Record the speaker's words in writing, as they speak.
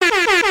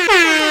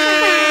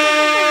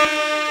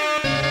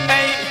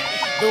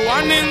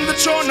in the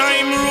throne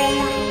I'm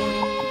rule.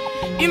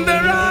 In the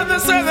rather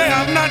say they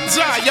have not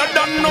Jah. You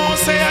don't know,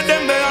 say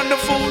them they are the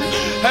fool.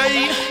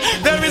 Hey,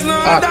 there is no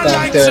other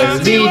like Jah.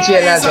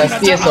 Djlazarus,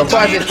 stay so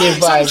positive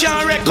vibes.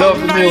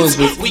 Love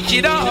music.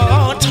 Wicked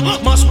heart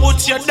must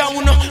put you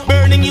down,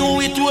 burning you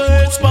with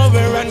words,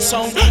 power and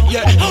sound.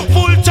 Yeah,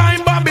 full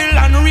time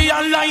Babylon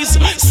realize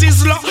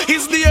Sizzla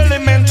is the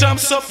element of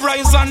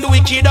surprise and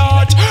wicked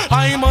heart.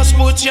 I must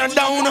put you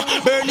down,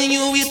 burning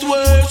you with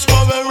words,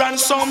 power and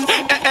sound.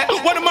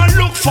 What am I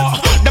look for?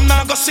 Them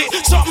not gonna say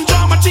something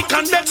dramatic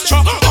and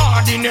extra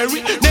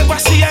ordinary. Never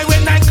see I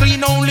when I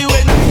clean, only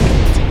when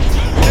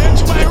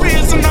that's my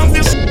reason of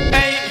this.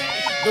 Hey,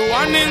 the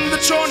one in the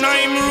throne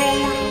I'm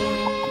rule.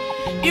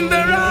 In the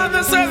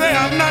rather say they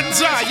have not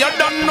Jah. You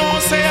don't know,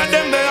 say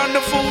them they are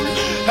the fool.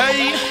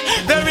 Hey,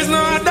 there is no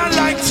other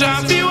like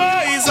Jah. Be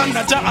wise and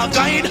not Jah a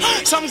guide.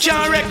 Some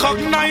can't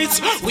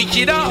recognize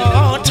wicked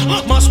heart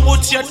must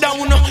put you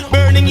down,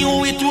 burning you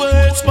with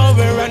words,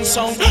 power and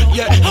sound.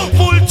 Yeah,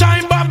 full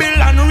time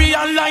Babylon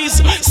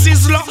realize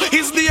Sizzla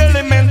is the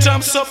element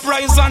of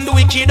surprise and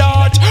wicked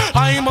heart.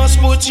 I must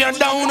put you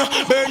down,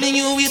 burning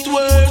you with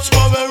words,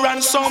 power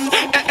and sound.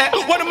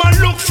 What am I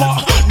look for?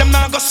 Them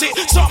not gonna say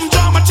something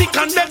dramatic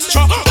and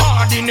extra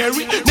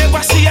ordinary.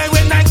 Never see I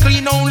when I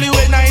clean, only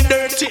when I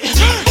dirty.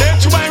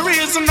 That's my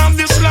reason of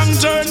this long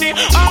journey.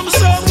 I'm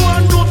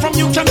someone good from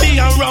you can be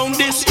around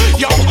this.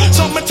 Yo,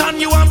 summertime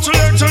you have to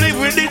learn to live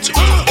with it.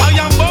 I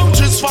am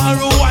boundaries far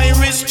away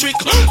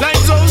restrict, like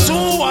those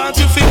who want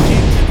to fit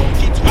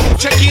it.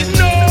 Check it,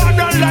 no, I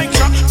don't like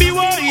Jah. Be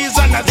wise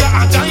and not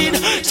a guide.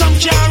 Some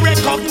can't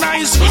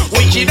recognize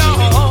wicked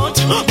heart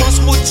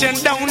must put you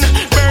down,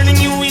 burning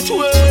you with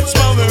words,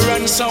 power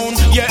and sound.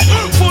 Yeah,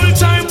 full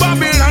time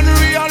Babylon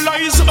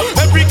realize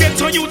every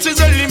ghetto youth is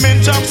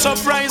element of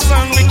surprise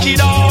and wicked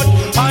heart.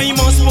 I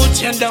must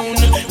put you down,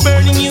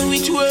 burning you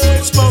with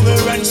words, power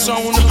and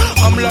sound.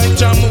 I'm like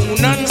the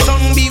moon and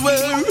sun,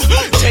 beware.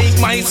 Take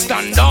my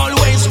stand,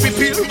 always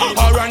prepare,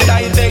 or and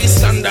I they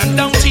stand and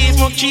don't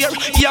even care.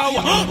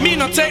 Yo, me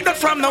not take that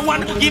from the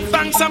one, give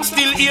thanks I'm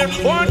still here.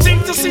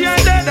 Wanting to see I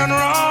dead and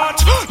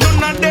rot.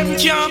 None of them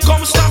can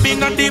come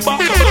stabbing at the back.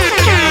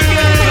 Can't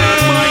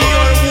get my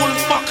old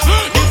wolf back.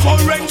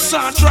 Different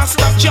sort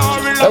rasta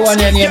can't relax. I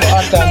want your name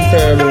hot and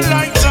curly.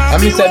 I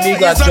miss a big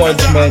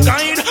judgment.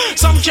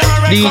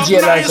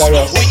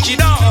 Djlazarus,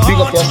 big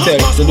up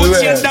yourself to the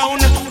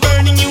world.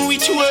 Burning you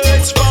with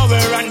words, power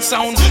and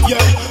sound. Yeah,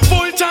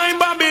 full time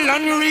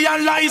Babylon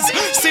realize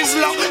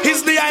Sizzla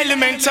is the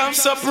element of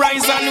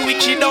surprise and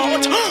wicked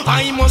heart.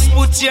 I must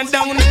put you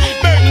down,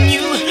 burning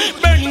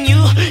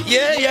you,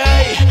 yeah,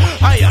 yeah.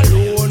 I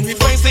alone we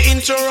face the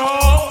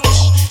interrupt.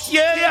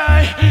 Yeah.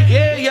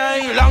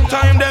 Long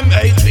time them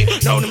hate me,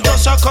 now them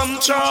just a come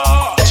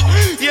charge.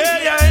 Yeah.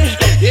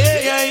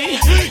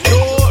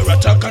 Your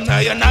attack and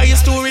I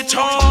is to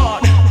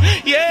return.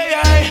 Yeah.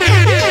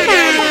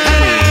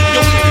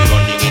 You're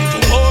running into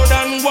more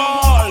than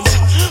walls.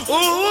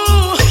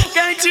 Ooh,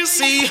 can't you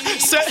see?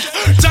 Say,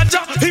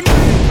 Jaja, him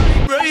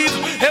brave,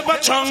 ever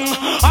strong.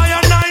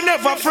 I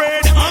never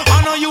afraid.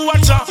 I know you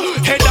watch a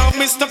head of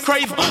Mr.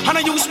 Crave. I know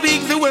you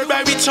speak the word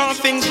by which all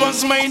things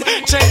was made.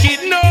 Check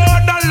it, no,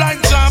 don't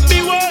like Jah.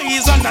 Be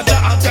wise and not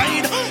a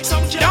guide.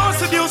 Don't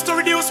seduce to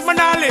reduce my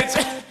knowledge,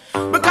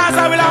 because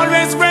I will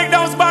always break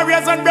those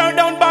barriers and burn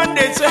down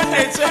bandits.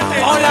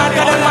 Oh Lord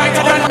God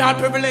Almighty, grant me all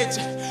privilege.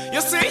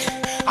 You see,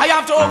 I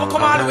have to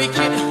overcome all the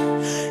wicked,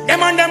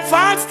 them and them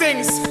false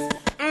things.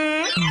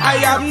 I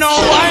have no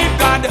white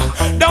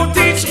God, don't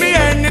teach me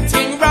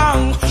anything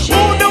wrong.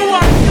 Who the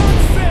one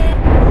can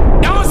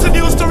say? Don't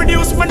seduce to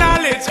reduce my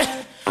knowledge,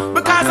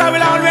 because I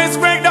will always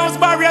break those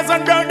barriers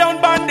and burn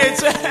down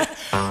bandits.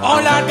 Oh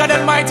Lord God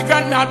Almighty,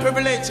 grant me all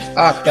privilege.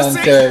 Act and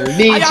tell.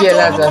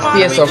 Djlazarus,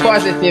 stay so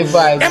positive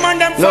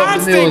vibes.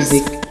 Love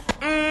music.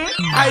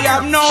 I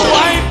have no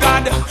white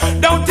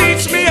God, don't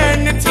teach me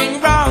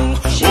anything wrong.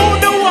 Who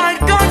the white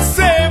God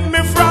save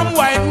me from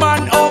white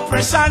man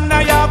oppression?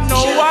 I have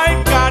no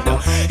white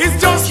God,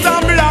 it's just a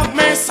black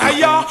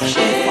messiah.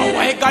 If a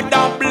white God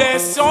that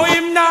bless, so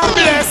him not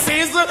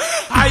blesses.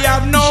 I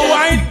have no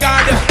white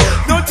God,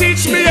 don't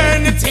teach me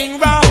anything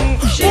wrong.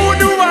 Who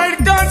the white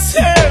God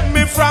save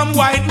me from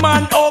white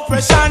man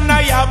oppression?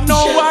 I have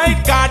no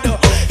white God,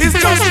 it's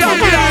just a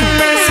black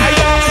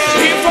messiah.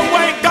 If a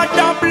white God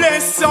that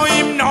bless, so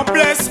him not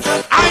bless.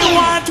 I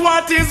want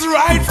what is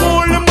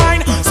rightfully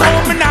mine, so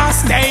me not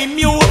stay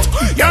mute.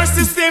 Your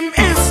system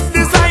is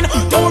designed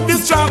to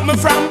distract me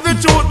from the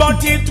truth,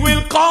 but it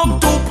will come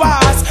to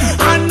pass.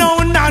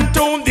 Unknown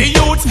unto the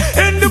youth.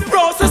 In the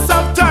process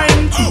of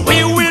time,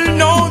 we will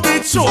know the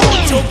truth.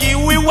 To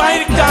give we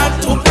white God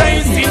to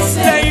praise in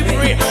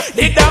slavery.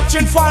 The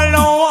doctrine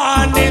follow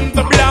on in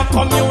the black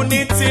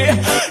community.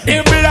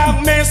 The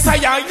black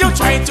messiah you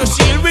try to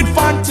shield with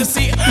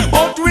fantasy,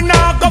 but we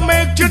not gonna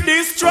make you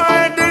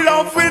destroy the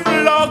love with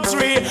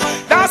luxury.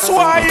 That's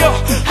why you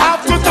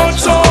have to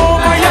touch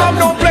home. I have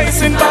no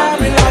place in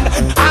Babylon.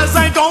 As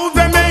I go,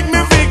 they make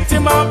me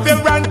victim of their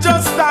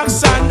unjust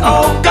action.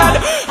 Oh God,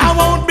 I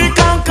won't be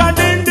conquered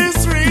in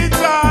this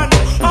region.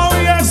 Oh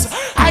yes,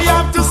 I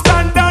have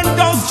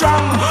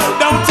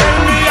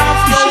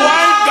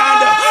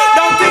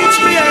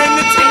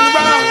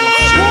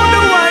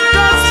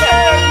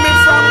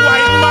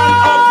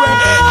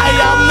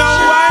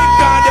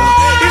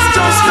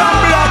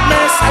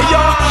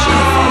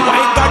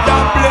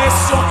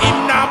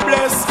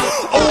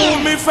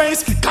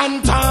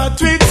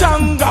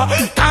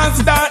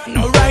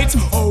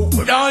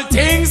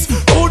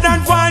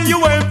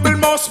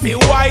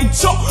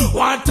So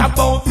what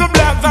about the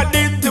black that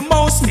did the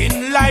most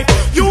in life?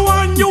 You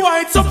and your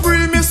white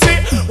supremacy.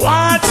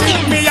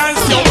 Watching me as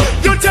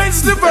you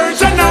taste the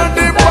version of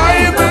the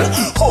Bible.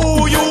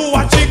 Who you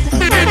watching?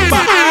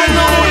 Remember, I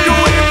know you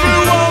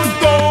evil won't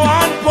go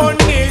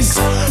unpunished.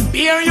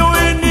 Bear your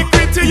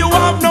iniquity, you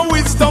have no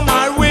wisdom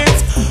or wit.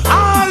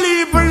 All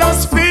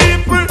evilous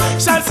people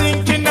shall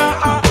sink in the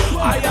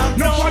I am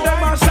no for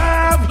them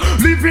myself.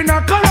 Live in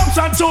a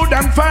corruption to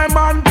them fame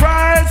and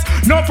praise.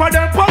 No for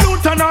them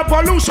pollute and a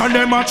pollution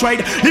them a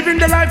trade. Living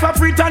the life of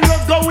freedom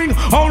was going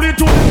only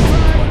to the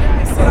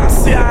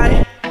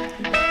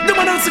the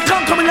man else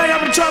can't come in here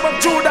and tribe of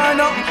Judah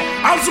now.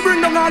 I also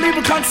bring down all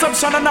evil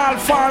conception and all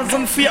false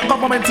and fake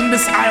government in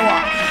this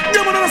Iowa.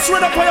 The man else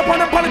read up upon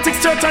the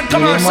politics, church and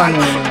commercial.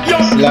 Yo,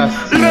 let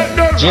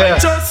the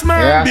righteous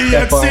man be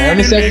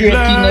exceedingly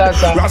glad.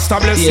 Rasta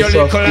bless your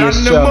little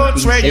and the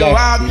much where you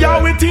have.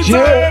 Yo, it is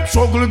a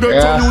struggle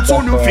get to you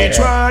to new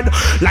featured.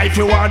 Life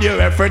you want your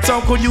efforts,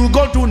 how could you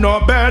go to no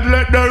bed?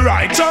 Let the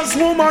righteous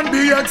woman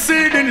be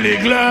exceedingly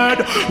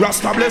glad.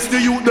 Rasta bless the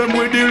youth them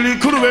with the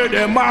little where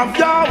them have.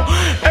 Yo,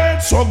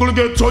 it's struggle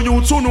get to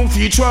you to no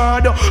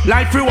featured.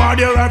 Life reward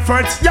your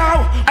efforts,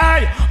 yo.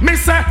 Hey, me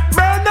say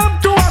burn them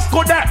to us,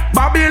 go there.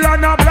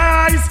 Babylon a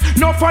blaze.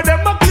 No for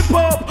them a clip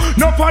up,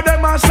 no for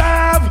them a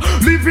serve.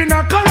 Live in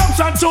a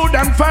corruption to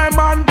them fame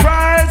and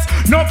praise.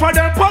 No for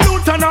them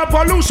pollute and a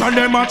pollution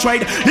them a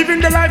trade.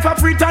 Living the life of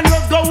freedom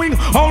was going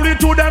only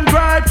to them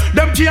grave.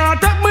 Them can't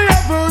take me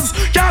heavens,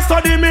 can't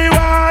study me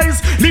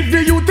wise. Live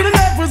the youth to the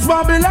levels,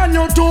 Babylon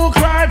you too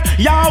cry.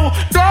 Yo,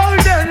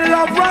 golden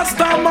love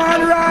Rasta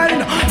man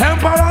reign.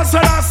 Emperor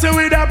Selassie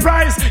with a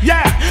price,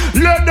 yeah.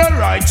 Let the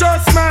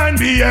righteous man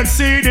be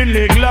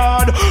exceedingly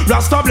glad.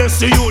 Rasta bless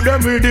the youth,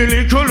 them with the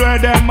little where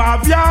them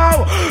have,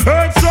 yo.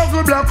 Earth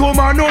struggle black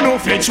woman, no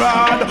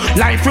featured.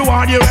 Life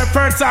reward your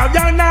efforts out,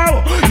 yo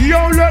now.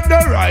 Yo, let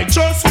the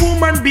righteous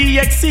woman be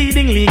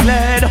exceedingly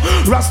glad.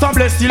 Rasta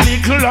bless the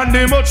little and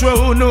the much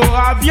who no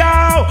have,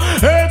 yo.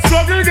 Earth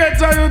struggle get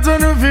to you to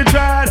no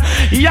featured.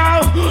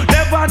 Yo,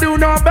 never do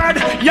no bad.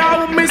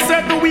 Yo, me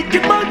said the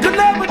wicked man can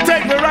never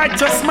take the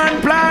righteous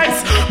man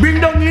place. Bring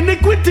down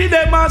iniquity,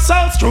 them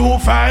ourselves true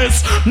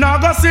face. Now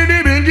go see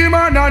the bingy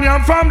man and you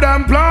from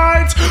them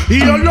plight.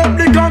 You love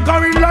the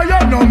conquering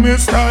lion, no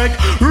mistake.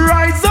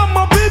 Rise up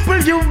my people,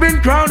 you've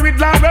been crowned with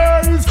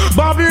laurels.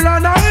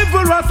 Babylon are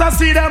evil, Rasta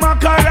see them a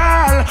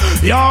corral.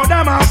 Yo,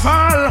 them a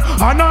fall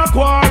and a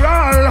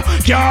quarrel.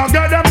 Can't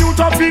get them you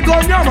to big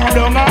on your man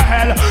down a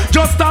hell.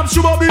 Just stop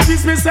sugar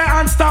beef, me say,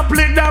 and stop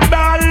lick them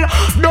bell.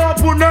 Don't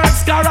put no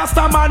extra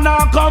Rasta man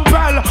now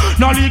compel.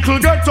 Now little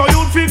get to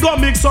you figure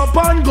mix up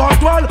and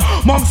got well.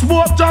 Monks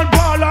both John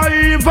Paul are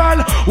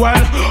evil.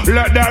 Well,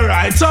 let the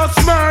righteous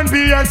man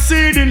be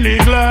exceedingly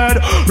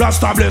glad.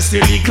 Rasta bless the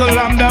little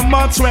and the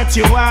much sweat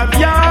you have,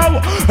 yo.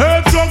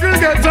 Earth struggle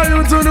get to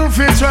you to no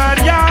featured,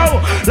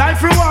 yo.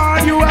 Life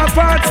reward you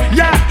efforts,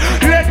 yeah.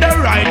 Let the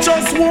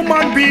righteous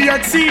woman be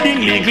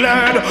exceedingly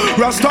glad.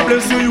 Rasta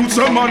bless the youth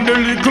some and the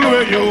little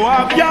where you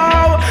have,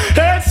 yo.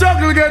 Earth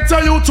struggle get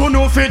to you to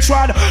no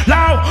featured.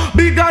 Now,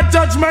 bigger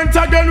judgment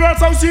again.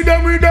 Rasta see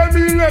them with them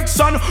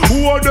election.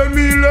 Who are them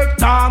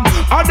elect?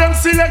 Are them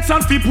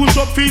selection fi push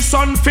up fi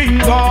sun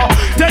finger.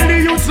 Tell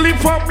the youth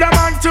lift up them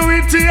and to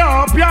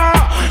Ethiopia.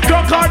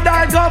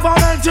 Crocodile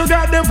government to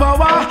get the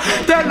power.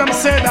 Tell them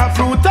say the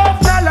fruit of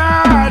the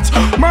land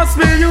must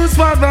be used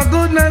for the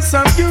goodness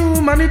of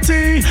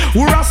humanity.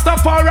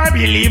 Rastafari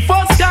believe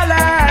for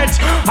college.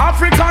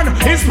 African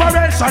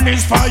inspiration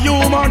is for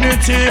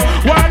humanity.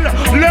 Well,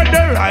 let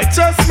the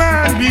righteous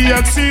man be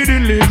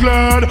exceedingly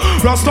glad.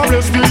 Rasta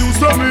bless the youth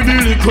so me the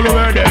little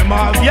where them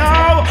have,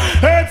 yo.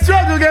 It's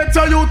struggle get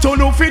to you to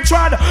no fit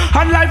trad.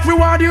 And life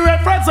reward you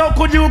efforts, how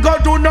could you go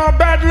do no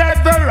bad?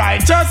 Let the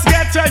righteous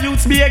get to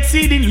youth be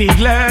exceedingly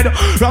glad.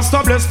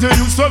 Rasta bless the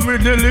youth so me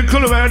the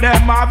little where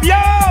them have, yo.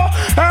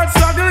 It's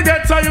struggle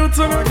get to you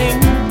to no.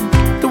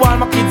 To all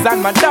my kids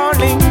and my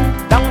darling,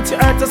 down to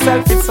earth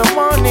yourself, it's a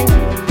morning.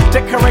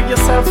 Take care of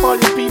yourself, all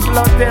you people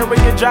out there when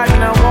you're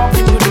driving and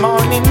walking, good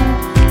morning.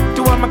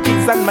 To all my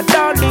kids and my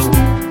darling,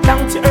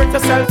 down to earth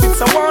yourself,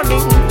 it's a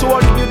warning. To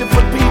all the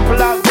beautiful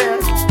people out there,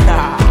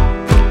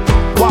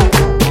 wow.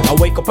 I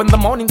wake up in the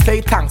morning,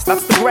 say thanks,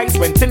 that's the grace.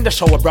 Went in the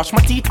shower, brush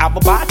my teeth, have a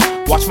bath,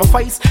 wash my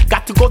face.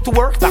 Got to go to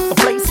work, that's the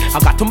place. I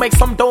got to make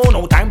some dough,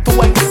 no time to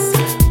waste.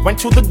 Went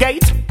through the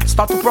gate,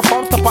 start to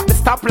perform, stop at the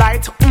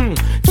stoplight.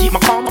 Keep my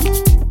calm.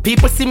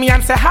 People see me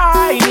and say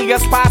hi.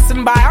 Niggas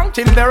passing by,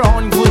 until their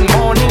own good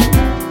morning.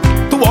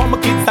 To all my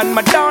kids and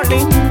my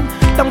darling,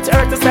 don't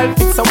hurt yourself,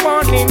 it's a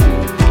warning.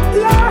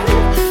 Life,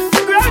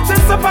 the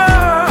greatest of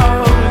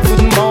all.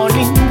 Good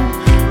morning.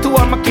 To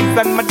all my kids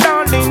and my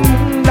darling,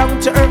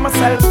 don't hurt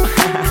myself.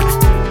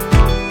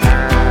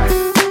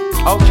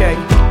 Okay.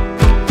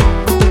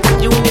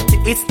 Unity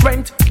is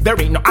strength. There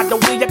ain't no other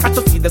way. I got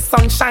to see the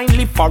sunshine,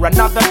 live for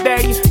another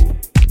day.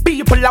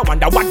 People, I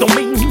wonder what do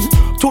mean.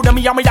 To them,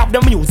 me have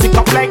the music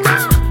up like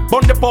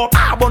Bun the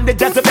pop, bun the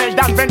Jezebel.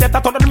 Dan Vendetta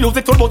turn the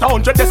music to about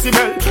 100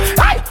 decibel.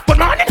 Hey, good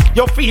morning.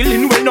 You're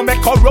feeling when you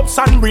make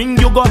corruption ring.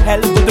 You go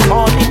hell, good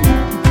morning.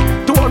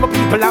 To all my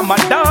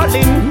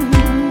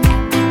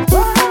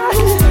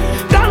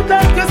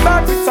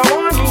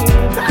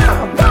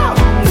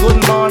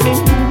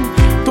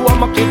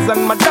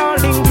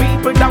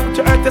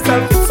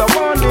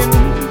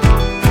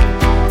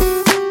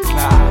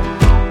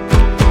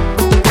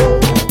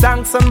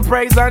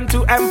praise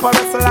unto Emperor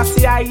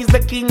Selassie, he's the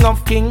King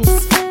of Kings.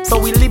 So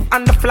we live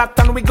on the flat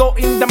and we go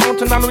in the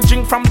mountain and we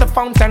drink from the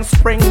fountain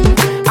spring.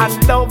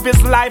 And love is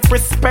life,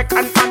 respect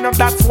and honor,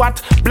 that's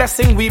what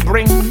blessing we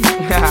bring.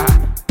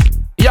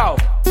 Yo,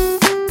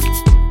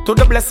 to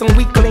the blessing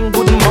we cling,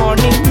 good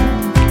morning.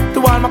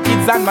 To all my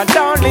kids and my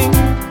darling,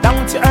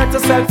 don't you hurt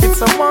yourself,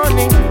 it's a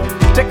warning.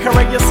 Take care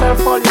of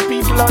yourself, all you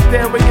people out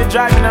there when you're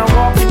driving and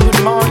walking,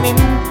 good morning.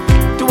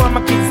 To all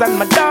my kids and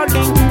my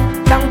darling,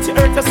 don't you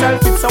hurt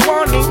yourself, it's a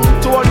warning.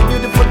 To all the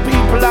beautiful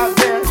people out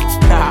there.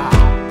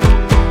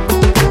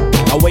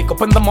 I wake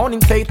up in the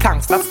morning, say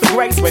thanks, that's the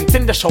grace. Went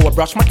in the shower,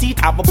 brush my teeth,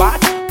 have a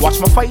bath, wash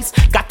my face.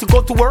 Got to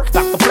go to work,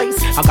 that's the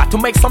place. I got to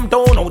make some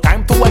dough, no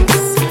time to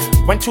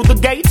waste. Went through the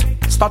gate,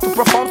 start to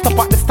perform, stop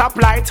at the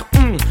stoplight.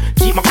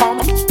 Keep my calm.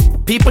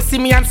 People see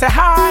me and say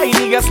hi,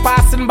 niggas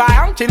passing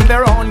by, until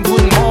their own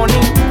good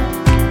morning.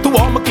 To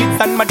all my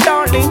kids and my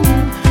darling,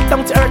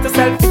 don't you hurt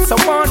yourself, it's a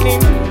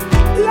warning.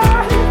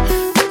 Life,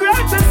 the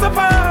greatest of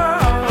all.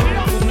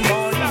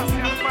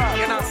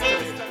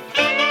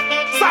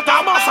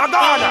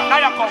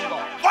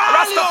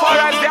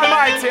 Rastafari is the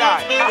Almighty.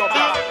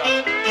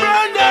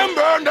 Burn them,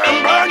 burn them,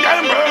 burn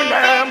them, burn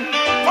them.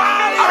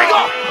 Here we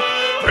go.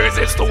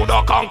 Praises to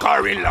the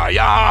conquering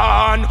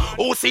lion,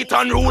 who sit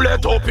and rule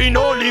it up in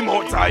holy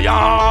Mount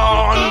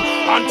Zion.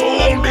 And to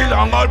whom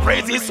belong all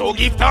praises, so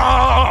give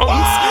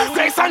thanks.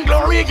 Grace and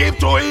glory give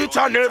to each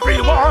and every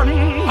one.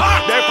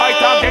 They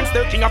fight against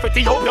the king of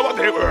Ethiopia, but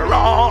they were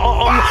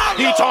wrong.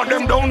 He turned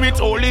them down with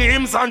holy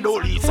hymns and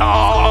holy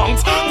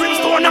songs.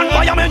 Brimstone and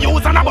fire may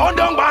use and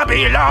abandon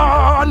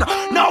Babylon.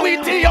 Now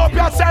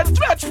Ethiopia said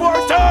stretch for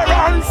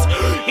terrence.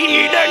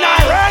 He did not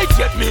right,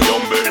 yet me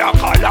humble like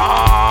a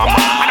lamb.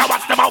 And I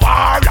watch them a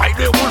war like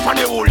the wolf and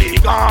the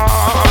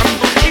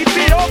hooligan.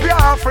 Ethiopia,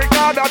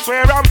 Africa, that's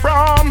where I'm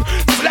from.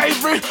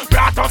 Slavery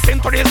brought us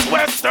into this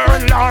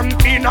western land.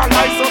 Penalize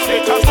us,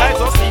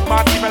 slice us, keep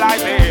my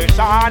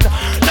civilization.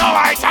 Now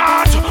I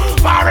charge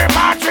for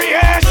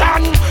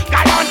repatriation.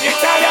 Kalonji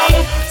tell them,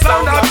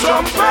 sound of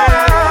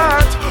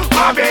trumpet.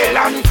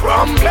 Babylon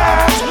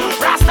crumbles.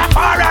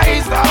 Rastafari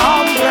is the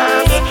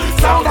humblest.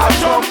 Sound of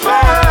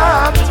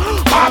trumpet.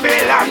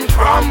 Babylon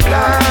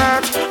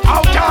crumbles.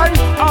 How can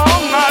I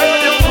hear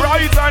you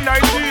cries and I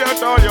see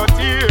it all your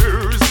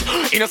tears?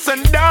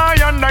 Innocent die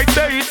and I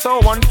say it's so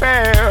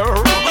unfair.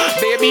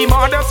 Baby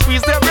mother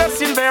squeeze their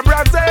breasts in their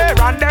brassiere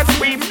and they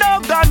scream, no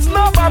guns,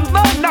 no bombs,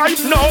 no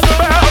knife, no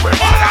spare. When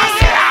I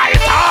say I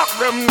talk,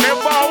 them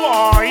never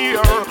want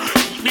hear.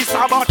 This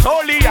about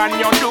holy and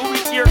you do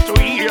it ear to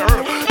ear.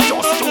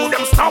 Just to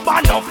them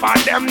stubborn enough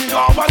and them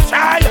go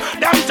astray.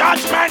 Them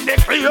judgment they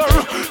clear.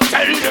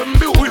 Tell them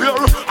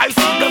beware. I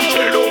see them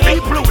kill the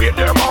people with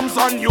their bombs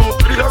and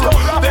nuclear.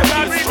 They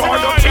destroy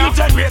the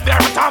children with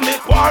their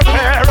atomic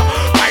warfare.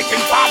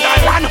 Fighting for the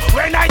land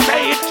when I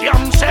say it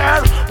can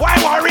share. Why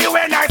worry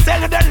when I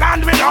say the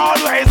land will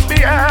always be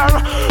here?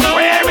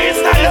 Where is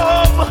the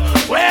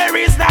love? Where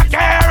is the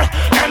care?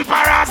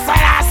 Emperor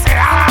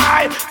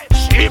Selassie,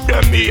 keep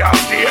them me a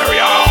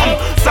stereo.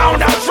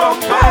 Sound of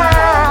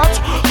trumpet.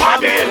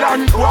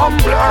 Babylon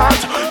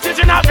crumbled.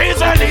 Teaching of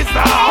Israel is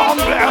the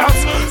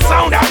humblest.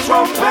 Sound of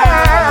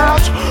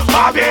trumpet.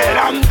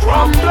 Babylon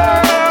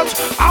crumbled.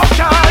 How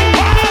can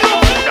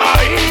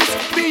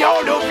be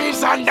all the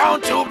vision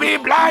down to be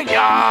blind,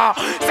 yeah.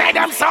 Say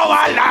them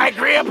sour like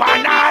grape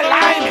and all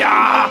lime,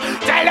 yeah.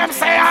 Tell them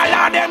say all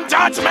of them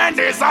judgment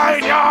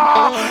design,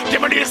 yeah.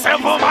 Give me the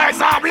simple voice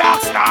of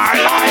black star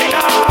line,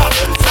 yeah.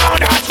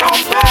 Sound of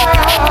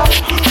trumpet.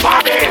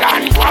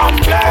 Babylon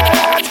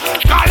crumbled.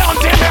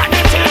 Kalonji and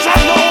the children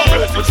know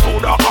blessings to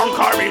the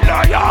conquering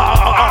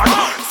lion.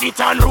 Sit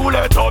and rule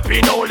it up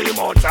in holy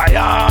Mount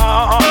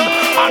Zion.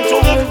 And to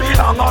whom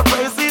belong our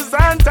praises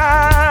and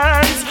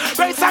thanks.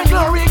 Grace and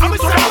glory give to the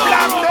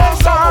black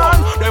nation.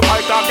 They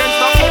fight against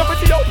the king of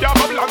Ethiopia,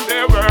 Babylon,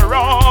 they were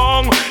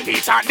wrong. He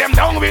shot them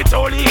down with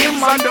holy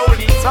hymns and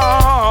holy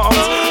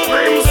songs.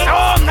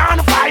 Brimstone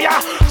and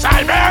fire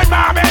shall burn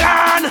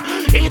Babylon.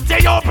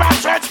 Ethiopia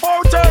stretch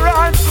for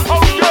terrence.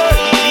 Oh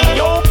yeah,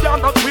 Ethiopia,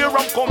 that's where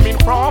I'm coming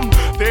from.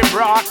 They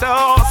brought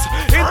us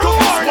into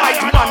this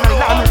white man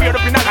land, where they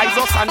penalize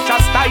us and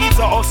chastise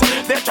us.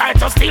 They try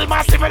to steal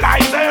my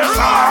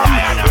civilization,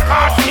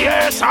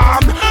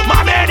 repatriation,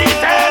 my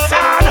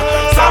meditation.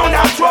 Sound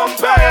of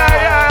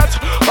trumpet.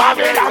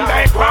 Babylon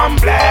they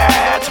crumble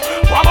it.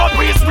 One more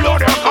priest blow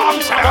their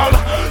conch shell.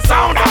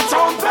 Sound of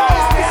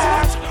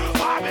trumpet.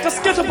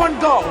 Just get up and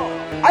go.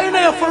 I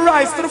know you for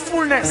rise to the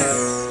fullness.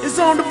 His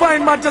own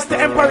divine majesty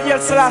Emperor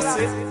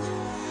Djlazarus.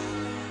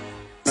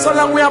 So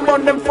long we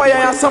burn them fire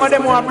and some of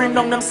them want to bring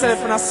down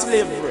themselves in a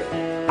slavery.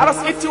 I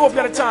just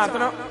Ethiopia the chant, you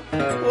know.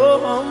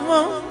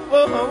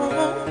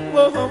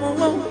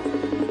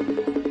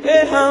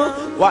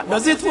 What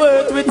does it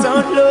worth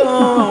without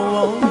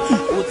love?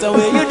 Put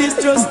away your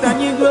distrust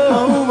and you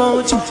go.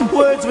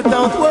 Words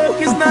without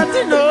work is not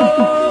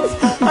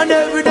enough. And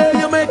every day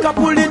you make a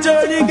pulley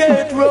journey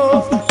get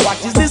rough.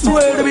 What is this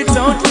world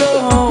without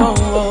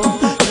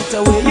love? Put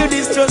away your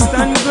distrust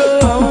and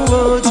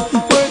grudge.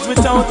 Words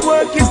without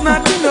work is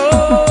not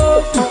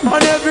enough.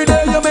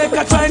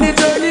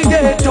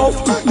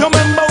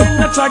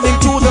 treading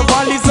through the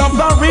valleys of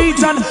the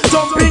region,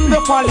 jumping the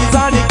valleys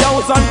and the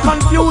chaos and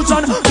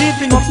confusion,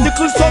 meeting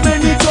obstacles, so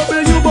many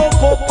trouble you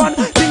woke up and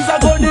things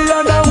are going the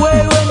other way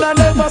when I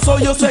never saw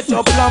you set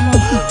your plan.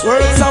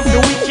 Words of the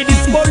wicked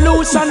is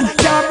pollution,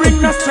 can't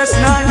bring no stress,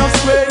 no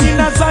strain in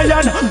a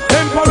Zion.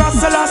 Emperor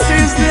Selassie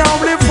is the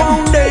only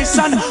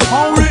foundation,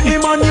 only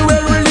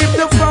Emmanuel will live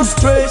the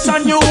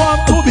frustration. You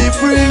want to be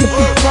free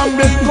from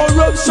the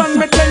corruption,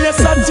 me tell you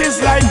such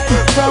is life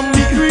from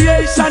the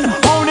creation.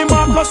 Only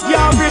Marcus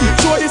Garvey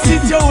show the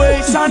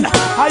situation,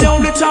 I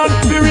only chant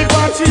the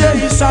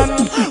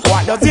repatriation.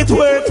 What does it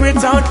work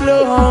without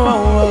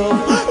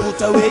love?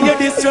 Put away your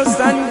distrust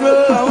and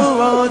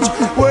grudge.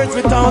 Words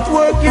without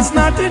work is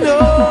not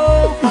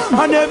enough,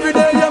 and every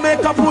day you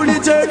make a pulley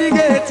journey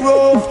get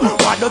rough.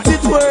 What does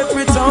it work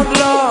without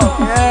love?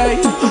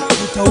 Hey,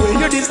 put away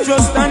your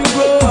distrust and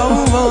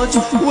grudge.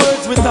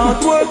 Words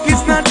without work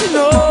is not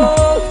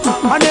enough,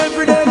 and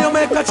every day you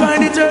make a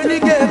tiny journey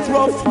get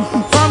rough.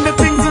 From the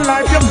things in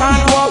life you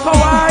can't walk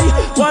away.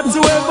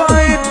 Whatsoever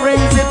it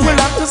brings, it will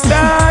have to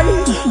stay.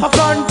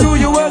 According to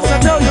your works, I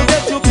tell you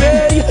get to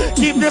pay.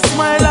 Keep the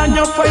smile on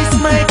your face,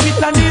 make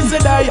it an easy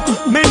day.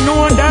 Me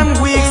know them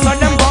weak, so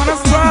them gonna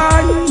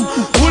stray.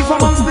 Wolf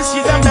amongst the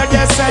sheep, them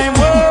the same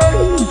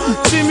way.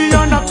 See me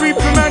on a creep,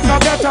 make a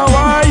get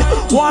away.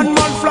 One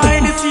man fly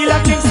the sea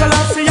like King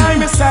Selassie, I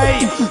may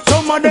say.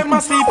 Some of them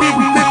are sleep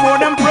even before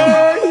them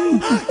pray.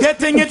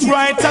 Getting it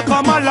right, to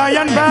come a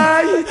lion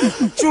bay.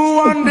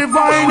 True and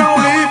divine,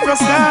 only if you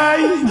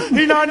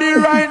stay in on the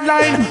right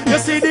line, you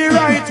see the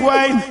right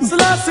way.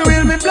 Selassie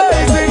will be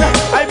blazing,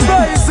 I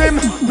praise him.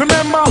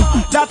 Remember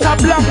that a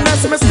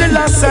blackness me still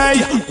I say.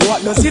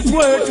 What does it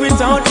work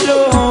without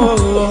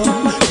love?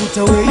 Put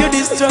away your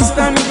distrust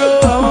and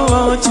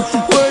grudge.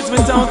 Words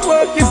without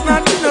work is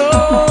not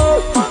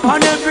enough,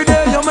 and every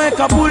day you make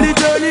a pulley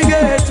journey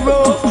get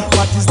rough.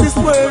 What is this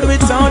world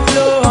without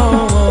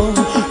love?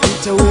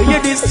 Put away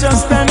your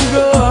distrust and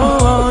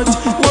grudge.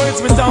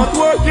 Words without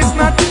work is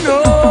not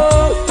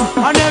enough,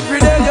 and every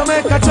day you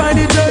make a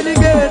tiny journey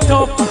get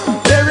up.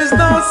 There is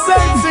no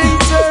sense in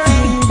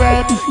turning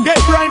back.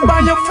 Get right by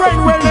your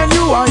friend, well then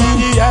you are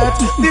idiot.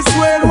 This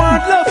world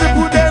want love, we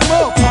put them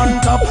up on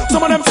top.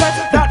 Some of them say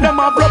that them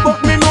a rub up,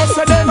 me know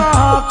say them a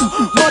hack.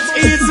 Much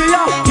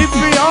easier if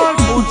we all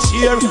put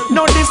cheer.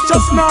 No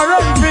distrust nor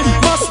envy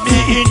must be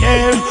in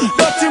air.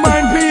 Dirty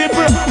mind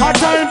people, a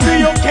time for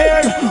your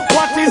care.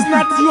 What is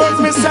not yours,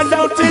 me say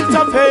don't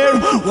interfere.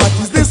 What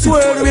is this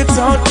world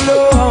without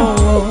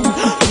love?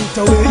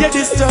 Put away your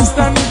distrust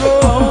and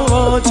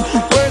grudge.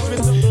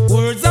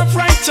 Words of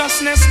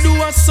righteousness do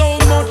us so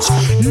much.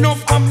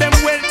 Enough of them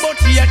well, but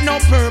yet no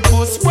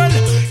purpose. Well,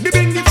 the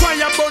bring the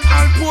fire burn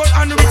all poor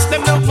and rich.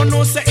 Them never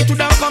know say it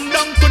would have come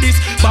down to this.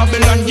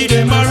 Babylon give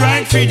them a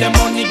right, feed them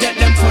money, get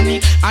them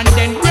funny, and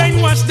then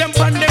brainwash them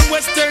on them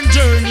western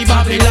journey.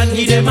 Babylon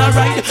give them a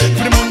right,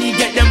 for the money,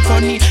 get them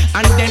funny,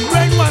 and then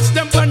brainwash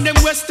them on them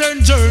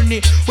western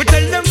journey. We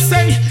tell them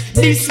say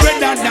this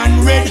redder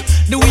than red.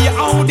 The way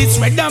how this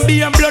red and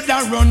be and blood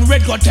and run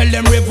red. Go tell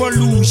them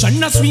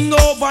revolution, a swing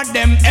over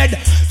them head.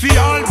 For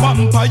all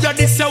vampire,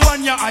 this a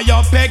one ya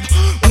higher peg.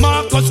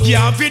 Marcus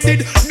Garvey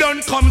did,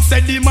 don't come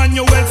said the man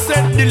you well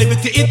said. The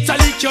liberty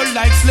Italy you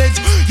like sledge.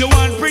 You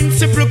want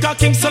principle ka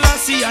King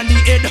Selassie and the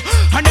head,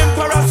 and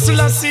Emperor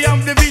Selassie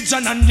have the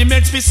vision and the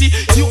meds. We see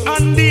you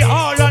and the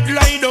harlot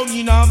lie down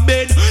in a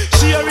bed,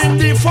 sharing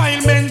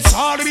defilements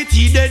all with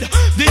he dead.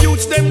 The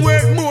youths them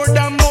worth more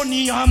than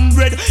money and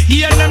bread.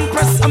 Hear them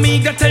press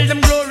amiga, tell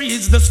them glory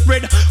is the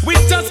spread. We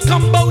just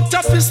come out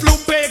of his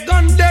loop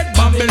pagan dead.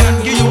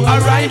 Babylon give you a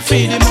right,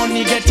 feed the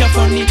money, get your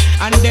funny,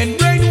 and then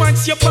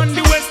brainwash you on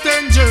the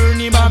western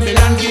journey.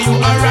 Babylon give you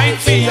a right,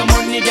 feed your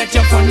money, get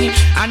your funny,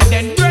 and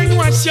then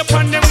brainwash you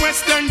on them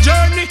western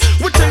journey.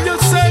 We tell you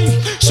say,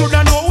 should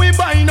I know we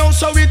buy now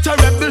so we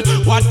terrible.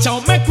 Watch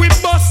out, make we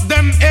bust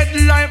them head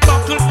like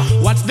buckle.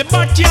 What's the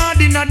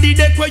backyard in a the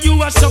deck where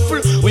you are shuffle?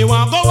 We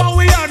want go and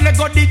we hardly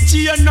got the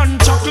chain and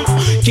chuckle.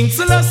 King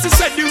Selassie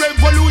said the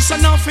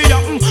revolution of it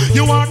happen.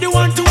 You are the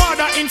one to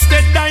order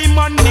instead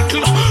diamond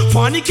nickel.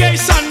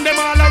 Fornication, them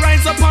all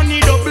arise upon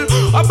the double.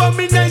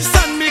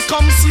 Abomination, me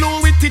come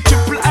slow with the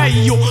triple.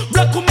 Aye, yo,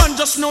 black woman,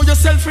 just know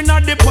yourself in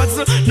a the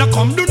puzzle. Now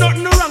come do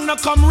nothing wrong, now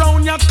come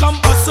round, ya come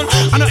hustle.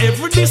 And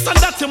every this and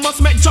that you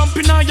must make jump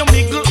in a your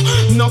niggle.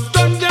 Enough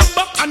turn them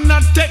back and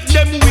not take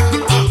them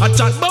wiggle. I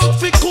chat bout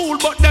fi cool,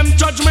 but them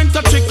judgment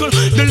a trickle.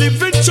 The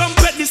living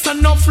trumpet, this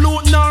and no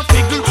float nor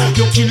figgle.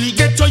 You kill it,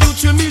 get your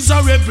youth, you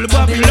miserable.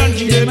 Babylon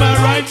give them a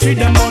right, feed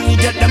them money,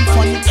 get them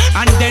funny,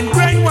 and then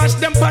brainwash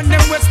them on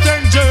them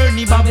western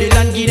journey.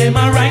 Babylon give them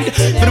a right,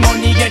 for the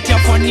money, get your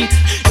funny,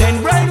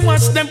 then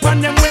brainwash them on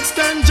them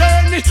western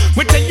journey.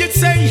 We tell you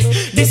say,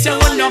 this you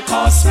will not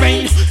cause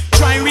pain.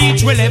 Try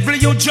reach well level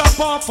you drop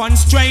off and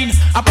strain.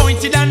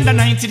 Appointed under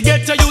 90,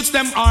 get your youths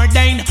them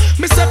ordained.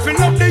 Me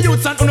stepping up the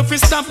youths and if you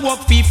stop work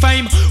fee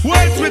fame.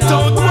 Words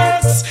without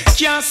words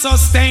can't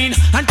sustain.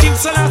 And King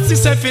Selassie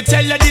say if you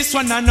tell you this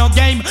one a no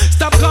game.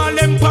 Stop calling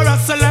Emperor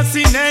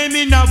Selassie name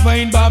in a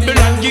find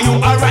Babylon give you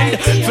a ride.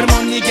 For the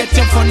money get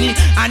you funny,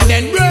 and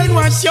then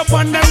brainwash you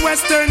on them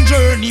western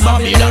journey.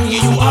 Babylon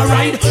give you a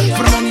ride.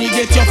 For the money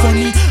get you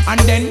funny, and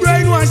then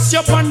brainwash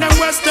you on them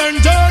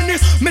western journey.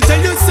 Me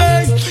tell you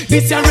say,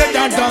 this a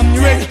redder than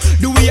red.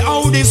 The way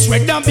how this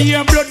red and be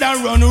a blood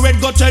and run red.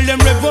 Go tell them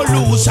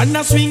revolution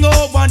and swing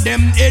over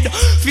them head.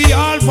 Feel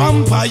all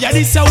vampire,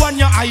 this a one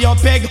you higher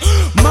peg.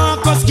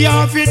 Marcus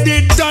Garvey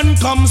did done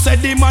come,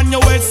 said the man you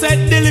well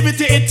said. The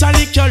liberty it a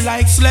lick you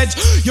like sledge.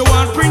 You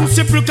want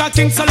principle cause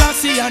King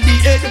Selassie at the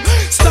head.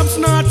 Stop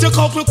snort your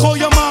couple call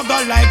your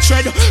maga like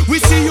tread. We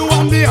see you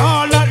on the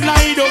hall that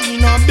lie down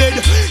in a bed.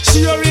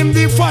 Share him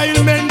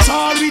defilement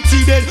already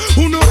dead.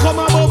 Who no come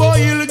above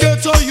he'll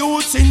get a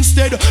youth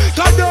instead.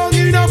 Cause down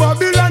in a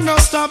Babylon no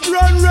stop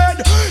run red.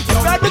 You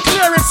got the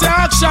clearance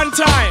action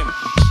time.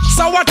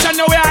 So watch on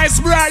your eyes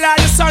bright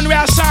like the sun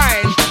will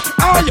shine.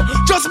 I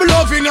just be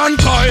loving and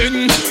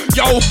kind.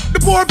 Yo, the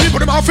poor people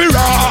them have to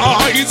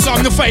rise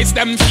and face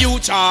them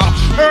future.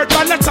 Earth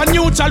balance and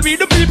neutral, we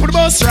the people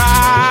must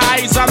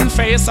rise and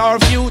face our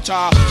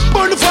future.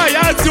 Burn the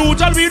fire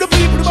neutral, we the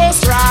people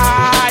must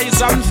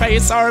rise and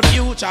face our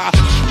future.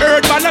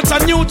 Earth balance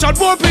and neutral,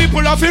 poor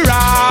people have to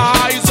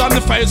rise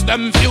and face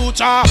them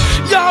future.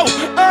 Yo,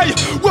 hey,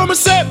 what me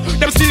say?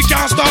 Them still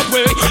can't stop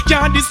way,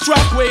 can't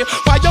distract way.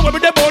 Fire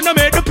with the bone,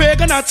 make the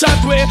pagan a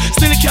chat way.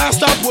 Still can't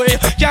stop way,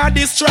 can't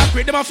distract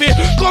way. Them a feel,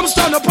 come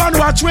stand up and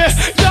watch way.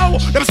 Yo,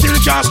 them still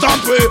can't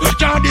stamp way,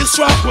 can't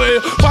distract way.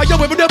 Fire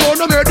with the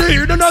bone, make the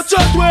hidden a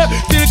chat way.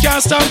 Still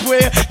can't stamp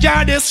way,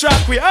 can't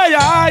distract way. Aye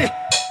aye.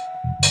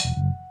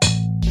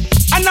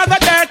 Another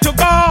day to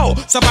go.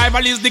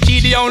 Survival is the key,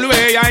 the only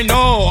way I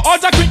know. All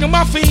the quick on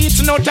my feet,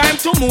 no time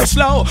to move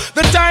slow.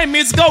 The time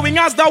is going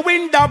as the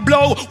wind that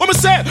blow. When we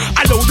say,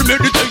 allow the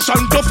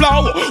meditation to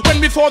flow. When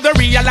before they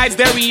realize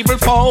their evil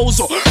foes.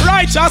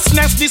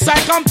 Righteousness, this I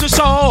come to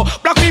show.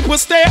 Black people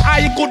stay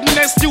high,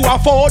 goodness to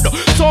afford.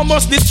 So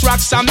much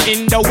distraction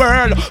in the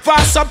world. For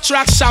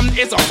subtraction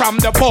is from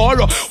the poor.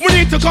 We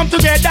need to come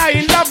together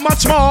in love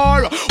much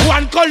more.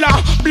 One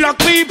color, black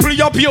people,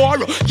 you're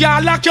pure.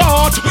 Can't lock your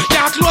heart,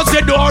 can't close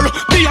your door.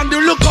 Be on the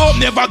lookout,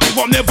 never give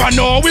up, never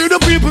know. We the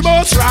people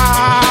must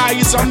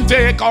rise and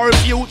take our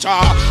future.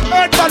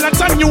 Earth balance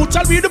and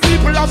neutral, we the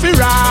people have to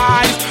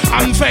rise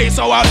and face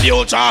our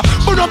future.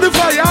 Put up the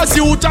fires,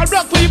 neutral,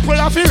 black people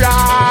have to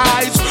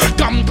rise.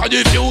 Come to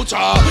the future.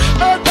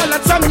 Earth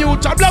balance and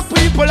neutral, black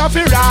people have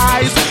to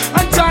rise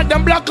and turn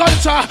them black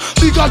culture.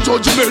 Bigger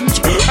judgment,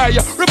 hey,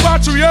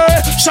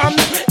 repatriation,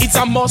 it's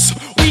a must.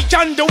 We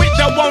can do it,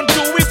 they won't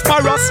do it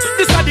for us.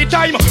 This is the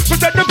time,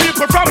 protect the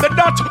people from the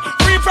dot.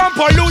 Free from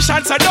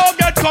pollution, so don't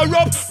get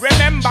corrupt.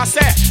 Remember,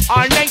 say,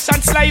 our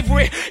nation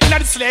slavery. In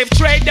the slave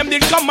trade, them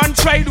did come and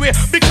trade with.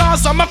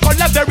 Because I'm a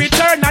color, they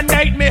return and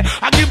hate me.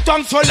 I give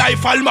thanks for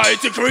life,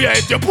 Almighty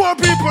create. The poor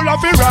people of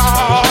the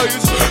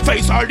rise,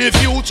 face all the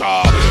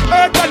future.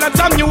 Earth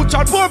balance and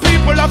neutral, poor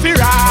people of the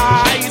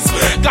rise.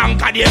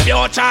 Conquer the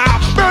future.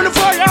 Burn the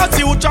fire,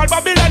 neutral,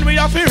 Babylon, we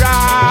have to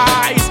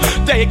rise.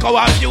 Take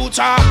our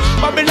future.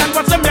 Babylon,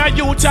 what's in your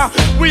youth?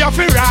 We have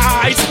to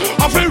rise,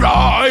 have to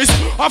rise,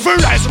 have to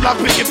rise. Black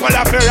people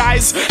have to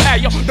rise.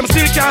 Hey, them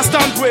still can't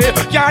stand way,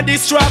 can't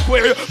distract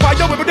way.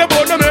 Fire with the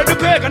bone, make the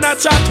pagan a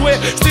chat way.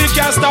 Still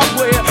can't stop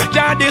way,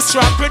 can't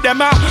distract with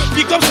them.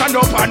 Pick up, stand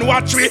up and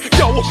watch way.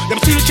 Yo, them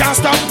still can't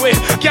stop way,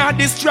 can't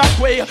distract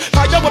way.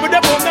 Fire with the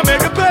bone,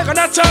 make the pagan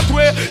a chat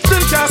way.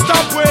 Still can't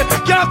stop way,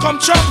 can't come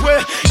trap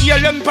way.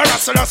 Yeah, Emperor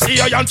Selassie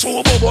and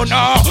true bobo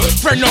now.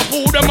 Friend up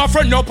who them a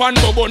friend up and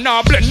bobo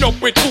now. Blend up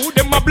with who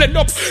them a blend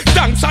up.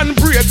 Dance and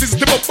praises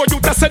the book for you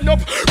to send up.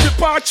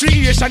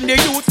 Repatriation the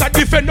youth to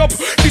defend up.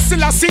 This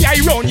Selassie I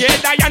run, yeah,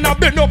 Diana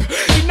bend up.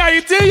 In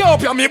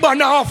Ethiopia, me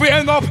burn off,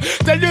 hang up.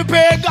 Tell the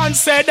pagan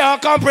said,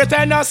 come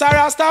pretend as a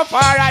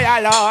Rastafari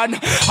alone.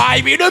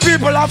 I be the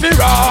people of the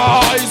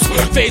rise,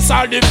 face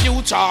all the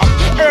future.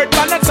 Earth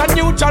balance and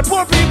neutral,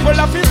 poor people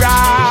of the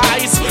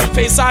rise,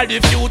 face all the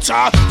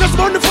future. Just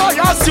burn the fire,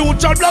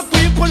 neutral, black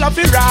people of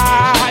the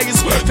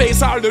rise,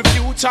 face all the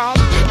future.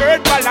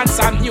 Earth balance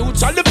and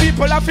neutral, the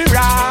people of the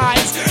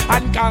rise,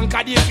 and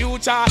conquer the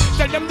future.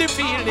 Tell them the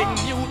feeling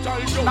neutral.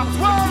 That's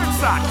where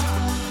it's at.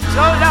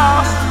 So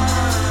now,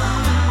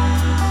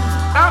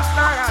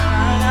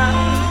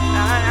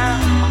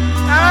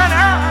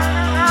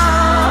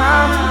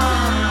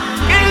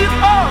 keep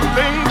on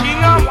thinking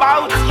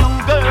about you,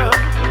 girl.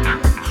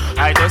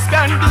 I just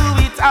can't do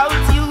without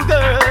you,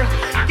 girl.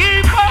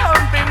 Keep on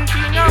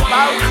thinking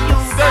about you,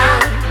 girl.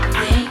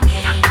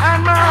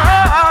 And my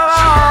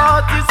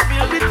heart is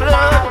filled with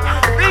love,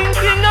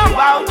 thinking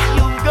about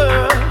you,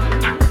 girl.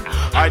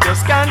 I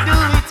just can't do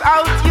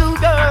without you,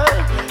 girl.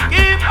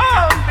 Keep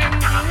on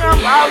thinking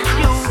about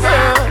you,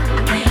 girl.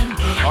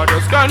 I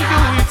just can't do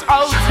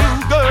without you,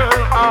 girl.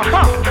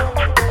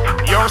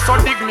 You're so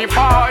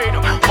dignified,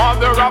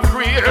 mother of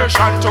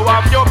creation, to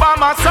have you by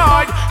my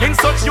side. In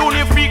such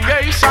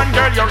unification,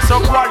 girl, you're so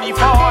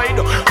qualified.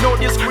 No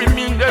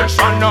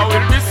discrimination, I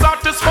will be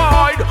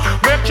satisfied.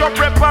 Make your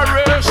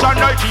preparation,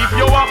 I keep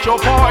you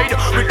occupied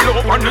with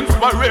love and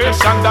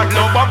inspiration. That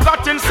love I've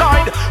got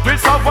inside will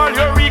solve all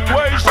your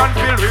equations. equation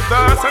filled with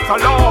the sense of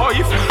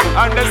life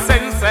and the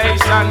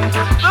sensation.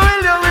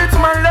 Will you reach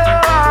my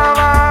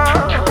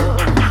love?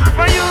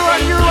 For you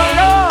and you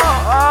alone,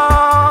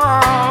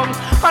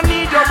 I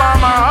need your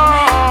mama.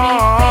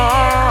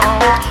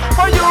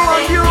 For you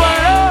and you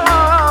alone,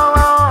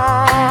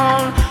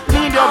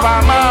 need your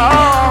mama.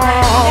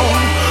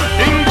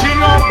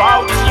 Thinking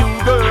about you,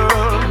 girl,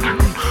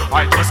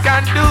 I just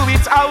can't do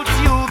without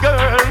you,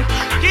 girl.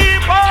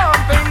 Keep on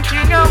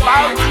thinking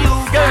about you,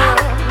 girl.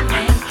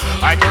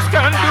 I just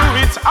can't do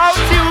without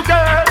you,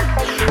 girl.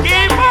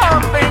 Keep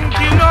on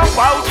thinking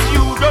about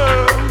you,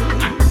 girl.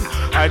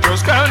 I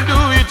just can't do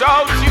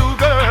without you,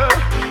 girl.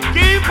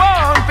 Keep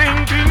on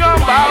thinking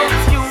about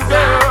you,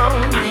 girl.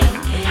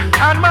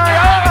 And my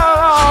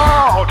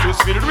heart is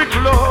filled with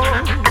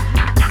love.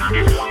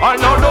 I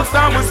know those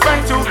times we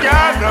spent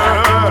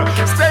together.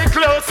 Stay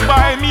close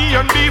by me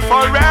and be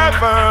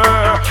forever.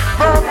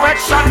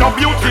 Perfection of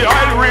beauty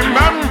I'll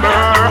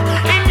remember.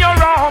 In your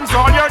arms,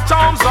 all your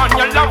charms, on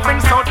your loving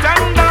so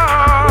tender.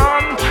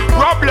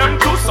 Problem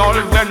to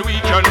solve, then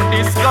we can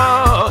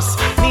discuss.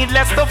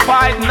 Needless to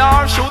fight,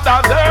 nor should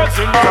others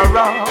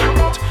interrupt.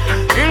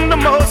 In the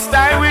Most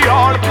High we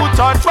all put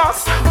our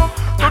trust.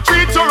 To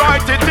treat you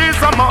right, it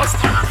is a must.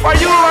 For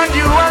you and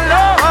you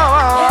alone,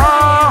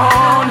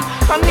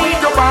 I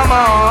need your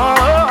mama.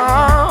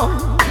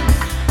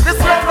 This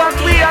love that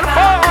we have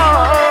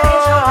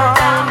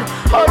found,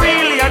 oh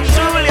really and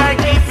truly I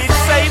keep it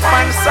safe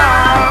and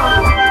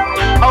sound.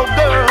 Oh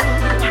girl,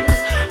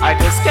 I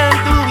just can't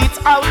do it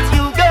without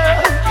you,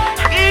 girl.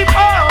 Keep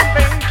on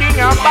thinking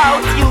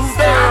about you,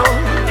 girl.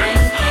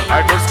 I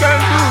just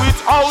can't do it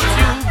without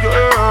you,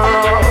 girl.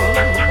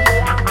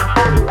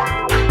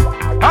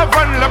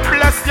 Heaven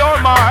bless you,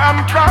 my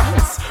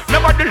empress.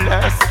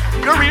 Nevertheless,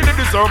 you really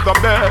deserve the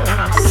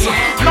best.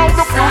 Now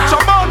the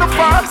future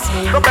manifests,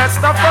 the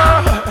best of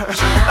us.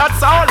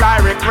 That's all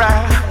I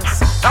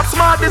request. That's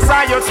my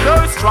desire,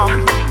 so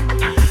strong.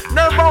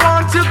 Never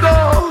want to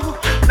go,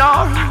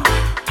 no.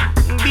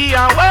 Be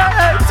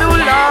away too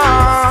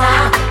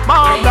long.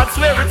 Mom, that's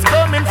where it's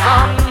coming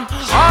from.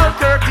 All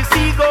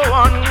courtesy go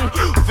on.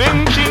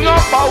 Thinking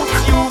about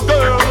you,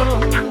 girl.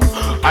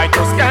 I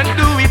just can't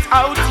do it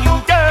without you,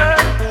 girl.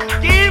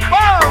 Keep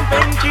on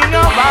thinking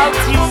about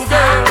you,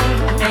 girl.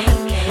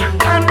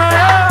 And my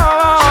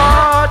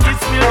heart is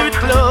filled with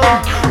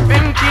love.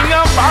 Thinking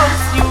about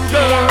you,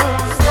 girl.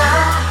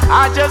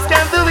 I just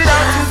can't do it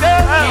without you,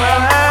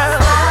 girl.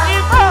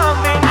 Keep on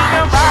thinking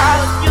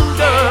about you,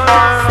 girl.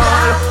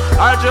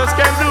 I just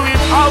can't do it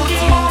without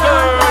you,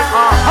 girl.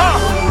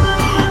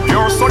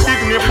 You're so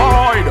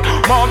dignified,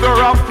 mother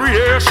of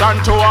creation,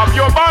 to have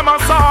you by my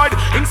side.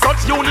 In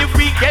such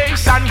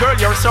unification, girl,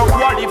 you're so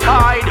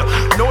qualified.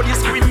 No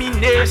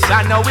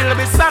discrimination, I will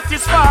be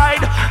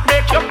satisfied.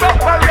 Make your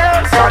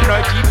preparation,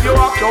 I keep you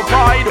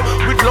occupied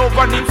with love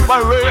and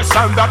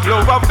inspiration. That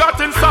love I've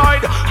got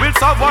inside will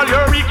solve all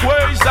your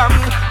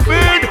equations.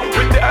 Feed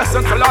with the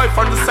essence of life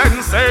and the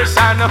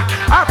sensation.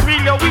 I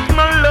feel you with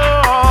my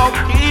love.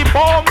 Keep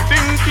on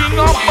thinking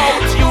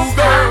about you,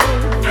 girl.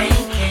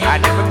 I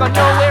never gonna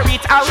know where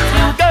without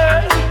you,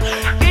 girl.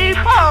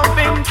 Keep on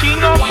thinking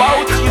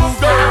about you,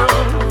 girl.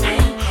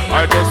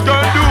 I just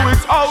can't do it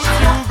without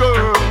you,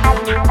 girl.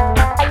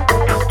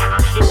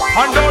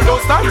 And all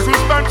those times we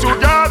spent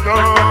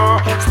together,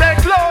 stay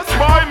close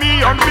by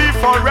me and be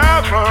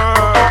forever.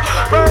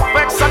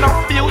 Perfection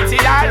of beauty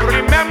I'll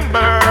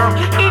remember.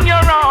 In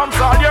your arms,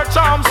 all your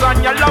charms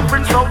and your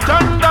loving so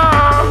tender.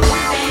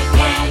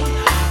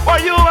 For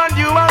you and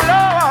you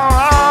alone,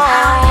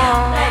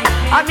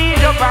 I need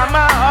your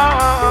mama.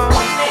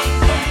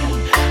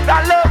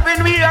 That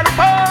loving we had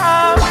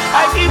found,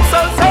 I keep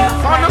so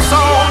safe on the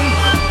song.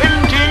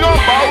 Thinking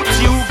about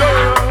you,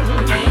 girl.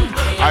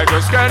 I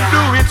just can't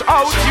do it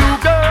without you,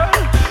 girl.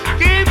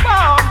 Keep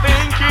on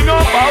thinking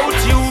about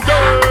you,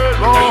 girl.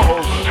 Oh,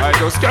 I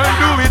just can't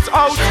do it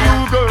without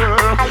you,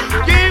 girl.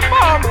 Keep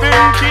on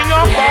thinking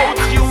about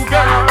you,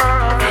 girl.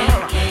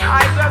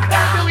 I just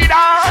can't do it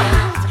without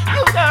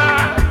you,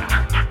 girl.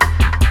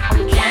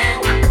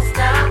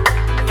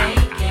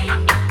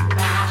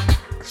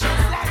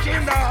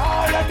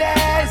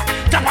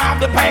 Come on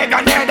the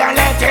pagan head and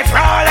let it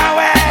roll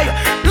away.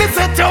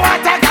 Listen to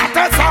what I got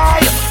to say.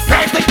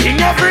 Praise the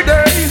king every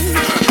day.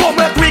 Come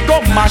let we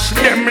go mash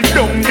them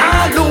down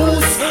and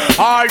loose.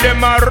 All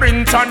them are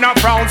rinse and a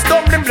brown.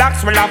 Stumbling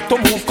blocks will have to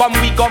move. Come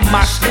we go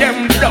mash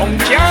them down,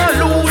 can't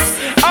lose.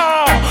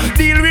 Oh,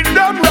 deal with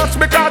them rust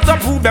because I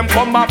prove them.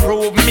 Come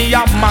approve me,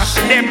 I mash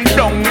them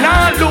down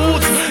and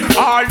loose.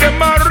 All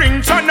them are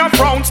rinse and a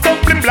brown.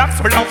 Stumbling blocks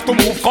will have to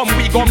move. Come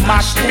we go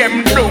mash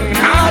them down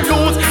and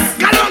loose.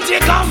 Kalonji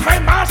come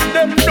and mash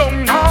them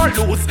down and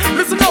loose.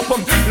 Listen up,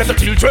 let the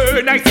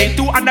children I say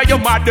to honor your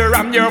mother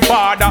and your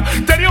father.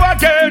 Tell you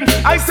again,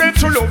 I say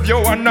to love you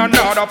and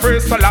another.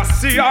 Praise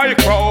Selassie I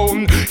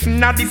crown.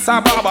 in Addis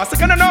Ababa,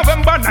 2nd of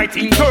November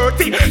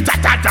 1930.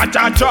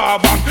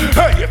 Java.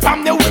 Hey,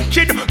 from the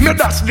wicked, me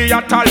dash the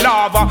atta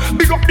lava.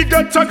 Big up the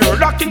ghetto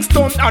girl, a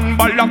Kingston and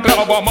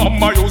Balaclava.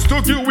 Mama used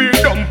to give me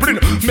dumpling,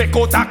 make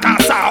out a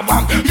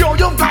cassava. Yo,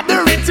 you got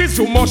the riches,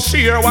 you must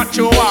share what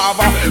you have.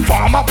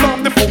 Farmer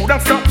plant the food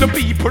and stop the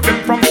people them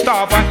from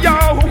starving.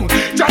 Yo,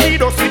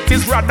 Jalidos with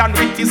his rod and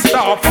with his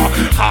staff.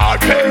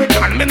 Hard paid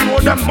and me know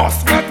them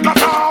must get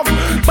cut off.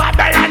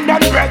 Babylon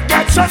and red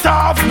get shut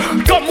off.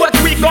 Come what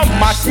we go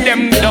mash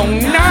them down,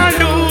 now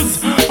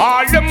lose.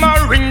 All them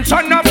are rich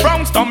and a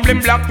brown,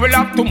 stumbling block will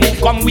have to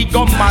move. Come we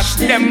go mash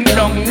them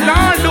down,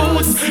 now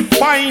lose.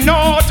 Find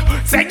out,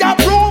 say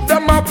approve,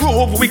 them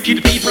approve.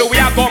 Wicked people we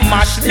are go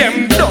mash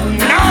them down,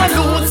 now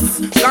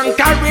lose.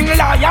 Conquering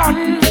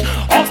lion,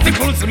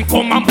 obstacles them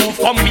come and move.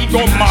 Come we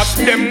go mash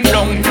them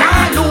down,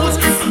 now lose.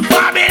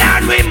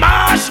 Babylon we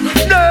mash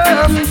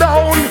them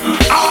down.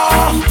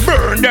 Ah,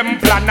 burn them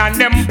plan and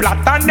them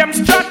plot and them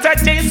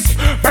strategies.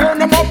 Burn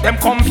them up, them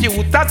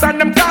computers and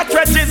them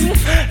cartridges.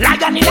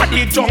 Lion in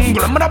the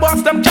jungle, I'm gonna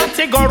bust them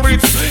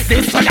categories.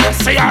 This one I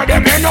say are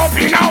them end up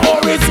in a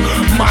worries.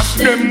 Mash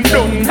them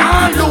down,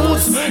 now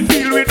lose.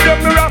 Deal with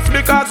them rough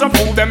because of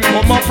who them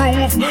come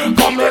approve.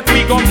 Come let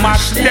we go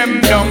mash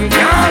them down,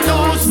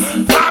 now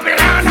lose.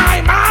 Babylon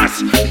I mash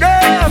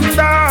them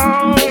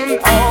down.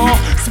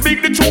 Oh,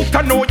 speak the truth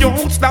and know your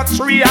roots, that's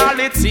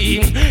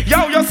reality.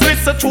 Yo, just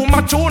listen to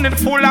my tune, it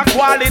full of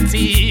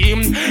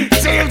quality.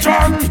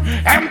 Children,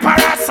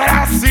 Emperor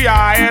Selassie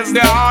is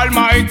the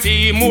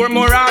Almighty. More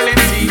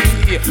morality,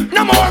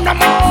 no more, no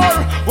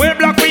more. Where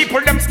black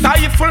people them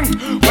stifle.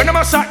 When them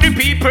a shot the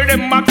people,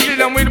 them a kill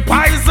them with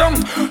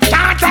poison.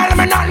 Can't tell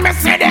me none, me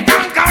say the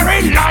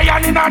conquering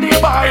lion in the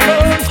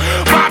Bible.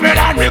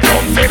 Babylon we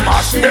come to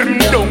mash them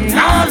down,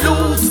 now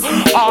lose.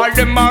 All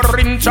them are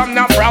rich and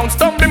the brown,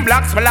 stumbling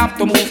blacks will have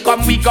to move.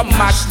 Come we come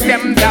mash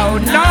them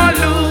down, now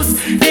lose.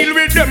 Deal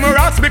with them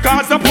rats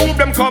because the proof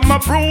them come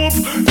approve.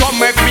 Come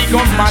make we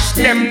go mash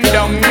them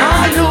down,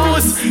 now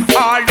lose.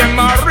 All them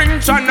are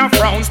rich and the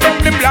brown,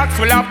 stumbling blacks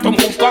will have to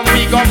move. Come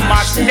we go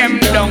mash them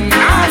down,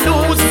 now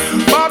lose.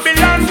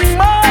 Babylon we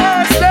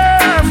mash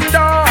them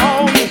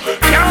down.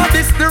 Can't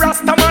this the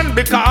Rasta man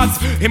because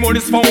him on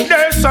his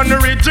foundation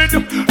rigid.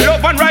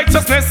 Love and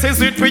righteousness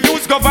is it we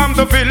use govern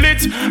the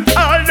village.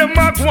 All them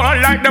are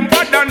one like them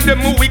bad and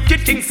them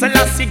wicked. King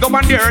Selassie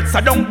govern the earth,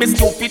 so don't be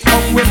stupid.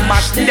 Come we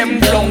mash them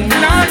down,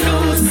 now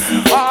lose.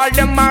 All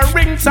them are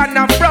rings and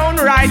a brown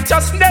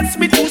righteousness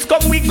we choose.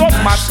 Come we go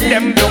mash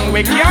them down,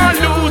 we can't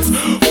lose.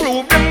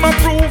 Prove them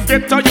approve,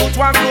 get a youth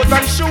one clothes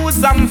and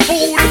shoes and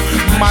food.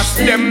 Mash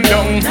them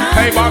down,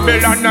 hey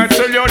Babylon I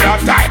tell you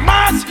that I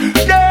mash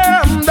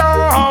them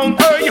down.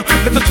 Hey,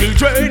 little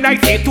children I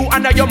say to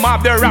honor your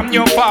mother and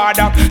your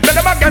father. Tell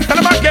them again,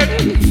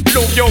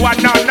 love you one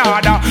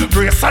another.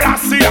 Praise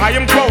Selassie I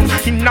am crowned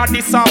in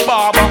Addis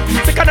Ababa,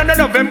 2nd of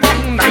November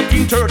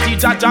 1930,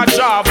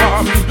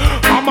 Java.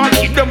 I'ma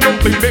eat them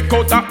up and make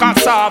out a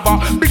cassava.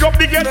 Big up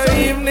the ghetto. The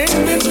evening,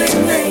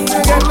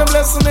 you get the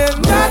blessing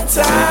in that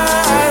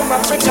time.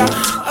 Africa,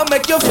 I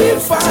make you feel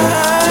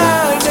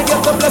fine. You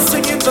get the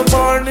blessing in the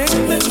morning,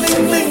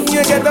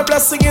 you get the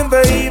blessing in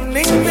the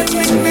evening,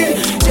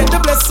 get the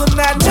blessing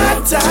at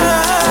that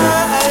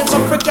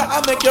time. Africa,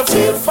 I make you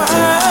feel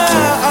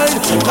fine.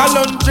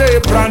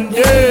 Kalonji,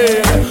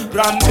 branded,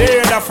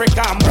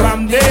 Africa,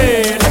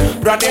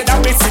 branded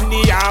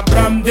Abyssinia,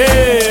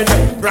 branded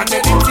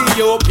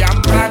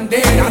Ethiopian,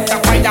 branded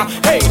Atapaya,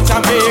 hey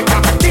Jamaica.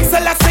 King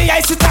Selassie,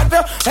 I sit at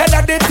the head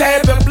of the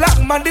table. Black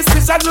man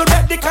decision will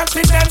make the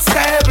continent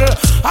stable.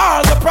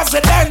 All the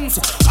presidents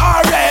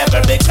are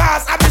rebel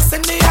because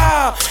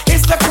Abyssinia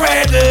is the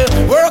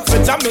cradle. Work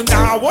for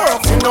Jamaica,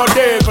 work for no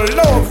devil.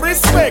 Love,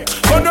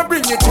 respect, gonna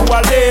bring you to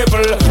a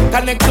level.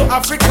 Connect to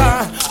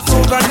Africa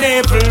through the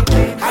navel.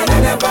 And I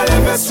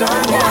never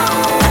stronger.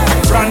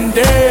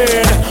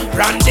 Branded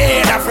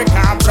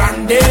Africa,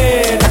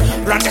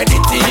 branded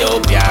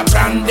Ethiopia,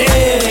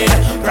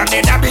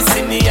 branded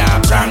Abyssinia,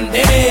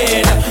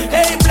 branded.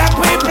 Hey black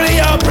people,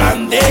 you're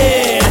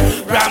branded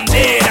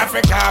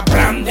Africa,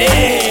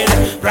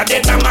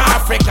 branded Mama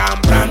Africa,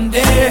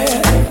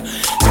 branded.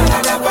 And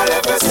I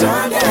never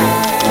stronger.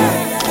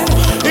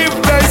 If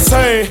they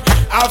say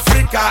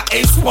Africa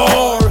is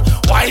poor,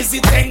 why is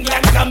it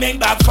England coming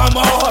back for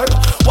more?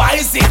 Why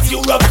is it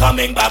Europe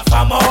coming back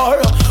for more?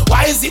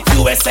 Why is it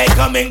USA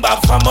coming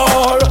back for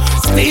more?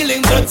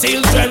 Stealing the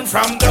children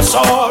from the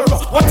shore.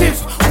 What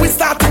if we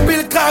start to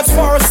build cars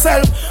for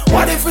ourselves?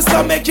 What if we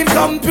start making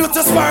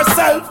computers for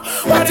ourselves?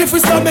 What if we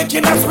start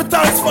making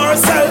hospitals for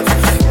ourselves?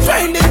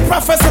 Training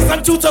professors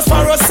and tutors for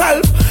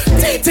ourselves?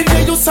 Teaching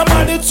the youth some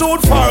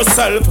attitude for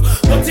ourselves?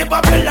 But if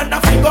Babylon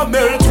a figure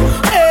melt,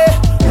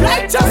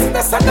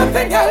 righteousness and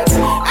nothing else.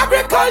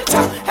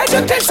 Agriculture,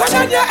 education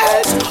and your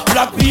health.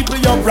 Black people,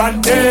 you're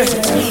branded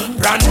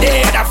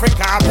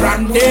Africa,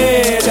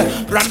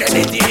 branded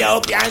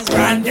Ethiopians,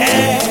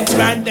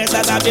 branded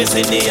as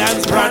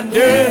Abyssinians,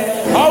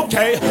 branded.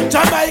 Okay,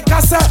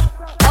 Jamaica say,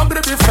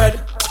 hungry be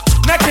fed,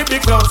 naked be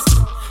clothed,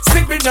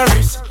 sick be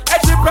nourished,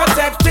 edge be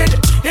protected,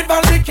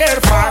 involved be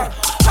cared for.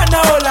 And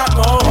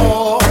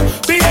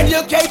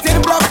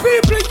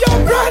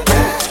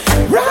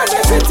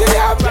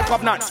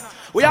covenant.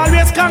 We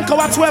always conquer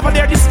whatsoever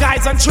their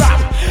disguise and trap.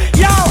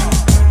 Yo!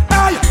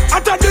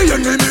 After the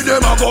enemy,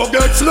 them a go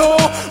get slow.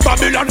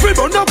 Babylon, we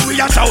burn up, we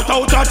a shout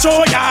out a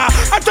choya.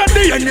 After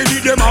the enemy,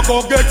 them a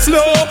go get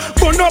slow.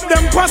 Burn up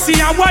them pussy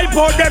and wipe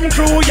out them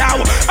crew, yow.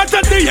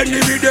 After the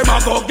enemy, them a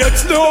go get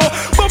slow.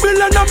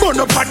 Babylon a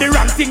burn up for the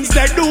wrong things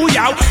they do,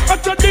 yow.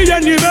 After the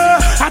enemy,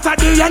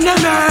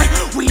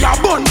 we a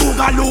burn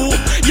boogaloo,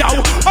 yow.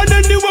 And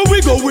anywhere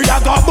we go, we a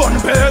go burn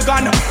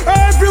pagan.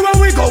 Everywhere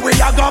we go, we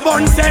a go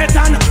burn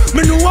Satan.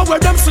 Me know where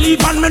them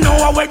sleep and me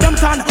know where them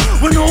tan.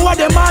 We know where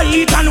them a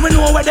eat and we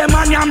know where them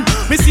a yam.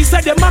 Me see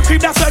say them a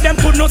creep, that's why them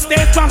could not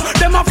stay strong.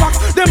 Them a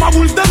fox, them a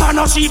wolf, them a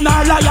no sheep, no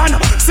lion.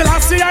 Still I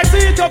see I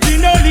see it up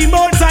in early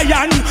Mount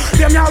Zion.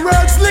 Them a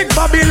words slick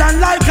Babylon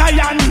like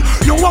iron.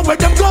 Know where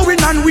them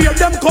going and where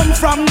them come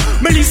from.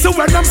 Me listen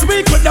when them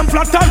speak with them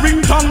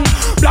flattering tongue.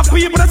 Black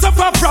people that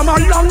suffer from a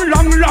long.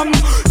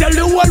 Tell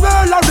the whole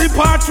world of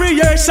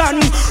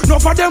repatriation. No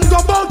for them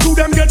go back to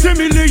them get $1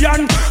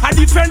 million. I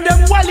defend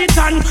them wallet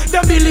and the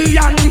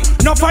billion.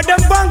 No for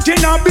them banking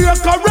and be a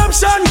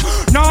corruption.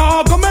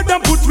 No, go make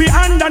them put we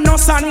under no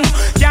sun.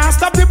 Can't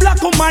stop the black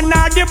woman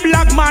or the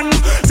black man.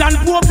 Then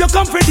hope you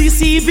come for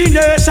deceiving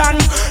nation.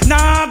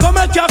 Nah, go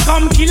make you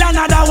come kill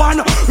another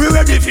one. We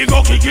ready for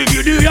go kick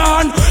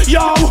Gideon.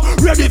 Yo,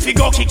 ready for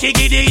go kick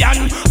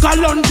Gideon.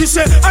 Kalonji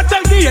say, I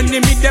tell the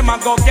enemy them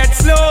a go get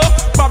slow.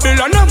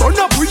 Babylon a burn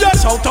up, we a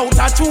shout out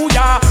at you,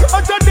 ya.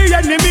 I tell the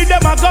enemy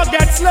them a go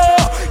get slow.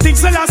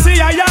 Things that I say,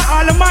 ya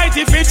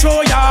almighty fit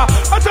show, ya.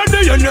 I tell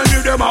the enemy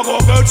them a go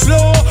get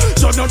slow.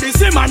 So no this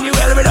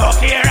Emmanuel we don't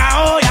care,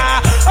 oh yeah.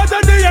 I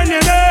tell the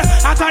enemy,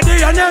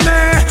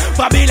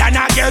 Babylon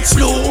a get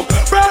slow.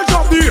 Burn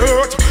up the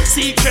earth,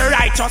 seek your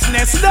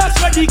righteousness, that's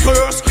for the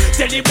curse.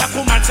 Tell the black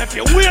woman if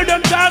you wear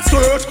them dance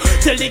skirt.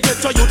 Tell the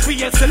ghetto youth we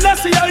yes,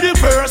 let's see the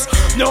first.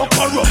 No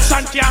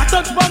corruption can't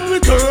touch man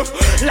with turf.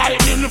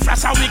 Lightning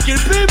flash and we kill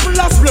people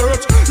as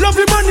flirt. Love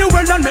the money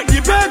well and make the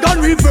pagan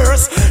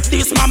reverse.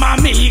 This mama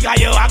mega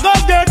you a go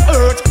get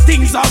hurt.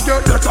 Things are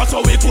get better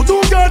so we could do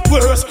get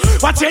worse.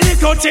 Watch any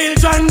little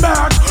children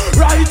back.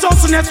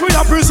 Righteousness we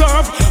are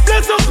preserve.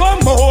 Bless us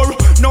come more.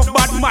 No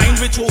bad mind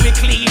with you we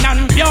clean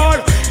and pure.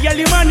 Yell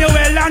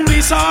Emmanuel and we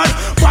sword.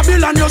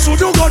 Babylon you should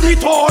do God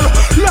it all.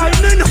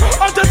 Lightning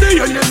after the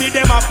enemy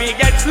them a fi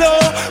get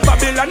slow.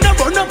 Babylon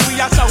never know we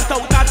a shout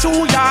out at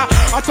you ya.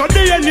 After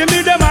the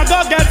enemy them a go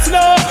get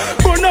slow.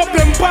 Burn up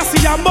them pussy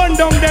and burn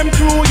down them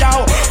crew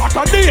ya.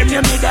 After the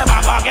enemy them a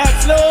go get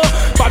slow.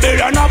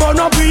 Babylon a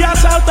burn up we a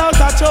shout out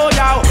at you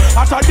ya.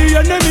 After the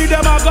enemy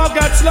them a go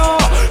get slow.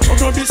 So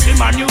no this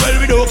Emmanuel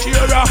we don't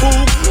care a who.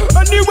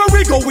 Anywhere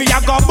we go we a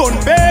go burn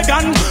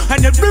pagan.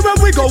 And everywhere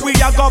we go we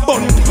a go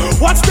burn.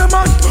 Watch them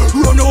man,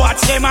 run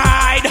watch them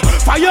hide.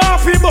 Fire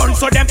off the burn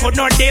so them could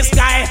not this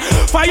guy.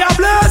 Fire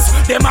blaze,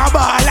 them a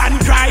ball and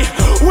cry.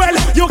 Well,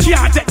 you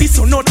can't take this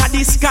sun out of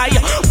the sky.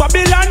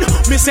 Babylon,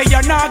 me say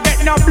you not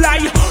get no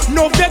blind.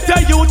 No better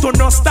you to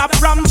no stop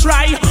from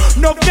try.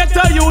 No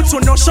better you to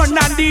no shun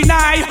and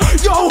deny.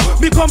 Yo,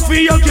 me come for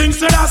your king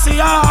so I say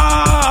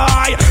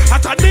I.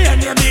 After the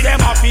enemy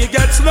them a fi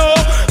get slow.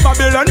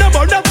 Babylon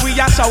never know we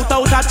a shout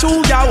out at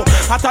you yo.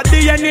 After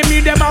the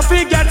enemy them a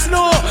fi get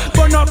slow.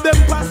 Burn up them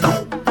past.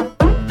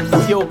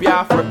 Ethiopia,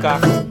 Africa.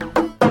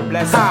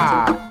 Bless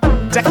her.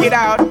 Check it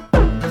out.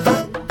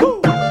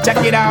 Woo.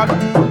 Check it out.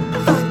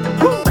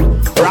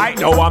 Woo. Right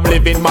now I'm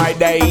living my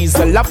days,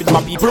 loving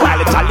my people while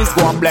the chalice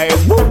go and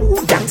blaze.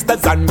 Woo.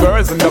 Gangsters and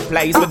girls in the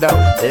place with a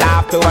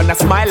laughter and a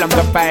smile on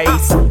the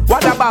face.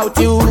 What about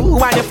you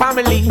and your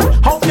family?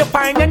 Hope you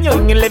find a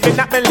young and living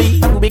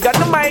happily. We got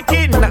the mic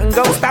in, nothing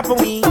gon' stop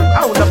me.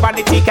 Oh, the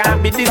vanity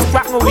can't be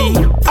distracting me.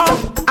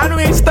 Oh, and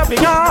we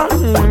stopping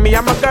on. Me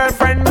and my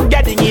girlfriend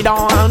getting it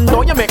on.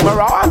 Don't you make me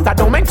wrong, I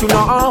don't make you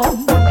know.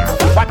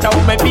 What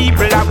all my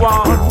people I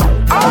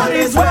want. All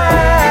is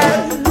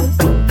well,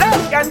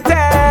 look and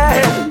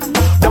tell.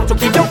 Don't you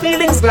keep your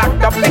feelings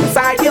locked up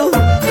inside you.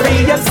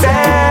 Free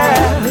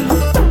yourself.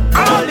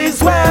 All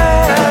is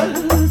well,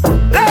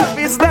 love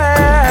is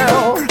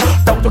there.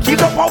 Don't you keep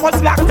the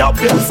powers locked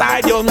up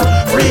inside you.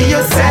 Free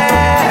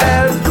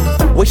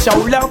yourself. We show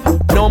love,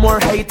 no more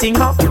hating,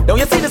 huh? Don't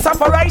you see the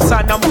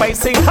separation I'm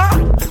facing, huh?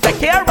 Take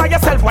care of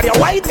yourself, what you're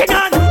waiting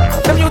on.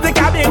 The music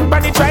I've been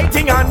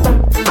penetrating on.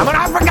 I'm an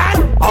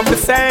African, I'm the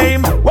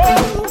same.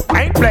 Whoa,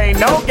 ain't playing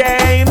no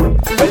game.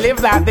 We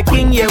live like the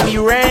king, yeah we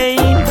reign.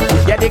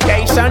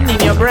 Dedication in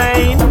your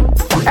brain.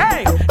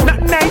 Hey,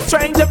 nothing ain't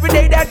strange. Every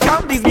day that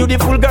come, these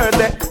beautiful girls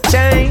that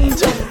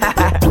change.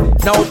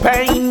 No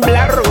pain,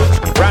 blood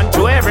root, run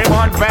to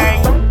everyone's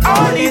vein.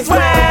 All is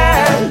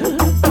well,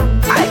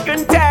 I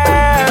can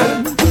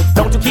tell.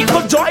 Don't you keep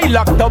the joy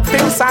locked up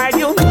inside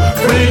you.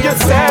 Free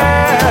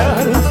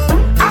yourself.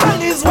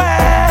 All is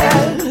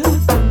well,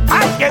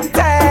 I can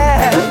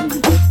tell.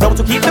 Don't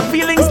you keep the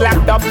feelings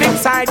locked up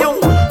inside you.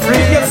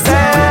 Free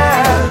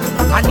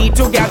yourself. I need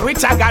to get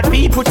rich, I got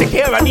people to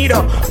care. I need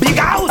a big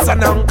house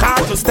and a car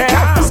to stay.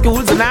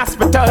 Schools and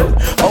hospitals,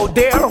 oh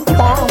dear,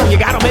 you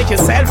gotta make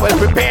yourself well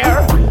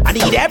prepared. I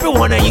need every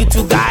one of you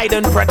to guide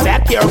and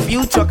protect your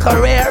future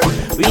career.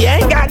 We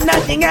ain't got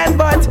nothing else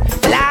but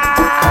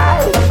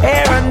life,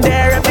 here and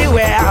there,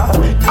 everywhere.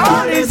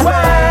 All is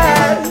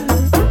well,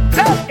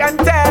 look and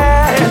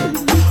tell.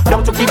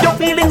 Don't you keep your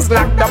feelings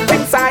locked up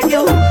inside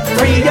you.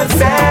 Free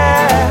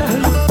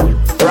yourself.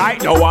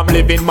 Right now I'm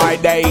living my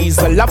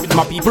days, loving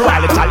my people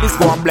while the chalice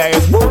go and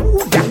blaze. Woo,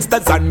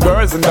 gangsters and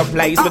girls in the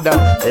place with a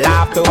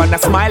laughter and a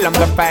smile on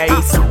the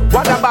face.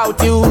 What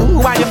about you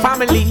and your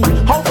family?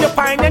 Hope you're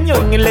fine and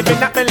young and living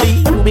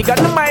happily. We got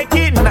the mic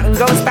in, nothing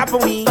gonna stop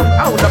me.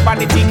 Oh, the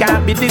vanity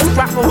can't be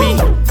distracting me.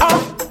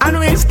 Oh, and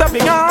we're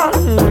stopping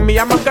on. Me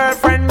and my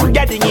girlfriend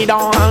getting it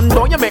on.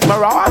 Don't you make me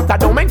wrath, I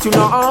don't make you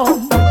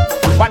know.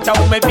 Watch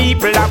out my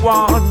people that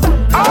want.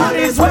 All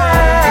is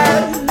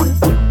well,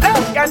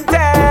 look and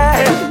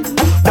tell.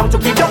 Don't you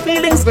keep your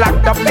feelings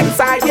locked up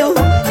inside you.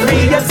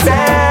 Free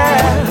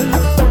yourself.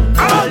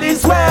 All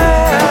is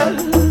well,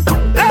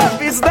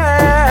 love is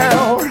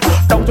there.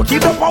 Don't you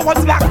keep the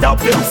powers locked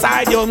up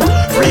inside you.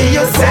 Free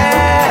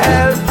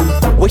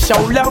yourself. We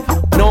show love,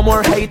 no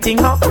more hating,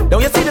 huh?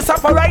 Don't you see the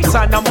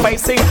separation I'm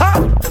facing,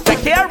 huh?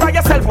 Take care of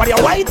yourself while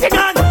you're waiting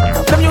on.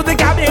 The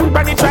music I've been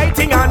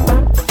penetrating on.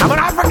 I'm an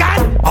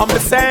African, I'm the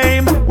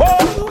same.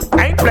 Whoa,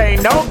 ain't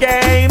playing no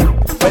game.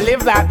 We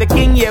live like the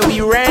king, yeah,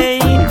 we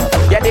reign.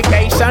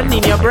 Dedication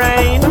in your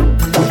brain.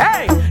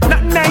 Hey,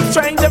 nothing ain't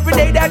strange. Every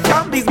day that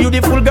comes, these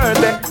beautiful girls,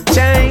 they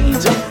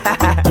change.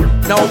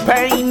 No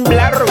pain,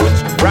 blood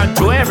rouge, run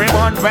to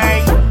everyone's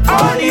vein.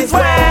 All is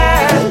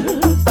well,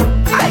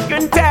 I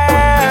can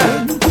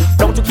tell.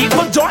 Don't you keep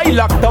the joy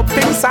locked up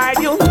inside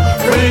you.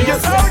 Free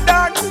yourself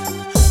down.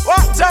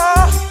 Watch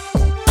out,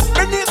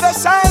 beneath the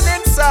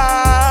shining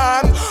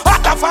sun.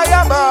 What a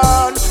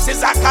fireman.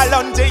 Sizzla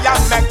kalonji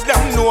and make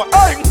them know.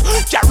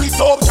 Carry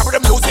it up, carry the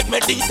music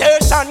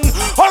meditation.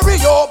 Hurry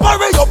up,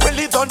 we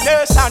live the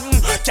nation.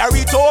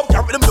 Carry it up,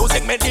 carry the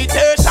music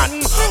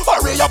meditation.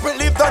 Hurry up, we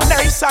live the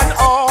nation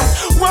on.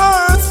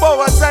 Words,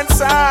 powers and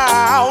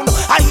sound.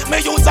 I hit me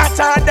use that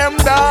turn them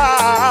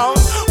down.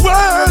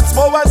 Words,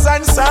 powers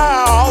and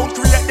sound.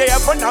 Create the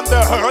heaven and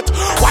the earth.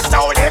 Watch the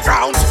holy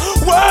ground.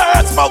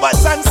 Words,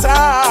 powers and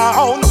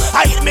sound.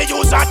 I hit me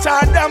use that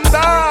turn them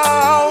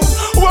down.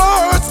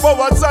 Words,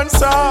 powers and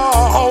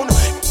sound.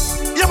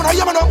 Yeah,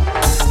 man,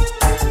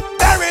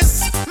 there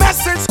is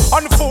message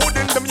on food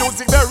in the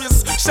music. There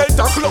is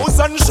shelter, clothes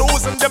and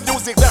shoes in the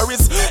music. There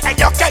is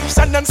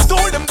education and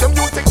school in the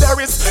music. There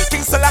is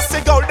King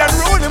Selassie gold and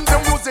rule in the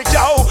music,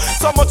 yo.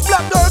 So much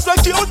black girls are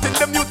cute in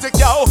the music,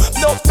 yo.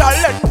 No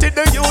talent in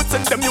the youth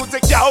in the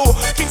music, yo.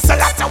 King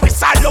Selassie we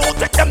salute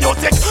with the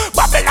music.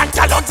 Babylon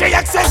kalonji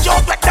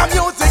execute with the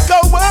music. Go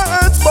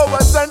words,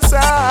 powers and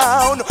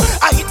sound.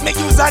 I hit me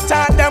use and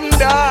turn them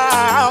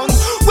down.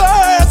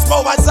 Words,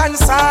 powers and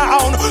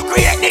sound.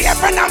 Create the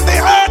heaven and the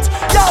earth,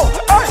 yo.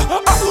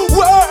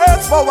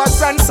 Words,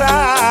 powers and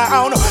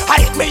sound.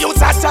 I hit me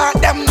use and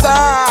turn them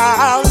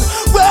down.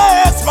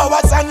 Words,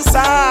 powers and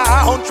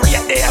sound.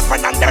 Create the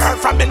heaven and the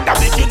earth from in the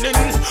beginning.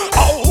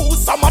 Oh,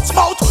 so much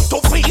mouth to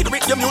feed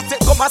with the music.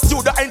 Come a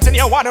studio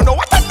engineer wanna know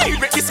what I need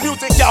with this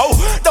music, yo.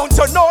 Don't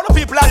you know the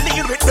people are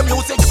lead with the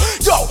music,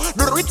 yo.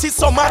 The rich is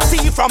so much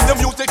tea from the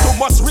music. You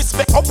must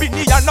respect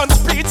opinion and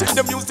speech in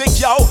the music,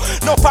 yo.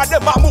 No for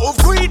them a move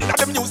greed in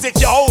the music,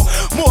 yo.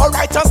 More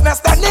righteousness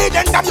than need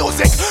in the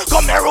music.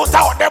 Come here root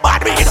out the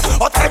bad weed.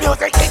 Out the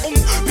music,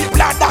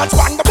 people are dance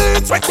on the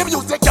beats with the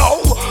music, yo.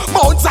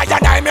 Mount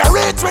Zion I'm a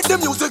rich with the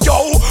music,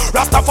 yo.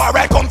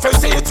 Rastafari come for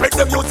seats with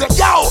the music,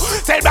 yo.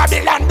 Tell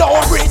Babylon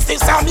don't reach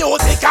this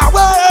music. I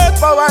work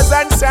powers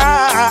and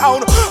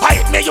sound.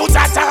 I hit me you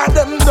to turn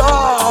them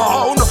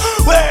down.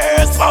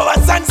 Words,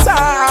 powers and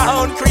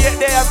sound. Create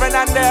the heaven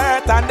and the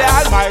earth and the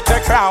almighty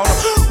crown.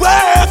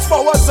 Words,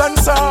 powers and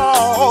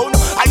sound.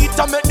 I hit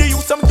to make the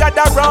youth some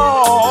gather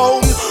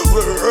round.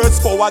 Words,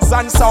 powers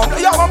and sound.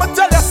 Yo, I'ma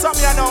tell you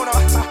something you know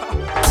now.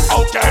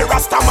 Okay,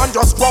 Rastaman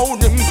just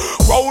round him.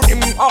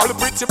 All the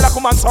pretty black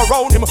women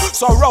surround him.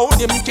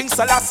 King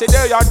Selassie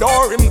they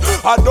adore him.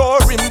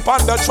 Pon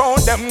the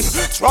throne them,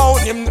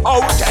 throne him.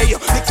 Okay,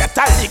 the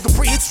Catholic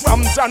priests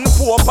from John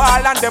Pope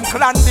and them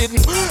clan did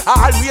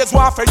always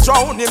want to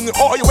drown him.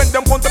 Oh, you when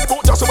them put them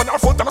boat just when I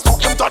foot them so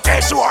him to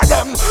take sure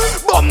them.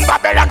 Boom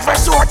Babylon for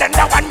sure then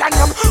the one and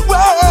them.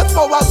 Words,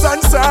 powers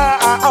and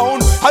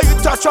sound. I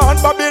touch on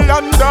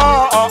Babylon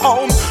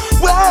down.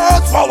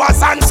 Words,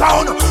 powers and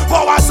sound.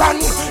 Powers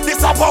and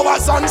this a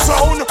powers and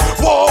sound.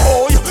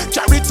 Whoa,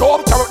 carry it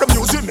up, carry the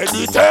music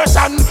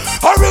meditation.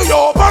 Hurry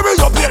up, build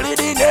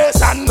the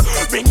nation.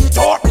 Bring it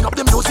up, bring up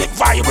the music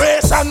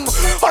vibration.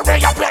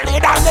 Hurry up, build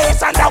the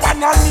nation. The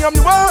one and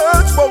name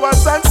words,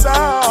 powers and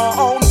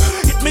sound.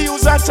 Hit me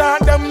use and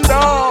chant them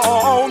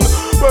down.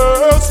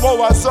 Words,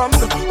 powers and.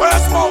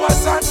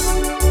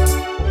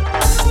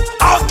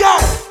 Okay.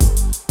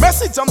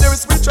 message and there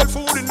is spiritual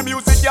food in the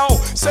music, yo.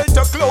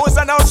 Shelter, clothes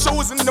and our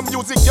shoes in the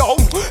music, yo.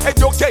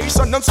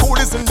 Education and school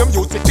is in the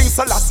music.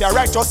 Djlazarus,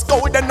 righteous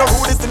code and the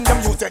rule is in the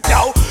music,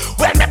 yo.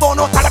 When me born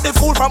out of the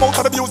fool from out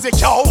of the music,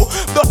 yo.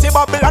 Dirty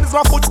Babylon is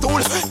my footstool.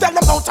 Tell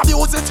them how to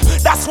abuse it.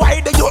 That's why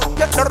the youth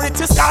get the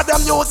richest cause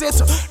them use it.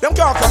 Them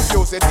can't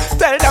confuse it.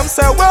 Tell them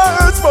say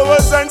words,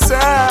 words and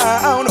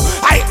sound.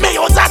 I me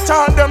use that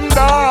turn them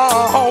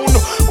down.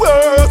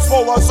 Words,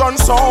 words and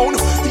sound.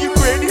 He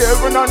created the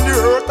heaven and the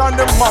earth and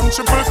the man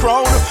triple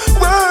crown.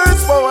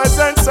 Words, words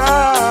and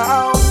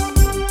sound.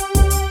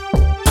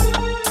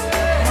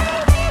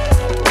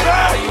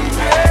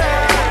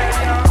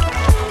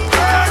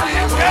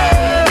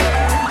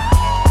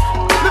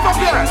 Live up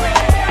here.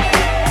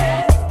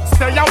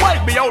 Stay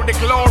awake, behold the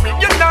glory,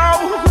 you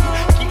know.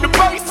 Keep the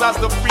voice as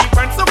the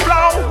frequency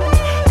flow.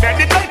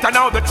 Meditate on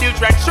how the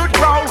children should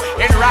grow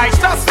in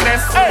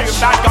righteousness. Hey,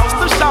 that goes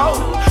to show.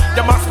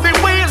 You must be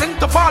willing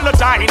to follow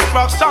thy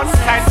instructions.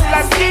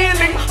 Senseless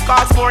healing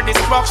cause more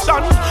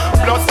destruction.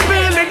 Blood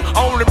spilling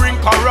only bring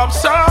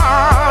corruption.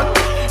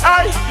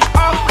 Hey,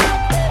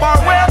 but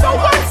we're the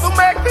ones who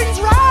make things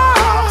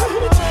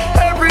right.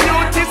 Every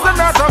youth is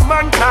another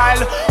man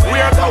child.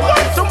 We're the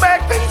ones who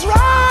make things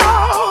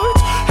right.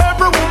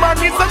 Every woman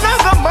is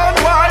another man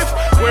wife.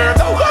 We're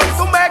the ones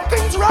who make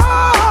things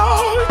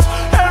right.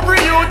 Every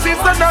youth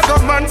is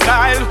another man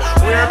child.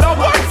 We're the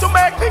ones who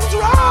make things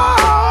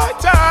right.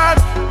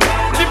 And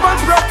live and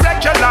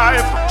protect your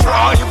life.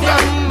 Drive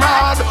them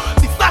mad.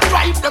 This that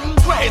drive them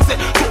crazy.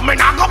 Two men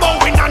are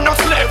going on no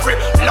slavery.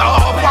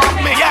 Love what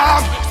me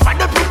have. For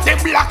the pretty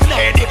black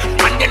lady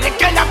and the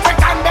little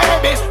African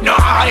baby. No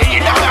hide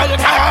the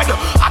God.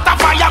 At a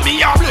fire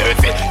me a blaze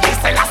it.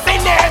 Djlazarus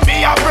name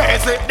me a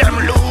praise it. Them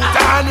loot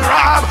and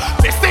rob.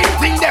 The same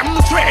thing them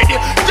trade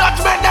it.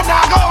 Judgment them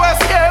not go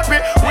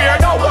escape it. We're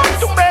the ones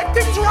to make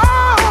things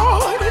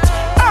right.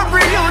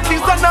 Every youth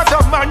is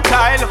another man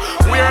child.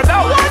 We're the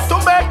ones to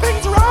make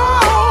things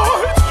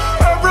right.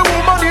 Every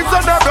woman is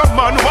another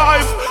man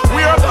wife.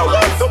 We're the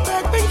ones to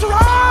make things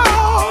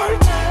right.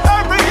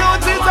 Every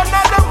youth is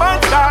another man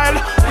child.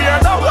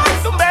 We're the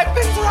ones to make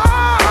things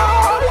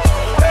right.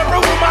 Every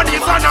woman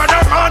is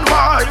another man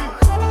wife.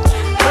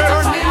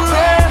 Burning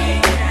red,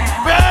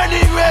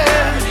 burning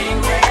red.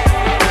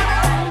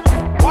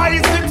 Why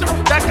is it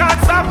they can't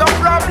solve the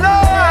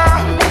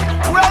problem?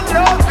 Well,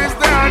 love is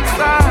the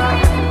answer.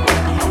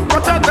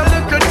 But at the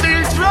little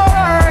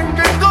children,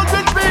 it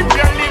doesn't be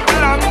really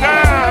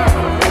longer.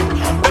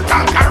 The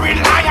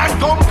conquering lion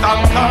come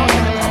conquer.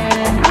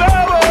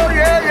 Oh,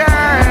 yeah,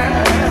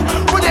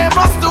 yeah. We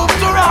never stoop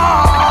to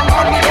wrong.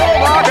 And we know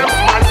what them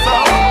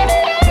sponsor.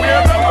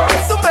 We're the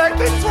ones to make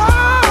things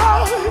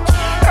right.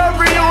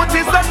 Every youth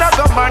is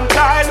another man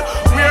child.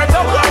 We're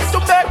the ones to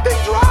make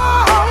things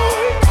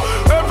right.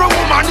 Every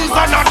woman is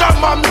another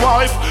man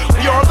wife.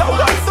 You're the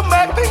ones to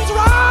make things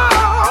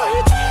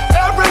right.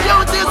 Every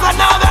youth is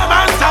another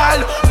man's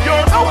child.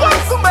 You're the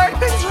ones to make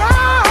things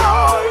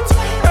right.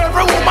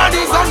 Every woman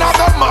is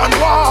another man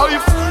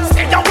wife.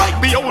 Stay awake,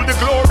 behold the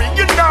glory,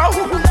 you know.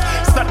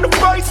 Set the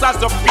voice as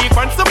the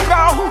frequency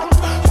flow.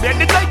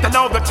 Meditate on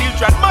how the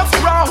children must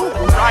grow.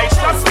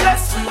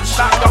 Righteousness,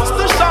 that goes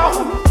to show.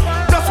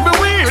 Just be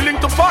willing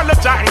to follow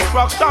thy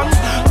instructions.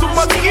 Too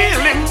much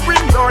healing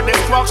bring your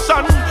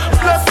destruction.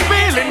 Plus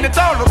feeling it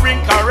all bring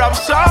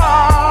corruption.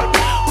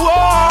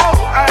 Whoa,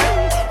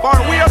 hey. For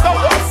we are the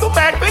ones who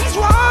make things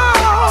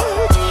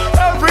right.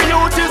 Every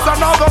youth is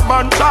another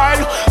man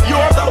child.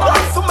 You're the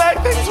ones who make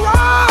things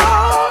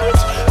right.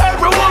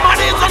 Every woman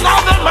is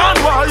another man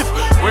wife.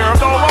 We're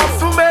the ones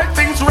who make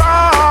things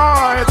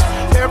right.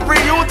 Every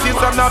youth is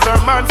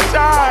another man's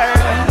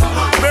child.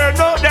 Burn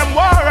out them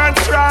war and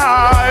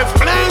strife.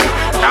 Please,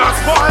 don't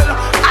spoil.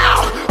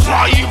 Ow,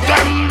 drive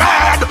them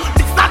mad.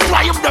 This not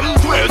drive them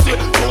crazy.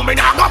 So me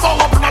not go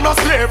up and no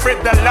slavery.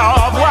 The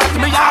love what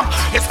me have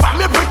is for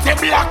me pretty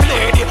black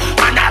lady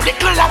and a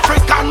little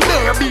African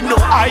baby. No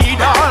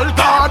idol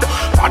God.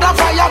 For the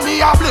fire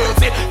me a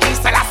blazing.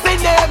 Djlazarus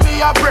name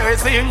me a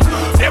praising.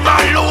 Them a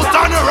loot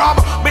and rob.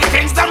 Me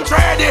things them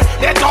trading.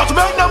 They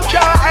judgment them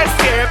can't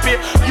escape it.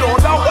 You're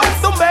the ones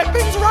to make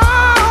things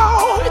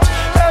right.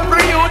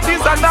 Every youth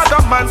is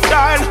another man's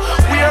child.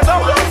 We're the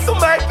ones to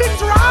make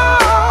things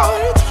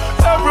right.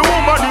 Every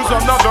woman is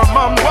another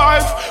man's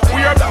wife.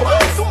 We're the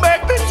ones to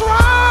make things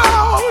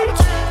right.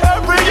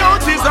 Every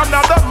youth is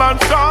another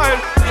man's child.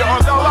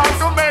 You're the ones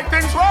to make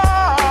things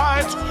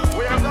right.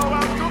 We're the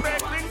ones to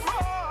make things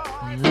right.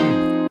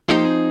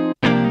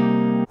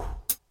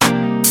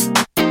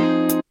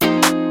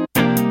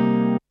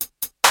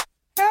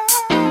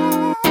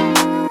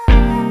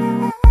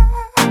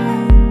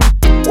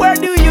 Where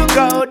do you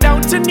go?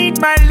 Don't you need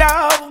my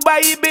love,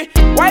 baby?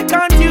 Why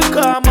can't you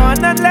come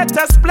on and let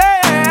us play?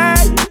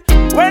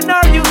 When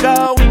are you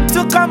going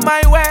to come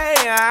my way?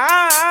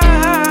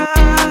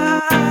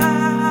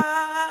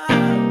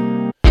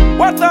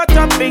 What sort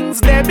of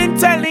things they've been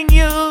telling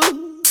you?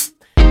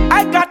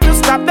 I got to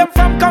stop them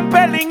from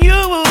compelling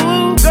you,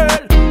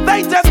 girl.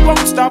 They just won't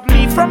stop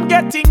me from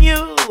getting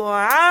you.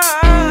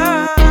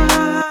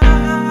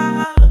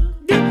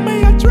 Give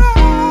me a try.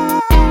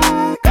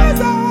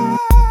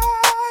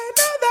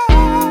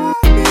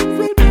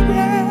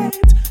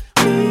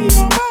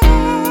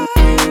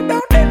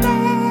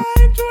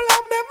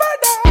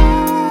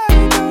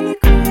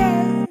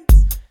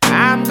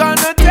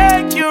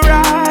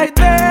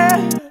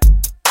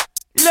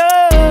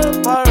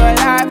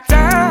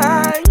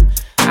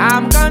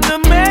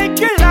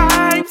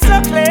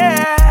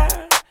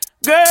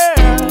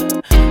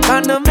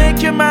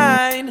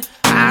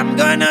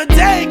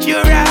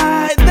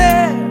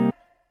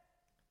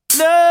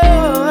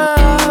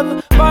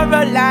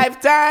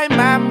 lifetime,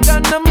 I'm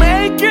gonna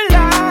make your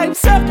life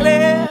so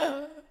clear.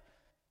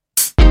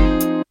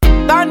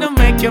 Gonna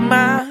make you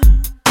mine.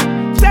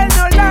 Tell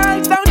no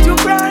lies, don't you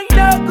cry,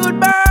 no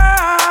goodbye.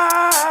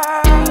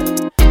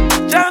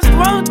 Just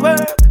won't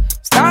work.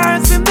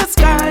 Stars in the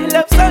sky,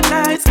 love so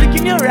nice, look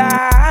in your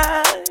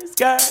eyes,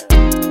 girl.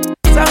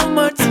 So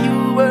much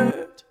you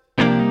worth.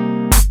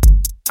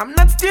 I'm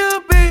not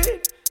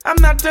stupid, I'm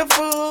not a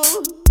fool.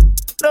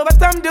 Know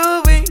what I'm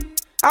doing,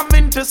 I'm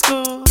into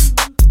school.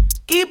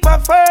 Keep a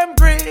firm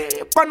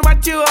grip on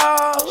what you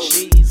hold.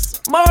 She's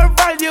more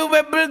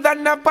valuable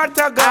than a pot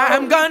of gold.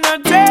 I'm gonna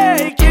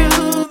take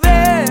you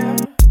there.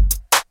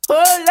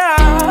 Oh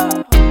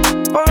Lord,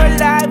 for a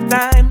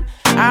lifetime.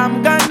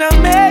 I'm gonna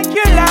make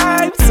your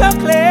life so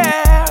clear.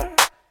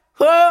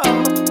 Oh,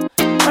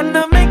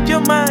 gonna make you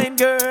mine,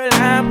 girl.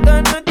 I'm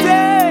gonna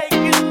take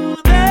you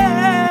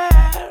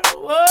there.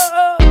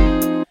 Oh,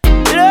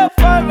 love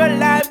for a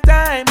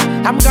lifetime.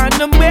 I'm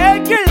gonna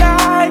make your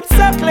life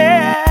so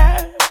clear.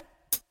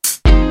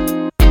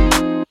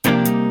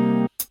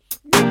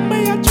 Give me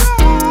a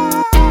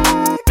try,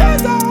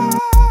 'cause I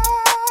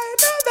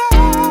know that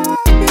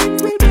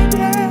things will be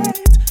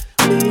great.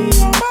 Me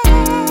or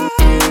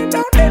mine,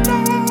 don't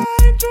deny.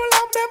 True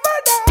love never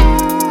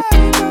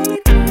dies, only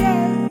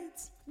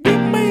creates.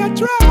 Give me a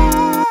try,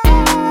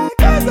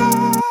 'cause I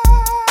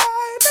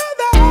know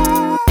that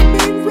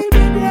things will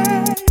be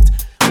great.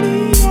 Me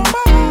or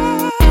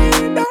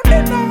mine, don't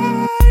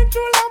deny.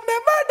 True love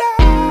never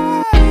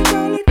dies,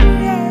 only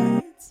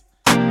creates.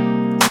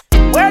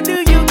 Where do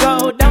you go?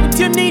 Don't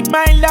you need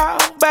my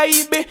love,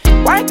 baby?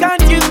 Why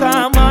can't you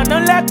come on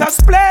and let us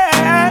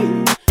play?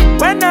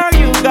 When are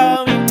you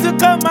going to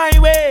come my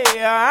way?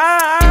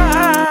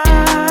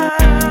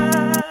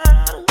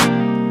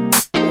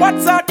 What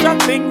sort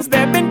of things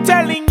they've been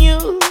telling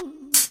you?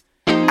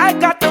 I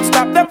got to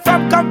stop them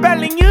from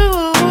compelling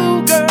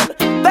you, girl.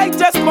 They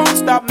just won't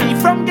stop me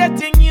from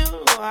getting you.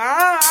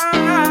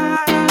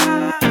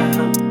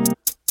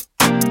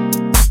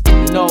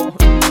 No,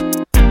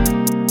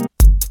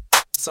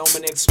 so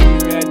many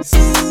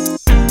experiences.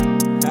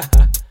 Yeah,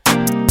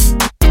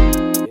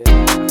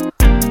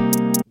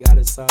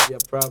 gotta solve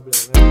your problem,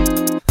 man.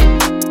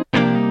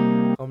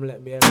 Come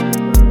let me help you,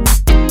 girl.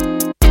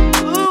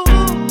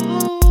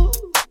 Ooh,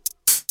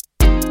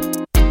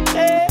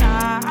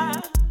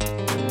 yeah.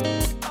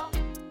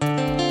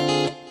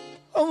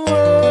 Oh, oh,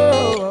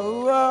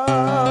 oh,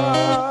 oh.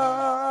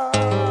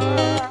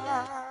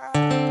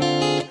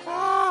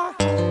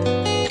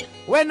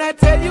 When I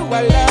tell you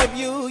I love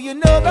you, you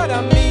know that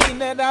I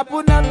mean it. I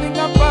put nothing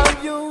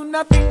above you,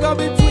 nothing go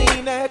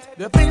between it.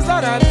 The things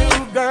that I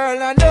do,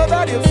 girl, I know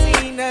that you've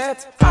seen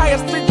it.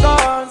 Highest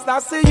regards, I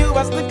see you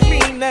as the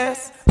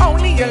cleanest.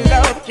 Only your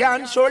love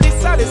can surely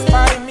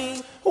satisfy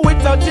me.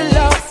 Without your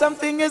love,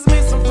 something is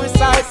missing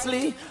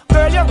precisely.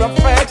 Girl, your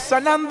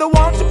affection, I'm the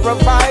one to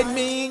provide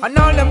me. And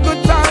all them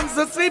good times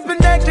are sleeping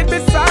naked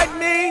beside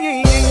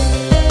me.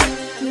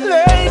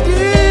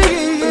 Lady,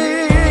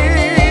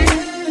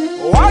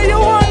 why you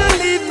wanna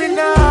leave me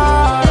now?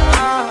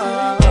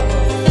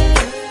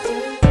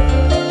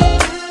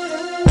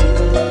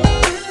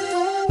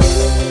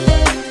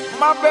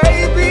 My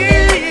baby,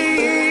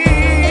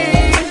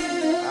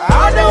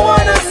 I don't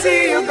wanna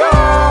see you go.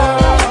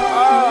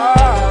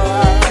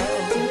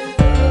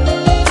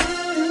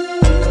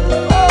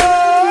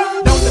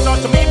 Don't you talk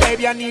to me,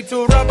 baby, I need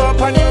to rub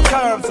up on your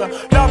curves.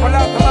 Love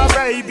my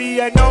baby,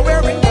 ain't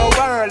nowhere in the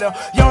world.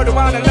 You're the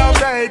one I love,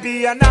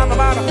 baby, and I'm a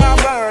man of my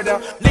word.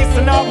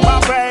 Listen up, my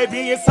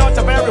baby, it's such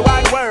a very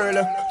wide world.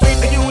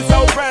 Treating you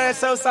so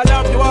precious, I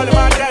love you all of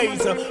my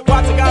days.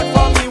 What you got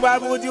for me, why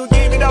would you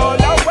give it all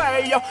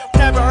away?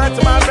 Never hurt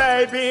to my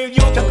baby,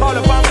 you can call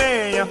upon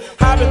me.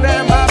 I'll be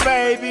there, my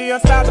baby,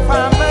 and start a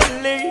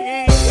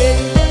family.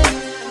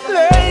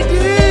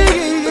 Lady,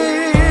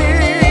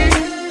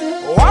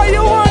 why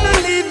you wanna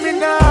leave me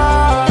now?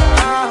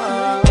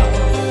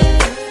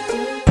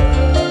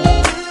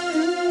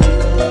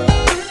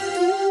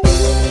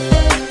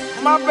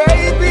 My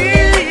baby,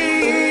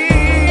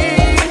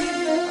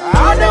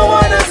 I don't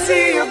wanna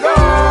see you go.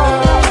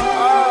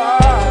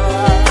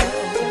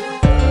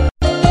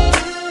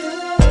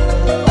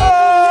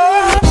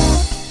 Oh,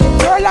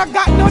 girl, I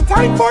got no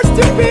time for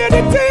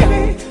stupidity.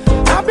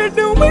 I've been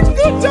doing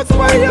good just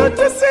for you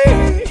to see.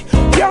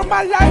 You're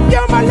my life,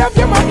 you're my love,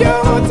 you're my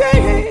beauty.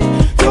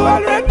 You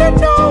already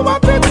know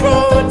what the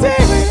truth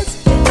is.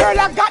 Girl,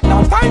 I got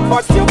no time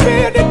for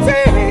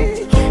stupidity.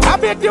 I've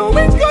been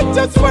doing good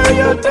just for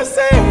you to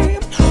see.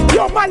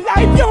 You're my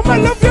life, you're my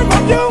love, you're my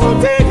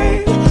beauty.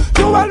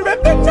 You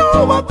already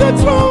know what the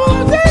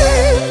truth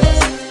is.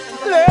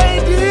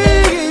 Lady,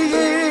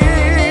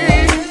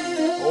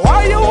 why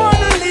you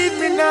wanna leave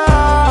me now?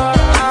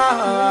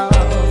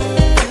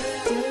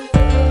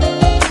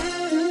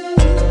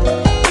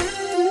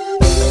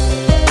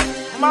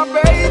 My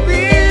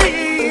baby,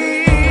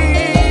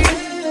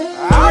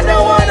 I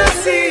don't wanna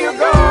see you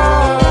go.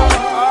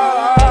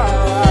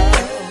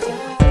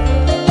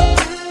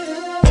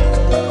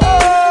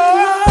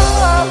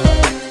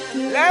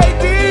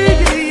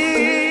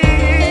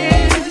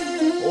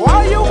 Why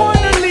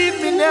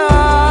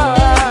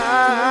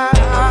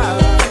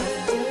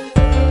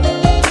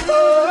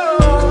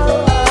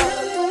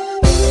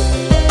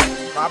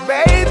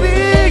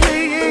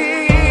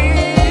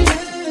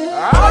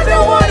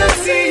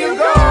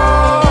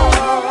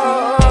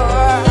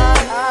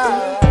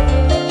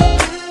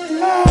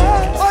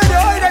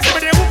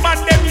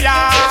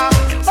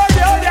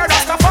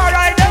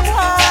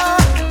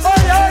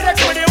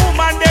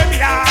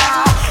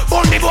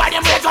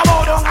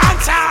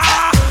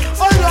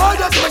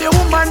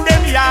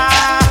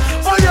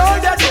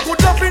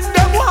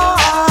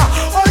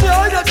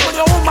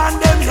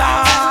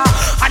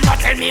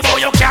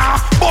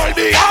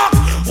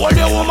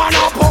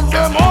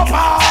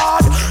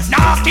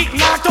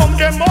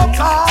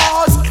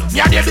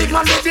the big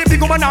man with the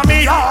big woman on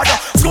me yard.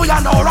 So you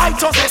know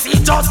righteousness, he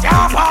just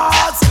can't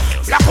pass.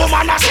 Black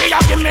woman a she a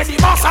give me the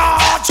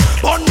massage.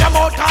 Burn them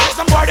out cause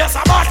them boy they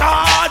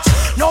sabotage.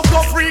 No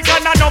go freak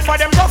and enough of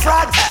them go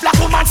fraud. Black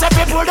woman say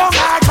people don't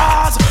like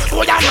cause.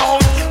 Oh you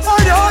know, oh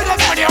they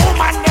give me the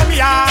woman them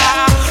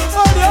yeah.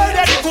 Oh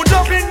they good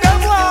love in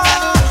them war.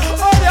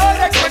 Oh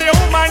they give me the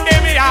woman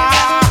them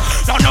yeah.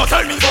 Don't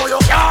tell me who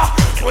you care.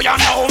 Oh you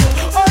know,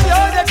 oh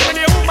they give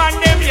me the woman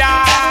them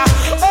yeah.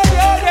 Oh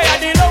they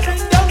are the love in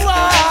them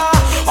war.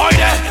 Oh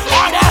yeah,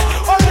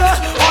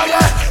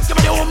 give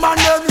me the woman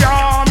them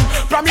yeah.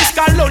 Promise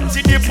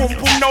kalonji the pum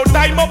pum now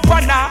time up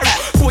on her.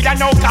 Boy I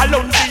know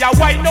kalonji a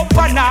wine up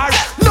on her.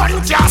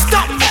 None can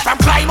stop me from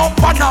climb up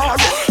on her.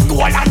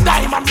 Gold and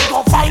diamond we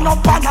go find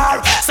up on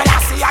her. Say I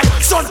see her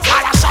sun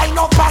all a shine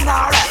up on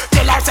her.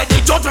 Tell her say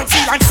the judgment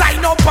seal and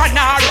sign up on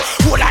her.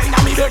 Whole line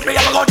of me bed me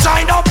ever go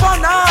join up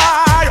on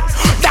her.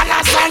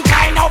 Dollars and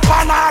kind up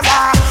on her.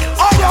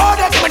 Oh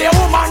the give me the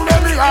woman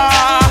them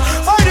yeah.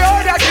 Oh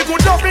the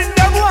good love in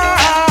them war.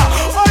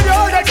 Oh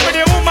the give me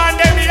the woman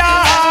them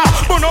yeah.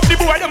 Burn up the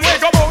boy them way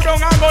go bow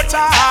down and go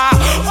cha.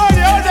 Oh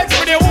the give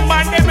me the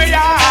woman them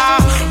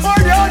yeah. Oh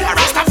the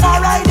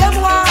Rastafari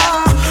them war.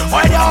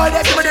 Oh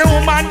the give me the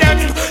woman them.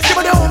 Give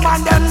me the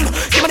woman them.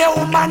 Give me the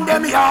woman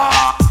them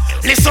yeah.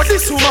 Listen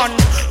this woman,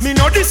 me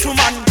know this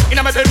woman.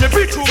 Inna me bed me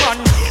bitch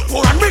woman.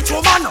 Poor and rich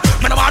woman,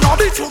 me no want no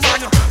bitch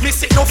woman. Me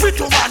sick no fit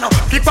woman.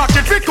 The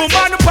pocket fit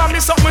woman,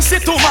 promise up me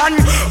sit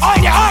woman. Oh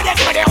the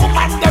give me the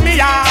woman them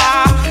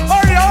yeah. Oh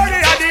the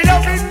the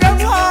love in them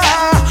war.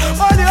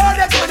 Oh the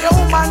give me the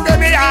woman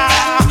them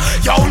yeah.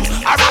 Yo,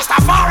 a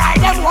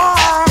Rastafari them war.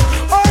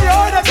 Oh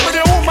the give me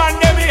the woman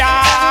them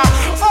yeah.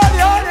 Oh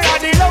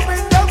the love in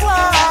them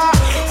war.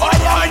 Oh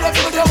the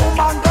give me the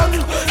woman them.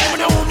 Give me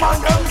the woman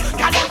them.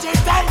 Can you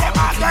just tell them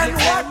again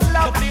what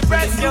love the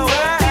best you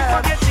keep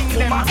forgetting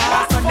them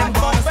fast and them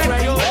come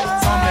spread you.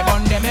 Some me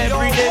burn them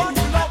every day.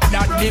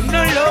 That them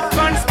no love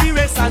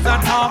conspiracies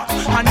at all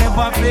and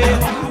never fail.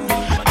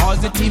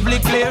 Positively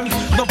clear,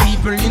 the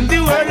people in the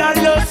world are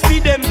lost for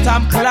them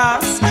top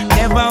class.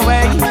 Never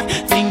wait,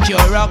 think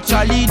you're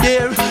actually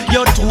there.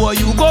 You two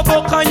you go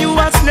back and you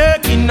a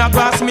snake in the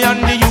grass. Me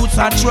and the youths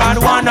are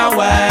trying one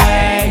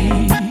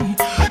away.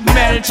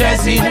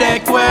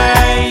 Melchizedek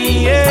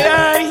way,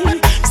 yeah.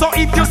 So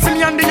if you see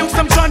me and the youths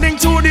I'm treading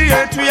to the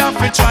earth, we have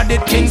to tread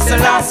it King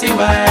Selassie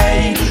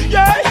way.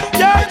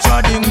 Yeah,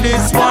 treading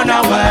this one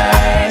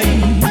away.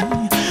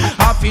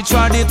 Have to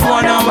tread it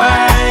one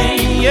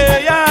away,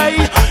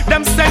 yeah.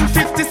 Them send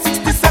 50,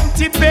 60,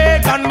 70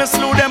 pagan, me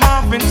slew them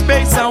off in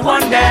space and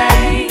one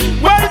day.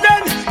 Well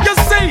then, you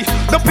see,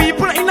 the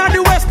people in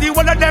the west, the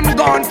one of them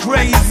gone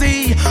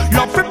crazy.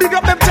 Love to big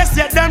up them chest,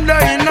 yet them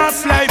they in a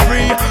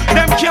slavery.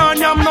 Them can't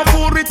yam no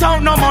food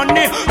without no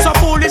money. So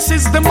foolish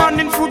is the man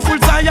in fruitful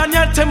Zion,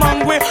 yet them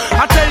hungry.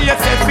 I tell you,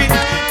 say it,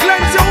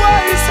 cleanse your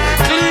ways,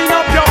 clean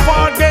up your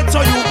fault, get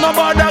to you. No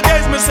bother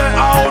guys, me say,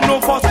 oh no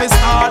fuss this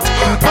heart.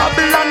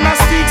 Babylon a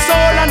speak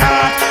soul and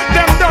heart.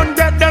 Them don't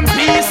get them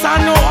peace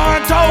and no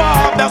heart to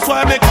walk. That's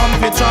why me come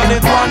to try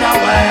it one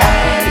away.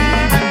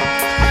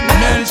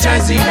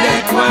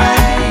 Melchizedek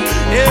way,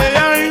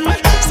 yeah.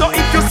 So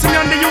if you see me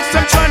on the youth,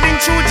 I'm trending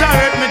through the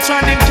earth, me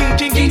trending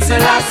King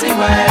Selassie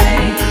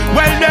way.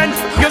 Well then,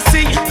 you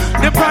see,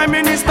 the prime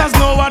ministers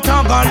know what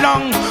I'm gone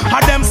long.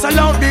 And them sell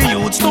out the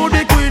youths to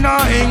the Queen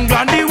of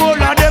England. The whole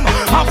of them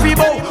happy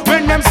bow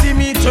when them see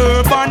me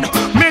turban.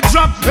 Me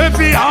drop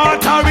every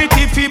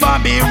authority fi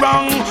be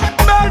wrong.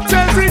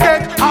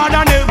 Melchizedek, hard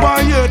and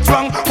never yet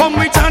wrong. Come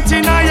we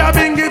chanting I have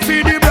been give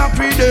the black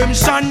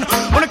redemption.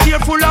 Wanna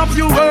careful of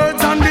your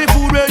words and the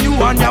food where you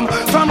and yam.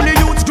 From the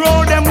youths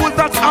grow them with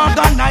that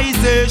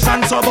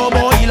organization. So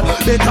boil,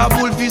 better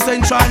fulfill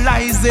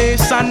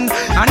centralization.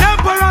 And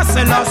Emperor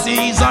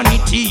Selassie is an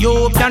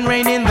Ethiopian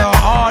reign in the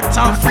heart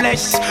of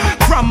flesh.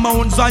 From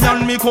Mount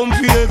Zion me come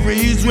for every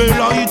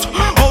Israelite.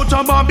 Out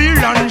of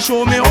Babylon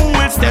show me who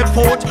will step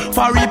out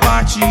for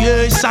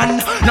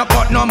repatriation. No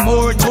cut no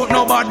more throat,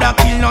 no bother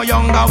kill no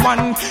younger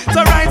one.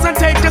 So rise and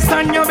take the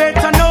stand, you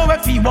better know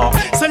if you walk.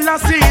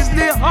 Selassie is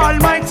the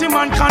almighty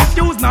man,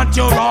 confuse not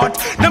your heart.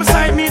 Them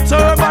side me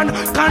turban,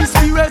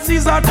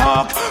 conspiracies are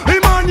talk.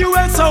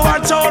 Emmanuel so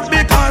watch out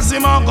because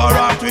him a go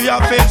rot. We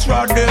have to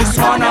throw this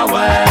one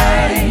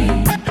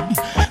away.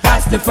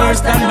 That's the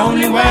first and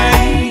only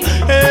way.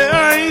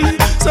 Hey,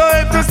 so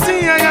if you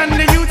see I and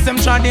the youths them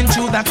treading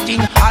through that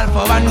King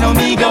Alpha and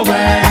Omega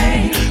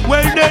way.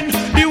 Well then,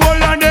 the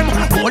whole of them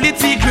hold it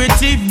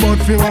secretive, but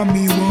fear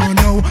me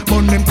won't know.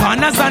 Burn them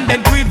corners and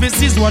then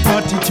crevices, what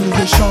attitude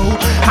they show.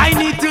 I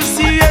need to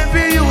see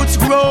every youth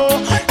grow.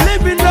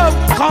 Live in love,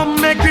 come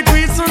make it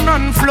reason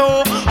and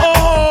flow.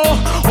 Oh,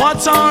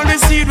 what's on the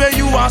seed where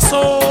you are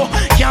so?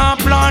 Can't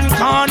plant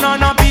corn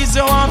on a piece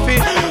of waffy.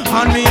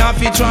 And me have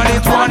to try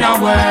it one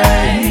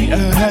away.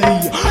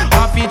 Hey,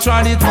 have to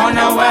try it one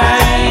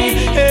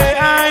away.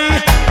 Hey,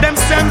 them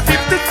send 50,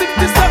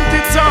 60,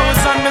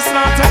 70,000. Me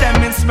slaughter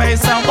them in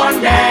space and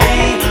one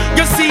day.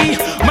 You see,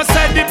 me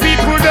said the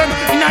people them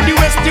in the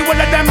West, all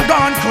of them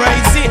gone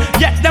crazy.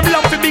 Yet them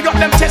love to big up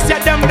them chest,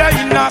 yet them die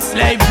in a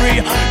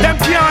slavery. Them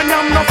can't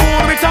have no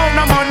food without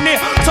no money.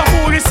 So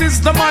who this is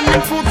the man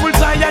with food full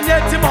tie and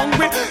yet him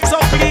hungry. So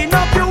clean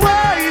up your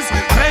ways,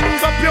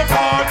 cleanse up your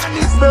heart, and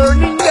it's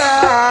burning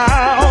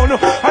down.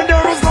 And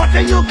there is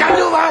nothing you can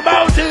do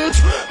about it.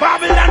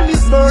 Babylon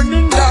is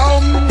burning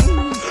down.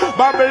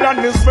 Babylon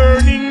is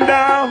burning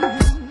down.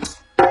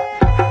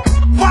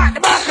 Fight the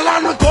battle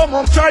and we come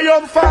up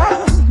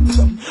triumphant.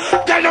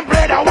 Tell them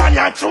play the one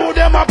you through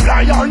them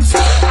appliance.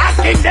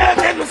 Asking them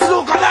if the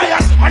slow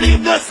alliance and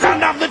leave the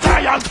stand of the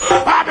giant.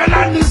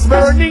 Babylon is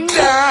burning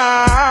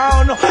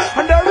down.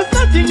 And there is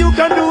nothing you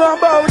can do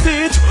about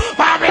it.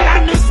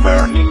 Babylon is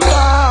burning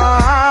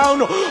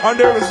down. And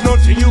there is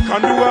nothing you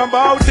can do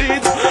about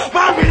it.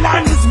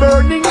 Babylon is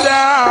burning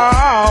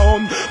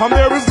down. And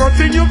there is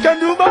nothing you can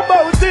do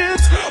about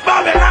it.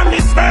 Babylon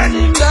is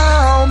burning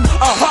down.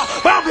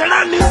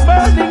 Babylon is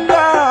burning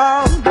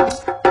down.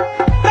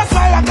 That's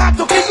why I got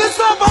to keep this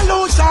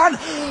revolution.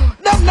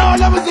 Them know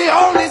that was the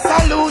only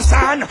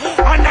solution.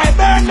 And I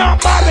burn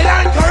up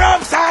Babylon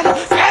corruption.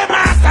 Slave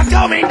masters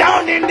coming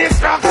down in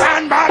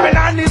destruction.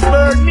 Babylon is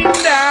burning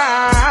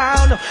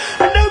down.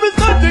 And there is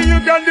nothing you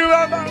can do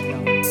about it.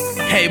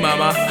 Hey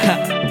mama,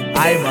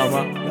 hi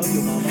mama.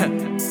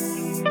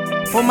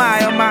 Oh my,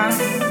 oh my.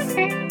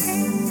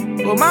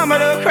 Oh mama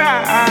don't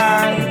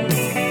cry.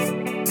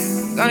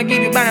 Gonna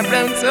give you banana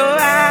flown so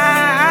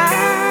high.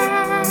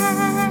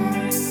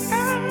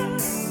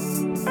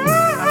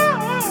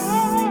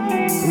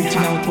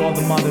 Reaching out to all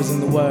the mothers in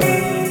the world.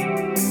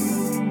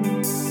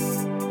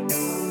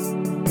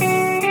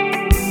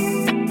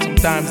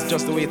 Sometimes it's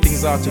just the way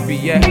things are to be,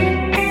 yeah.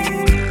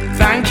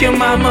 Thank you,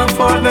 mama,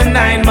 for the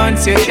 9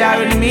 months you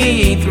carried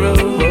me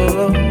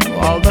through.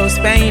 All those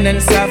pain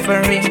and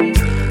suffering.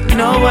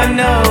 No one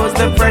knows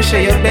the pressure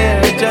you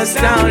bear, just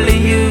only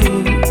you.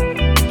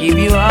 Give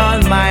you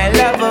all my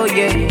love, oh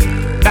yeah.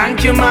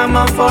 Thank you,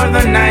 mama, for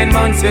the 9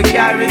 months you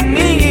carried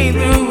me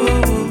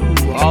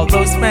through. All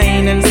those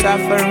pain and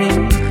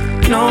suffering.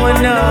 No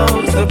one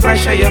knows the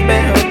pressure you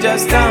bear,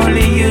 just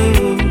only you.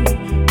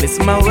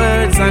 Listen my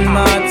words and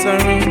my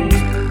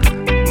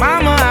utterance.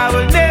 Mama, I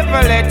will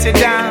never let you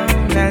down.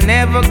 I'll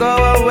never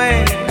go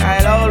away,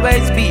 I'll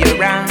always be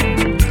around.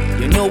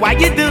 You know why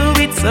you do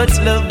it, such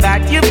love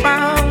that you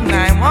found.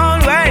 I'm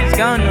always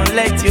gonna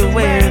let you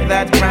wear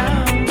that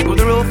crown. Through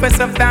the roughest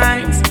of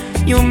times,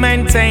 you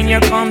maintain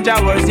your calm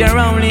towards your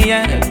only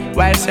end,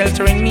 while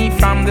sheltering me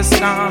from the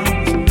storm.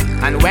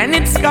 And when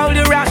it's cold,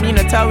 you wrap me in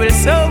a towel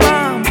so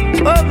warm.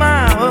 Oh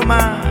my, oh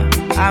my,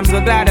 I'm so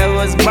glad I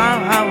was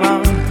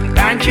born.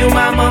 Thank you,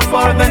 mama,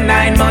 for the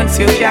 9 months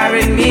you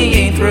carried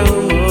me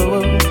through.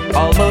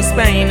 All those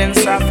pain and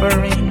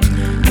suffering.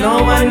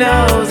 No one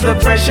knows the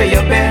pressure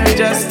you bear,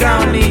 just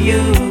only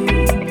you.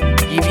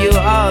 Give you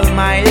all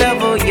my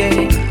love, oh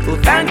yeah. Oh,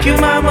 thank you,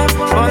 mama,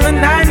 for the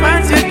 9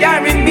 months you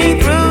carried me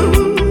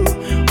through.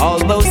 All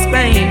those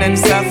pain and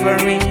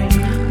suffering.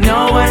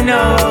 No one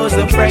knows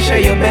the pressure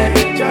you bear,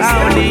 just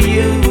only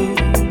you.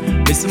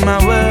 This is my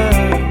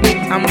word,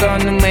 I'm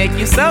gonna make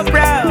you so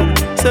proud.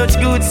 Such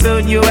good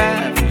son you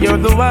have. You're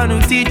the one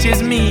who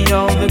teaches me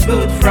all the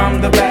good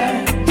from the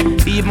bad.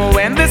 Even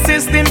when the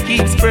system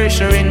keeps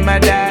pressuring my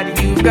dad,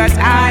 you've got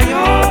high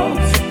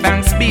hopes.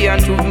 Thanks be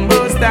unto the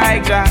Most High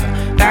God.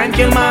 Thank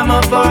you,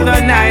 mama, for the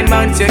 9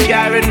 months you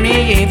carried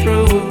me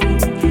through.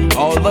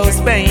 All those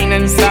pain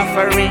and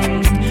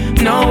suffering.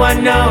 No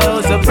one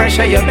knows the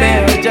pressure you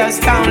bear,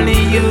 just only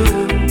you.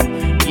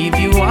 Give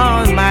you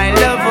all my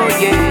love, oh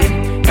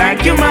yeah.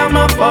 Thank you,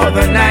 mama, for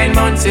the 9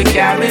 months you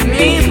carried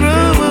me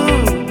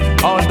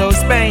through. All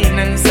those pain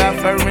and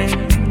suffering.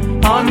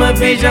 All my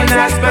vision,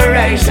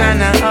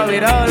 aspiration, I owe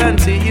it all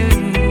unto you.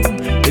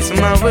 It's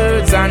my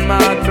words and my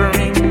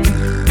offering.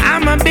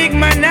 I'm a big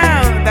man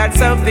now, that's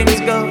how things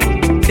go.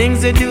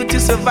 Things they do to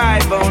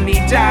survive, only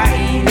Jah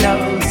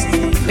knows.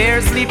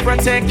 Fiercely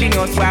protecting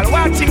us while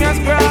watching us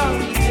grow.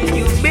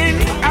 You've been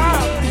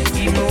out,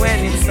 even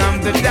when it's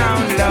on the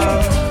down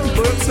low.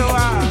 Work so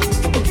hard,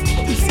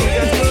 you see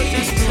us go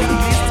to school.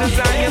 Blisters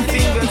on your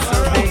fingers so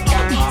they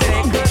can't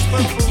take us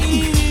for food.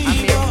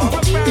 I'm here for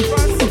a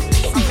purpose.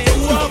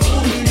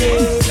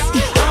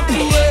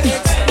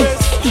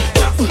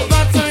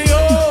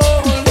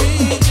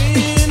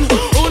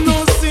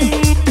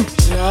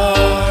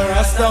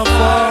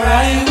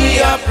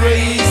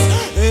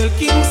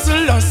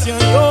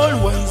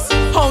 Always,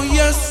 oh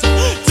yes,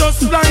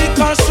 just like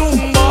a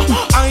shumba.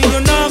 I you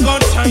know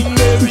got time,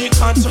 baby,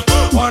 cut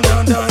one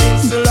under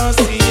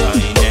Selassie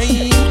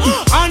name.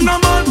 And a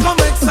man come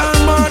X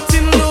and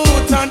Martin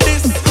Luther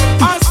this.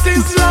 A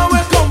Sizzla we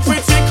come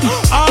critic.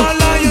 All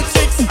of you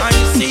chicks, I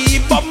see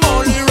Bob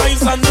Marley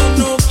rise and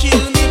no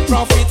kill me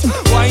prophet.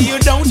 Why you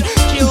don't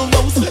kill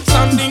those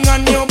standing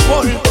on your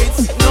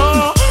pulpits?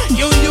 No,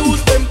 you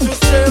use them to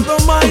save the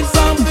minds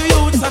of the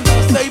youth, and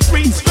as they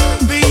preach,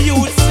 the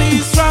youth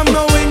cease from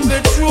knowing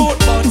the truth.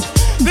 But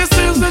this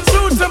is the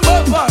truth about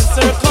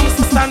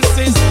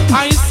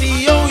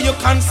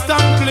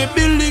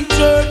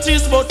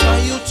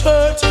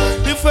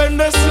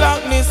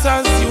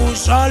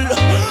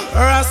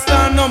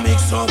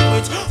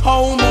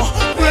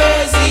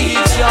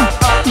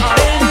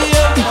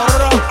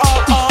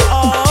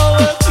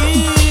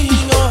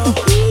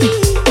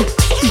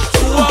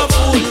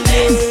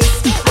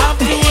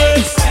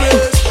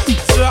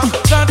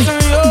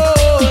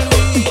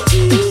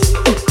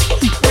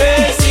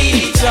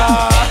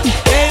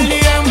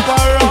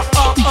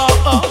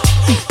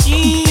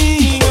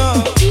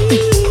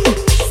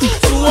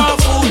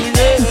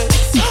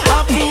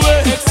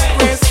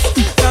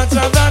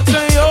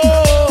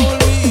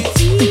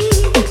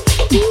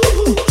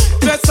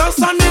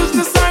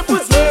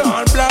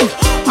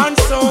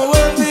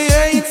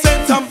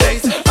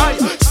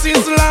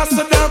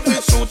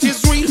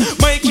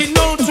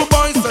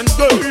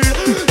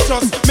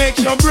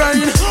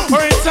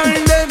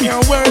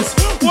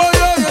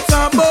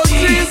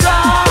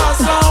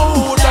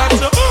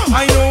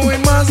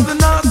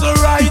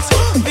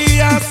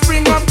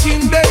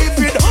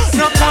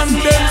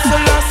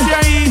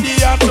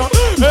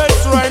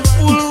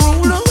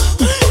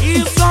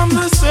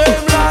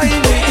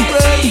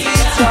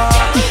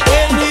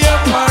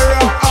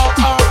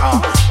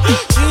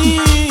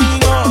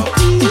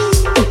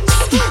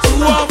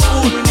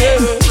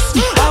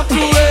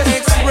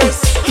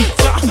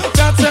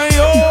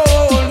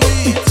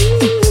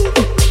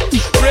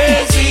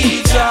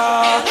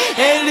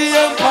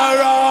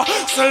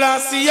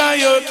Selassie, I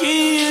your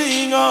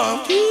king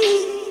of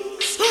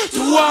kings.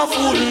 To our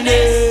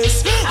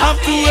fullness, have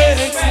to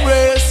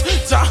express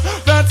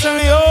that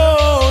I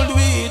hold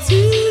with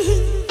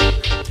you.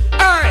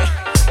 Alright,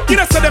 you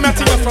know, say them a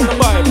thing from the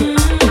Bible.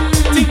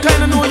 Think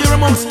kinda know you're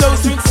amongst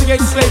those who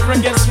instigate slavery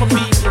against my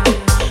people.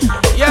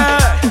 Yeah,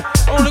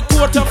 only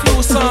quote a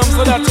few psalms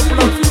so that you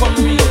don't come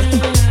real.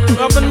 We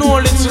have the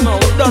knowledge, you know,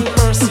 don't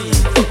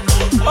perceive.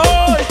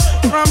 Oh,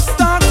 from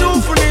start to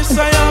finish,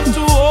 I have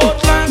to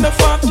outline the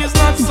fact it's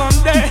not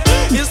Sunday.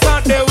 It's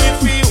not there we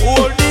feel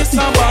hold this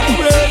about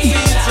crazy.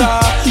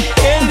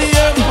 In the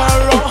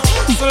emperor,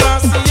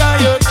 Selassie, I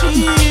your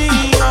king.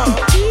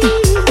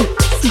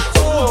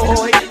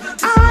 Oh,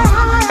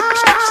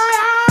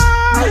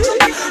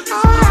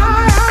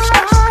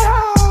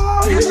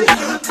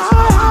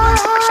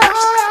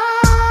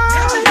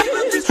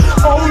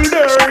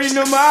 older in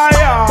my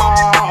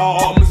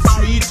arms,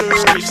 sweeter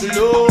is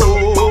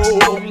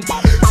love.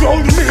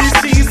 Told me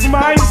she's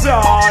my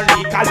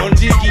darling,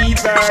 kalonji give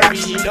her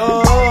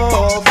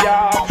enough,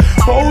 yeah.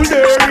 Hold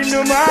her in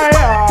my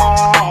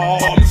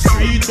arms,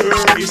 sweeter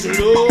is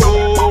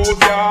love,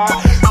 yeah.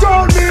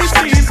 Told me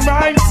she's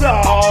my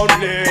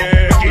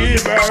darling,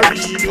 give her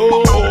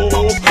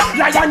enough.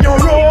 Lion your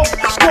rope,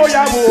 boy I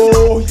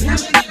boy.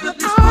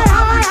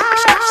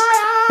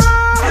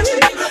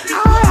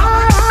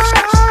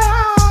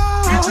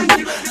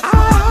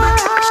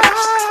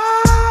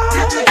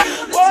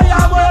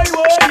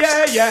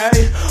 Yeah,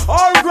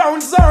 all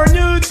grounds are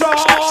neutral,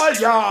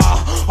 yeah.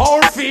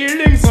 All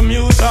feelings are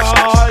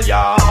mutual,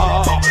 yeah.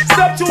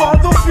 Step toward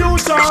the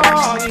future,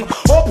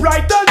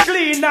 upright and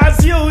clean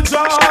as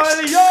usual,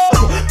 yo.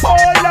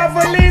 All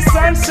lovely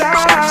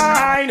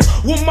sunshine,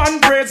 woman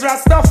praise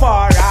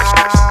Rastafari.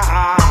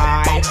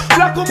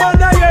 Black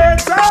woman I your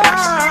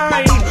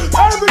time,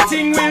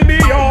 everything will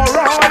be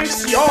alright,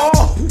 yo.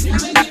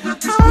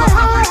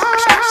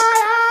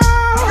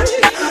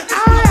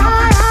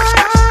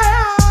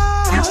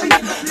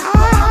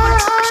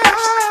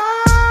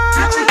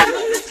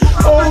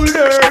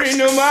 In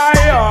my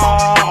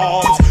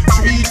arms,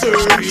 treat her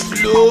with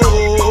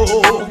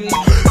love.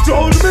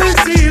 Told me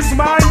she's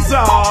my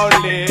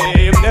darling,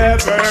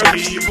 never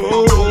give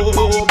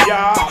up,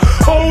 yeah.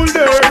 Hold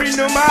her in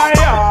my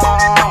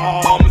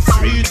arms,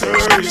 treat her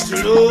with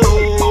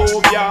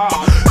love, yeah.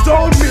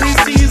 Told me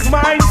she's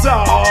my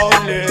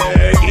darling,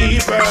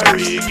 give her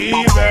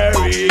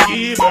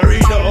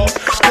enough.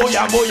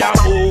 Boya, boya,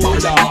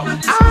 boya.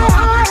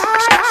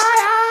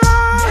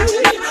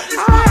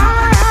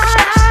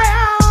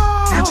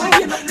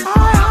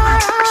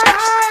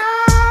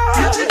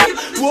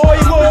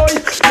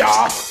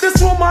 This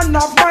woman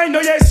of mine,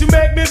 oh yes, you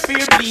make me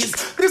feel pleased.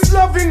 This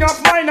loving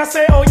of mine, I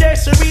say, oh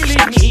yes, she really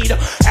need.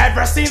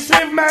 Ever since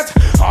we've met,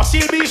 oh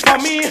she'll be for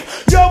me.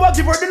 Yo, I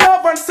give her the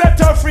love and set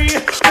her free.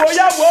 Oh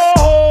yeah,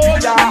 whoa,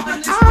 yeah.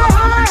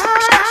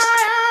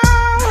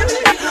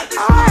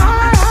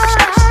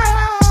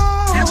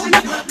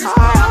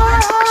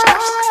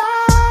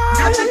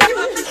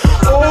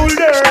 Hold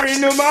her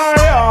in my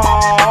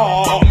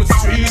arms,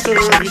 treat her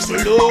with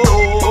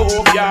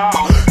love, yeah.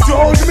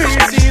 Told me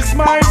she's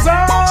my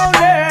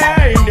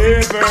darling,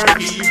 never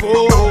give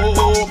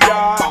up,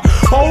 yeah.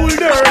 Hold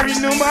her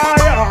in my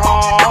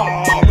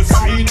arms,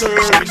 treat her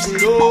with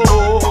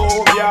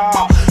love,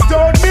 yeah.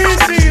 Told me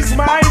she's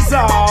my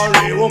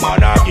darling,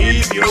 woman, I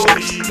give you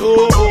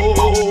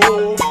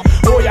enough.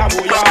 Oh yeah,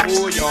 oh yeah,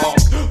 oh yeah.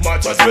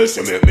 Much as well,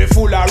 she make me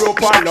full of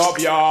rope and love,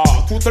 yeah.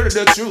 To tell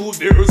the truth,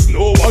 there's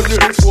no one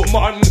else,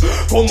 woman.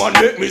 Come and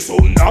make me so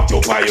knock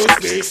you by your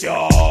space,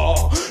 yeah.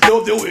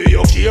 Love the way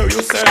you care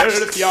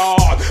yourself, yeah.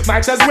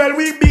 Might as well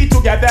we be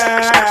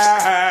together.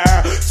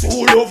 So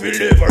love will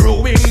never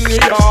ruin,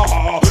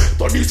 yeah.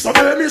 To this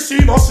baby,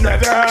 she must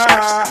never.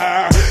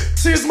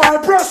 She's my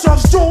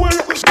precious jewel,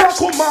 black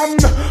woman.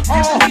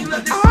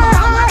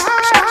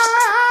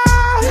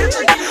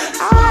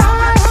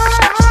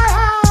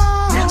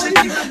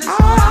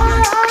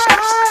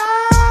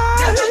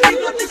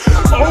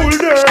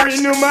 Hold her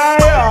in my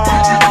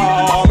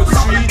arms,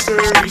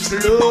 sweeter is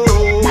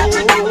love.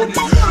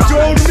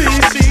 Told me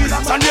she's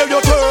and wear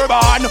your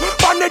turban,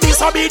 pan the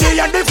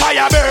disobedient the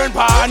fire burn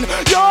pan.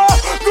 Yo,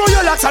 grow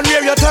your locks and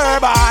wear your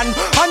turban,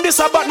 and this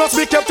Sabbath must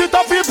be kept it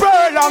up for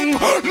prayer long.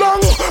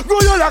 Grow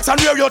your locks and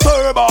wear your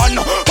turban,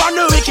 pan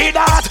the wicked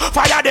heart,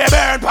 fire the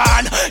burn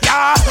pan.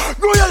 Yeah,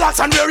 grow your locks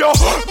and wear your,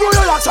 grow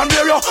your locks and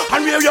wear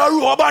your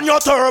robe and your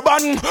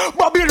turban.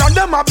 Babylon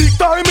them a big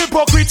time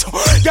hypocrite.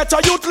 Get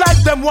a youth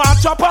like them want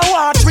chop and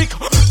want trick.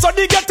 So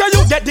they get a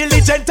youth get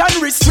diligent and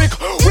restrict.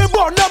 We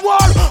burn them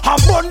all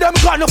and burn them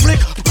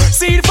conflict.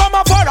 seed from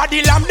a for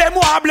the lamb, them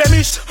want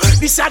blemish.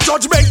 This a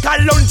judgment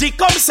kalonji,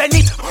 come send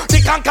it. The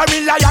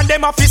conquering lion,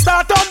 them a fi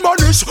start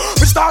admonish.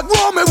 We start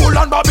grow me wool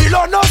and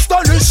Babylon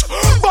astonish.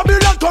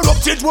 Babylon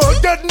corrupted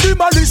world dead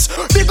demolish.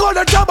 The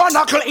golden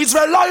tabernacle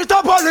Israelite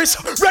abolish.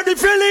 Ready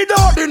for lead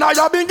out in a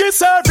bingy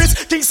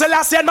service. King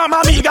Selassie and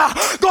Mama Miga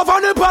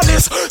govern the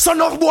palace. So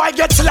no boy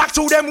get slack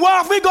to them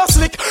war we go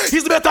slick.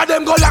 It's better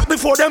them go lock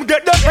before them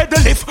get the head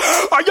lift.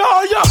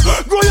 Yeah,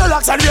 grow your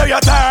locks and wear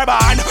your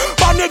turban.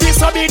 Ban the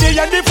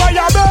disobedient, the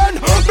fire burn.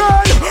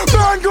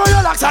 Grow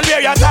your locks and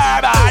wear your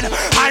turban.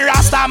 And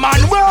Rasta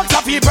man works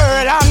of people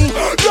long.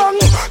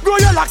 Grow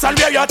your locks and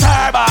wear your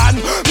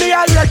turban. Me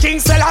and your King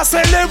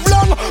Selassie live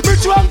long. Me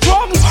drunk.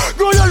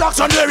 Grow your locks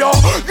and wear your.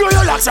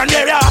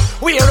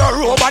 Wear a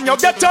robe and you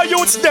get to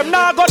youths, them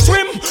now go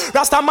swim.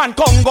 Rasta man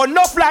come go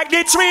up like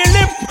the tree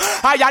limb.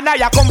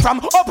 I come from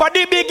up at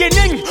the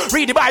beginning.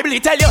 Read the Bible,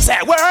 it tell you say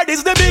word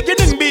is the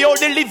beginning. Behold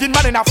the living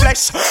man in a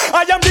flesh,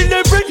 I am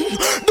delivering.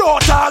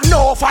 Don't talk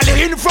no, follow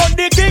in front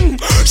the king.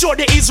 Show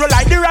the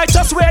Israelite the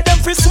righteous where them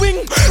fi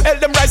swing. Tell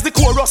them rise the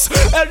chorus,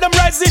 tell them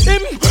rise the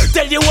hymn.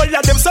 Tell you all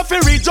of them suffer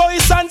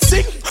rejoice and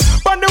sing.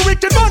 But the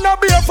wicked man a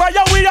beer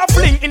fire we a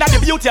fling. In the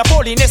beauty of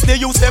holiness they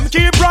use them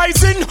keep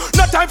rising.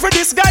 No time for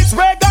this guys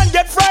break and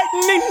get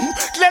frightening.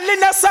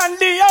 Cleanliness on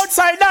the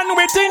outside and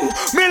within.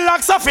 Me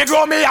locks a fi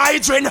grow me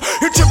hydrant.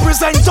 It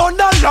represent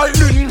thunder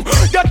lightning.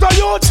 Get the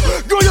youth,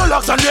 grow your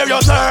locks and wear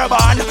your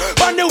turban.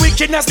 When the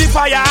wickedness the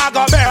fire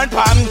go burn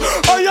pan.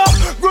 Oh yeah,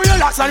 grow your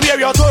locks and wear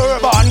your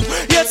turban.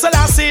 Yes,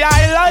 Selassie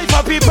I life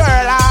a people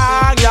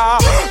long, yeah.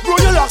 Grow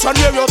your locks and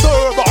wear your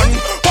turban.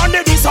 When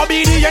the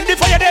disobedient the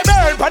fire they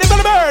burn pan, they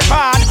gonna burn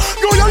pan.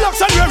 Grow your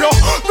locks and wear your,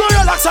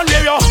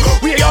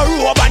 wear your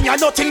robe and you're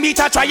nothing beat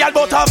a trial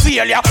but a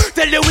failure.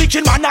 Tell the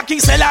wicked man a King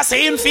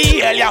Selassie in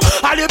failure.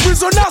 All the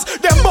prisoners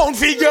them bound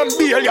fi them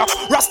bail ya.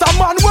 Rasta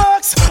man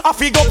works a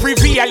fi go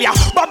prevail ya.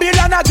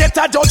 Babylon a get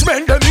a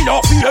judgment them in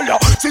a fail ya.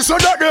 See so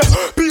that the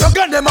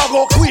pagan them a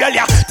go quail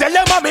ya. Tell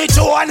them a me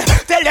tone,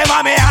 tell them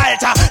a me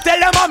altar, tell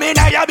them a me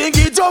naya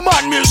bingy drum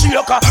and me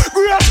shaker.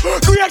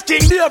 Great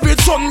King David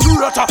son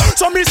greater.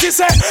 So me see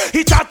say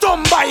it a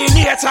thumb by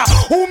nature.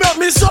 Who make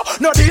me so?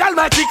 No the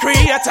Almighty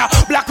Creator.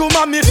 Black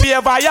woman me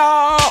favor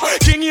ya.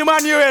 King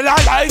Emmanuel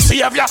I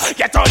savior.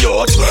 Get a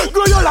youth,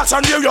 grow your locks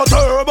and wear your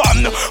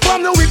turban.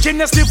 From the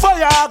wickedness the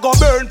fire go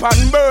burn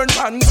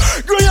pan.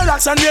 Grow your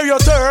locks and wear your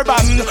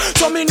turban.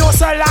 So me know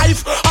say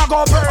life I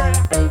go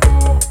burn.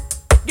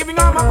 Giving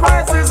all my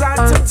praises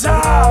unto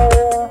Jah.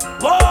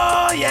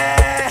 Oh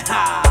yeah,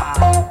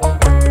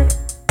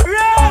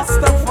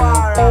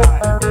 Rastafari.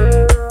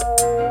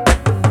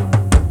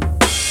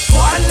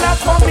 One love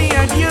for me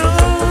and you.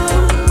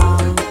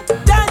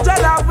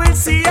 Djlazarus will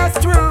see us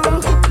through.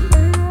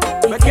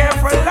 Be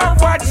careful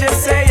of what you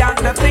say and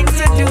the things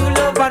you do.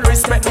 Love and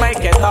respect make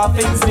it all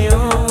things new.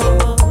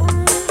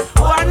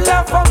 One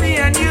love for me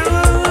and you.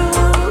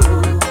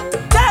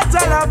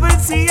 Djlazarus will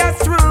see us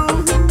through.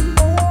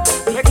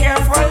 Be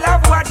careful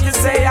of what you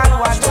say and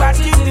watch what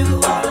you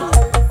do.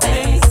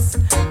 Things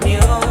new.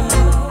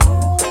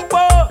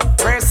 Oh,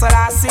 praise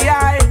Selassie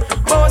I.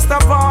 Most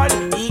of all,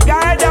 He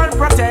guide and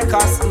protect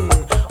us.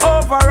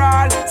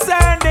 Overall,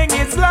 sending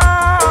His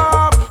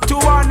love to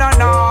one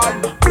and all.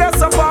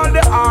 Bless up all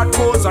the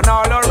hardcores and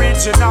all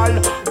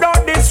original.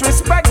 Don't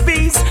disrespect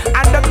these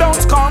and the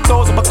don't come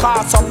those,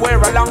 because somewhere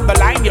along the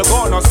line you're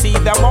gonna see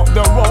them up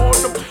the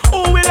road.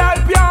 Who will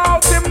help you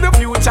out in the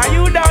future?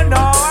 You don't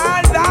know,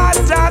 and that's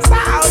just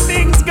how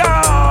things go.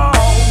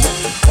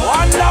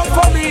 One love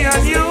for me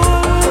and you.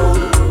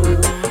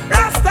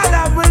 Rasta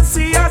love will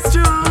see us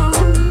through.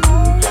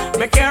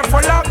 Be careful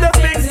of the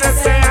things they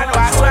say and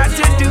watch what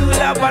you do.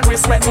 Love and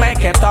respect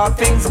make it all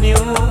things new.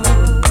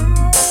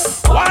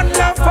 One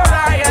love for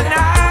I and I.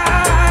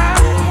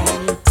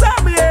 Tell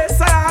me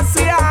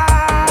Selassie I.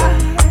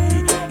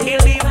 He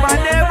live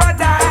and never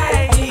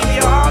die. Give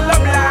you all the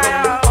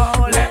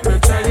blind. Let me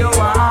tell you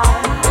why.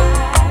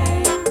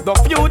 The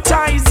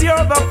future is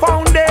here, the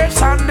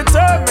foundation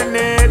determine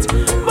it.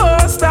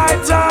 Most I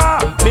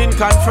Jah been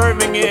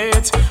confirming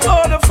it.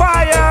 Oh, the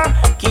fire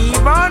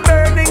keep on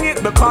burning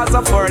it because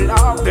of our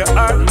love. The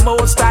earth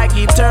most I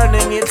keep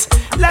turning it.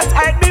 Let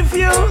I be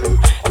few.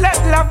 Let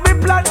love be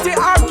plenty.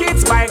 Our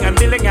kids buying and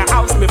building a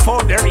house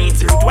before they're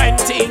eating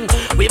 20.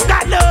 We've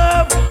got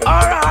love.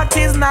 Our heart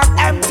is not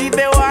empty.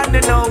 They want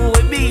to know who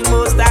we be.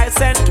 Most I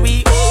sent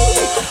we.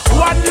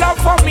 One love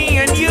for me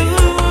and you.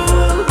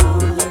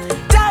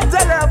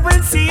 Djlazarus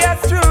will see us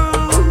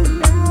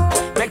through.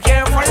 Be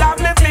careful of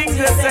the things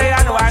they say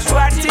and watch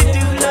what you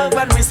do. Love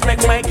and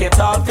respect make it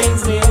all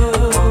things new.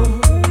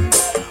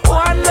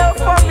 One love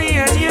for me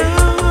and you.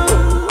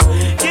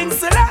 King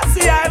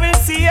Selassie I will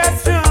see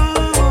us through.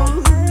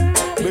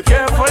 Be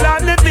careful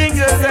of the things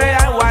you say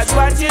and watch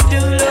what you do.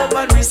 Love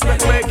and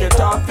respect make it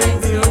all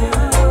things new.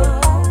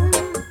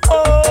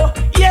 Oh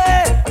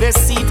yeah, the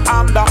seat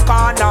on the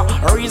corner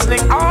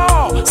reasoning.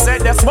 Oh,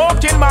 said they're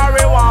smoking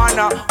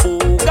marijuana. Oh,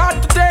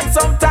 got to take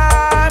some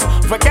time.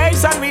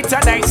 Vacation with a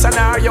nice and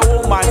are your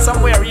woman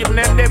somewhere even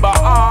in the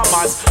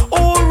Bahamas.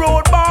 Oh,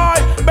 road boy,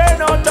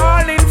 burn out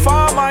all in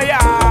farmer, yeah.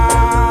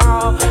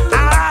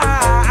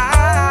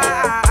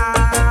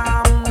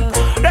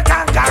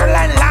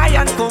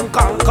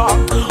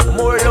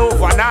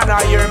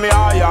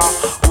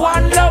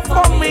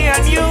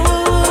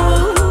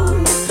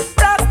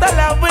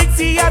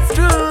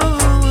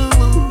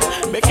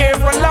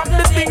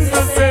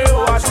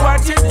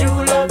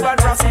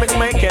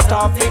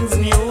 all things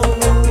new.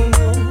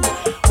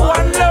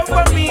 One love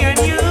for me and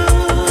you.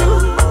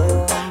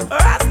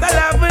 Rasta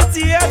love with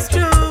you, it's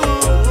true.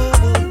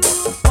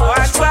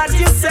 Watch what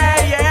you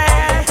say,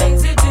 yeah.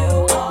 Things you do,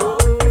 all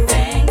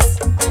things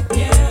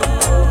new.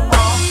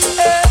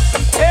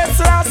 It's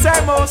last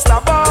and most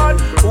of all.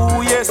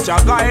 Who yes, your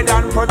guide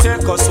and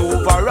protect us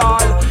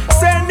overall.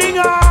 Sending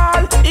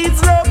all,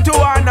 it's love to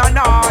one and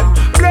all.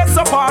 Bless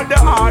up all the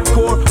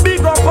hardcore,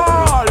 big up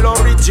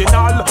all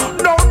original.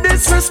 Don't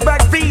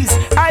disrespect these,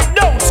 I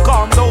don't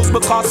scum those,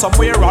 because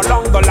somewhere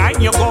along the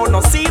line you're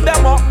gonna see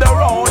them up the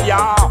road,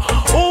 yeah.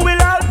 Who will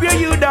help you,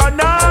 you don't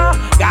know.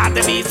 Got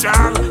to be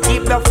strong,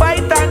 keep the fight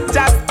and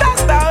just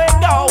that's how it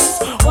goes.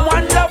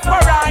 One love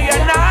for I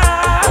and I.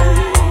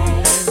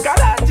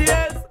 Kalonji.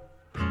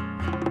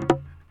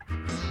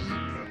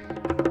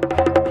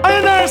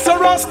 I know it's a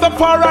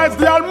Rastafari,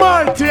 the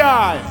Almighty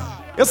Eye.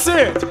 You see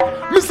it?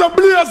 Mr.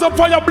 Blaze up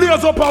fire,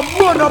 blaze up and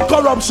burn up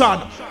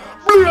corruption.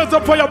 Blaze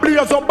up fire,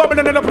 blaze up,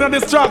 Babylon end up in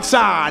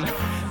destruction.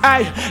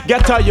 Hey,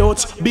 get a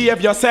youth, behave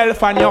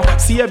yourself and you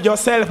save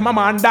yourself.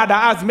 Mama and dada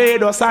has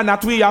made us and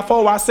not we are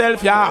for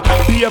ourselves, yeah.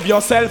 Behave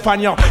yourself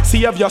and you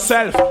save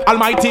yourself.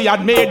 Almighty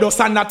had made us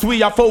and not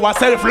we are for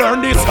ourselves.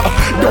 Learn this,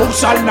 thou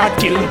shalt not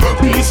kill,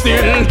 be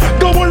still.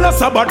 Go on a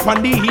Sabbath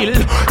on the hill.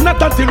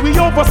 Not until we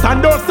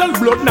overstand ourselves,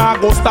 blood now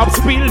go stop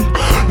spill.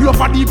 Love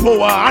for the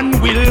power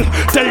and will.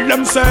 Tell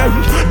them say,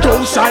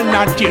 thou shalt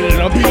not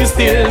kill, be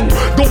still.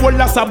 Go on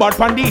a Sabbath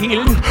on the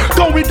hill.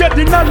 Go we get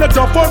the knowledge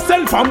of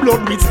ourselves and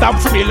blood we stop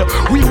spill.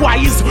 We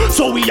wise,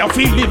 so we are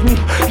feeling.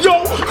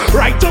 Yo,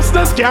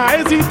 righteousness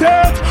can't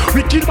hesitate.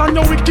 Wicked man,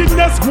 no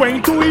wickedness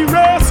going to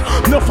erase.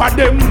 Enough of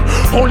them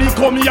only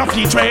come here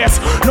for trace.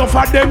 Enough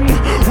of them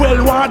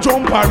well want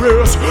jump a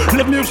race.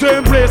 Live me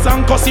same place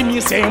and cause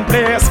me same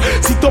place.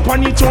 Sit up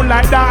on each own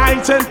like the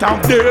ancient of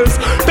days.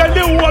 Tell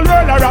the whole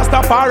world a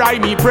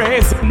Rastafari me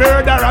praise.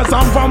 Murderers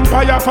and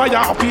vampire fire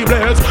off the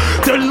blaze.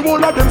 Tell the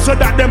whole of them so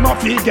that them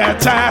off the get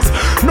chance.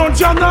 None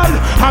channel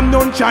and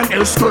none can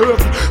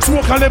escape.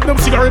 Smoke and let them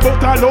cigarette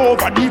out all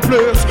over the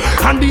place.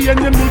 And the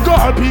enemy go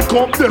all pick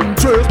up them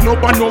trace.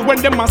 Nobody know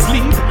when them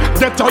asleep.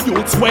 Get a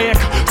youth's wake.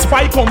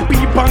 Spy come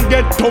peep and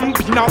get thump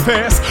in a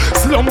face.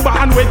 Slumber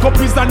and wake up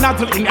is a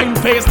nozzle in your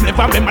face.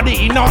 Never remember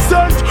the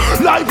innocent.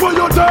 Life for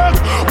your death,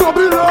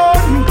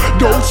 Babylon.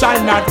 Thou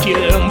shalt not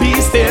kill, be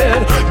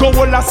still. Go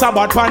all a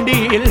Sabbath on the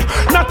hill.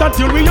 Not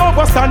until we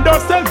overstand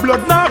ourselves.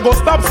 Blood now go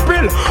stop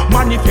spill.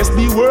 Manifest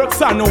the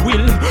works and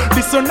will.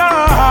 Listen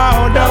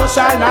now, thou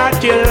shalt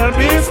not kill,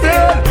 be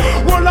still.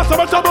 All a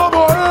Sabbath above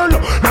all.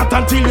 Not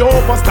until you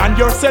overstand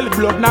yourself.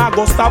 Blood now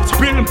go stop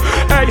spill.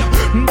 Hey,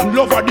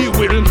 love of the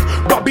will.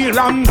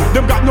 Babylon,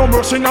 them got no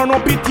mercy nor no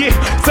pity.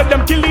 Said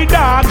them kill the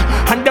dog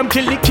and them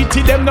kill the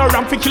kitty. Them no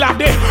ram fi kill a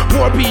day.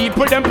 Poor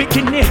people them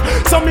bikini.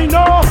 So me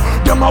know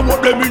them a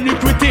work them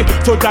iniquity.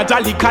 So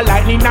Jaja lick a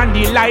lightning and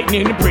the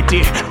lightning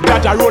pretty.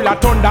 Jaja roll a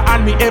thunder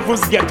and me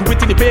heavens get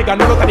witty. The pagan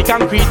look at the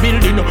concrete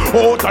building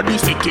out of the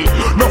city.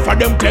 Enough of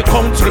them take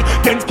counsel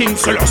against King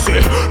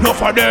Selassie.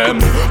 Enough of them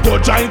go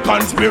giant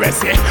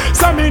conspiracy.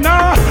 Some me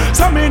now,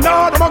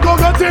 them a go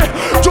get it.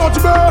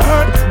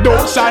 Judgment,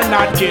 thou shalt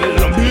not kill,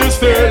 be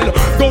still.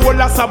 Go all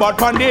a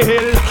Sabbath on the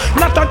hill.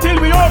 Not until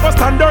we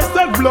overstand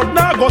ourselves. Blood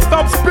now go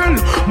stop spill.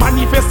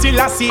 Manifest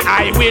Selassie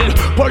I will.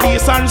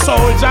 Police and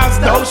soldiers,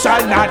 thou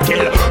shalt not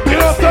kill, be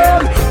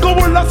still. Go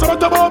all a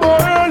Sabbath above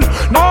all hill.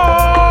 No,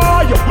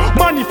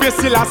 manifest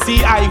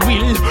Selassie I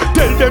will.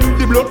 Tell them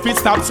the blood fi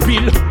stop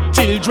spill.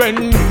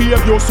 Children,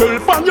 behave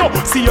yourself and you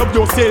save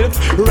yourself.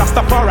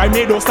 Rastafari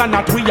made us and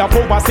not we have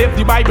ourselves.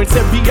 The Bible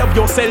says behave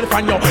yourself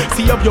and you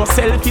save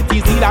yourself. It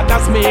is he that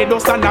has made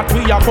us and not we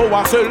have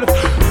ourselves.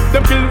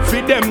 Them kill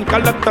for them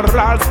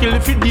collaterals, kill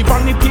for the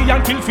vanity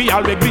and kill for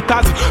all the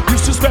glitters.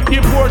 Disrespect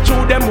the poor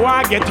through them who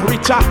get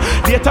richer.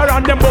 Later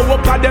on them go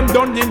up and them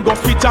done in go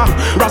fitter.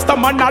 Rasta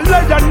man a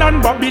lion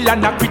and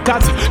Babylon a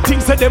quitters.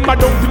 Things say them a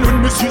don't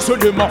when me see so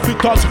them a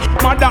fitters.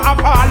 Mother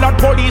of all that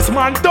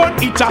policeman done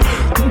it.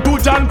 To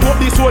John Pope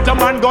the soldier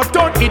man got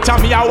done it.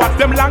 Me a watch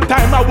them long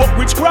time I work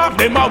witchcraft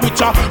them a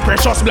witcher.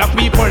 Precious black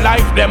people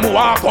like them who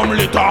a come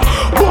later.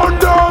 Burn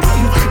them,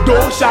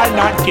 thou shalt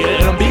not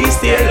kill, be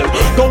still.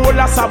 Go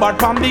all a Sabbath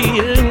from the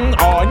hill.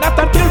 Oh, not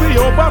until we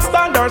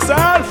overstand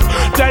ourselves.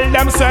 Tell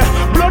them say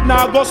blood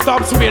now go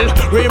stop spill.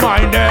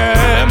 Remind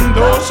them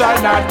thou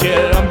shalt not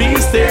kill, be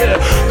still.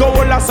 Go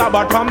all a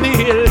Sabbath from the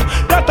hill.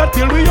 Not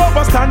until we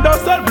overstand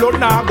ourselves. Blood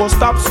now go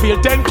stop spill.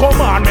 10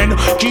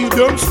 commandments, keep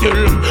them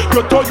still.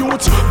 Get to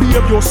youth,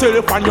 behave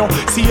yourself and you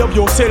save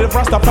yourself.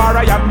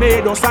 Rastafari have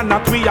made us and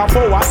not we are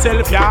for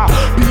ourselves, yeah.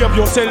 Behave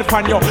yourself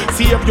and you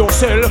save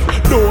yourself.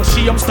 No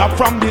shame, stop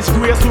from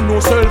disgrace to no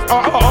self.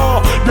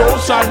 Thou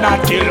shalt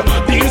not kill,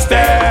 be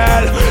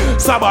still.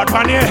 Sabbath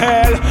on your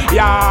hell,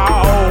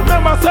 yeah.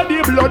 Remember say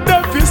the blood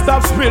them fist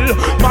stop spill.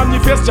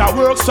 Manifest your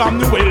works from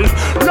the will.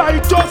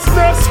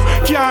 Righteousness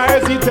can't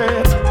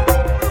hesitate.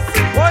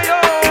 Oi,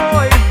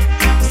 oi,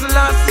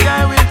 Selassie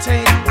I will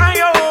take.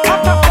 Ayo,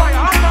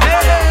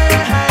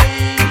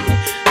 hey,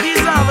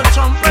 these are the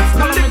trumpets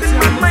coming to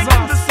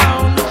the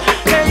sound.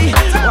 Hey,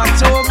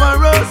 watch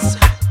over us,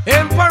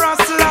 Emperor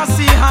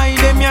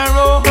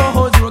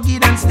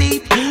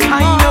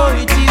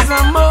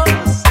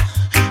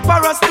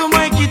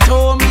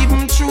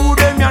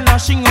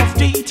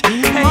teeth.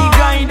 Hey,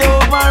 guide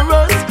over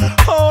us.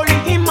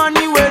 Holy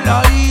Emmanuel,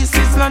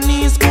 Sizzla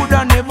knees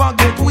coulda never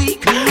get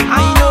weak.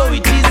 I know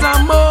it is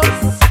a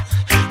must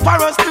for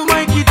us to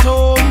make it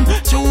home.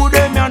 Through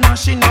them you're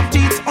gnashing of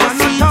teeth on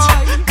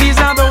seat. These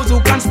are those who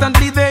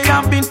constantly they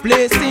have been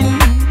placing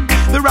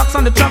the rocks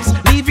on the traps,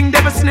 leaving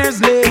devil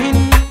snares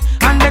laying.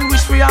 And then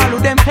wish for all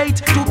of them hate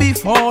to be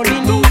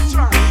falling.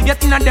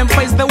 Yet in them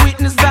face the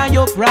witness that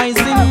you're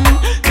rising.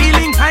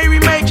 Feeling high,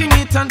 making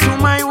it onto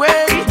my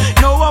way.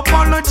 No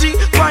apology,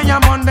 fire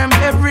on them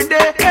every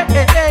day.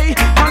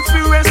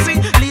 Conspiracy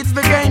leads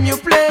the game you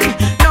play.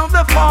 Now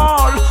the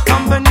fall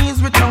on the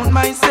knees without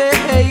my say.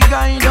 Hey,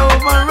 guide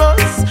over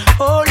us.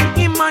 Holy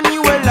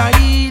Emmanuel,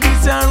 it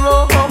is a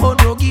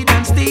road rugged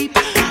and steep.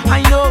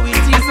 I know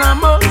it is a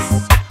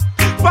must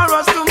for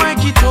us to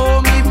make it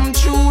home. Even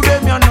through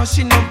them you're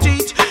gnashing of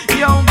teeth.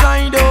 Yo,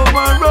 guide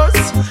over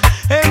us.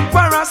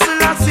 Emperor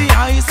Selassie,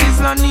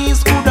 Sizzla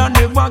knees coulda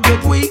never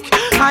get weak.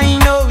 I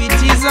know it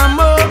is a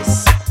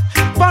must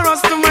for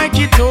us to make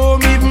it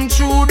home. Even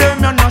through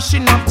them you're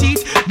gnashing of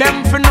teeth.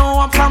 Them for know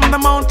I'm from the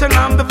mountain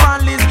and the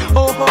valleys.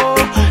 Oh,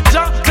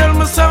 Jah tell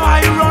me so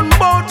I run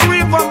both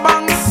river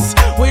banks.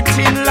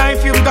 Within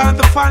life you've got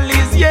the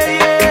valleys.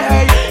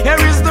 Yeah.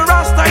 Here is the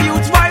Rasta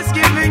youth voice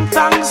giving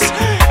thanks.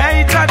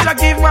 Hey, Jah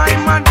give my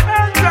man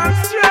health and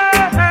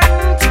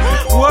strength.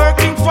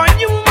 Working for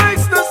you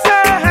makes no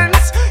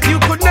sense. You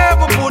could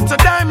never put a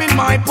dime in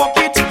my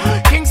pocket.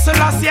 King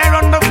Selassie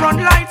on the front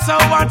line, so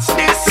watch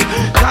this.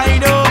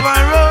 Guide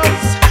over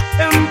us.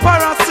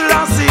 Emperor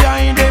Selassie,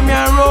 I them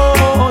your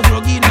road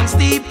rugged and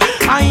steep.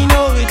 I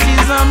know it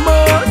is a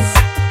must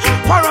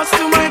for us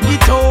to make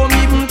it home.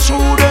 Even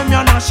through them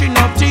you're gnashing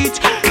of teeth.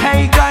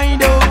 Hey,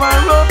 guide over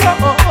us.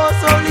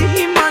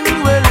 Holy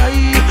Emmanuel,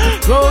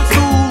 road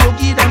too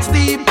rugged and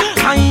steep.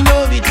 I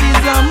know it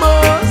is a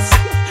must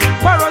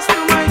for us to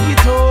make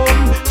it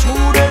home.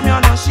 Through them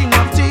you're gnashing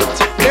of teeth.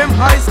 Them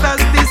high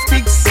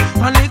statistics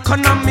and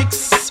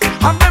economics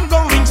have them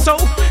going so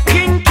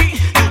kinky.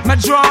 Me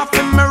draw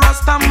from me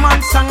Rasta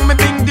man song, me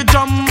bing the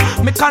drum,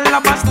 me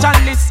calabash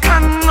chalice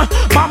and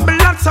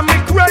Babylon so me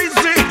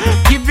crazy,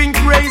 giving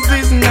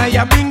praises. Now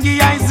ya bingy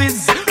eyes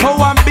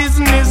our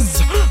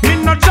business. Me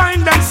no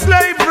join them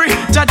slavery,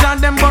 judge on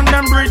them burn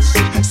them bridge,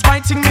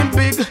 spiting me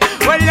big.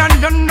 Well you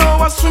don't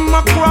know I swim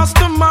across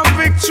to my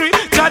victory.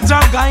 Judge a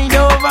guide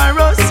over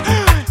us.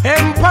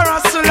 Emperor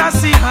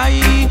Selassie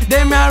high,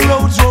 them are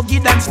roads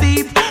rugged and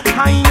steep.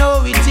 I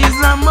know it is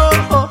a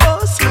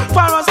must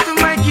for us to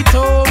make it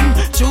home.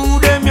 Through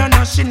them you're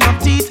gnashing of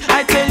teeth.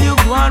 I tell you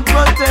go and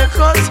protect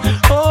us.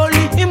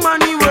 Holy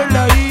Emmanuel,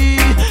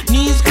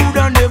 knees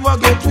coulda never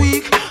get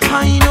weak.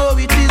 I know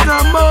it is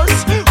a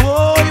must.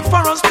 Oh,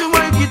 for us to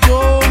make it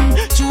home.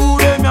 Through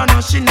them you're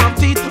gnashing of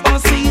teeth on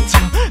seat.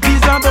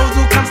 These are those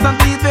who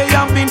constantly they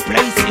have been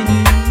placing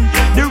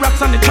the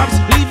rocks on the traps,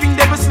 leaving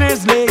devil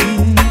snares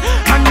laying.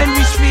 And then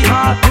wish we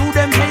all through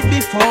them hate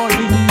be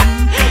falling.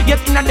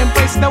 Yet in them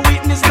face the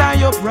witness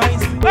die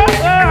uprising. All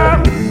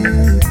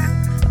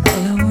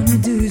I wanna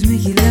do is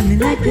make you love me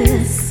like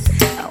this.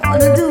 All I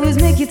wanna do is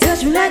make you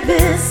touch me like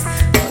this.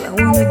 All I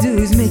wanna do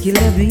is make you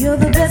love me. You're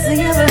the best thing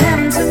ever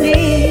happened to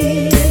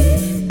me.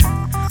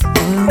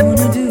 All I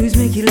wanna do is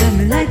make you love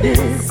me like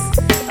this.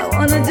 All I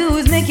wanna do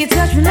is make you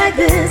touch me like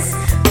this.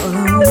 All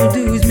I wanna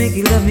do is make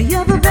you love me.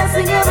 You're the best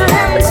thing ever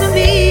happened to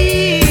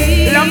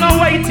me. Long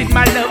awaited,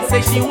 my love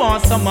says she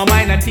wants some of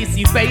mine.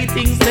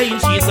 Anticipating, saying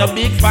she's a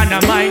big fan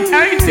of mine.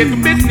 I ain't take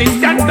business,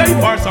 can stay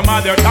for some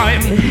other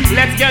time.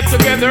 Let's get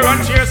together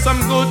and share some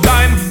good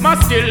time. My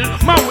skill,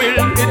 my will,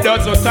 it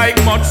doesn't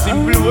take much.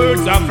 Simple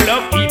words of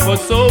love keep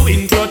us so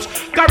in touch.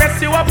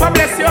 Caress you up, I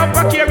bless you up,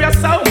 I care you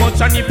so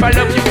much. And if I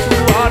love you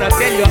too hard, I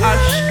tell you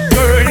hush,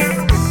 girl.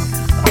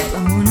 All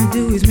I wanna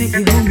do is make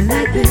you hold me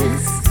like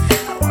this.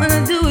 All I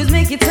wanna do is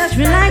make you touch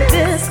me like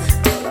this.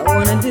 All I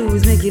wanna do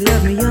is make you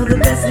love me. You're the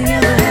best thing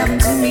ever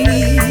happened to me.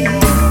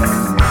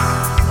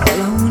 All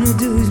I wanna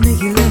do is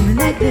make you love me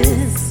like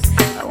this.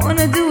 All I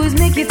wanna do is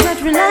make you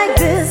touch me like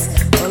this.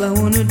 All I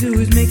wanna do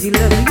is make you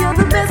love me. You're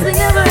the best thing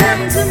ever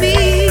happened to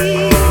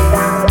me.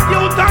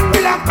 You done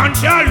black and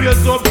she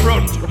always up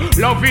front.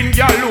 Loving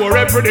galore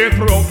every day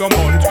throughout the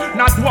month.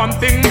 Not one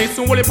thing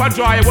missing, only for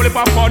joy, only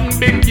for fun.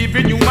 Been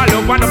giving you my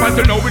love and up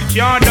until now it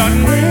can't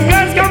done.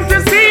 Girls come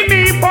to see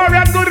me for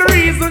a good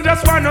reason.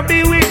 Just wanna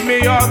be with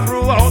me all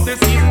throughout the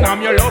season.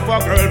 I'm your lover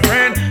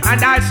girlfriend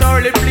and I'll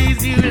surely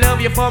please you.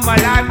 Love you for my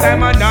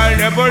lifetime and I'll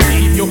never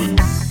leave you.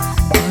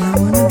 All I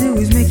wanna do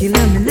is make you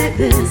love me like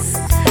this.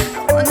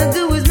 All I wanna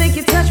do is make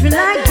you touch me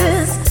like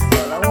this.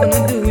 All I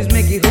wanna do is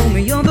make you hold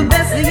me. You're the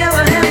best thing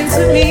ever happened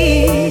to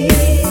me.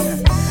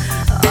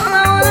 All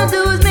I wanna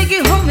do is make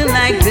you hold me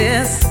like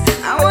this.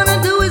 I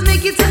wanna do is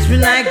make you touch me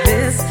like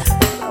this.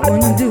 All I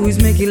wanna do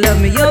is make you love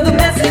me. You're the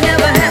best thing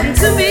ever happened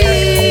to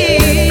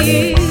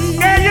me.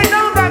 Yeah, you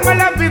know that my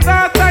love is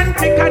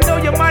authentic. I know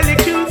your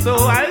molecule, so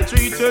I'll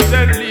treat you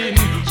gently.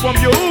 From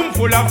your womb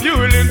full of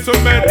fuel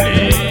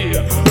intimately.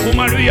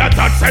 Woman, we are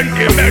that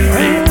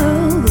sentimentally.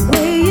 Oh, the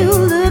way you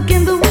look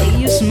and the way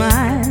you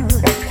smile,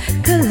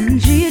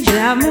 kalonji, you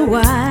drive me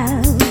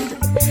wild.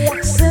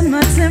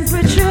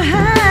 temperature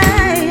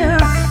higher.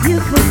 You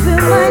fulfill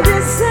my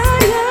desire.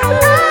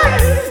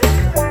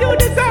 You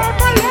deserve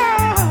my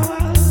love.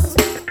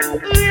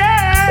 Yeah.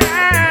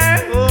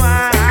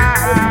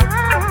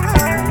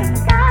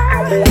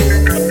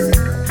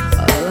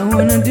 All I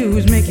wanna do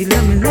is make you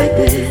love me like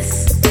this.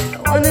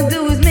 All I wanna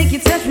do is make you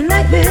touch me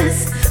like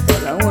this.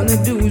 All I wanna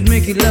do is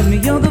make you love me.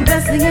 You're the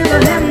best thing ever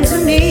happened to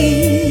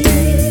me.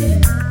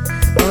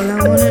 All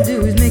I wanna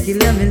do is make you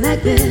love me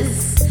like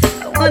this.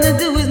 All I wanna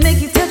do is make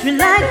you touch me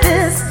like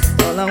this.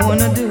 All I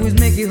wanna do is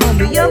make you hold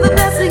me. You're the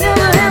best thing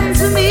ever happened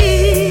to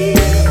me.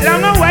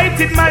 Long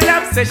awaited, my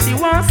love says she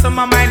wants some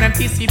of mine,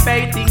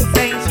 anticipating,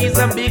 saying she's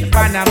a big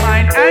fan of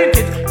mine. Ain't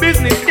it?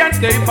 Business can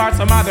stay for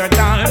some other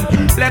time.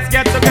 Let's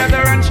get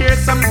together and share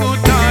some good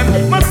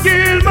time. My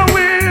skill, my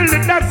will,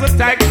 it doesn't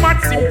take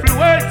much. Simple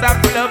words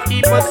of love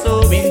keep us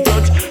so in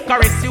touch.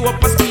 Caress you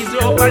up, I squeeze you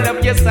up, I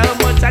love you so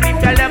much. And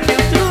if I love you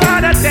too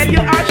hard, I tell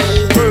you, hush,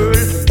 girl.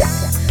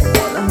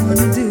 All I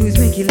wanna do is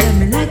make you love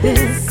me like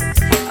this.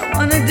 All I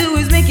wanna do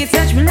is make you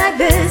touch me like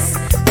this.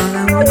 All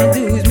I wanna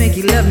do is make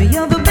you love me.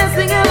 You're the best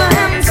thing ever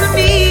happened to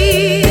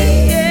me.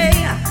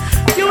 Yeah.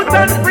 You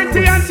done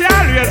pretty and she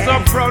always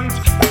up front.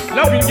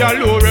 Loving your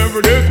lure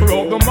every day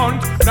throughout the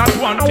month. Not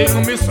one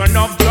thing miss,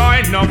 enough joy,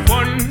 enough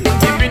fun.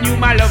 Giving you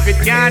my love, it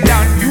can't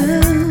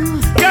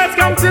done. Girls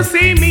come to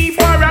see me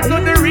for a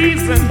good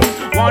reason.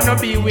 Wanna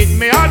be with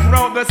me all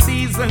throughout the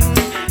season.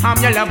 I'm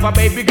your lover,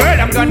 baby girl,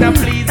 I'm gonna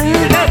please you.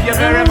 Love you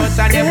very much,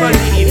 I never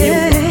leave you.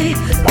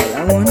 All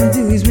I wanna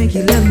do is make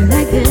you love me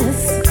like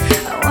this.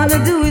 All I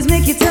wanna do is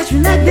make you touch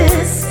me like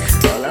this.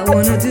 All I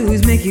wanna do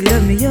is make you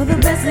love me. You're the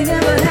best thing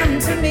ever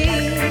happened to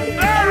me.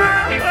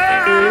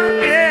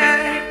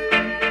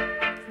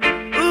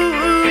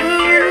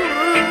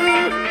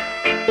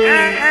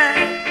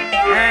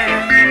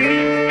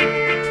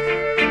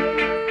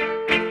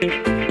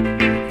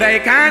 They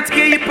can't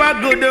keep a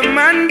good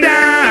man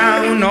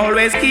down.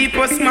 Always keep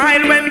a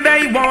smile when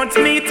they want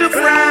me to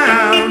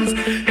frown.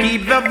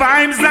 Keep the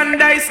vibes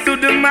and I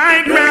stood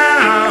my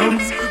ground.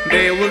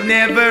 They will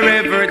never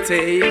ever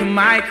take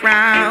my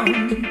crown.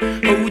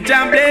 Oh,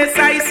 Djlazarus,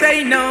 I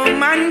say no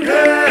man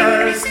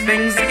curse.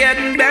 Things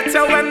getting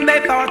better when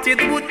they thought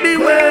it would be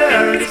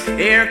worse.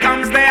 Here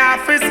comes the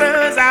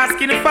officers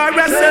asking for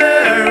a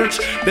search.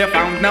 They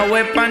found no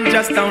weapon,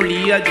 just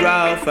only a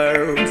draw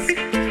first.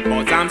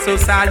 But I'm so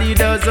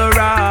solid as a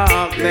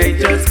rock, they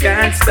just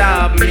can't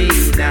stop me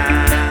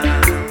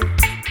now.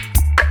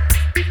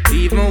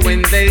 Even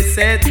when they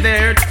set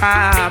their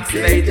traps,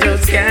 they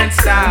just can't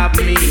stop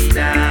me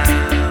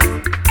now.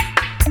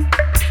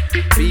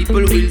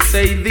 People will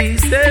say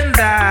this and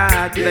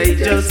that, they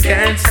just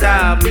can't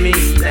stop me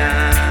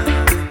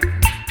now.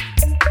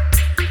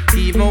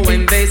 Even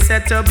when they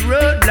set up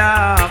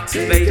roadblocks,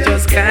 they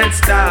just can't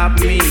stop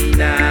me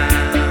now.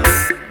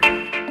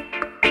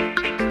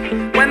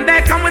 When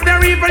they come with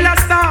their evil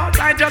thoughts,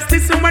 I just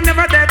listen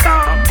whenever they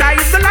talk. I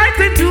use the light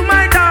into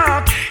my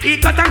dark. He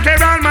cut and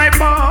clear all my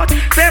path.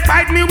 They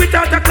fight me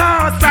without a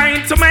cause,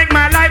 trying to make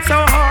my life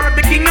so hard.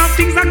 The King of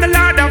Kings and the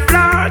Lord of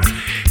Lords,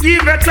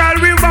 give it all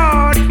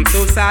reward. I'm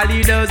so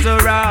solid as a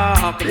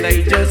rock,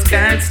 they just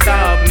can't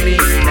stop me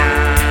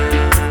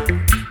now.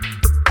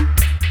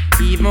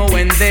 Even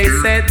when they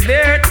set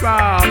their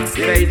traps,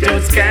 they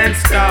just can't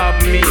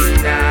stop me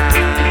now.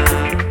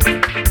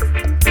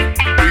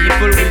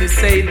 People will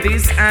say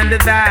this and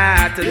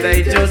that,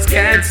 they just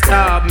can't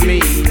stop me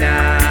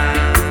now.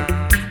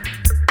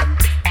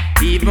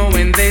 Even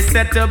when they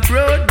set up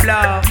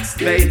roadblocks,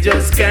 they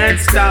just can't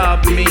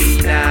stop me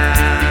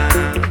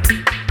now.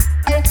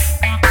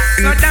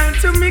 So down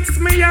to mix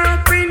me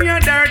up in your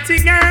dirty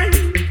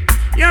game.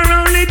 You're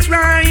only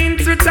trying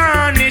to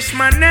tarnish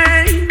my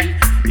name.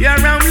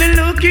 You're only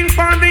looking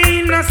for the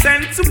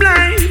innocent to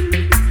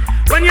blame.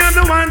 When you're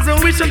the ones who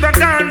wish the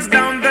guns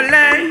down the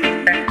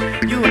lane.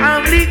 You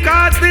only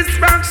cause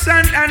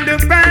destruction and the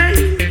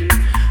pain.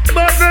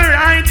 But the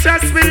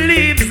righteous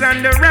believes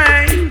in the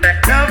rain.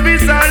 Love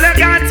is all I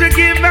got to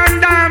give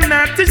and I'm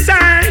not to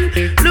shine.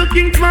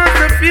 Looking for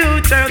the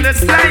future, the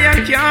sky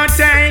I can't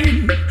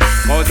tame.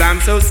 Cause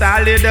I'm so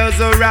solid as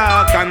a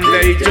rock and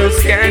they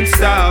just can't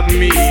stop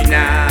me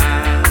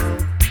now.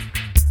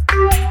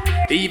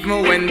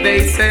 Even when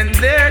they set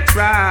their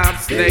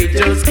traps, they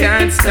just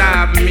can't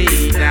stop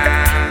me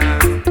now.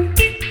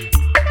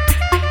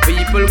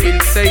 People will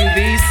say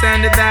this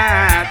and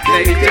that,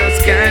 they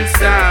just can't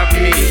stop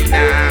me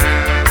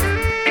now.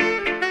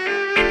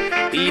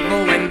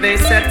 Even when they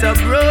set up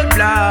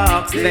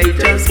roadblocks, they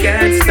just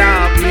can't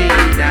stop me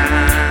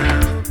now.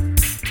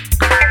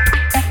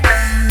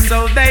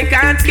 So they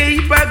can't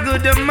keep a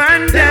good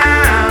man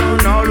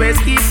down. Always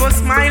keep a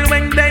smile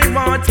when they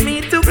want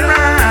me to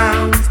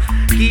frown.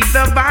 Keep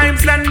the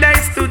vibes and I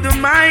stood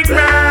my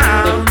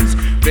ground.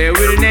 They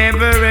will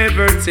never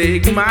ever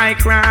take my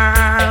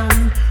crown.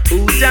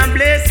 Ooh,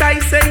 Djlazarus, I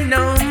say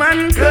no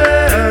man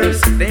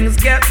curse. Things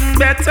getting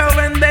better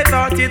when they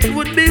thought it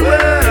would be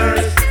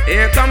worse.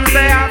 Here comes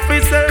the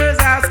officers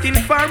asking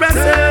for a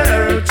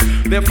search.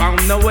 They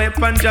found no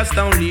weapon, just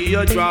only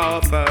a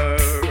draw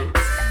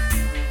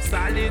first.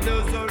 solid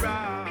as a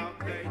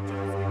rock.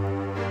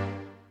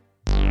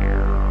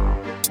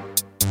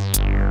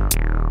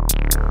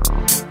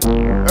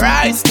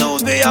 Rise to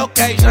the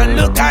occasion,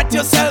 look at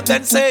yourself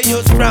and say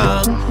you're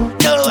strong.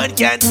 No one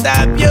can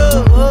stop you,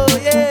 oh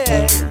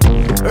yeah.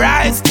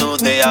 Rise to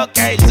the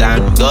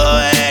occasion, go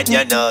ahead,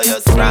 you know you're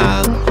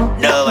strong.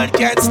 No one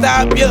can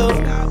stop you.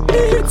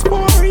 It's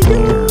for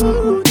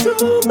you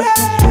to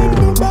make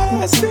the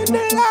best in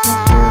the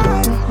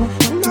life.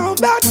 Now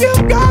that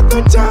you've got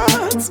the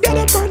chance, get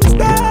up and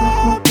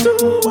step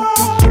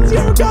towards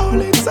your goal,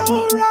 it's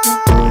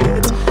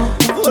alright.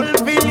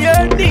 Fulfill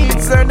your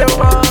needs and the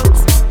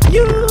wants.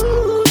 You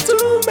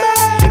to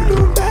make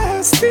the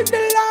best in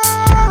the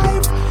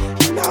life.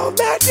 Now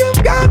that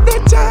you've got the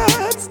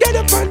chance, get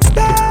up and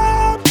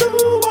step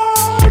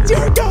towards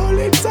your goal,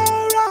 it's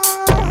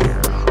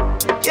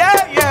alright.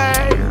 Yeah,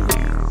 yeah.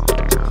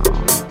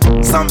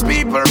 Some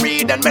people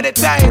read and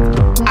meditate,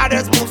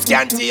 others move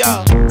scanty,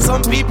 yo.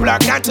 Some people are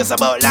conscious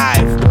about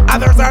life,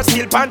 others are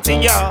still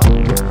panting, yo.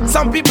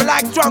 Some people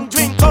like strong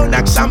drink,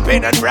 cognac,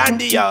 champagne and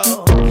brandy, yo.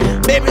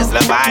 Babies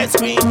love ice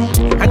cream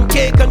and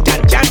cake and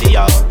candy,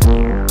 yo.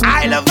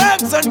 I love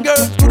herbs and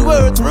girls, good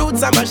words,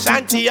 roots, I'm a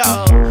shanty,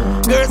 yo.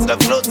 Girls love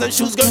clothes and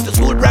shoes, going to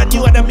school brand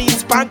new and I mean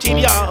spanking,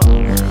 yo.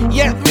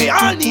 Yet we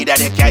all need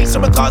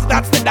education because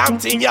that's the damn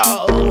thing, yo.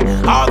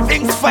 All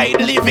things fade,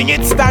 leaving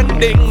it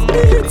standing.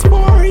 It's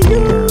for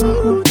you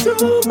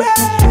to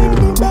make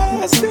the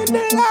best in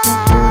the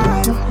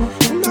life.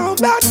 Now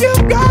that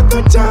you've got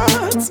the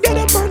chance, get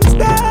up and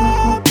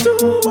step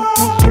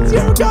towards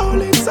your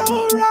goal, it's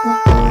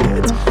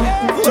alright.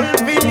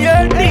 Fulfill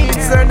your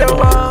needs and the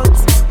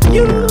wants.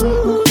 You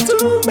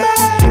to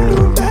make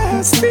the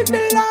best in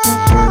the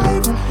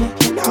life.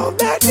 Now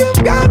that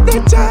you've got the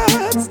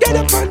chance, get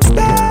up and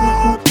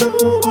step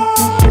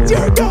towards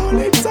your goal,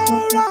 it's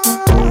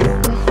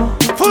alright.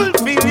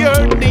 Fulfill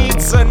your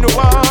needs and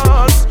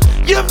wants.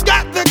 You've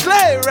got the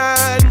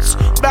clearance,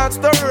 that's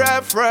the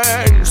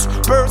reference.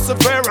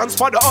 Perseverance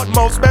for the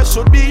utmost best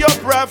should be your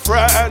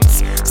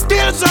preference.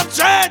 Skills of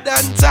trade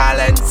and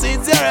talents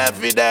is your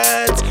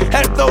evidence.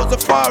 Help those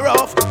afar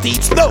off,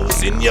 teach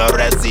those in your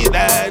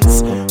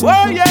residence.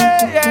 Oh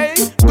yeah, yeah.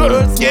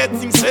 Girls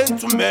getting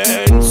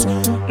sentiments.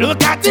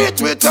 Look at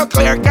it with a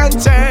clear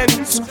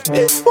conscience.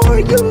 It's for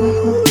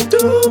you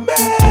to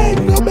make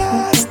the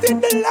best in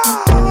the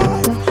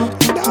life.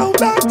 Now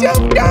that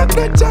you've got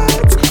the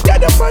chance,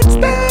 get up and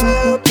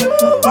step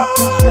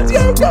towards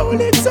your goal,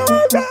 it's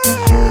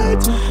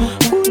alright.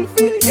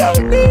 Fulfill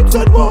your needs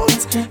and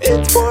wants.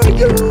 It's for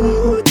you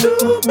to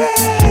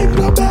make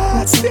the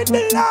best in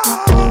the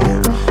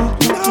life.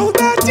 Now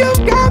that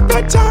you've got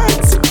the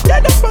chance,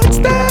 get up and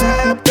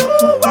step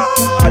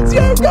towards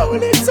your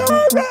goal, it's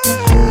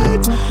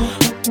alright.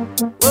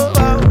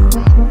 Whoa.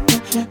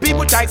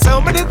 People try so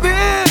many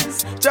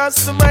things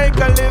just to make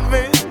a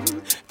living.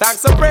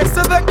 Thanks and praise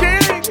to the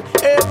King,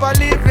 ever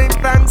living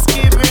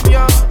thanksgiving,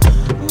 yo.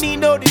 Need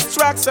no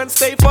distraction,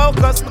 stay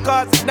focused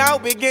because it now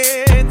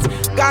begins.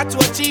 Got to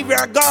achieve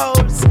your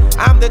goals,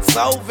 I'm that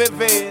so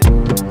vivid.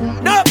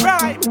 No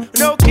crime,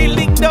 no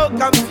killing, no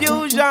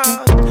confusion.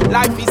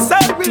 Life is so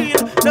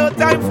real, no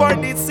time for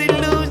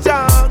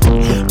disillusion.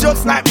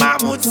 Just like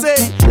Mom would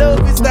say,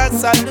 love is the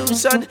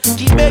solution.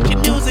 Keep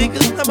making music,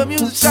 cause I'm a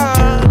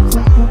musician.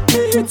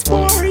 It's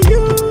for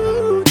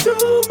you to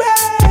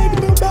make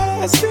the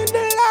best in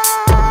the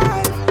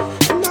life.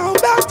 Now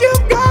that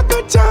you've got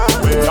the chance.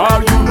 Where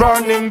are you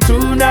running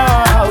to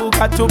now?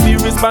 Got to be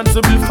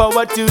responsible for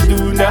what you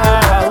do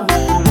now.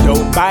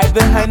 Don't buy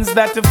the hands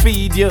that to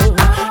feed you,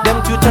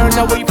 them to turn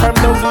away from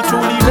those who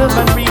truly love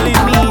and really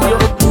need you.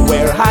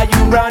 Where are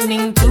you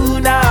running to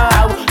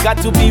now? Got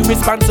to be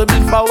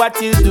responsible for what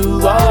you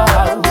do.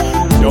 Oh.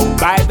 Don't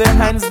buy the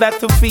hands that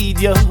to feed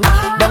you,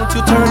 them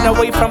to turn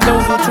away from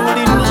those who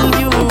truly need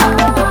you.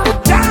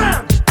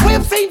 Damn,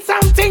 we've seen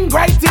something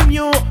great in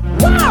you.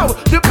 Wow,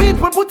 the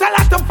people put a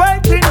lot of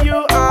faith in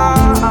you.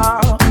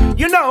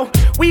 You know,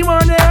 we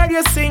wanna hear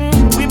you sing.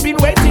 We've been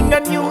waiting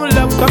on you,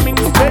 love coming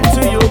straight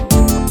to you.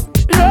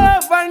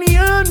 Love and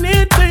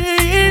unity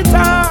is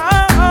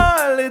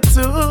all it is,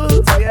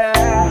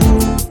 yeah.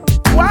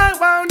 Why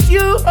won't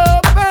you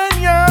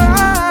open your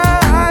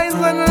eyes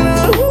and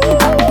look?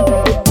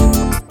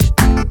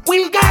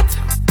 We got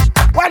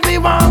what we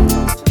want.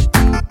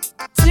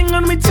 Sing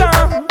on me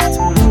chant.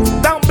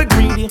 Don't be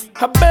greedy.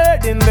 A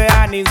bird in the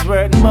hand is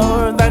worth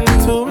more than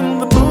two in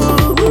the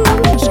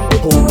bush.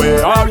 Oh,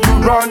 where are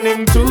you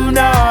running to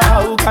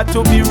now? Got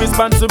to be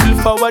responsible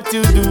for what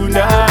you do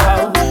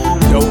now.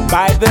 Don't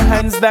buy the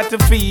hands that to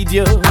feed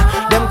you,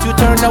 them to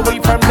turn away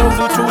from those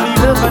who truly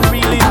love and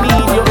really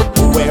need you.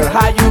 Where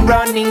are you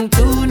running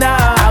to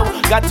now?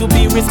 Got to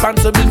be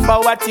responsible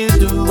for what you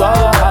do.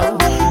 Oh.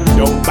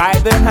 Don't buy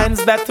the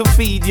hands that to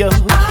feed you,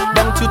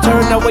 them to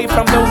turn away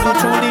from those who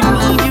truly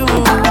need you.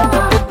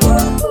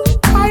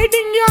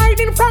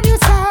 Hiding from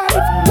yourself.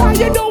 Why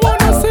you don't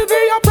wanna see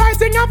the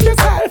uprising of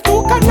yourself?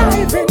 Who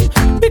conniving?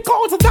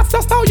 Because that's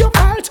just how you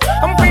felt.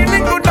 I'm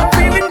feeling good, I'm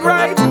feeling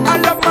right. I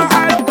love my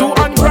heart too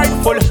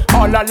ungrateful.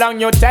 All along long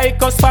you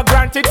take us for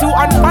granted, too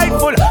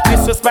unfightful.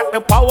 Disrespect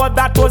the power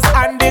that was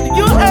handed,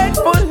 you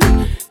hateful.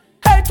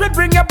 Hatred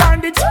bring your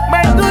bandage,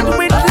 my good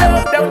with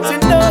love. Don't you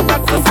know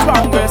that's the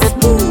strongest?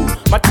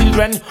 My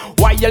children,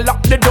 why you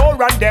lock the door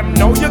on them?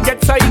 Now you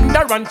get so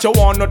ignorant, you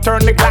wanna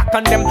turn the clock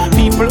on them.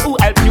 People who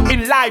help you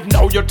in life,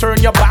 now you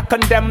turn your back on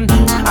them.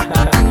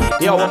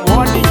 Yo, I'm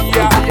warning,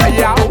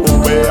 yeah.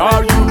 Where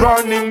are you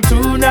running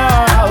to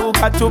now?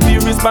 Got to be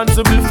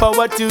responsible for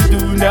what you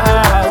do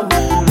now.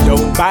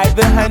 Don't buy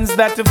the hands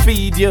that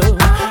feed you,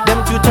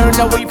 them to turn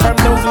away from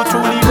those who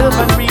truly love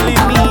and really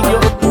need you.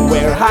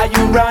 Where are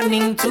you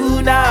running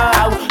to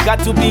now? Got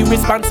to be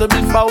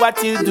responsible for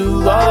what you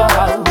do.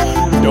 Oh,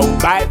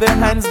 don't buy the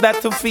hands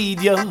that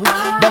feed you,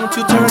 don't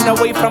you turn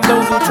away from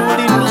those who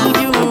truly need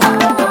you.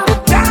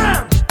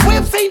 Damn,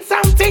 we've seen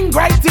something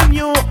great in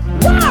you.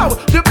 Wow,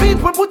 the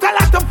people put a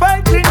lot of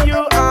faith in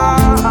you.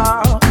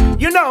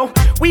 You know,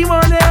 we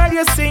wanna hear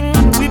you sing.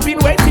 We've been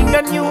waiting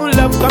on you,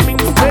 love coming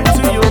straight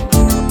to you.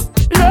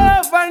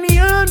 Love and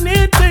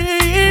unity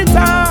is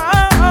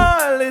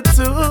all it is,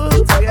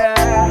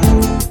 yeah.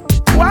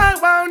 Why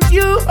won't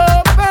you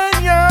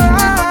open your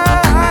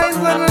eyes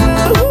and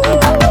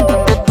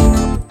look?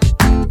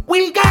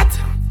 We got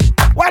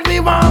what we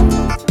want.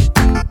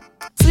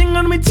 Sing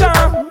on me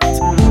chant.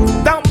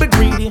 Don't be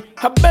greedy.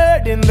 A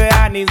bird in the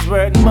hand is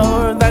worth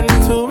more than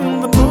two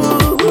in the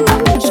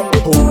bush.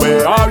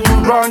 Where are you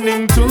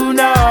running to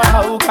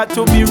now? Got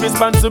to be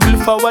responsible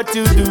for what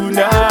you do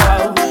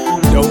now.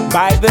 Don't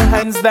buy the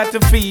hands that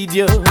feed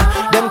you,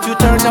 don't you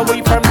turn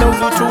away from those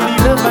who truly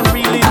love and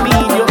really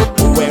need you.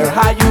 Where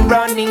are you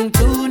running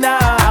to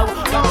now?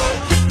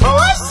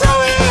 What's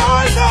away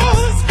all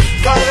those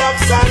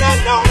corruption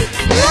and all?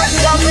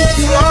 Let's come in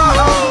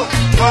slow,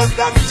 cause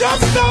that's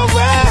just the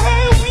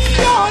way we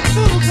ought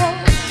to go.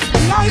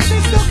 Life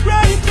is the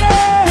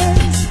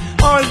greatest.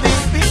 All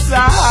these things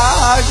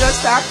are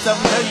just acts of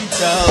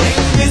nature.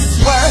 In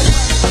this world,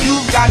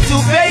 you've got to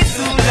pay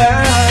to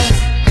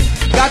learn.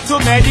 Got to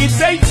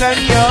meditate on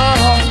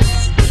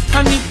yours.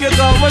 And if you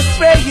go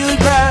astray, you'll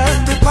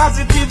burn. Be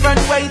positive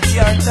and wait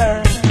your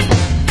turn.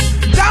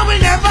 God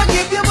will never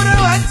give you more than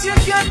what you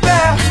can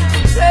bear.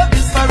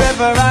 Service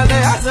forever and the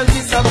hassle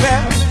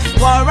disappear.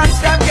 War and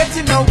strife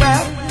getting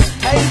nowhere.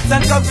 Hate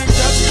and coverage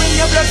just bring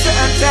your blood to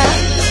and tear.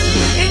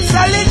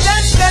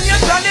 Intelligence, then you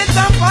turn it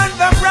up on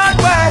the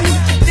Broadway.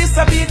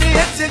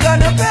 Disobedience, you're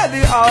gonna pay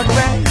the hard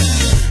way.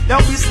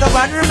 Don't be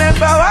stubborn, remember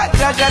what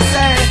I just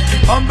said.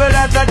 Humble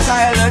as a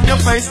child and you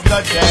face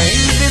the day.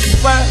 In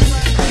this world,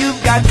 you've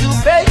got to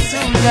pay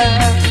to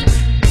learn.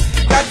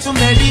 Got to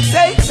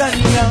meditate on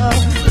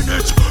you.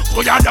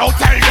 We are now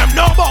tell them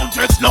no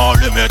boundaries, no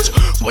limit.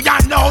 We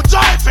are now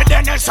joy for the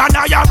nation,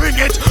 I bring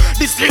it.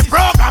 This the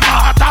program,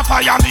 heart of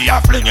fire, me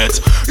a fling it.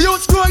 You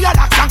screw your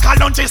locks and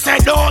kalonji, say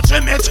don't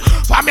trim it.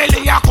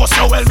 Family a cuss,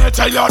 so well me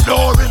tell you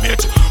no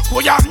limit.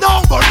 We have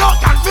no but no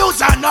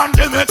confusion on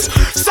limits.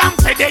 Song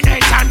for the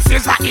nation,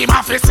 Sizzla him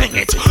have to sing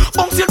it.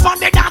 Bounce it from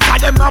the dance,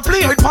 and them a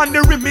play it from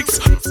the remix.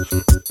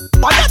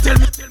 But they tell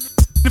me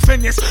the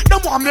finish,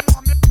 no more me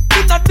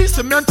not this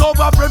cement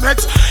over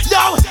premix.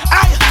 Yo,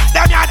 hey,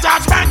 them your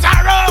judgment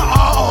are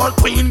all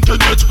queen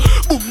king it.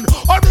 Boom,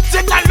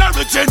 original,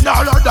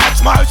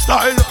 that's my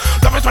style.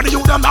 Love it when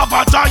you them have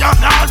a giant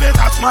with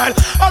a smile.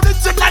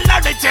 Original,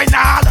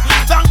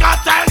 don't God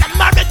tell them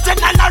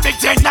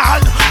original.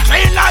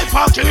 Clean life,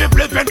 I'll keep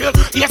living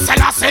it. Yes,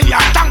 I say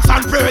your thanks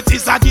and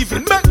praises are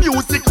given. Make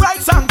music,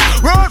 right song.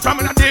 Word from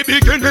the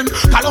beginning.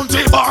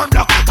 Kalonji born,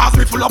 cause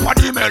me full up of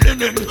the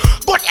melanin.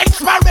 But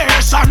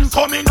inspiration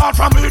coming out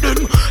from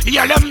within.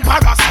 Yeah,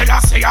 Emperor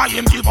say I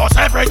him give us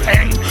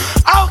everything.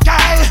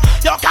 Okay,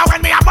 you can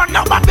when me a burn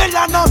up and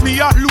villain on me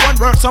alone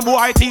work. Some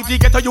boy TV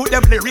get to you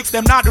them lyrics,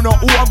 them not do no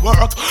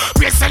homework.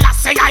 We say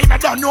I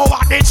don't know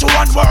what they show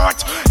on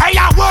worth. Hey,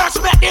 I words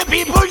make the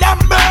people them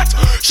hurt.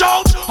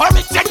 Shout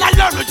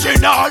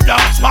original,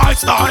 that's my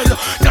style.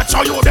 That's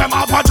how you them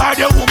have a tie,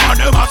 the woman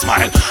them a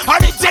smile.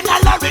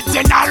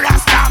 Original,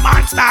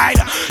 Rastaman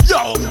style.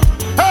 Yo,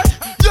 hey,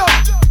 yo.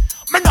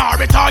 Me nah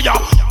retire.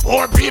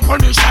 Poor people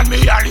mission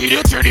me a lead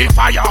it to the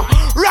fire.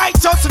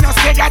 Righteousness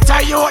they get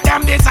to you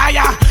them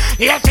desire.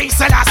 You think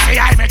so I say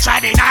I me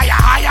treading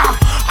higher.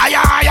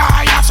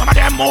 Some of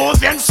them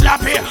moving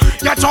sloppy.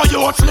 Get your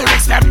youth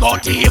lyrics them go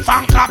deep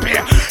and clappy.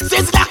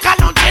 Sizzla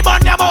kalonji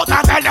burn them out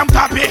and tell them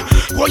copy.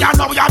 Go ya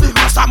know ya the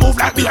master move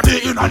like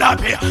baby in a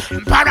nappy.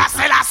 Emperor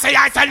say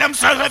I tell them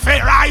self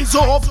rise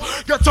up.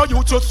 Get your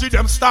youth to see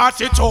them start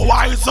it to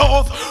wise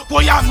up. Go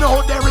ya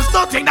know there is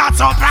nothing that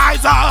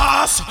surprises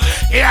us.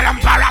 Here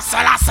Emperor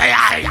say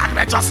I and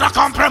me just a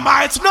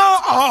compromise. No,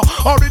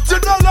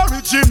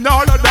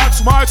 original,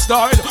 that's my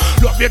style.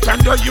 Love it when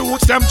the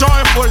youths them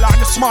joyful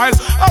and smile.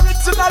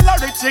 Original.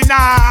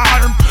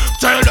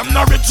 Tell them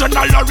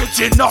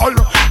original.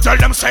 Tell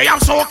them say I'm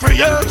so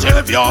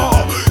creative, yo.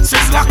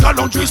 Sizzla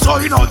kalonji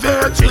so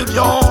innovative,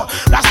 yo.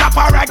 That's the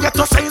part I get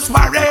to say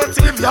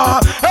inspirative, yo.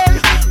 Hey,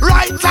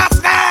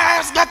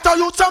 righteousness get to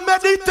you to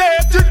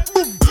meditate.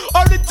 Boom.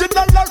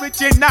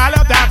 Original,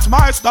 that's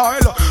my style.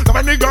 Love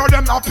when the girl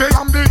them happy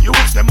and the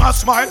youths them a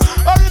smile.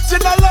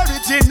 Original,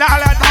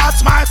 that's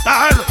my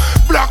style.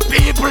 Black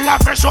people are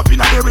fresh up in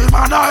the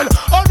river Nile.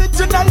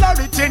 Original,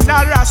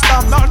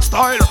 Rastaman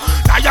style.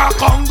 Now you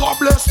come, God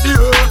bless the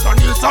earth on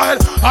the soil.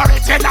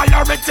 Original.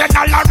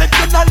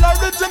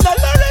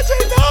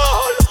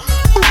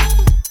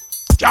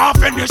 Can't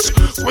finish,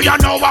 we all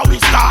know how we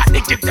start.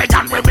 Nick it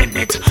and we win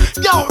it.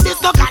 Yo,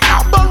 this no got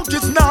no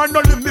boundaries, no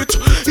limit.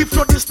 If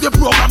you this the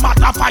program at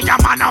a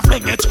fireman a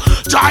fling it.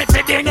 Try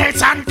for the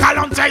nation,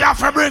 kalonji you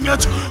fi bring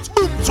it.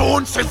 Boom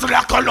zone,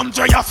 Sizzla,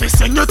 kalonji you fi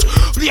sing it.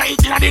 We are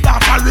eating at the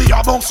dance and we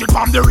are bouncing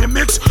from the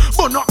remix.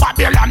 But not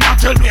Babylon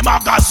until me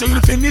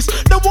magazine finish.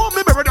 They want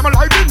me bury them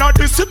alive in a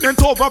discipline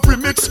over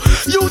premix.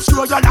 Use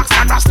royal axe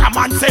and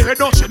Rastaman say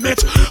don't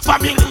limit.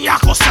 Family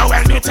a cuss you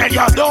when me tell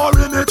you don't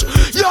limit.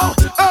 Yo,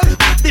 hey.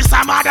 This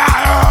a mother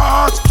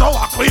earth, so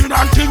a queen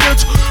and king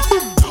it.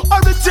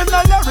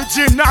 Original,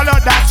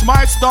 that's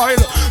my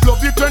style.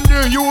 Love it when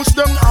they use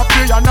them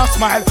happy and a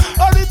smile.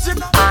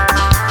 Original.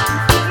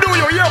 Do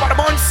you hear what the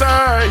man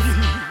say?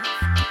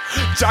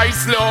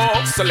 Jai's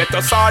love, so let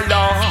us all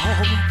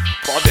love.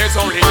 For there's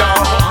only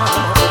love.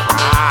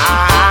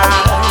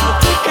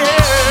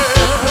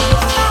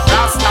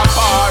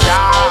 Rastafari.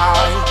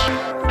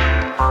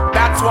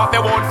 That's what they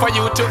want for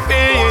you to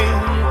think.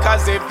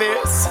 Cause if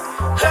this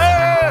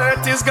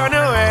hurt is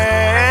gonna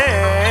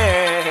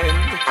end,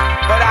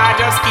 but I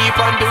just keep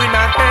on doing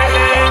my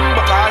thing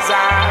because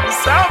I'm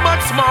so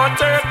much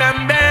smarter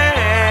than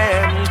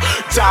them.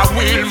 Jah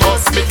will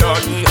must be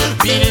done.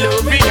 Be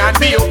loving and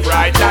be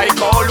upright like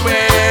always.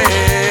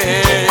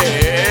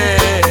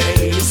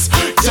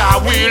 Jah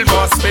will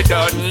must be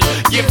done.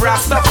 Give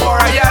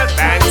Rastafari all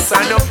thanks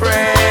and a praise.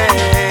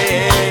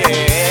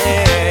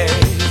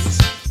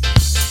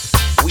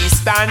 We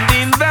stand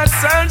in the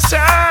sunshine,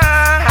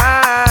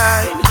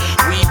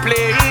 we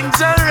play in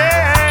the rain.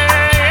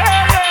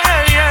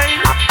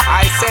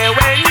 I say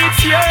when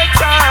it's your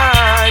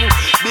time,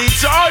 be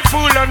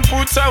joyful and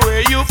put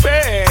away your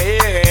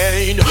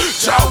pain.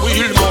 Jah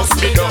will must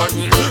be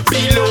done.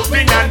 Be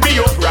loving and be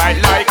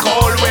upright like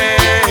always.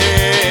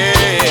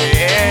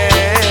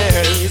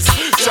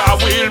 Jah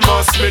will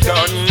must be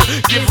done.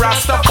 Give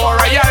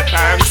Rastafari all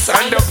thanks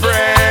and the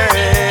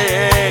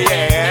praise.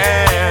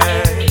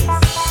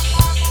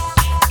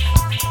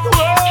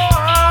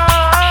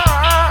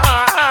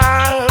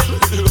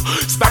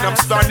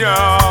 Stand yo,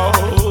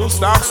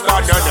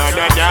 stop, no.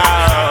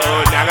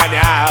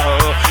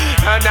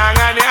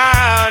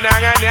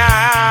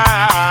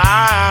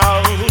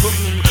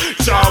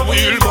 Jah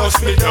will must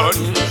be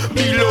done.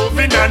 Be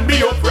loving and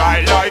be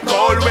upright like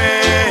always.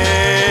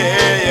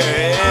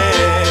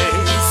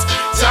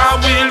 Jah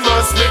will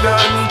must be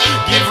done.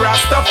 Give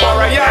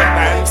Rastafari all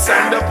thanks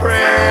and the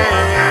praise.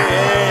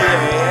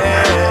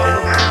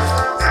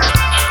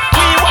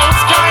 We won't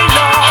kind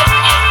of,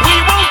 we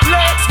won't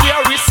let. We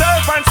are His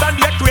servants and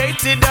He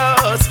created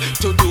us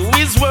to do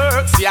His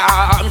works,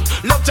 yeah.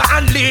 Love to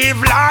and live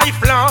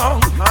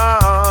lifelong.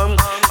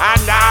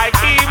 And I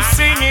keep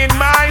singing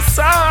my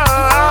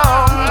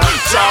song.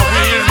 Jah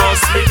will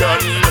must be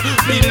done.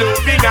 Be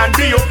loving and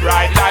be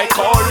upright like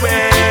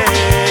always.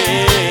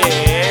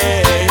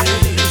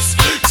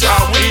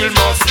 Jah will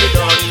must be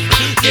done.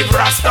 Give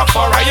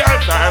Rastafari all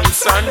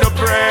thanks and the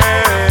praise.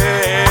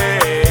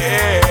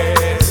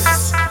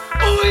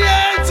 Oh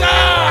yeah,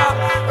 Jah,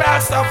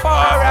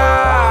 Rastafari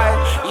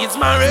is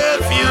my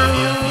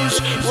refuge.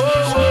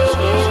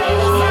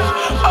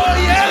 Oh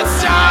yes,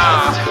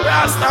 Jah,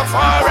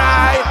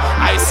 Rastafari,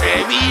 I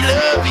say we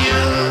love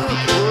you.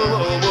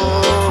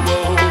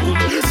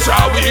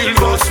 Jah will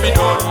must be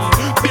done.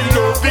 Be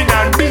loving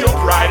and be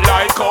upright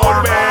like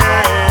always.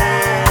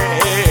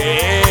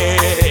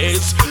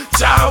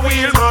 Jah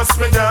will must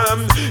be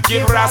done.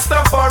 Give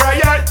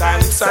Rastafari all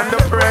thanks and the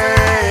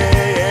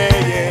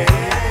praise.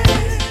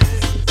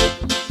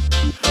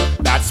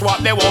 That's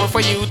what they want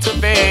for you to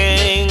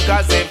think.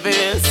 Cause if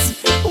this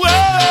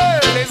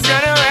world is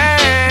gonna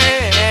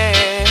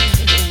end,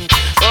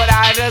 but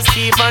I just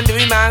keep on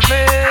doing my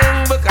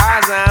thing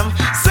because I'm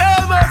so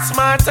much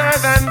smarter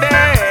than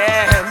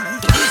them.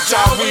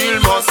 Jah will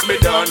must be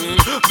done.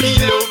 Be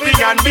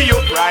loving and be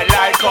upright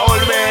like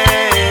always.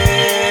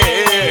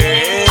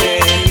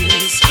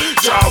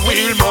 Jah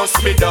will must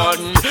be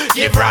done.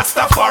 Give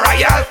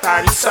Rastafari all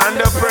thanks and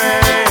the praise.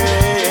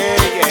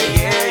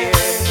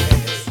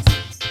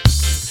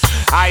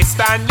 I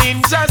stand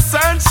in the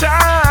sunshine,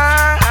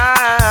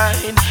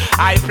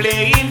 I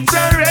play in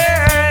the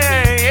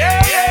rain.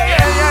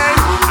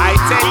 I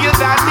tell you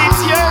that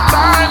it's your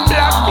time.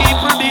 Black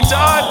people be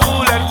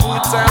joyful and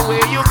put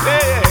away your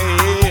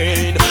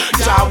pain.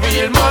 Jah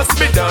will must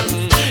be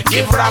done.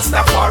 Give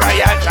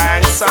Rastafari all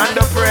thanks and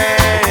the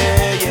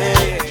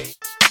praise.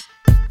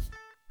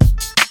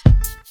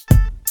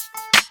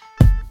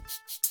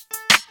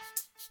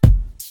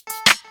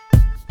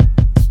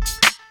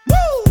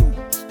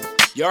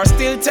 You're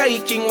still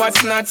taking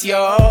what's not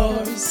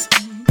yours.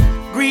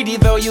 Greedy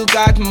though you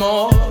got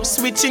more.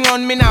 Switching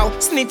on me now,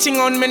 snitching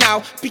on me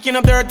now. Picking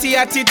up dirty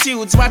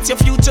attitudes. What's your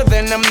future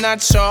then? I'm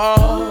not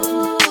sure.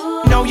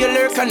 Now you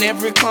lurk on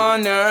every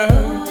corner,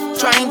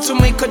 trying to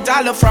make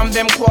 $1 from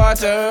them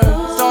quarters.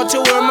 Thought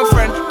you were my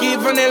friend,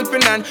 give an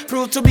helping hand,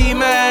 prove to be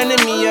my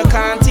enemy. I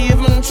can't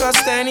even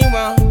trust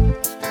anyone.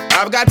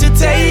 I've got to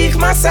take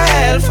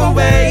myself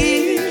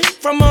away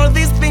from all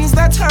these things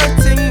that's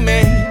hurting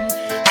me.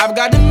 I've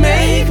got to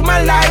make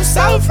my life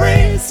so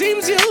free.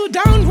 Seems you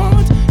don't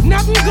want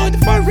nothing good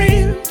for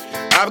real.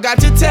 I've got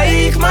to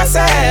take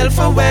myself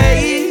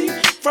away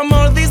from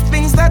all these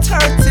things that's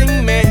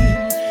hurting me.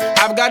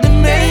 I've got to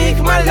make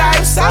my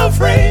life so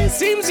free.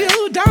 Seems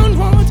you don't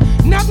want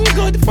nothing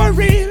good for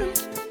real.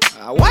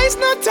 Waste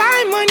no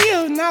time on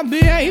you, not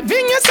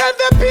behaving yourself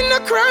up in a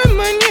crime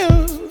on you.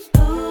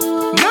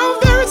 Now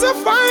there's a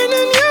fine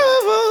in you.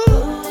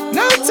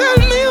 Now tell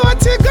me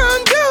what you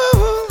gonna do.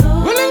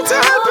 Willing to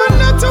help and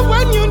not to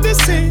want you to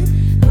see.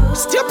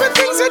 Stupid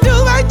things you do,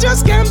 I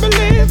just can't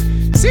believe.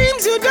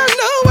 Seems you don't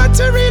know what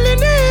you really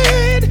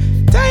need.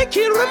 Take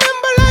it,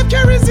 remember life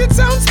carries its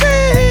own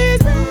speed.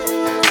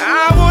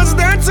 I was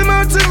there to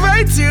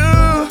motivate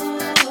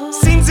you.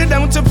 Seems you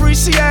don't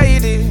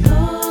appreciate it.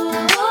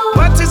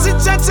 What is it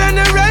that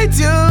generate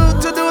you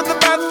to do the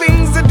bad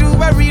things I do?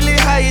 I really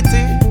hate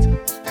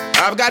it.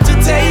 I've got to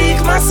take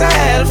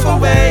myself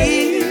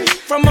away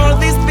from all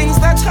these things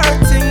that's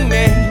hurting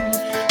me.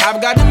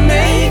 I've got to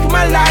make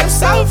my life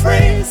so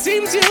free.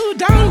 Seems you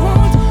don't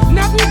want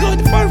nothing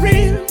good for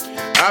real.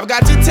 I've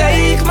got to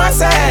take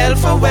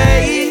myself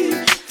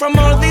away from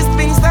all these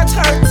things that's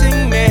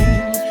hurting me.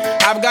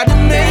 I've got to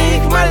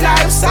make my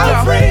life so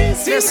free.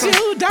 Seems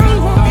you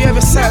don't want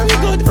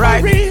nothing good for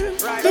real.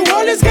 The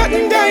world is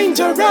getting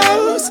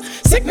dangerous.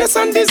 Sickness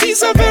and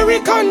disease are very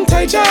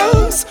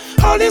contagious.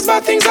 All these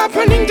bad things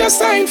happening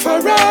just ain't for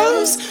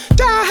us.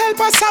 God help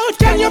us out,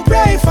 can you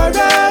pray for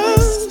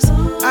us?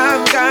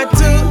 I've got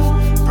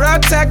to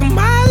protect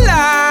my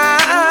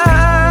life.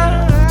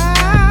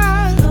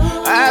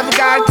 I've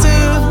got to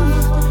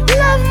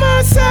love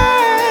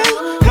myself.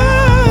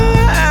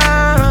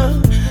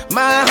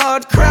 My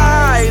heart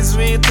cries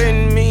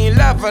within me.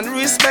 Love and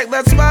respect,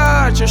 that's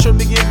what you should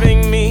be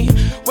giving me.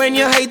 When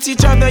you hate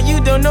each other,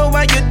 you don't know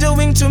what you're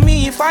doing to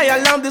me. If I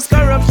allow this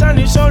corruption,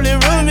 it's only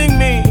ruining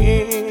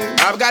me.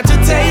 I've got to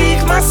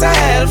take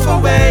myself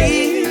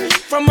away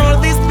from all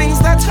these things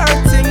that's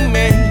hurting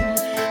me.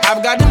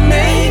 I've got to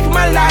make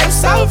my life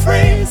so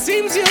free.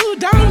 Seems you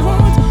don't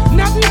want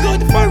nothing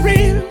good for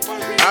real.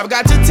 I've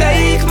got to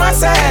take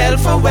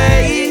myself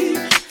away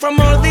from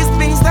all these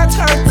things that's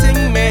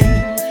hurting me.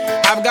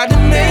 I've got to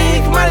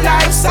make my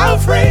life so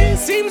free.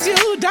 Seems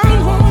you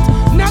don't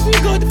want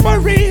nothing good for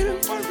real.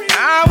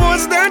 I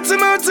was there to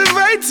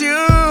motivate you.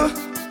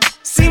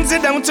 Seems you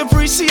don't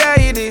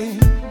appreciate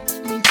it.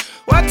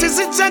 What is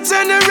it that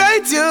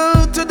generates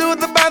you to do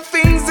the bad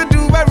things you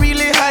do? I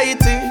really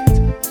hate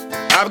it.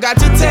 I've got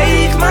to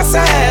take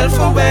myself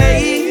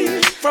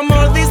away from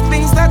all these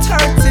things that's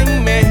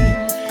hurting me.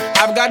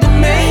 I've got to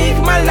make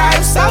my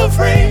life so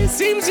free.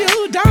 Seems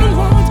you don't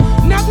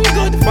want nothing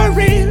good for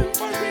real.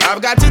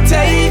 I've got to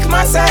take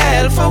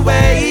myself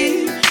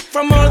away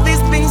from all these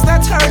things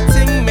that's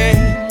hurting me.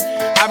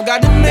 I've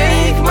got to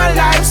make my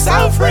life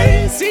so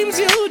free. Seems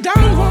you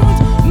don't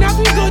want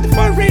nothing good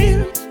for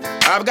real.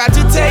 I've got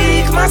to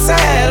take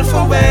myself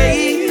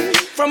away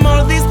from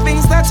all these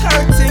things that's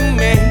hurting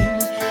me.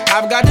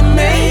 I've got to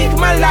make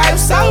my life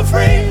so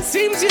free.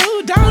 Seems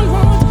you don't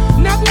want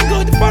nothing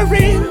good for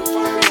real.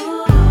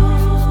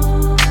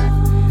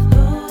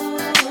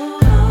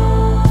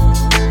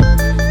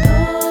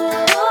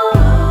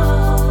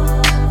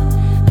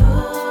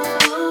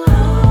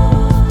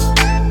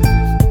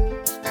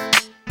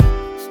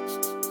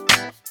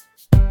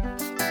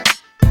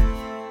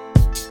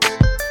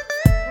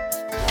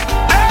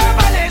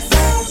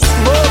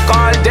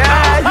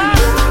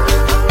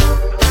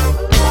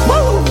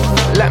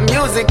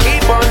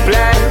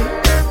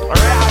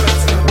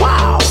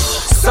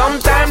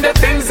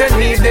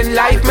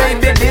 Life may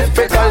be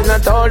difficult,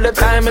 not all the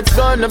time it's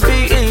gonna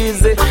be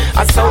easy.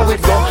 I saw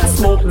it go,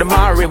 smoke the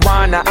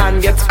marijuana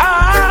and get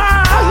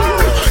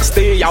high.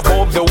 Stay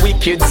above the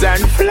wickeds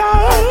and fly.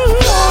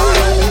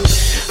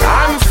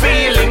 I'm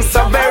feeling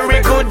so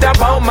very good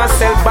about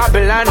myself.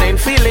 Babylon ain't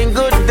feeling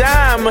good,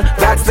 damn,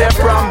 that's their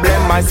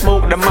problem. I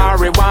smoke the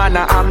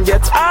marijuana and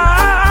get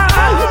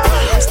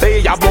high.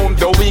 Stay above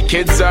the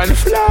wickeds and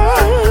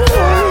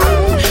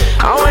fly.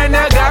 And when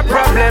I got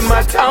problem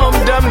at home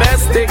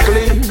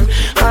domestically,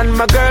 and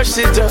my girl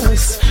she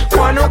just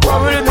wanna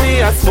come with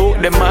me, I smoke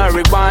the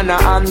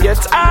marijuana and get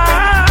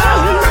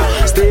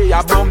high. Stay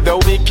above the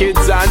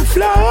wickeds and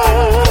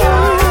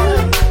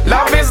fly.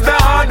 Love is the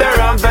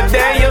order of the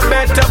day, you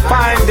better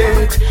find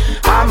it.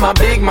 I'm a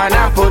big man,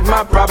 I put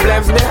my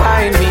problems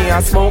behind me.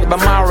 I smoke the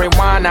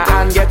marijuana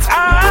and get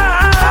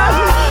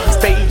high.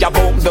 Stay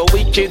above the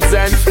wickeds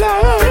and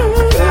fly.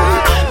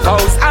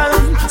 Cause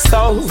I'm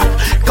so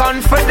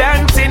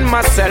confident in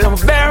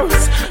myself.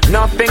 There's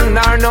Nothing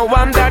nor no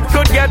one that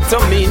could get to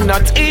me,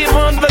 not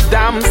even the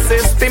damn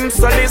system.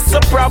 So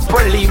listen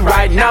properly.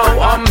 Right now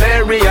I'm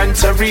merry and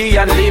cheery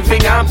and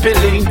living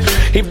happily.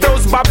 If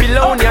those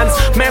Babylonians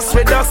mess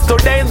with us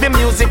today, the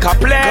music I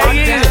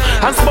play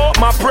and smoke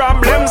my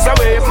problems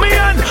away. Me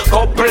and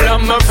couple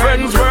of my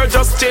friends were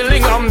just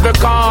chilling on the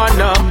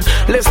corner,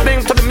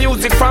 listening to the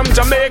music from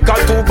Jamaica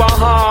to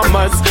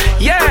Bahamas.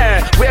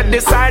 Yeah, we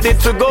decided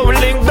to go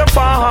link the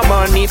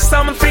farmer. Need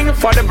something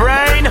for the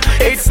brain,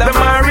 it's the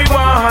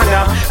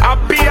marijuana.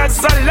 Happy as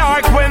a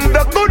lark when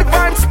the good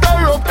vibes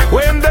stir up.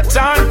 When the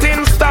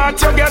chanting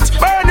starts, you get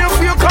burned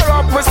if you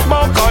corrupt. We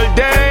smoke all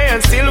day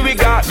and still we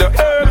got the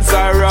herbs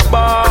are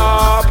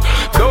above.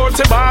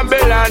 Dirty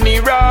Babylon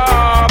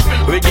Europe.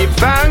 We give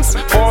thanks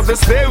for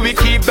this day, we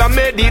keep the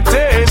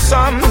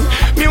meditation.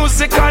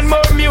 Music and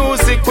more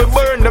music, we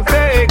burn the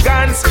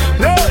pagans.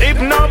 No if,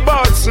 no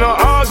buts, no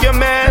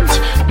argument.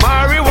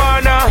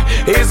 Marijuana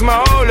is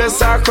my holy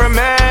sacrament.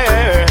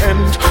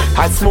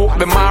 I smoke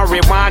the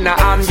marijuana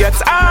and get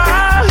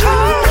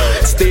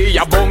high. Stay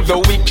above the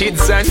wicked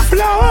and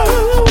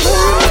flow.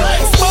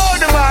 Smoke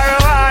the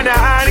marijuana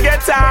and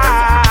get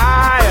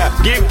high.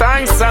 Give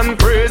thanks and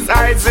praise,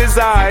 eyes is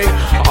high.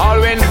 All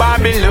when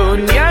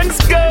Babylonians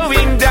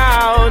going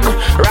down,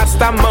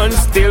 Rastaman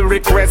still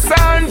request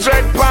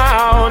 £100.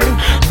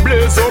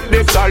 Blaze up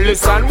the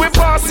chalice and we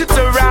pass it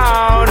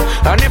around.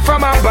 And if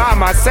I'm by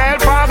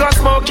myself, I go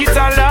smoke it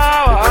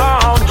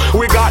alone.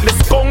 We got the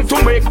skunk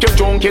to make you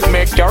drunk, it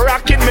make you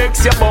rock, it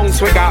makes you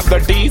bounce. We got the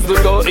diesel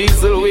go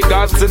easy, we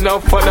got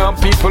enough for the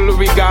people.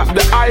 We got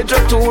the hydro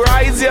to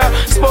rise ya,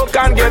 smoke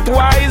and get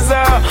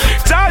wiser.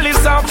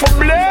 Chalice and for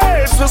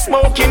blaze, we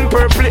smoking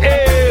purple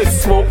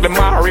haze. Smoke the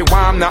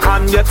marijuana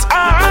and get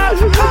high.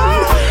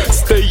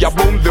 Stay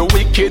above the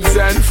wicked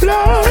and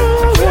flow.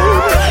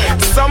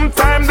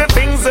 Sometimes the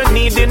things I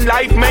need in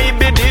life may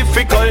be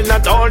difficult.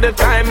 Not all the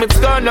time it's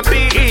gonna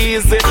be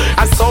easy.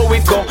 And so we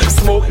go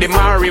smoke the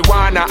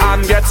marijuana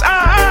and get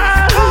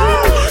high.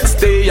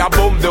 Stay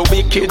above the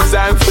wicked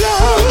and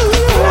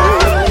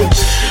flow.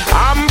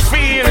 I'm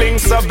feeling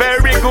so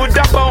very good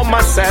about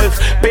myself.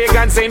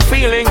 Pagans ain't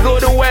feeling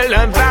good, well,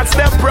 and that's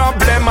the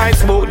problem. I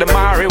smoke the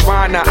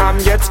marijuana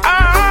and get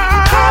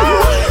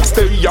high.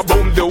 Stay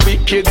above the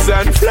wicked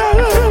and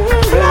flow.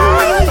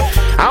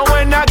 And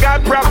when I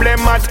got problem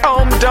at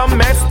home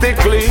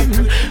domestically,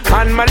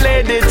 and my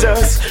lady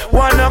just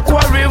wanna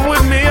quarrel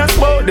with me, I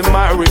smoke the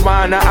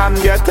marijuana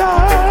and get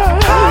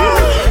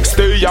high.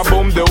 Stay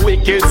above the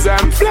wicked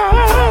and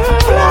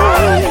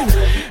fly.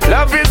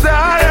 Love is the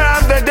higher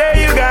of the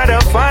day, you gotta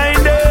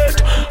find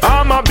it.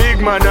 I'm a big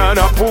man and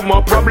I put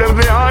my problem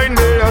behind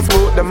it. I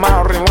smoke the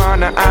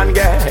marijuana and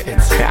get it.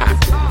 That's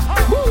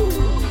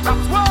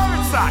where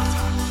it's at.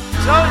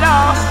 So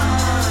now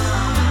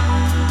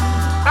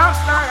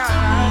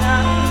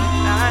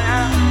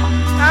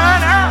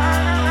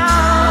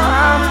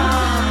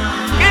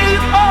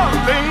keep on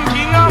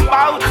thinking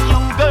about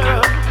you,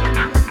 girl.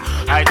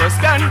 I just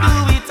can't do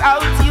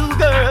without you,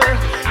 girl.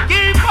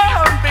 Keep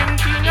on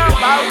thinking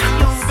about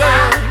you,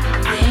 girl.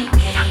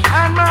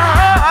 And my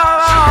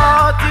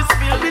heart is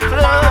filled with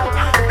love,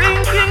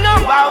 thinking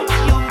about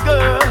you,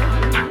 girl.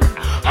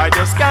 I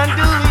just can't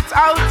do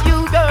without you,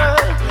 girl.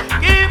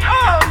 Keep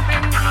on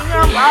thinking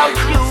about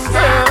you,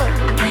 girl.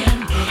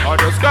 I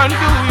just can't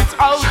do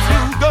without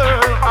you, girl.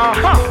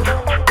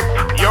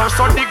 You're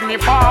so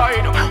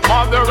dignified,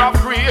 mother of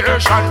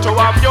creation, to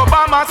have you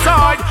by my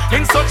side.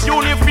 In such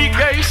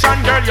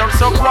unification, girl, you're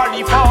so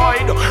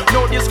qualified.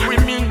 No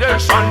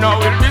discrimination, I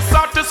will be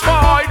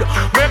satisfied.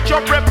 Make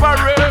your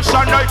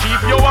preparation, I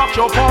keep you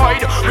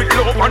occupied with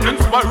love and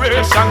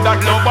inspiration.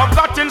 That love I've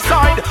got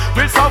inside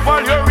will solve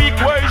all your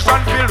equation,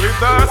 filled with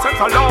the sense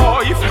of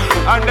life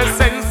and the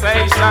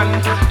sensation.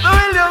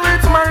 Will you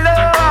with my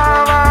love?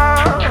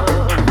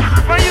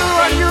 For you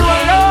and you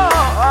alone,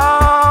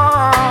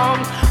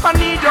 I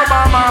need your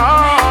mama.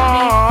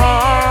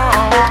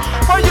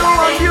 For you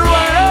and you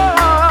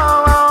alone,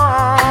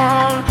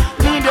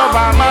 need your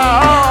mama.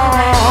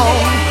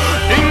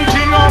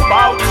 Thinking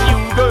about you,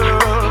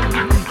 girl.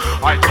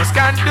 I just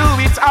can't do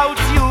without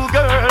you,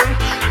 girl.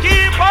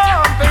 Keep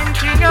on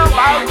thinking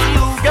about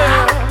you,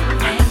 girl.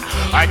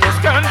 I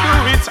just can't do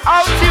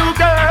without you,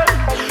 girl.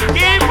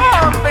 Keep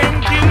on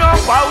thinking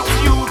about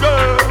you,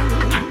 girl.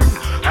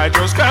 I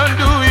just can't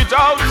do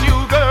without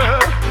you, girl.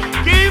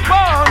 Keep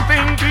on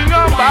thinking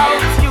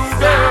about you,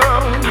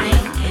 girl.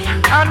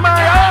 And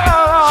my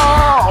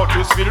heart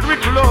is filled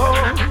with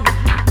love.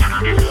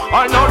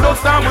 I know those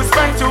times we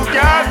spent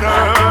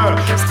together.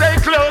 Stay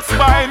close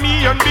by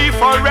me and be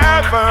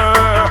forever.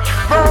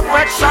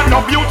 Perfection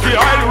of beauty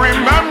I'll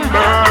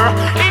remember.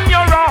 In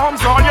your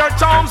arms, all your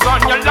charms,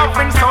 on your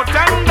loving so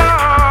tender.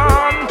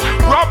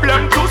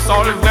 Problem to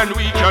solve, then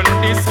we can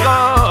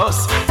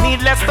discuss.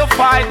 Needless to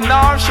fight,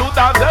 nor should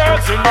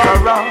others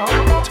interrupt.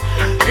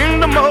 In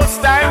the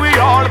Most High we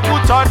all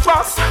put our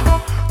trust.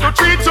 To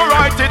treat you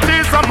right, it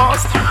is a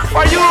must.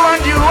 For you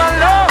and you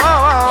alone,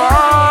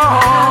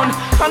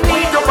 I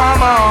need your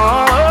mama.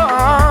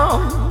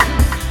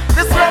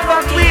 This love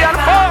that we have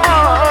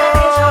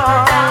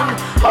found,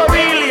 oh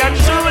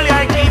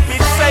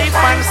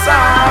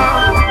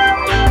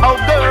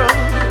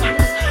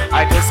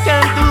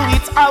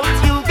without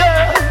you,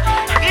 girl.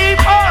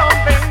 Keep on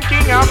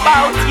thinking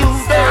about you,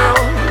 girl.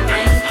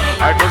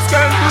 I just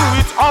can't do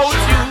without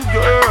you,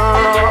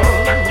 girl.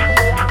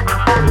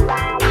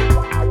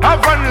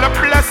 Heavenly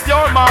bless you,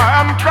 my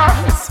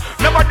empress.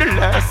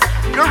 Nevertheless,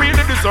 you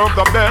really deserve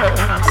the best.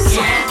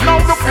 Now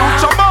the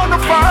future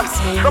manifests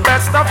the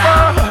best of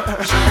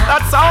us.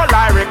 That's all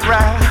I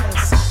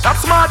request.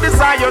 That's my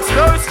desire,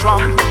 so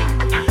strong.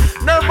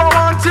 Never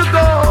want to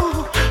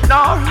go,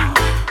 no.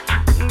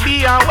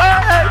 Be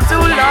away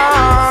too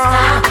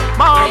long.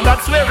 Mom,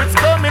 that's where it's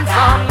coming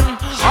from.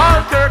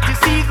 All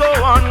courtesy go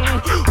on.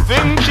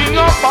 Thinking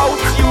about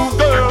you,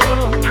 girl.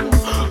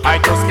 I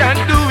just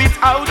can't do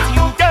without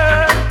you,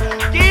 girl.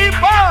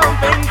 Keep on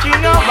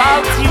thinking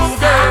about you,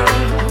 girl.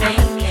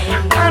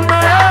 And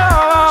my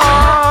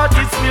heart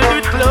is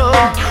filled with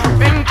love.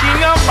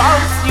 Thinking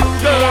about you,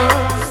 girl.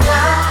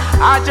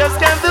 I just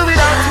can't do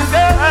without you,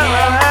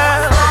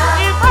 girl.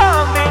 Keep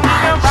on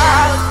thinking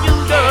about you,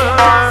 girl.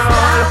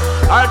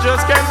 I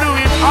just can't do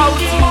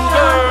without you,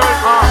 girl.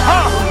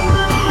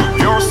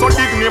 You're so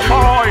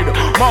dignified,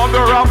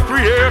 mother of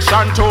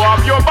creation, to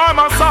have you by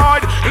my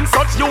side. In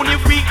such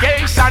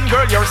unification,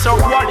 girl, you're so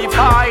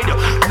qualified.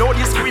 No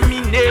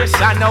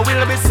discrimination, I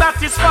will be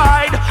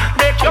satisfied.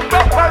 Make your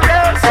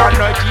preparation,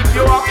 I keep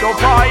you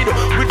occupied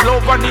with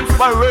love and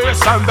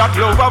inspiration. That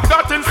love I've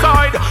got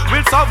inside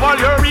will solve all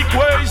your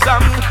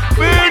equations.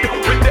 Feed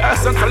with the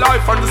essence of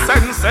life and the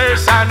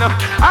sensation.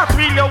 I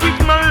feel you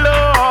with my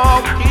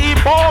love.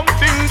 Keep on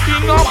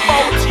thinking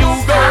about you,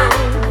 girl.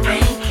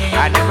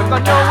 I never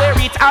gonna know where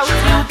without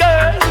you,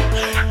 girl.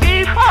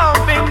 Keep on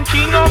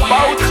thinking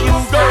about you,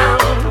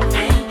 girl.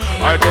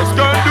 I just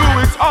can't do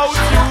without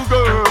you,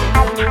 girl.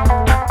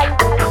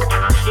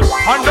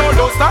 And all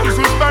those times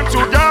we spent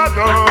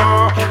together,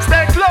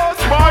 stay close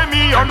by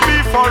me and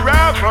be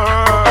forever.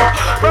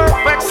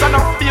 Perfection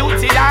of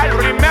beauty I'll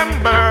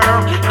remember.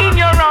 In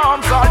your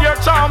arms, all your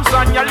charms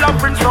and your love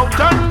brings so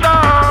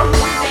tender.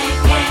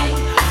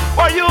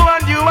 For you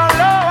and you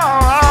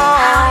alone,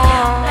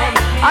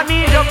 I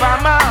need you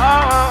by my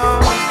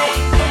own.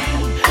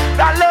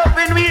 That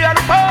loving we and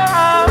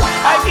fun,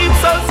 I keep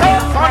so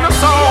safe on the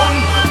song.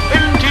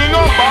 Thinking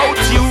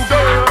about you,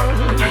 girl.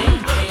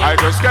 I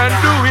just can't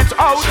do it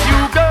without you,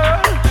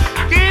 girl.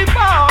 Keep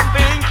on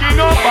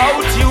thinking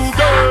about you,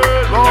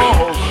 girl.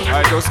 Oh,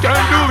 I just can't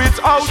do it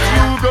without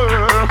you,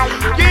 girl.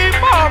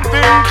 Keep on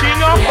thinking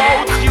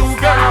about you,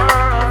 girl.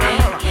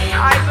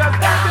 I just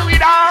can't do it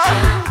without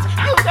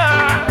you,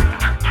 girl.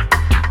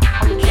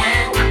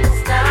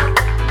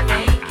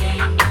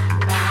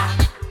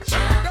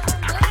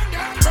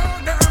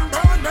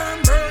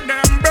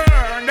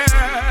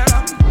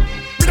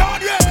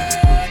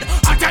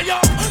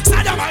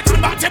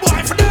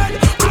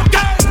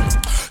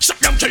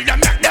 Kill them,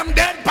 make them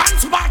dead,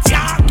 pants back,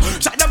 yeah.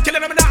 Shot them, kill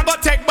them, nah go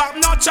take back,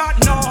 no chat,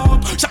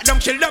 no. Shot them,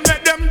 kill them,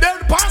 make them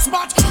dead, pants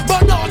back.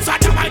 But no, shot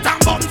them, I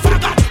can't bun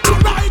faggot.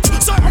 Alright,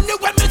 so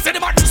anyway, me say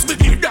them at this, me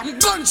give them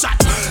gunshot.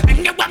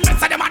 Anyway, me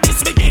say them at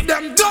this, me give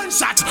them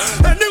gunshot.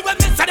 Anyway,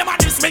 me say them at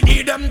this, me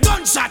give them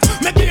gunshot.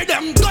 Me give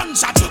them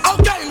gunshot.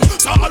 Okay,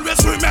 so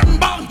always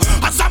remember,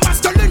 as a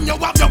masculine, you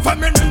have your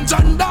feminine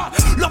gender.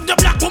 Love the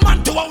black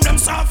woman to how them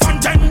soft and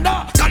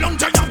tender.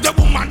 Kalonji of the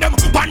woman, them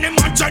on them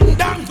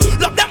agenda.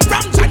 Love them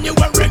from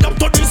January up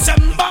to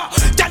December.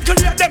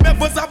 Calculate them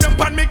efforts of them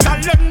on me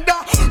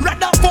calendar.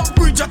 Rather fuck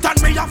Bridget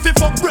and me have to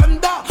fuck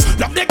Brenda.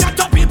 Love the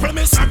ghetto people,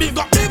 me say big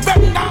up the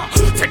vendor.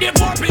 For the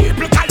poor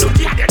people,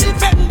 Kalonji are the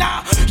defender.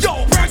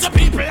 Yo, praise the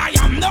people, I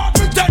am no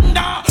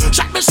pretender.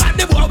 Shot me, shot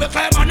the boy, we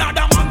claim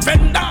another man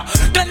vendor.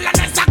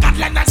 Cleanliness, a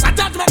godliness, a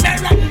judgment they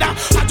render.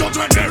 A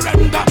judgment they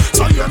render.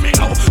 So hear me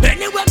now.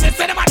 Anyway, me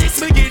say them a this,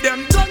 me give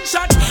them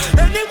gunshot.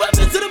 Anyway,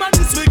 me say them a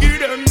this, me give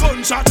them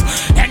gunshot.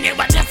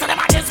 Anyway, me say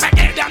them a this, me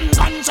give them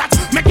gunshot.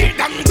 Me give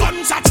them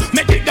gunshot.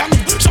 Me give them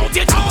shout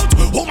it out.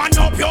 Woman,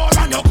 you pure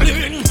and you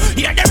clean.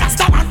 Yeah, the rest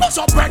of man bust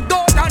up red,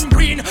 gold and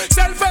green.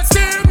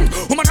 Self-esteem.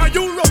 Woman, how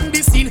you run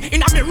this scene?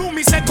 In a me room,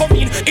 me say come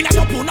in. In a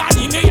your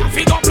punani, me a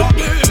figure plug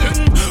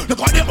in.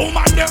 Look at the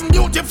woman, them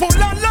beautiful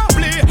and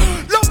lovely.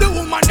 Love the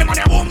woman, them and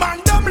the woman,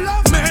 them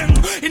love me.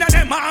 In a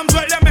them arms,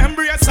 well, them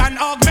embrace and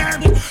hug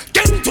me.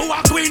 King to a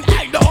queen,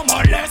 I don't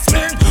molest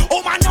me.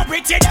 Woman, you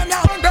pretty, them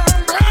you burn them,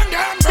 burn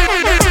them,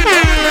 burn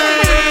them,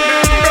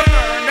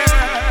 burn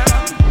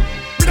them.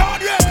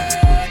 Blood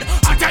red,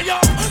 I tell you,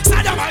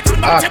 Saddam, I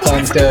turn back to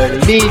boy for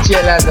them.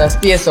 Djlazarus,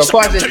 space of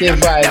positive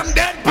vibes.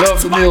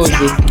 Love the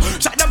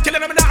music. Shot them, kill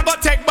them, nah go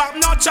take back,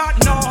 no chat,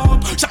 no.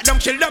 Shot them,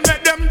 kill them,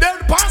 make them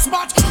dead, pass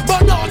match.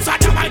 But no,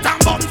 Saddam, I turn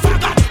bun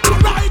faggot.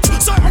 Alright,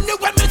 so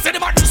anyway, me say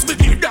them a this, me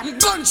give them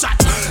gunshot.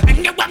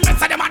 Anyway, me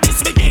say them a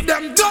this, me give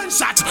them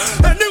gunshot.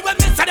 Anyway,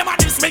 me say them a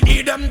this, me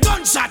give them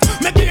gunshot.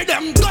 Me give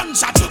them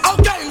gunshot.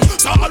 Okay,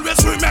 so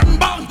always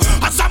remember,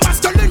 as a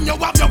masculine, you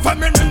have your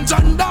feminine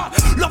gender.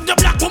 Love the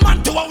black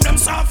woman to how them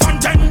soft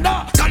and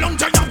tender.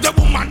 Kalonji of the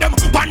woman, them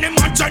on them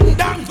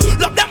agenda.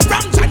 Love them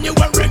from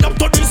January up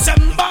to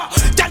December.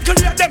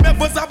 Calculate them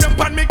efforts of them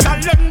on me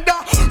calendar.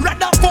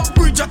 Rather fuck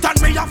Bridget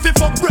and me have to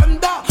fuck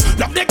Brenda.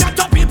 Love the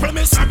ghetto people,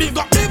 me say big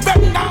up the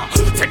vendor.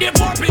 For the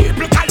poor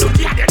people,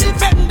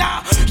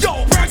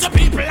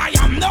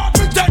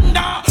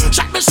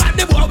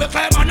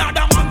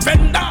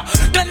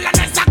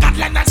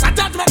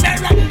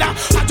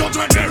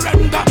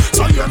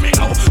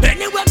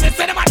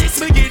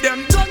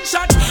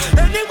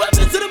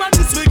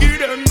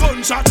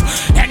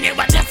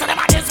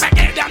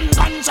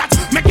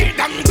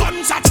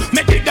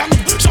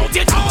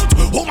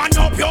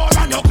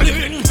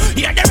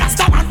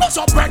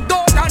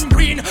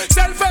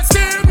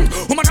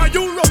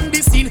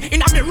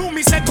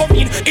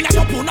 In a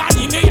your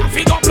punani, me a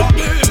figure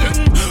plugging.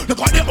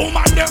 Look at the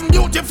woman, them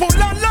beautiful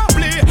and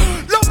lovely.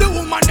 Love the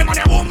woman, them and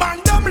the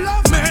woman, them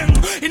love me.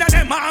 In a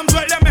them arms,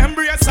 well, them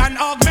embrace and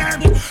hug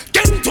me.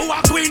 Get to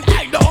a queen,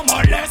 I don't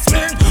molest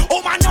me.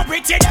 Woman, no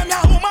pretty, them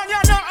ya woman,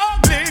 you no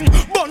ugly.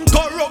 Bun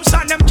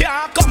corruption, them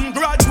can't come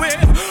grudge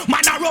with.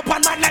 Man a rope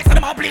and man like them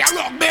a play a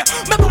rugby.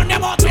 Me gun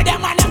them out with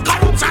them and them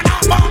corruption a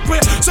fuck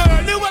with. So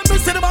anyway, me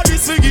see them a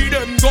this, we give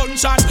them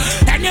gunshot.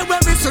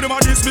 Anyway, me see them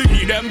a this, we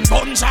give them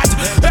gunshot.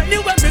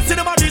 Anyway, me see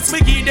them a this, we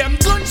give them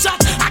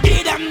gunshot. I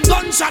give them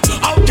gunshot.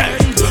 Okay,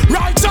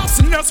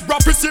 righteousness,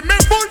 prophecy, me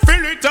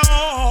fulfill it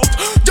out.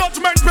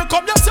 Judgment will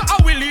come, yes, I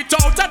will it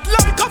out. That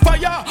like a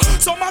fire,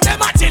 some of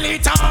them a chill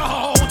it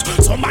out.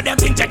 Some of them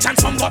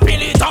injections, some go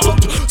pill it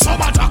out.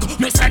 Some attack,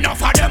 me send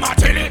off of them a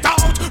chill it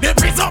out. The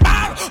prison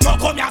bar, no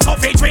come here, so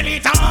fit drill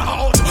it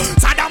out.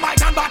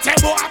 Saddamite and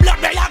Batebo, a blood,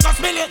 me a go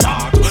spill it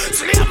out.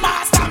 Slave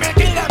master, me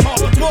kill them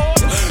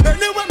out.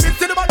 Anyway, me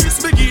see them a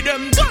this, me give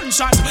them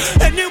gunshot.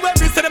 Anyway,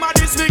 me see them a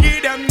this, me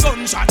give them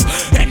gunshot.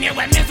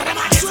 Anyway, me see them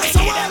a this, me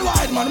give them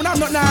gunshot. Man, I'm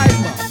not naive,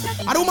 man.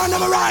 I don't want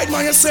them to ride,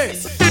 man, you say.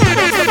 I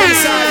don't step on the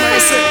side, man,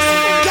 you say.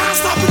 Can't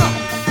stop it up.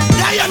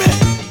 Yeah, hear me?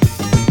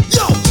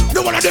 Yo,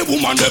 the one of the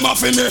woman, them a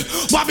for me.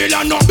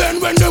 Babylon not bend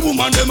when the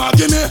woman, them a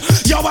give me.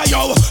 Yo,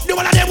 the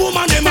one of the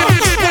woman, them a.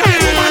 What the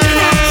woman, them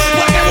a.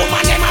 What the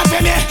woman, them a for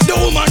me. The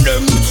woman,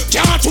 them.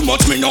 Can't too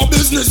much, me no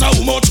business, how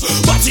much.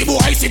 But the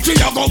boy, see,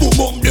 I go boom,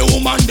 boom, the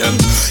woman, them.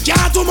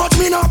 Can't too much,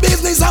 me no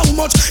business, how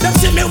much. Them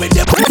see me with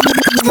them.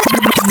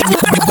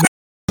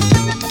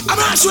 I'm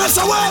not sure it's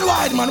a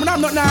worldwide, man.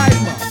 I'm not naive,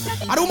 man.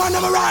 I don't want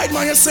them to ride,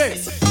 man, you say.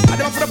 I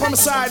don't put up on my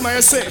side, man,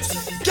 you say.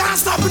 Can't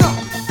stop it up.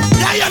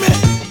 Yeah, hear me?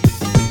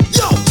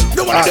 Yo,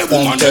 the one of the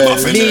woman, them a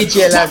for me.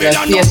 Djlazarus,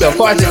 stay so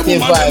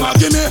positive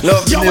vibes.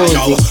 Love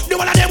music. The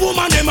one of the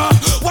woman, them a.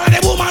 One of the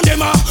woman,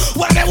 them a.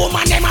 One of the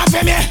woman, them a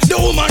for me. The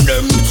woman,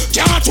 them.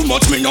 Can't too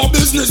much, me no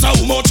business, how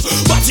much.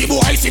 But the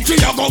boy, see,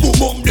 I go boom,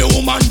 boom, the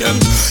woman, them.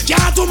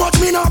 Can't too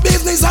much, me no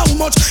business, how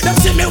much. Them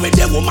see me with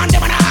the woman,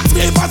 them and I ask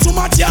me for too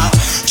much, yeah.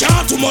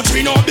 Can't too much,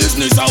 me no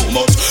business, how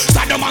much.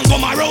 Start the man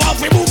come around,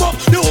 we move up,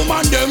 the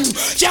woman, them.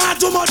 Can't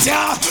too much,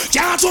 yeah.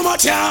 Can't too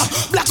much, yeah.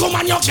 Black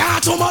woman, you can't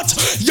too much.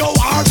 Yo,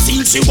 hard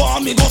seal, she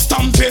want me go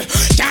stampy.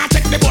 Can't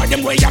take the boy,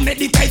 them way I make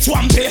the tight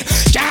swampy.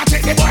 Can't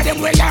take the boy,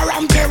 them way I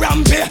rampy.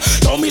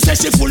 Don't me say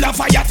she full of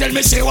fire, tell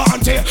me she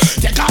want it.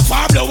 Take off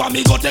her blow and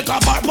me go take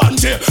off her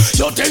panty.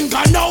 You think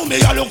I know me,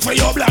 I look for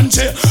your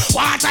blanche.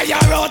 Water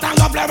your road and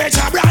go play with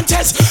your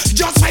branches.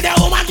 Just for the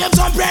woman, give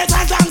some praise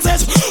and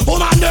thanks.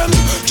 Woman, them.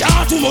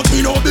 Can't too much,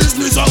 me no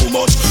business, how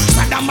much.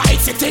 Saddamite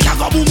city, I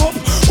go boom up.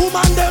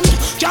 Woman, them.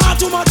 Can't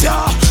too much,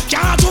 yeah.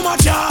 Can't too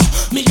much, yeah.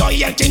 Me go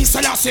hear King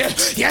Selassie.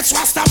 Yes,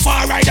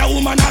 Rastafari, the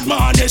woman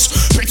admonish.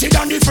 Pretty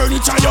than the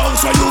furniture, your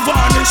house when you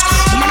vanish.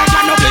 Woman, I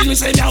got no blame, me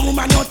say me a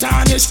woman, you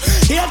tarnish.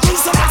 Hear King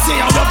Selassie,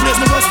 how the place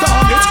me go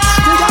starnish.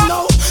 Do you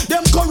know,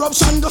 them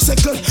corruption go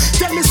settle.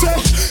 Tell me say,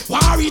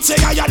 war reach a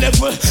higher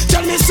level.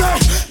 Tell me say,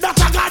 that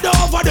I got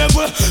over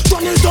devil.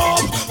 Turn it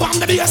up, from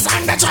the bass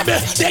and the treble.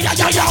 They are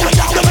way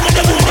down.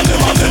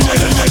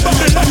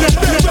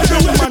 The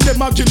woman,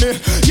 them a give me.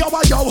 Yo,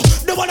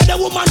 the one of the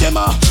woman, them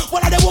a.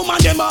 One of the woman,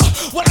 them a.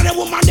 One of the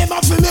woman, them a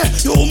for me.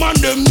 You woman,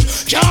 them.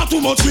 Can't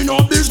too much, me no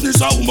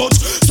business, how much.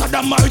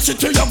 Saddamite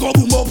city, you go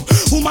boom up.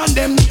 Woman,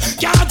 them.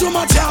 Can't too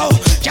much, yow.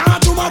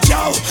 Can't too much,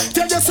 yow.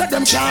 Tell you say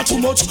them can't too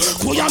much.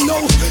 Who you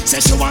know? Say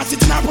she wants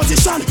it in her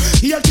position.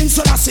 Here things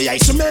so that say I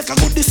should make a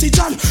good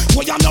decision.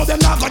 Who you know them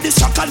not got this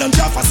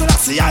kalonji for so that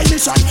say I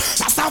mission.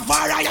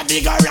 Rastafari a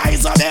bigger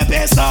rise of the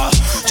best.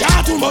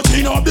 Can't too much,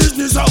 me no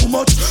business, how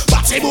much.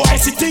 But say boy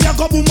city, you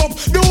go boom up.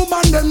 The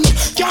woman, them.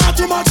 Can't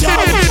too much, yow.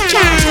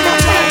 Can't too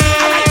much, yow.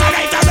 Alright.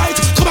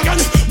 Come again.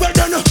 Well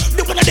done.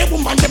 The one of the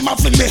woman, them a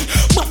for me.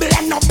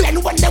 Babylon no blend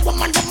when the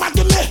woman, them a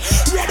give me.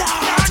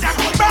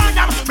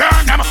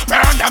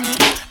 Burn them.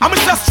 I'm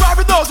just strive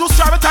with those who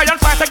strive to and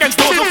fight against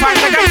those who fight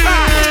against me.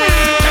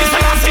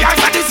 I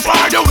said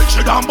destroy the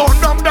wicked and burn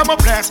down them a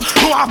place.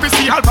 Who have to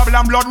see all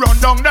Babylon blood run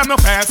down them a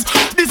face.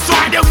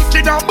 Destroy the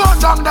wicked and burn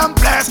down them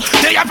place.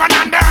 They have an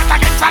under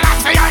against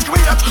Selassie I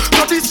create.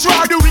 So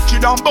destroy the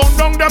wicked and burn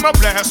down them a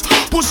place.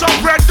 Push up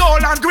red,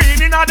 gold and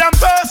green in a them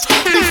face.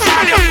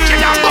 Destroy the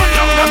wicked and burn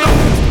down them.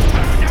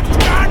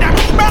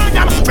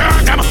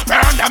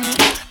 Burn them.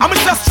 I'm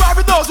just strive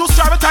with those who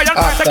strive to and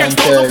fight against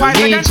those who fight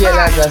against me.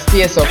 Djlazarus,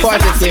 stay so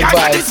positive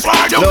vibes.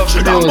 Love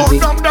music.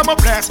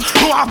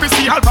 Who have to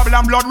see all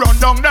Babylon blood run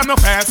down them a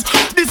face.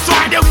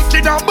 Destroy the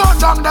wicked and burn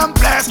down them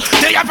place.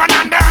 They have an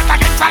under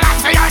against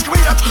Selassie I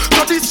create.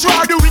 So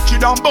destroy the wicked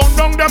and burn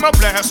down them a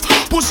place.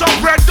 Push up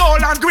red,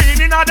 gold and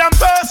green in a them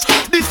face.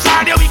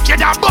 Destroy the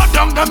wicked and burn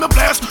down them a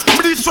place.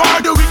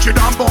 Destroy the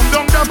wicked and burn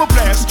down them a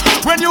place.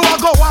 When you a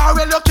go war,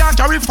 well you can't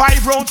carry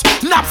 5 rounds.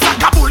 Knapsack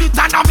a bullet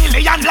and a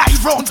million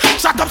live rounds.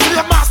 Shut up to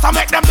the master,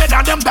 make them dead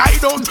and them die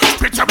down.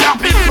 Pretty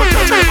black people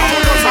tell me how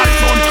those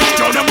right on.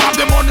 Tell them rob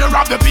the money,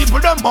 rob the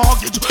people. them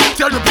mortgage.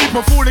 Tell the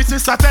people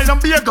foolishness, I tell them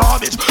be a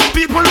garbage.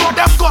 People load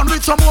them gun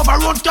with some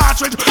overrun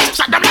cartridge.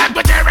 Shot them like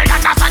Batarian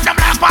and shot them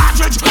like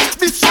partridge.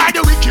 Destroy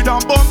the wicked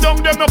and burn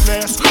down them no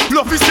place.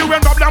 Love is still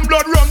when goblin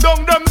blood run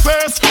down them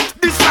face.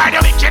 Destroy the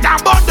wicked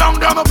and burn down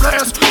them no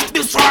place.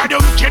 Destroy the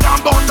wicked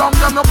and burn down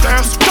them no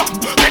place.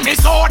 When me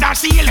sword and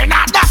ceiling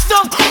and dash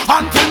down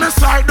until me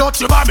slide out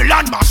to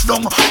Babylon mash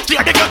down.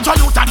 Clear the ghetto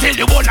youth until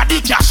the whole of the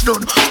cash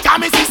done.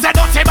 Come see say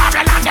don't say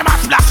Babylon them a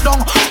splash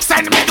down.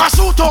 Send me go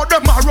shoot out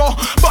them arrow.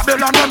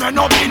 Babylon them end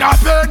up in a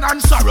pain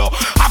and sorrow.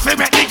 I feel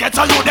make the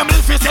ghetto youth them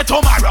will face it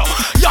tomorrow.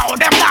 Yo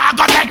them nah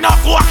go take no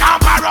coke and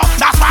barrow.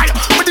 That's why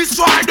we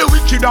destroy the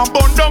wicked and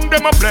burn down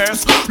them a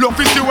place. Love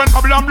is you when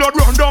Babylon blood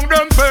run down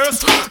them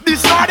face.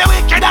 Destroy the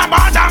wicked and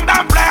burn down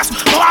them place.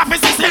 No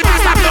office is still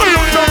master blood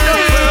run down them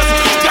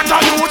face. Get a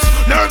youth,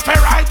 learn to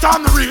write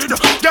and read.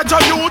 Get a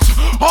youth,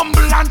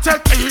 humble and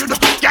take heed.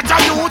 Get a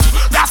youth,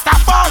 that's the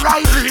far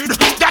I lead.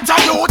 Get a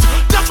youth,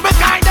 just be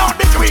kind down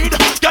the creed.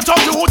 Get a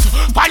youth,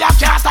 fire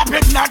cast up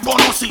in that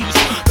bonuses.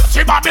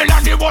 See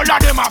Babylon, the whole of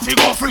them have to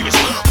go freeze.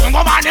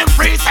 Congo man them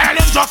free,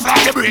 selling just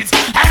like the breeze.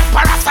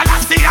 Emperor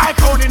Selassie, I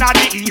crown in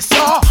the east.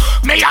 So,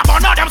 me a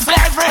burn out them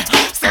slavery.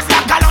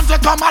 Sizzla kalonji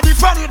come a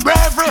defend it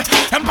bravery.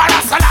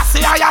 Emperor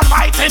Selassie, I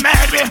almighty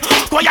made me.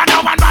 Go ya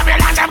know and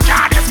Babylon, them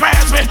can't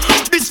disgrace me.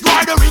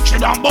 Destroy the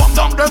wicked and burn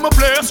down them a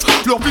place.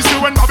 Love is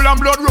you when Babylon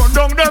blood run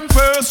down them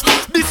face.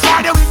 Destroy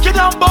the wicked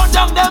and burn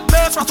down them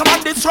place. What man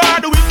destroy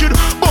the wicked,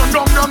 burn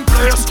down them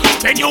place.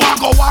 Then you a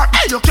go war,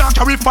 hey, you can't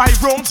carry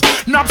 5 rounds.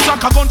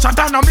 Knapsack a gunshot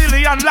and a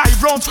million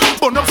live rounds.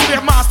 Burn up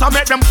slave master,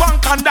 make them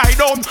punk and die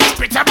down.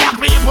 Pretty black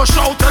people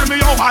shout, tell me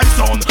how I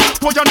sound.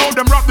 For you know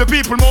them rob the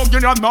people,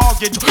 mortgage and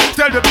mortgage.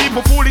 Tell the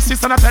people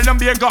foolishness and I tell them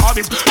be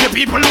garbage. The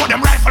people load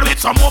them rifle with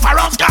some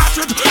overround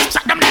cartridge.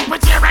 Shot them like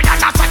Batarian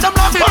and I shot them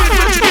like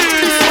partridge.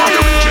 Destroy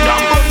the wicked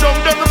and burn down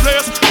them the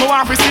place. No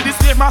one fi see the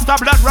slave master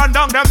blood run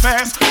down them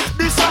face.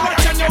 This is what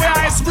you know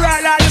where it's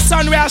bright like the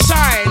sun where I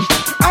shine.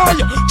 Oh,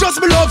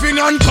 just be loving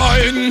and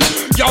kind.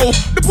 Yo,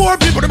 the poor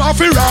people them have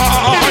to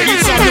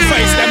rise on the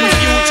face them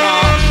future.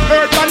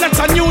 Earth balance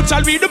and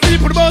neutral, we the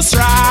people must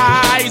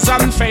rise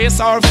and face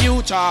our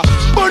future.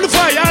 Burn the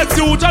fire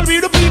neutral, we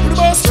the people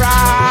must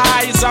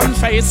rise and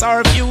face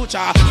our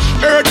future.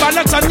 Earth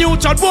balance and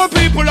neutral, poor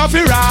people have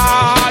to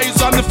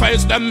rise and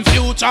face them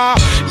future.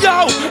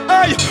 Yo,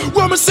 hey,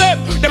 what me say?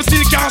 Them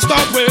still can't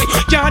stop way,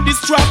 can't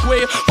distract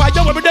way.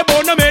 Fire with the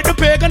bone, make the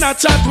pagan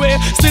attack way.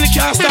 Still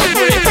can't stop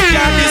way,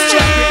 can't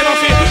distract way. Them a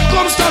feel,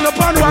 come stand up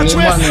and watch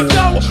way.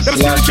 Yo, them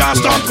still can't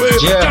stop way,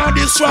 can't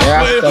distract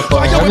way.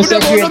 Fire with the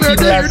bone, make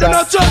the pagan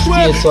attack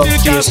way. Still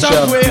can't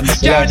stop way,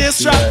 can't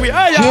distract way.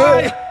 Aye,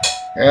 aye.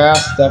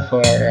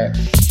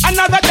 Rastafari.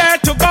 Another day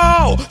to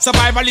go.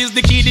 Survival is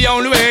the key, the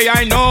only way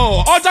I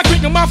know. All the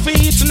quick on my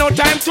feet, no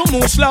time to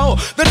move slow.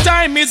 The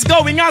time is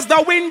going as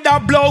the wind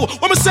that blow.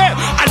 When we say,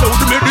 allow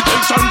the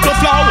meditation to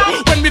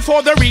flow. When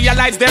before they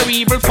realize their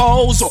evil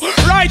foes.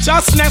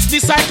 Righteousness,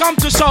 this I come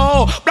to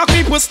show. Black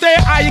people stay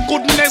high,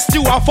 goodness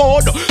to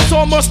afford.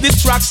 So much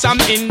distraction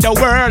in the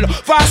world.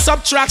 For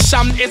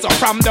subtraction is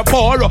from the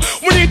poor.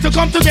 We need to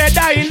come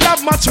together in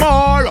love much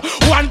more.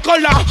 One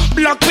color,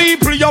 black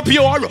people, you're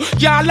pure.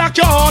 Can't lock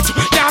your heart,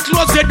 can't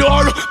close the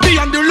door. Be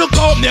on the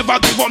lookout, never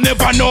give up,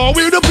 never know.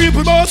 We the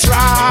people must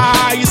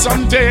rise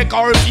and take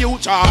our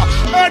future.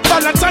 Earth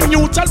balance and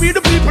neutral, we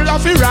the people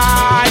have to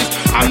rise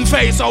and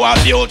face our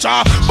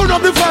future. Burn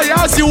up the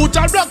fires,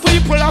 neutral, black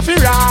people have to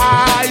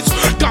rise.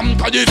 Come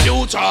to the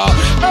future.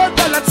 Earth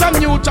balance and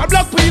neutral,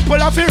 black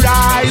people have to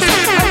rise.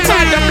 And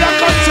tell the black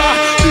culture,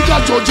 bigger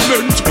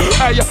judgment.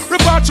 Hey,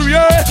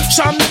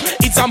 repatriation,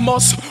 it's a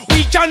must.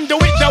 We can do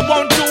it, they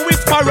won't do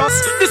it for us.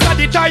 This is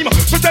the time to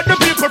protect the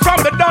people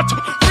from the dot.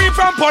 Free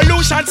from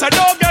pollution, so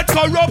don't get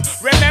corrupt.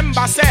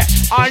 Remember, say,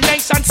 our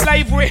nation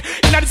slavery.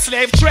 In the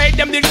slave trade,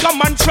 them didn't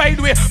come and trade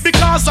with.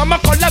 Because I'm a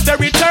color, they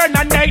return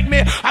and hate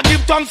me. I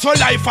give thanks for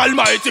life,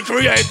 Almighty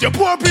create. The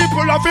poor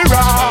people have to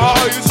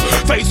rise.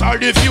 Face all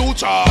the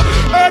future.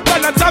 Earth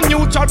balance and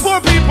neutral,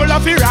 poor people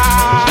have to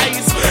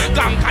rise.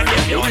 Conquer the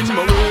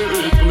future.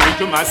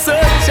 Make my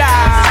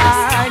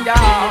sunshine,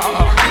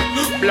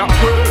 black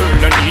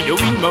world, I need you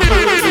in my world.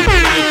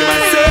 Make my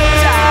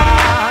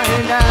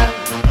sunshine.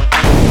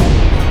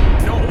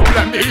 No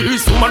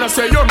blemish, woman I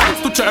say you're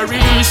meant to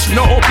cherish.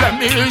 No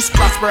blemish,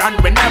 prosper and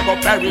we never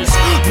perish.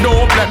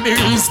 No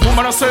blemish,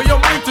 woman I say you're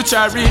meant to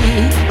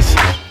cherish.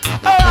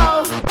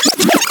 Oh,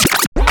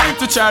 meant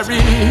to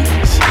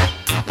cherish.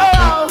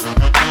 Oh,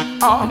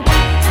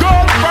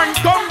 girlfriend,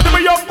 come to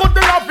me, you put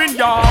the love in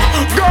ya.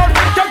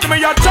 Girlfriend, come to me,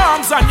 your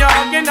charms and your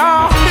girlfriend,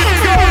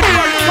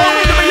 come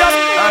to me, your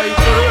hey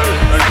girl,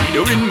 I need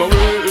you in my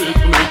world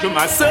to make you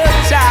my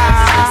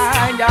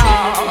sunshine,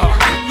 yeah.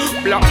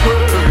 Black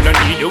world, I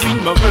need you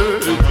in my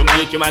world to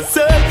make you my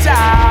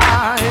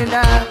sunshine,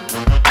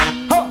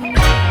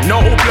 No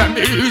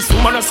blemish,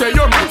 woman I say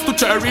you're meant to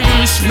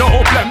cherish. No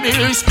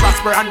blemish,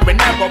 prosper and we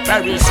never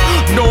perish.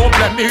 No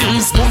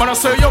blemish, woman I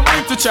say you're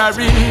meant to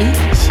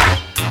cherish.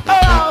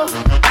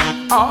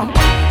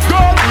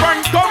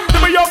 Girlfriend, come to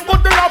me, you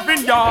put the love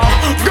in ya.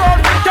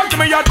 Girlfriend, come to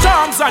me, your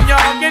charms charms and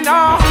yogging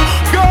ya.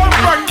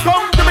 Girlfriend,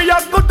 come to me,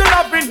 you're good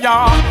loving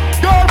ya.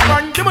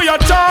 Girlfriend, give me your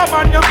charm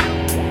and ya.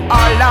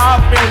 Our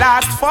love will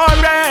last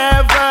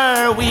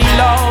forever.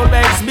 We'll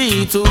always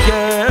be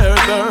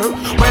together.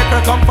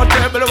 We're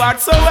comfortable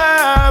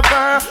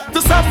whatsoever.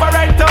 To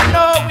separate, oh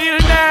no, we'll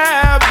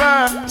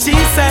never. She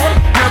said,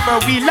 never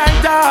will I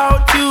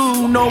doubt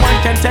you. No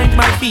one can take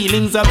my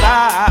feelings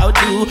about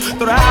you.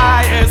 The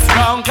highest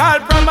wrong I'll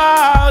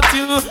promote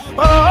you.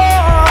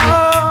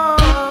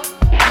 Oh.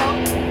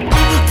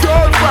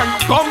 Girlfriend,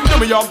 come to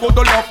me, you're good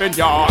loving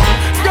ya.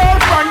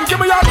 Girlfriend, give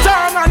me your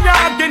tongue and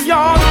your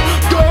young.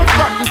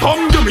 Girlfriend,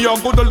 come to me, you're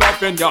good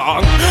loving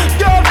ya.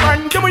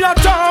 Girlfriend, give me your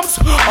charms.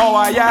 Oh,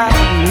 I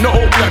am no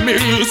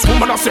blemish.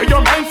 Woman, I say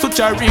your mind's to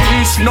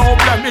cherish. No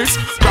blemish.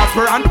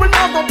 Prosper and will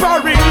never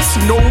perish.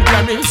 No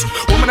blemish.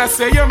 Woman, I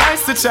say your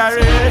mind's to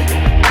cherish.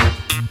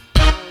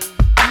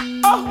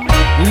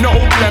 No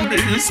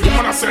blemish,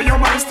 woman I say your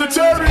mind's to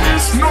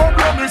cherish. No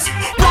blemish,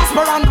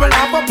 prosper and will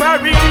never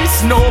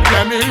perish. No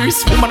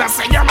blemish, woman I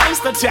say your mind's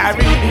to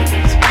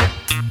cherish.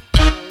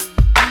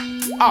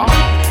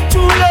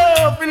 True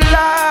love in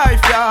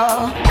life,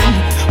 yeah.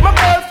 My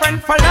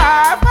girlfriend for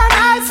life, and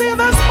I see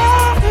the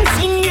sparkles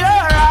in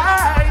your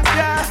eyes,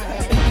 yeah.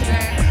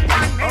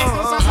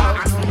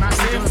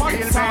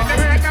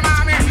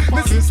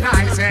 This is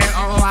nice,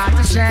 oh what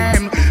a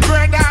shame.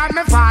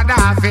 My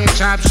father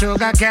fish up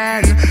sugar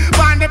cane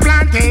on the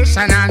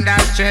plantation and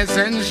that's stress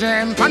and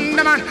shame. On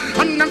the man,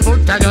 on the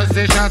foot are just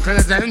the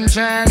shackles and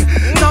chain.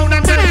 Now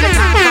them take the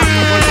top from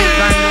the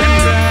position and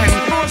brain.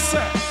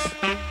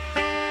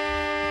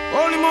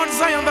 Only Mount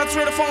Zion, that's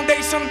where the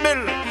foundation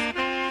built.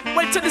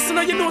 Well, to listen,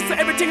 you know, so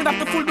everything that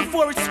have to full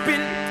before it's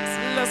spilled.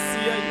 Let's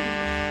see.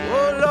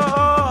 Oh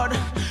Lord.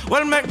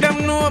 Well, make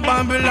them know,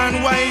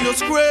 Babylon, why you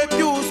scrape,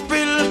 you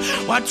spill.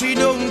 What we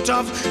don't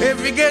have,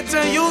 every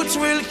ghetto youth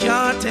will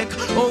can't take.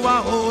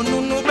 Oh,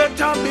 no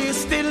better be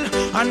still.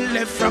 And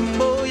left from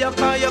boy, you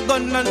call your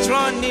gun and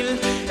run ill.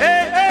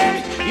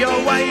 Hey, yo,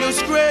 why you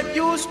scrape,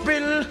 you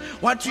spill.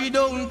 What we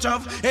don't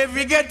have,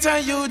 every ghetto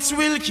youth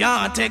will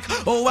can't take.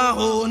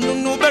 Oh,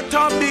 no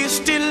better be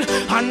still.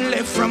 And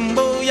left from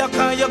boy, you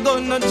call your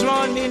gun and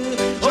run ill.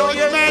 Oh,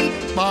 yeah, man,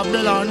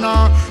 Babylon,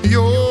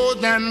 you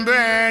them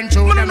brain,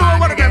 to them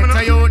so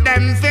you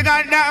them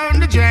figure down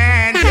the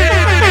drain. You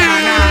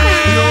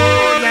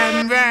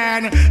them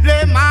brain,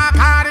 they mark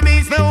how the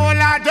beast, the whole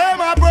lot them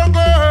a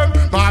broken.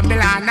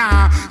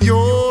 Babylon,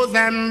 you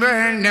them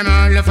brain, them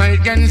all fight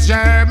against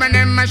German,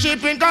 them a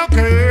shipping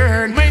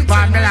cocaine.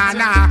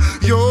 Babylon,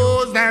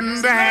 use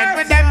them brain,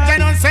 with them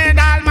genocide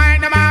all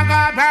mind, them a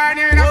go burn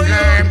in a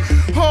flame.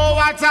 Oh,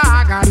 what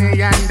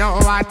agony and oh,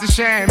 what a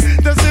shame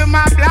to see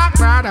my black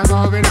brother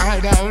going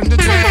right down the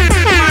drain.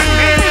 My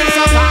name is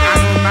so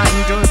sad, man,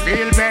 to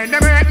feel pain. They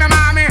break my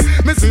mommy,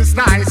 my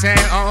sister, I say,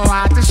 oh,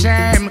 what a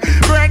shame.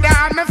 Brother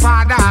and my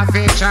father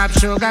fish up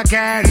sugar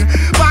cane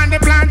on the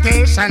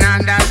plantation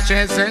and that's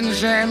stress and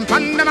shame.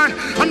 On the man,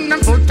 on the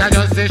foot are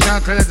just the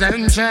shackles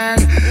and chain.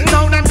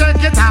 Now them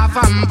take it off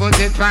and put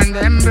it on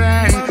them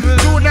brain.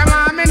 To them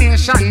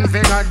ammunition,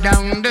 figure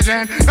down the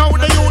drain. Now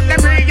the youth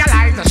them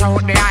realize to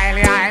shout the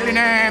highly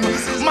name.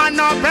 Man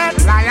no pet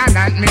lion,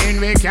 that mean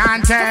we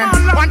can't tame.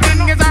 One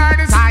thing is our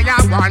desire,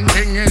 one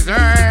thing is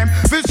aim.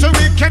 This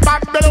wicked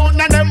Babylon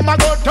and them a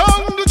go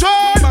down the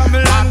drain.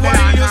 Babylon,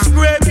 why you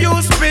scrape, you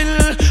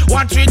spill.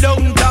 What we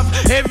don't have,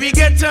 every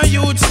ghetto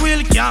youth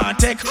will can't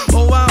take.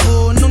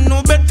 Oh,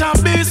 no better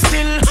be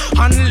still.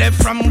 And left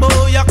from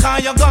boy, you call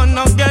you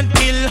gonna get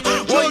killed.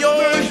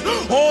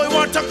 Oh,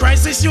 what a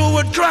crisis you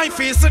would cry.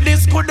 Face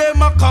this could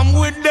them a come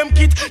with them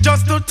kit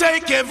just to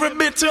take every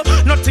bit.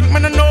 Nothing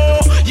man know,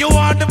 you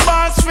are the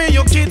boss for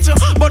your kids.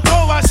 But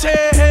oh, I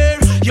say,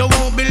 you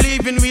won't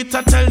believe in me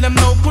to tell them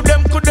no.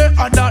 Could they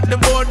adopt the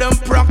board them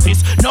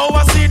practice. Now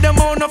I see them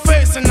on the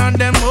face and on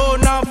them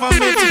own of a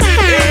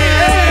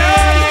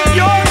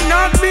you're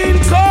not being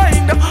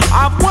kind.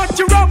 I've what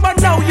you rub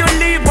but now you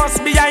leave us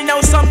behind.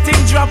 Now something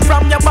drop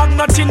from your bag,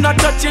 nothing not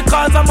touch it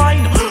cause of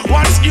mine.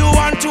 What you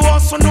want to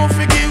us, so no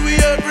forgive we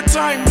every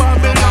time.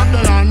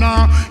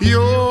 Babylon,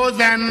 you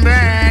them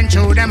brain,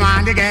 chew them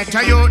on the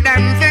ghetto, you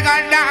them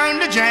figure down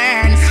the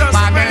drain.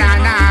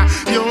 Babylon,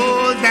 you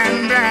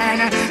them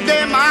brain,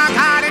 they mark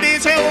hard to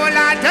this whole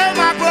lot, them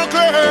are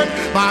broken.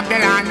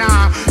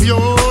 Babylon, you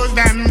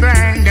them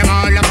brain, them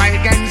all up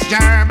against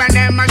German,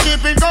 them a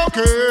shipping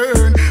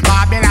cocaine.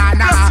 Babylon,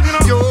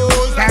 you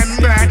them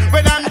brain,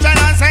 with them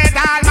genocide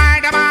all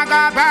mind, them a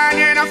go burn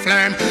in a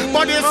flame.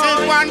 But this is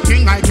one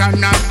thing I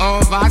cannot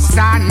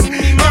overstand.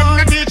 Them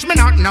no teach me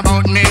nothing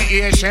about me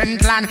Asian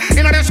plan.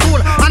 In the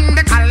school and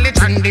the college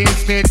and the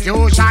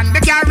institution,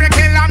 the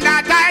curriculum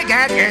that I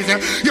get is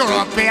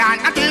European.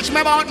 I teach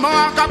me about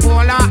Marco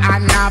Polo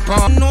and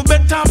Napo. No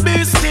better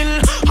be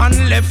still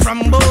and left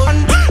from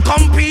bone.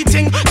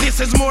 Competing, this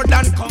is more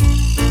than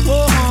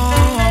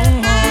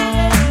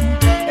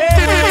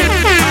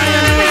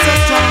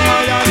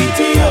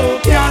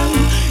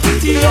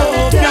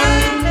Ethiopian.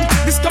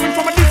 This coming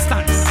from a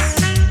distance.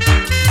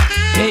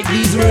 Take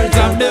these words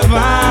of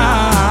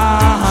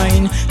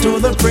divine to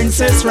the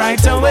princess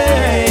right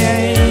away.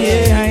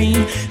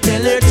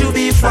 Tell her to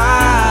be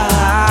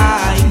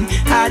fine,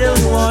 I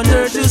don't want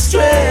her to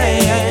stray.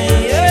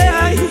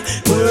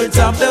 Words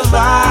of the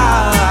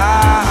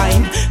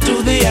vine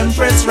to the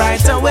empress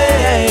right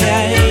away.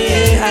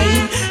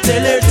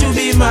 Tell her to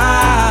be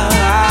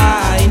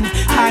mine,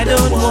 I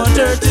don't want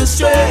her to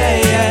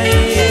stray.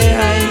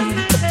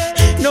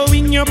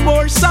 Knowing your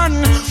portion,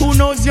 who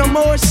knows your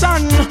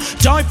motion?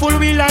 Joyful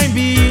will I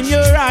be in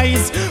your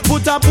eyes.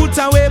 Put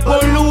away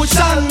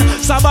pollution.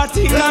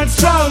 Sabbatic and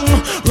strong,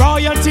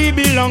 royalty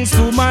belongs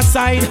to my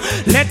side.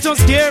 Let us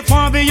care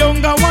for the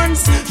younger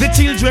ones. The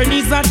children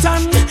is a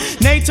ton.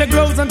 Nature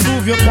grows and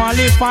prove you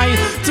qualify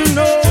to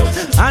know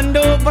and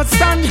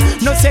overstand.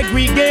 No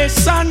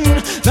segregation,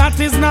 that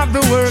is not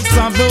the works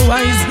of the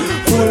wise.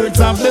 Words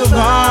of the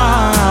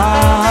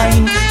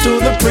vine to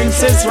the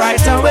princess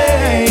right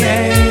away.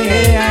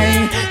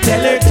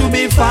 Tell her to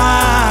be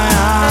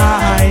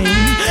fine,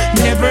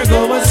 never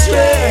go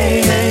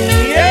astray.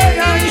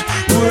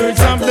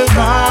 Words of the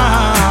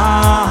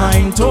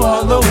vine to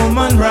all the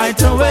woman right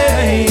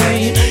away.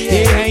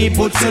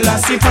 Put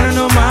Selassie for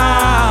no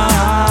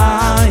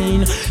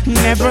mind,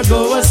 never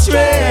go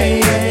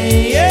astray.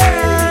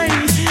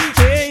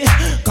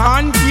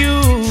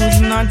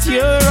 Confuse not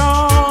your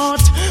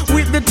heart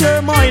with the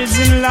turmoils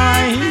in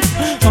life.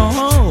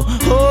 Oh,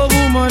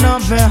 woman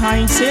of the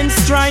heights and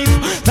strife,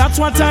 that's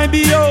what I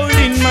behold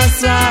in my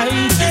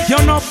sight.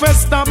 You're not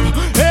fessed up,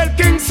 Hail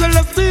King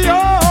Selassie.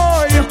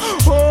 Oh,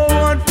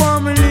 what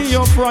family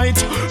you're fright.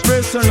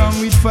 Press along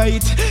with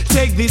faith,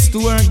 take this to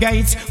her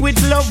gates with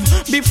love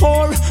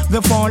before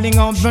the falling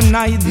of the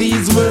night.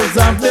 These words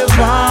of the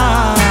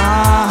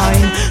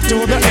vine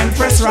to the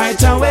empress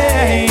right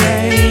away.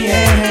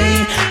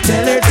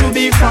 Tell her to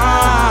be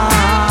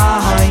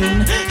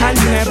fine and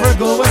never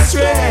go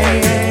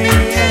astray.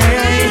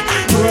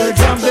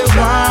 Words of the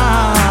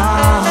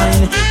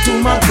vine to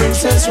my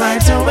princess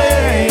right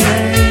away.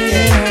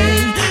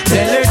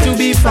 Tell her to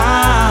be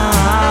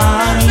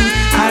fine,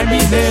 I'll be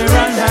there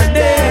on that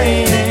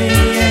day.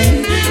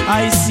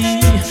 I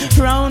see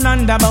round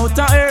and about,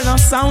 I hear no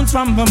sounds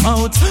from the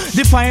mouth,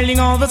 defiling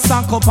all the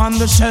stock up on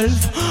the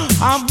shelf.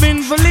 I've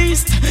been the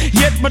least,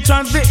 yet but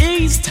on the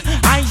east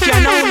I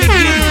can only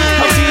give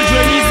a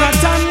children is a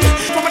ton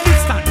from a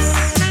distance.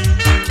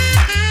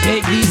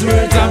 Take these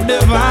words of the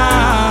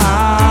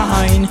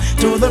vine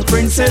to the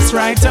princess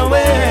right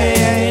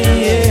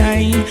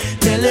away.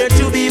 Tell her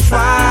to be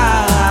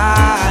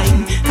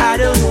fine, I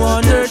don't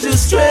want her to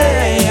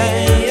stray.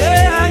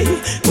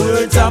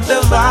 Words of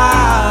the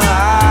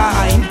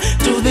vine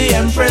to the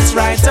empress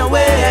right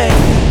away.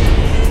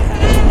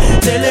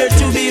 Tell her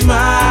to be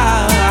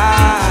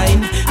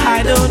mine,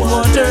 I don't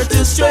want her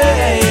to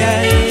stray.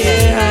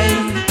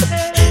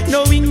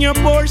 Knowing your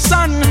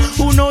portion,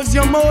 who knows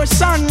your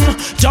motion?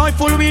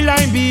 Joyful will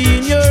I be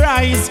in your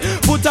eyes.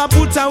 Put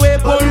away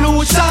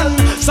pollution.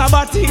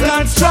 Sabbatic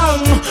and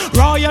strong,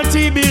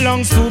 royalty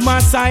belongs to my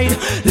side.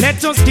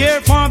 Let us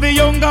care for the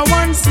younger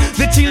ones.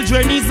 The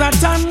children is a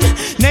ton.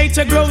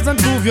 Nature grows and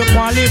prove you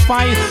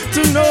qualify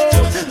to know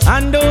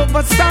and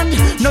overstand.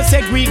 No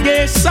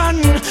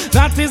segregation,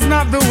 that is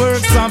not the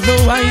works of the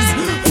wise.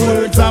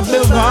 Words of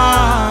the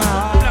vine.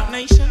 Black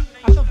Nation,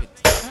 I love it.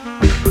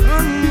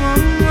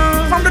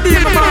 From the day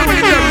of the man when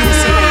you tell me,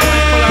 say,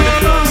 I the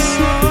plus.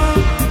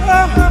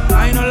 I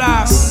know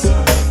last.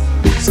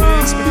 So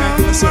you expect I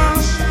to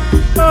search.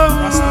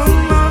 What's the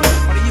free?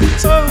 What are you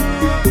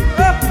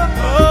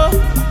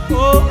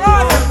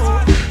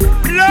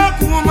Look,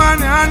 woman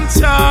and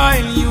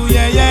child, you,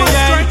 yeah.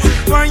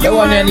 The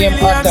one your name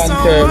hot and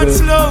terrible.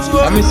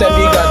 I'm Mr.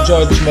 Bigger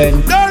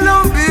Judgment.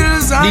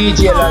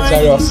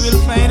 Djlazarus.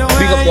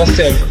 Big up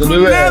yourself to the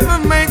world. Never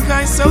make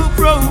I so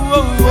proud.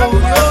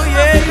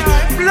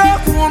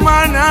 Black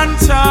woman and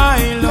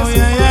child, oh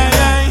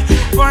yeah.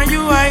 For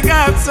you I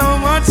got so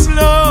much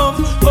love,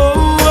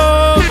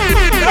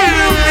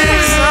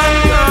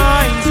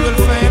 Sometimes will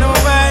fade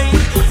away.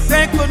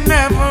 They could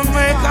never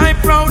make I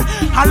proud.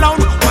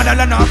 Allowed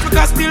motherland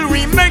Africa still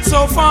remains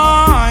so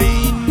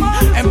fine.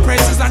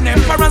 Empresses and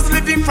emperors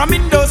living from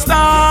in those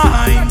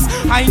times.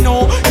 I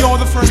know you're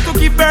the first to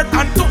give birth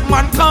and to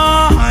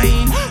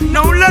mankind.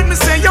 Now let me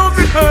say you're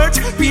the hurt,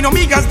 being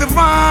Omega's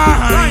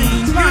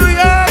divine.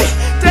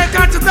 Take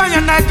her to die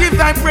and I give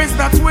thy praise.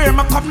 That's where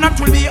my covenant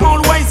will be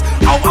always.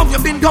 How have you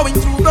been going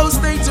through those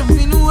states? You've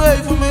been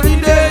away for many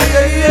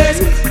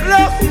days.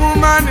 Love,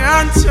 woman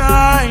and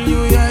child,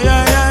 you,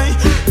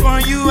 for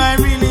you I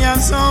really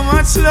have so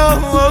much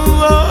love.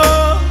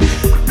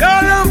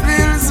 Dollar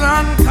bills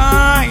and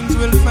kinds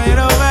will fade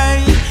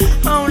away.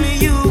 Only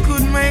you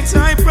could make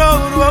I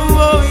proud.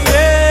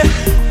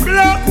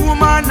 Black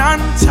woman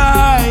and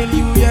child,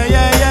 you,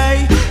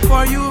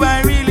 for you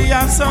I really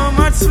have so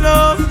much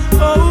love.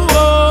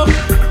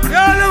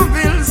 Dollar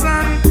bills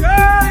and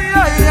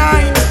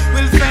kinds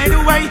will fade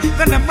away.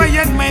 They never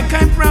yet make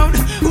I proud.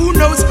 Who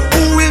knows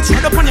who will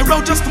tread upon your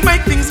road just to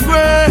make things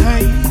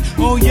great?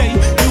 Oh yeah,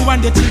 you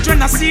and the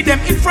children, I see them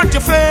in front of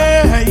your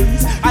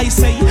face. I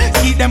say,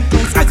 keep them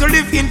close as you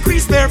live,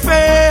 increase their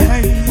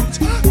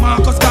faith.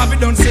 Marcus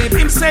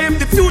save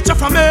the future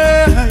from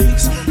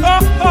us.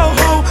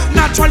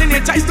 Natural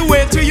nature is the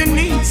way to your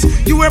needs.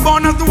 You were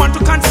born as the one to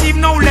conceive.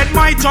 Now let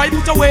my joy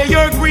put away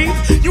your grief.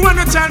 You want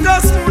to child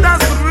as smooth as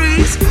the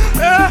breeze.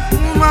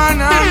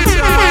 Woman and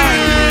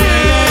child.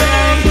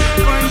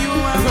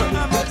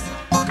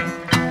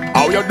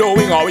 How you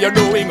doing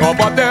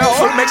over there?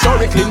 Make sure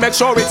it's clean, make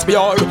sure it's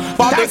pure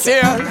for this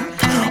year.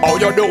 How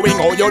you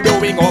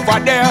doing over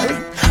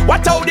there?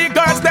 Watch how the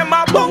girls them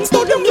a bounce to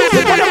the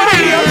music when them a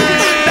hear.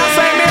 That's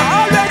why me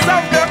always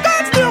have the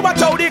girls there. Watch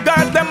how the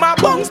girls them a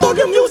bounce to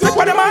the music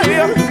when them a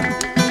hear.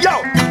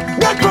 Yo,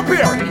 get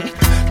prepared.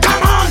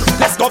 Come on,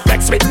 let's go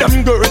flex with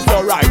them girls,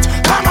 alright.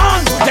 Come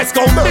on, let's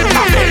go burn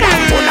Babylon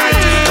tonight.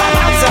 Come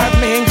on, observe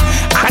me,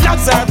 and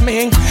observe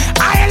me.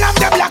 I love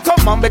the black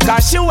woman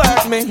because she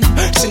worth me.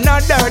 She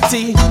not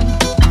dirty.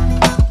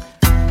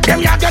 Them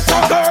ya get a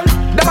girl,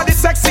 them are the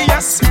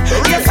sexiest.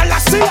 Yes, I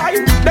see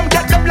them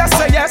get the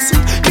blessing, yes.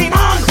 Come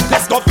on,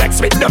 let's go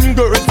flex with them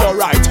girls,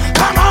 alright.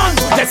 Come on,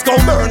 let's go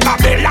burn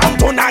Babylon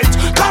tonight.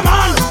 Come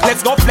on,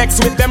 let's go flex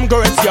with them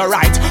girls, you're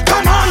right.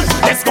 Come on,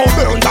 let's go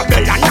burn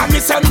Babylon. I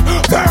miss them,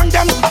 burn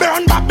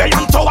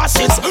Babylon to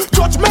ashes.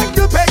 Judgment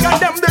the pagan,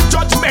 them the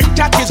judgment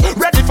catches.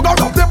 Ready for go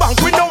rob the bank,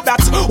 we know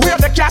that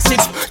we're the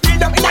classics. Kill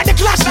them in the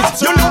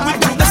clashes, you know we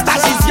got the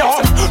stashes,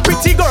 yo.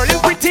 Pretty girl in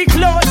pretty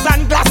clothes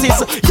and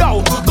glasses, yo.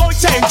 Go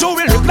change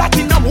jewelry,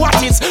 platinum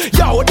watches,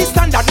 yo. The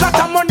standard, lot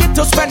of money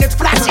to spend it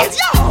flashes,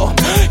 yo.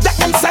 Let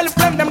them sell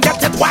them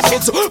get it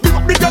watches. Big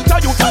up the ghetto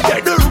you,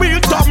 get the real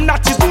dumb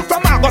notches. Food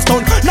from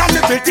Augustine, Nanny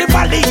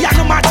Valley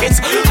and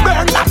matches.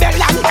 Burn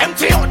Babylon,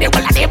 empty out the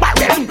well of the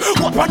barrel.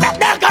 Open up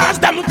the girls,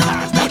 them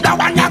the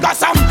one you got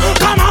some.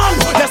 Come on,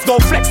 let's go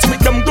flex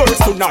with them girls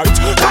tonight.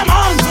 Come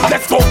on,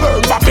 let's go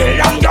burn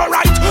Babylon, you're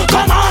right.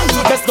 Come on,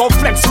 let's go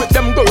flex with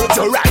them girls,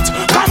 you're right.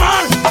 Come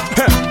on.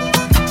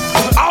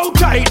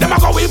 Okay, them a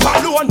go with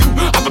alone.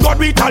 I forgot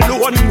we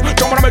alone.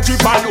 Don't wanna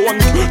drip alone.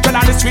 Turn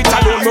on the street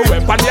alone. Me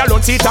weapon me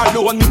alone, sit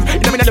alone.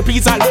 In the middle of the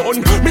peace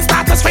alone. Me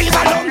start to street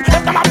alone.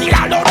 Let them a feel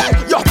alone.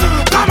 Yo,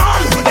 come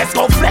on, let's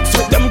go flex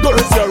with them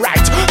girls, you're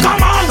right.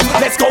 Come on,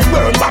 let's go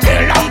burn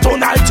Babylon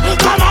tonight.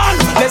 Come on,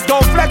 let's go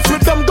flex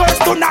with them girls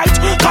tonight.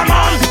 Come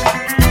on.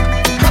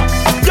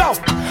 Yo,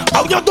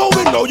 how you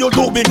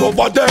doing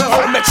over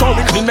there? Make sure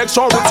it's clean, make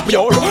sure it's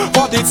pure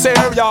for this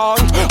area.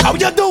 How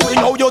you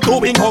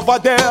doing over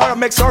there?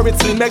 Make sure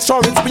it's clean, make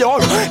sure it's pure.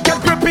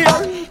 Get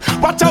prepared.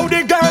 Watch how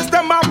the girls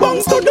them a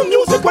bounce to the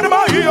music when them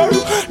a hear.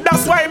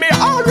 That's why me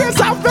always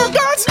have the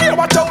girls near.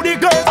 Watch how the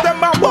girls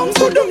them a bounce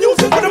to the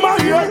music when them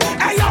a hear.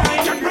 Hey yo,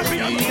 get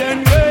prepared.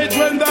 Then wait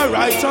when the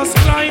righteous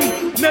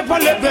climb. Never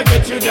let them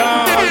get you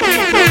down.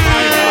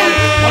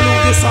 Follow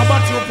the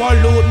Sabbath, you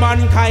pollute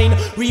mankind.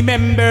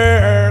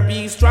 Remember,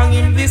 be strong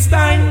in this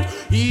time.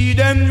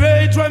 Eden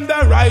rage when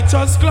the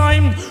righteous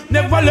climb.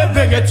 Never let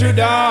them get you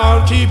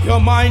down. Keep your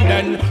mind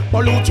and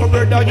pollute your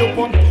brother you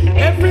put.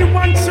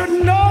 Everyone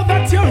should know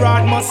that your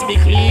heart must be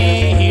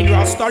clean.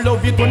 Rasta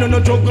love it when you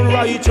no juggle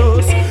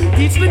righteous.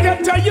 Teach the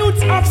ghetto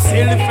youth of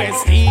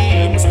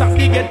self-esteem. Stop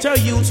the ghetto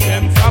youth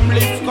them from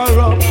live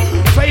corrupt.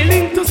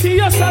 Failing to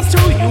see us as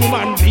true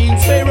human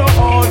beings. Pharaoh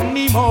on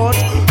me mouth.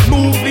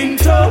 Moving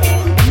tough.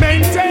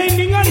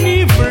 Maintaining an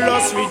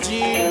evilous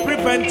regime.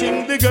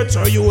 Preventing the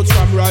ghetto youth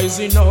from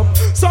rising up.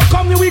 So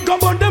come here we go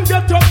about them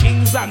ghetto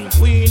kings and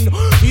queen.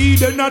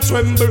 Eden not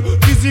tremble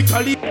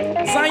physically.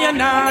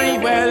 Zion I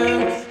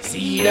well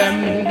see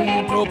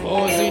them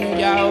proposing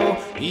yo.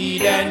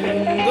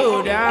 Eden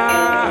go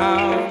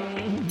down.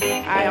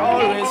 I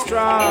always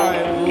try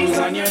who's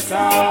on your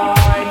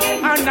side.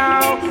 And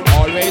now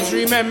always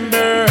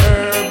remember,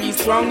 be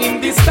strong in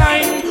this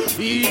time.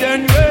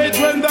 Eden rage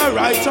when the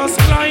righteous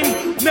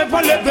climb.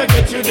 Never let them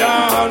get you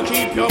down.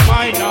 Keep your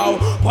mind now.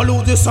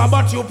 Pollute the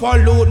Sabbath, you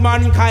pollute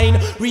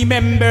mankind.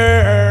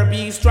 Remember,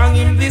 be strong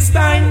in this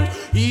time.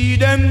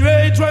 Eden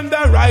rage when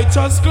the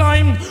righteous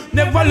climb.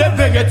 Never let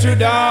them get you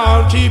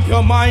down. Keep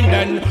your mind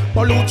and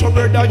pollute your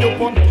brother you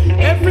pump.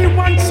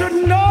 Everyone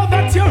should know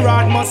that your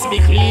heart must be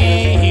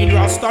clean.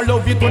 Rasta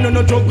love it when you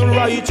no juggle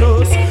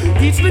righteous.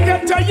 Teach the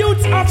ghetto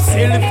youth of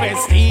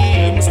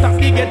self-esteem. Stop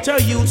the ghetto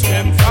youth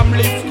them from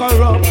live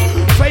corrupt.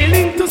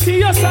 Failing to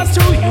see us as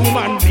true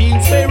human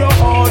beings. Pharaoh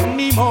on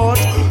me mouth.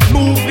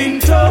 Moving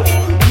tough.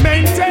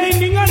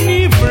 Maintaining an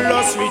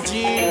evilous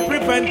regime.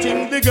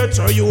 Preventing the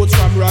ghetto youth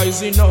from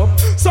rising up.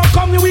 So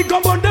come here we go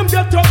about them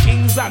ghetto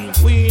kings and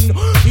queen.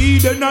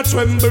 Eden not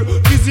tremble,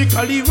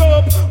 physically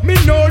rope. Me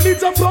know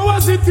little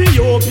flowers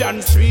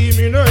Ethiopian stream.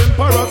 In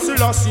Emperor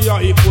Selassie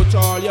I put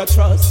all your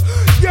trust.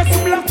 Yes,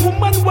 black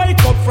woman,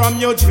 wake up from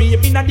your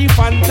dream. In the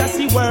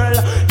fantasy world,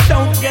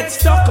 don't get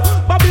stuck.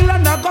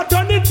 Babylon I got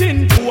on it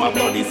into a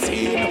bloody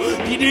scene.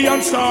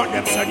 Gideon start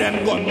them, so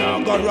them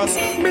gonna go rust.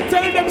 Me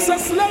tell them so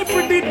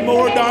slavery did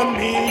more than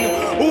mean.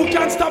 Who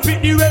can stop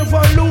it? The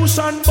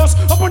revolution bust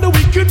upon the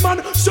wicked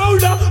man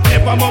shoulder.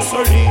 Never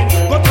Mussolini.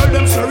 Go tell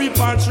them so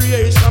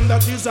repatriation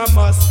that is a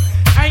must.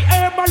 I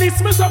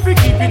herbalist, me so fi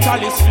keep it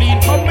all is clean.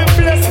 Come me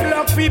bless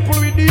black people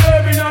with the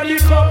herb in the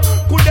cup.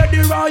 Could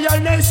the royal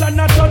nation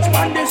not touch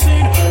on the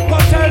scene?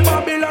 But tell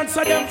Babylon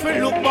so them fi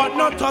look but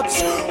not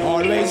touch.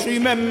 Always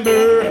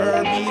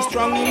remember, be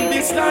strong in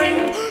this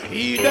time.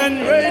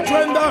 Eden rage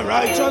when the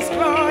righteous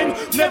climb.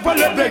 Never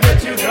let them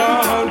get you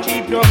down.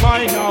 Keep your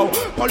mind now.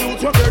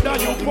 Pollute your bird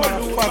and you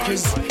pollute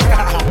fuckers.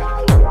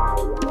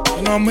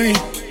 You know me?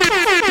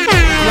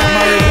 Black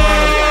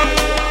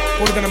marijuana.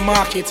 Put it in the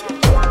market.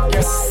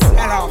 Get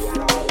sell off.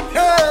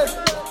 Hey!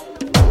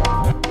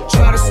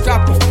 Try to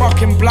stop the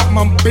fucking black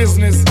man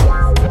business.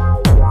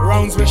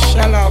 Rounds with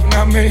shell off,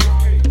 not me.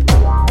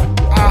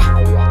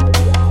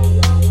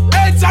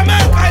 Hey,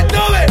 Jamaica, I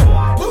do it!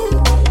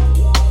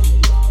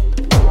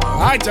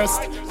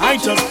 I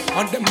just,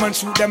 on them man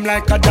shoot them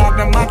like a dog,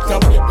 them act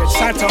up, get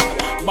shut up.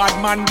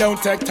 Bad man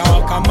don't take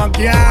talk, I'm a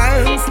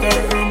gangster,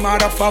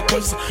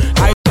 motherfuckers.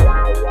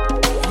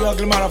 You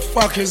ugly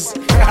motherfuckers.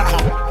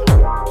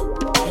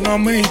 You know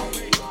me?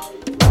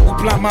 We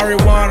plant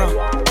marijuana,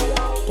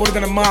 put it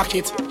in the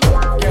market,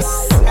 get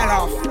sell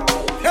off.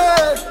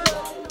 Hey!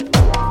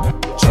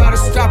 Try to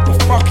stop the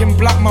fucking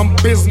black man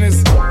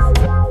business.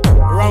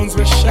 Rounds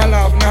with shell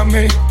off, not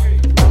me.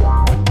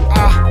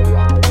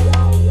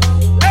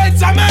 Hey,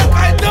 Jamaica,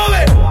 I do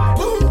it!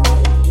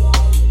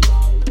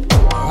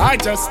 I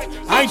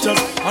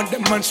just, on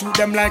them man shoot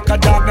them like a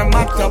dog, them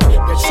act up,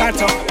 get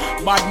shut up.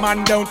 Bad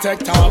man don't take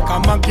talk,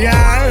 I'm a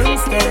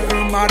gangster,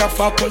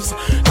 motherfuckers.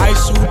 I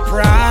shoot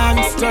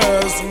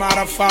pranksters,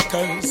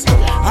 motherfuckers.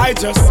 I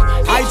just,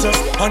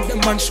 on them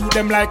man shoot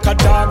them like a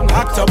dog,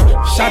 act up,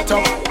 shut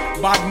up.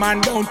 Bad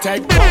man don't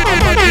take talk,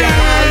 I'm a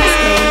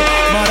gangster,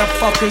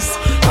 motherfuckers.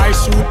 I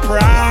shoot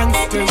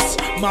pranksters,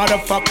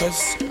 motherfuckers.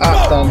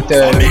 Uptown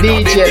Turn,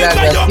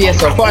 Djlazarus,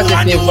 space of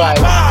positive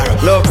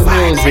vibe, love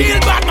music. Real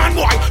bad man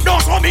boy,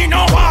 don't show me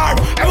no war.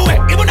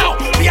 Everywhere, even now,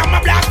 me and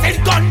my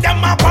blasted gun, them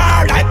a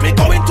bar. Like we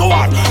going to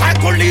war, I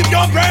could leave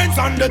your brains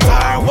on the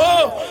tire.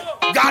 Whoa.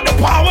 Got the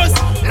powers,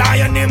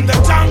 lion in the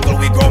jungle.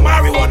 We grow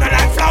marijuana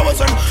like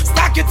flowers and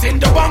stack it in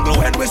the bungle.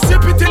 When we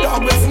sip it, it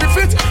always sniff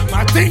it.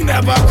 My thing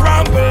never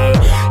crumble.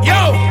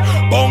 Yo,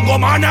 bongo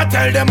man, I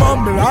tell them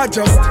humble. I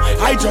just,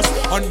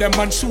 on them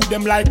and shoot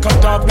them like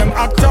a dog. Them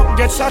act up,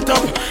 get shut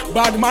up.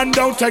 Bad man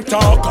don't take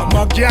talk. I'm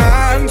a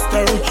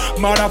gangster,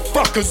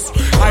 motherfuckers.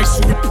 I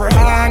shoot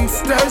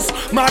pranksters,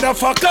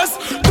 motherfuckers.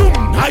 Boom,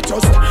 I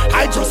just,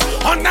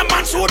 on them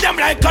and shoot them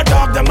like a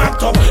dog. Them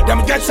act up,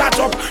 them get shut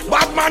up.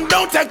 Bad man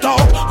don't take talk.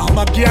 I'm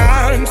a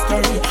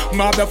gangster,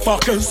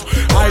 motherfuckers.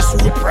 I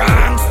shoot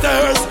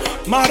pranksters,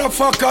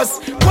 motherfuckers.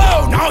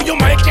 Whoa, now you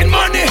making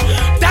money.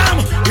 Damn,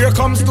 here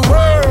comes the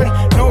word.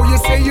 Now you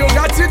say you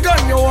got your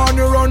gun, you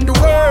wanna run the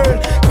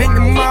world. Think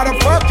the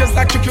motherfuckers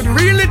that you could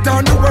really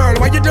turn the world.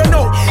 Why you don't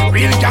know?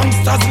 Real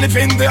gangsters live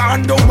in the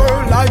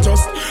underworld. I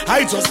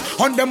just,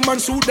 on them and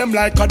shoot them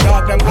like a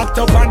dog. Them act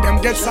up and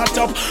them get shut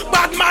up.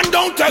 Bad man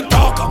don't take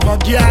talk. I'm a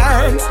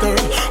gangster,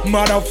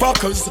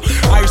 motherfuckers.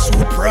 I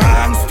shoot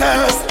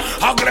pranksters,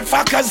 ugly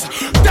fuckers.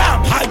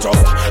 Damn, I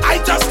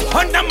just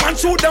on them and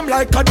shoot them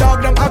like a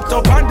dog. Them act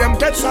up and them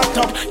get shut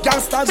up.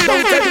 Gangsters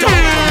don't take talk.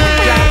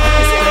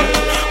 Gangster,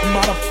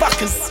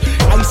 motherfuckers.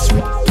 I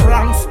shoot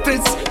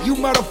pranksters, you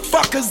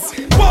motherfuckers.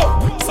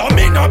 Whoa, so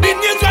me no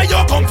business where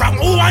you come from.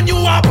 Who and you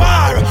a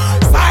bar?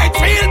 Side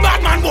real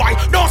bad man boy,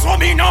 don't show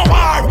me no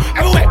war.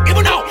 Everywhere,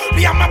 even now,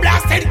 me and my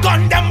blasted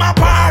gun, them a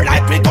bar.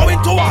 Like we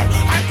going to war.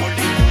 I could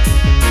leave.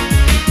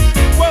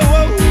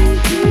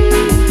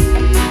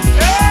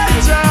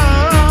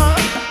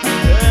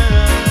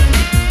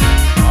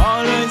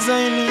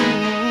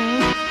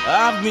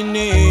 I've been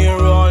here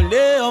all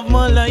day of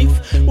my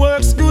life.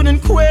 Works good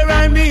and queer,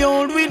 I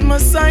behold with my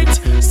sight.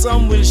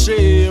 Some will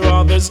share,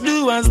 others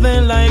do as they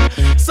like.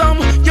 Some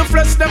you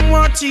flesh them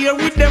want here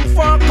with them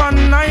fork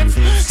and knife.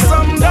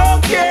 Some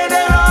don't care,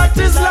 their heart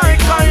is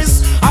like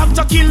ice.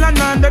 After kill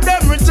another,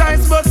 them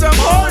rejoice, but I'm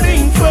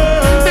holding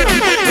firm.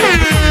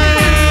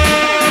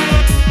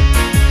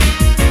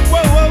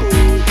 Whoa, whoa.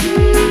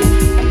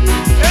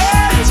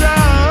 Hey,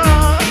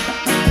 John.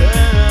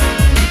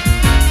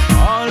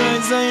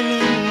 Always I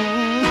knew.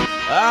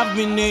 I've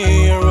been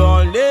here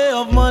all day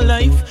of my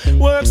life.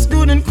 Works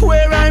good and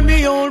queer, I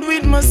behold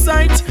with my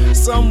sight.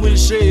 Some will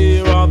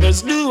share,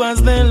 others do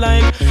as they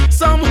like.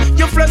 Some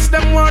you flesh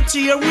them want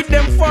here with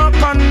them fork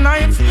and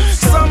knife.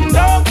 Some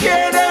don't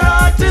care, their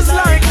heart is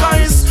like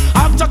ice.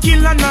 After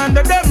kill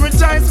another, them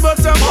rejoice,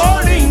 but I'm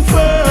holding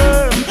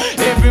firm.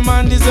 Every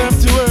man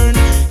deserves to earn.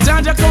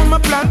 Jaja come a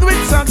plant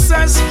with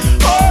success,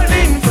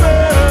 holding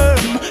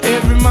firm.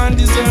 Every man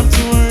deserves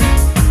to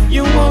earn.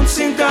 You won't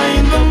think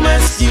I'm the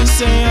mess. You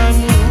say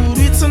I'm rude,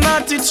 it's an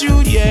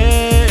attitude,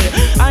 yeah.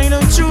 I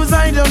don't choose,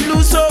 I don't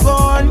lose, so go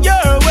on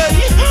your way.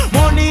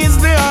 Money is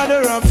the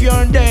order of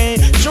your day.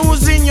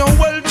 Choosing your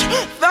wealth,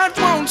 that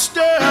won't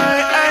stay.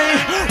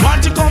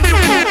 Want to come to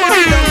prove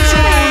I don't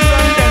choose.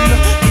 And then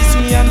it's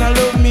me and I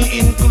love me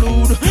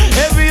include.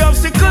 Every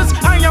obstacles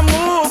I am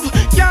move.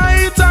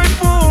 Yeah, it's I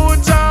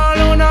put all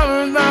on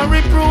earth and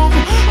reprove.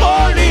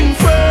 Holding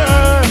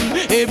firm,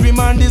 every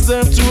man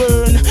deserves to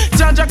earn.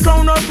 Charge a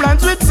crown of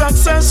plans with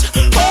success,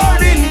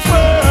 holding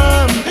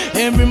firm.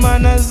 Every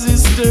man has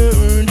his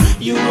turn.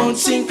 You won't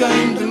think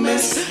I'm the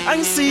mess.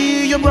 I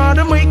see your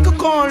brother make a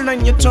call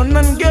and you turn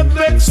and get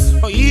vexed.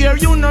 Oh, here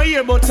you know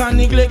here, but I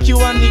neglect you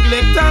and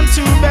neglect and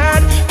too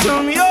bad.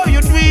 Tell me how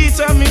you do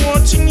it, I've been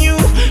watching you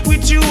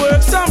with your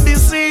works of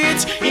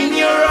deceit. In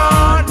your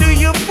heart, do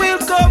you feel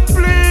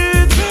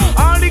complete?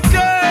 All the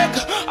cake,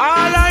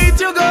 all I eat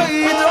you go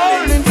eat,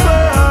 holding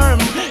firm.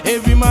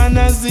 Every man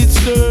has its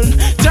turn.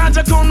 Judge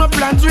a count my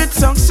plans with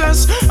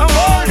success, I'm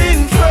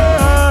holding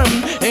firm.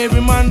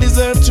 Every man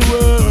deserves to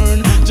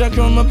earn. Jack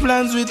on my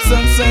plans with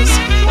success,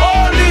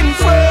 holding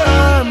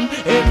firm.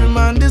 Every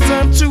man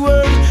deserves to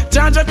earn.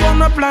 Jack on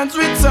my plans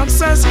with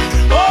success,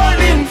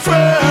 holding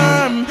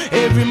firm.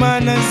 Every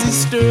man has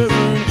his turn.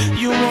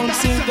 You won't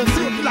sing the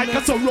thing like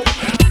a sorrow.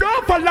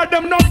 Don't follow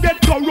them, not get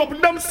corrupt.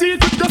 Them see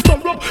it just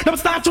sorrow. Them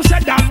start to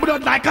shed down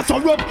blood like a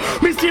sorrow.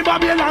 Me see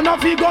Babylon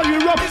of Ego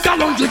Europe.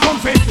 Kalonji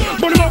confess.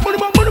 Put him up, put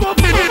him up, put him up.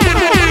 Make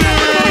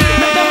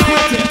them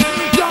quit it.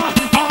 Yeah,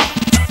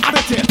 I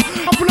bet it.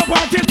 I pull up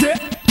our titty.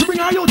 You bring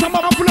our youth and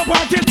Baba pull up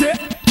our titty.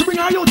 You bring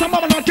our youth and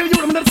Baba and kill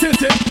you in the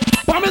city.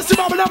 But me see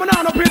Babylon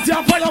and I pity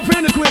and fire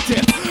for the quit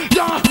it.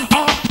 Yeah,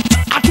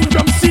 I think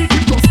them see it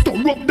just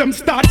corrupt. Them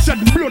start shed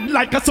blood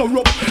like a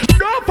sorrow.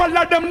 Don't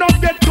follow them, not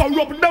get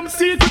corrupt. Them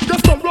see it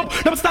just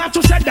corrupt. Them start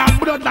to shed down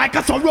blood like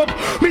a sorrow.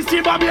 Me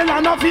see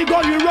Babylon of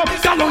Ego Europe.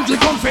 Kalonji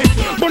confess.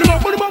 Put him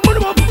up, put him up, put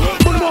him up.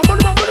 Put him up, put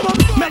him up, put him up.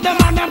 Make them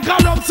and them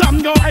corrupt,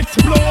 some go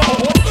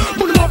explode.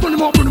 Put him up, put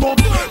him up, put him up.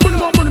 Put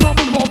him up, put him up,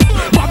 put him up.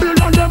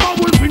 Babylon them a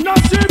wolf in a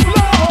sheep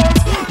clothes.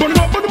 Put him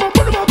up, put him up,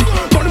 put him up.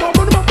 Put him up,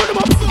 put him up, put him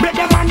up. Make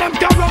them and them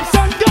corrupt,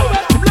 some go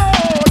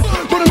explode.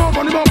 Put him up,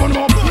 put him up, put him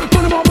up.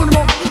 Put him up, put him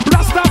up.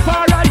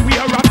 Rastafari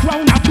wear a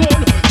crown of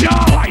gold.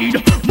 Can't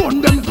hide. Burn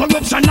them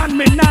corruption and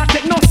me not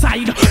take no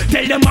side.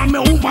 Tell them I'm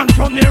a woman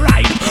from the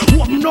ride.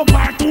 Open up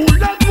her two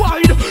leg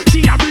wide. She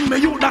a bring me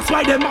you, that's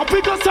why them a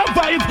figure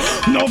survive.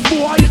 No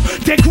boy,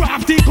 take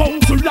crafty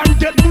counsel and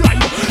get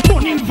bribe.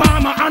 Burning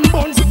farmer and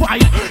buns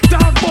fight.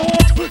 Dark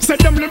boat, set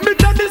them limit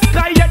to the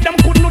sky. Yet them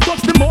could not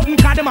touch the mountain,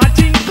 cause them a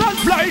think can't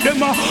fly.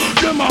 Them a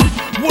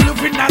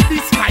wolf in the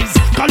disguise.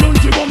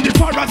 Kalonji bomb the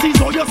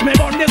Pharisees, or just me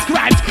on the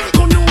scribes.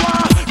 Come you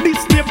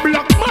this the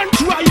black man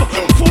tribe.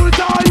 Full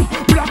time,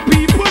 black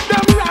people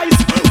them rise.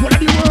 What are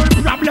the world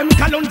problem?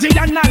 Kalonji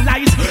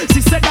analyze.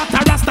 She said that a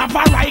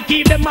Rastafari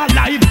keep them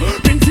alive.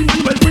 Prince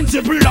Emmanuel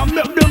principle and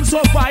make them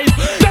survive.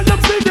 Tell them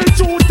say the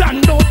truth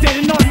and don't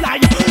tell no lie.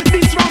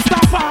 This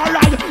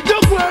Rastafari, the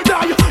word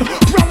die.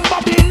 From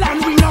Babylon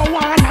we no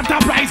want at a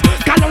price.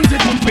 Kalonji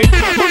trumpet.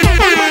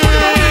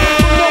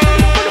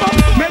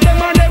 Make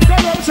them and them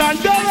corruption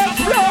go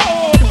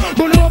explode.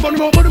 Put them up, put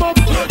them up, put them up.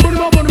 Put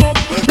them up, put them up.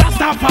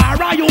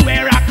 Rastafari you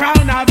wear a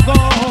crown of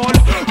gold.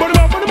 Put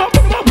them up, put them up,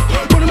 put them up.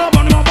 Put them up,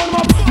 put them up, put them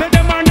up. Make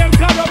them and them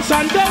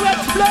corruption go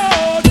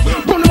explode.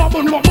 Put them up,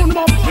 put them up, put them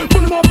up.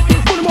 Put them up,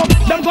 put them up.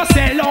 Them go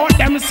sell out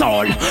them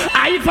soul.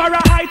 Eye for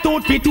a eye,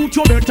 tooth for tooth,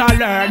 you better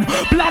learn.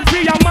 Blood for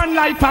your man,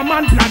 life a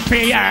man, blood for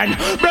earn.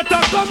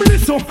 Better come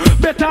listen,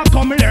 better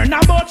come learn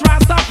about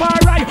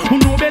Rastafari, who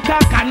know better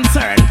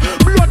concern.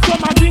 Blood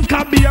come a drink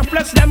a beer,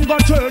 flesh them go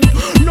turn.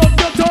 No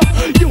better,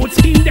 youth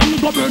skin them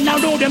go burn. Now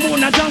though them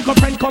own a junk of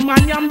friend, come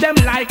and yam them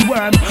like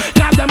worm.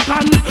 Cause them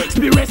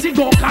conspiracy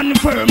go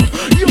confirm.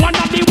 You are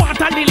not the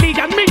water lily,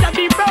 and me not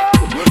the burn.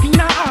 In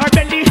our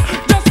belly,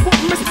 just put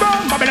me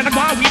sperm. Babylon a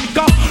go with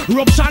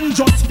corruption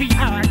just be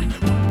hard.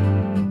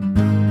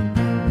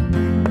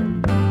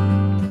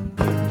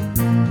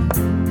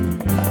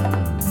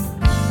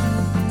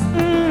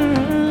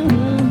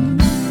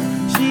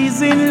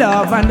 She's in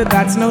love and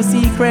that's no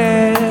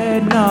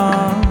secret, no.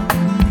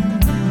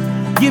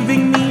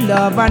 Giving me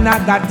love and I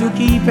got to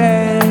keep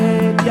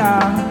it,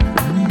 yeah.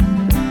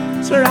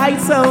 She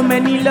writes so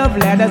many love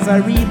letters, I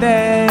read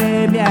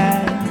them,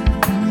 yeah.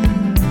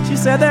 She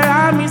said there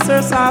are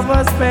Mr.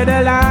 Savas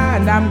pedal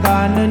and I'm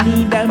gonna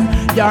need them.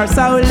 You're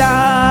so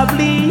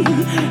lovely,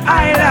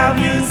 I love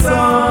you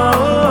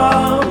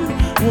so.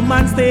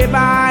 Woman, stay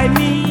by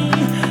me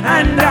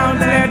and don't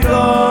let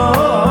go.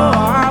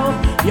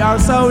 You're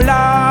so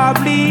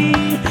lovely,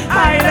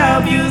 I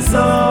love you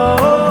so.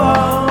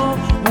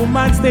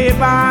 Woman, stay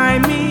by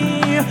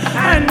me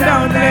and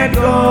don't let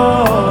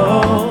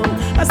go.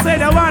 I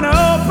said I wanna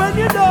open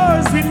your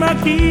doors with my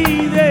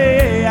key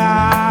there.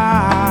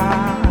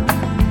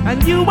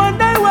 And you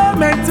and I were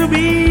meant to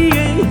be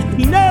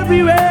in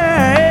every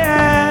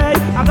way.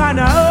 I'm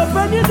gonna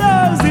open your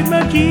doors with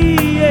my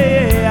key.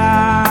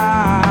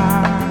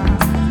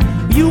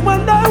 You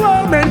and I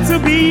were meant to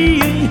be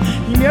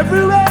in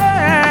every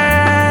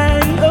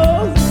way.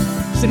 Oh,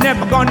 she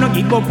never gonna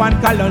give up on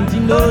Kalonji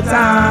no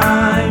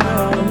time.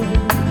 Oh,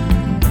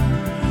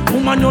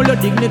 woman, know your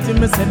dignity,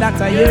 me say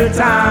that's a your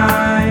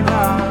time.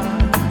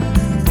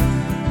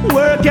 Oh,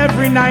 work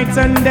every night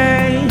and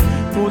day.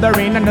 Through the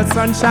rain and the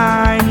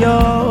sunshine,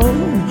 yo.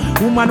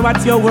 Woman,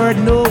 what's your word?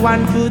 No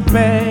one could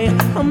pay.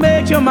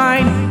 Make your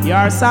mind,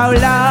 you're so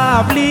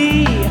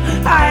lovely.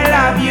 I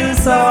love you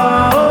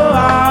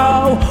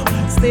so.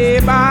 Stay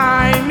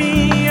by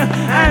me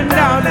and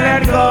don't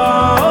let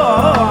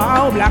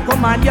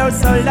woman, you're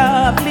so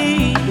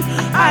lovely.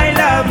 I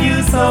love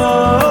you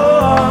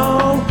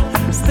so.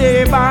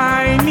 Stay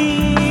by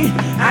me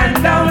and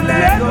don't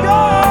let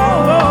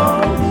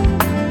go.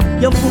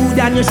 Your food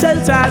and your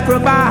shelter I'll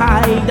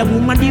provide. The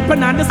woman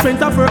depend on the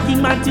strength of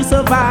working man to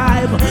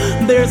survive.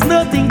 There's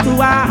nothing to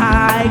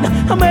hide.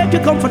 I make you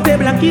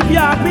comfortable and keep you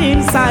happy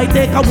inside.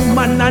 Take a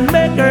woman and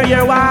make her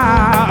your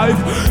wife.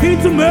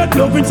 Intimate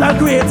love shall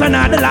create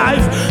another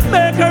life.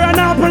 Make her an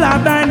apple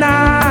of thy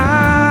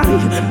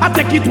night. I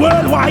take it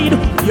worldwide.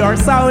 You're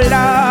so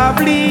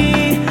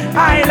lovely.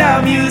 I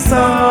love you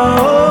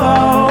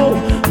so.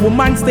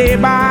 Woman, stay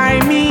by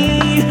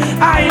me.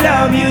 I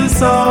love you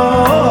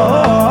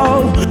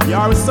so.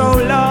 You're so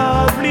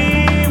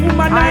lovely.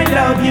 Woman, I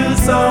love you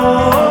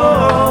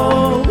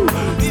so.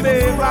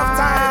 Stay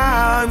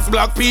by.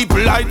 Black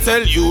people, I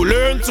tell you,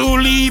 learn to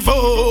leave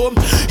home,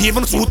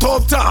 even through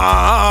tough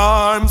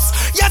times.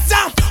 Yes,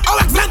 sir. How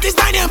excellent is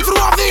thy name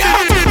throughout the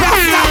earth.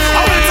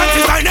 How excellent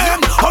is thy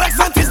name. How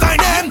excellent is thy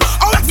name.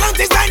 How excellent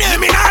is thy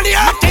name in all the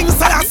earth. Things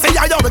that I say,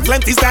 how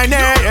excellent is thy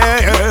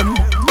name.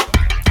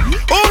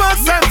 Oh, my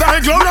son, thy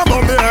glory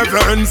above the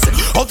heavens.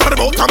 Out of the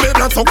boat of me,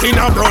 blood so clean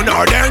and brown,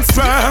 ardent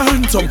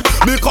strength.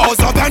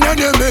 Because of thine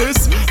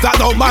enemies, that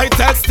thou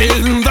mightest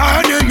still the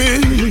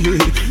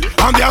enemy.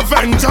 I'm the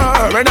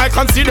avenger, and I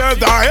consider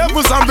the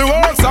heavens and the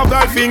works of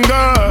thy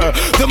finger.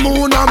 The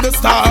moon and the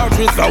stars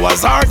which thou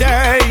hast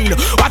ordained.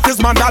 What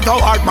is man that thou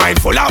art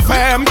mindful of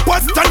him?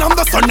 Question on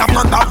the son of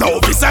man that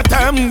thou visit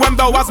him. When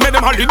thou hast made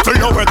him a little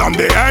lower than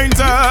the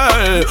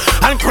angel,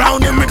 and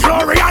crown him with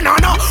glory and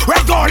honor,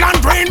 red, gold and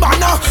green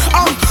banner.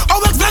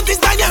 How excellent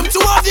is thy name to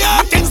all the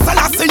earth. King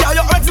Selassie, how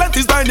excellent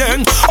is thy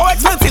name. How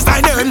excellent is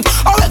thy name.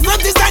 How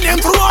excellent is thy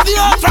name through all the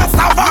earth.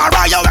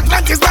 Rastafari, how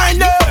excellent is thy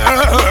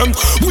name.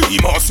 We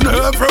must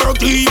never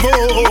give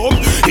up,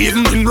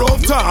 even in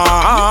rough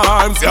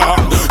times, yeah.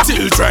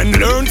 Children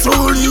learn to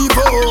live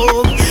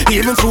up,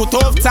 even through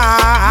tough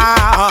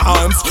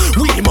times.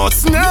 We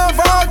must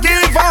never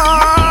give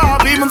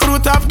up, even through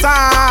tough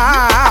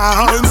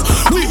times.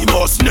 We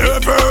must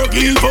never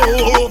give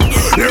up,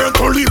 learn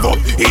to live up,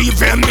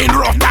 even in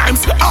rough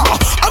times. How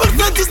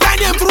excellent is thy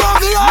name through all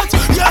the earth.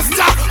 Yes,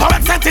 sir. How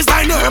excellent is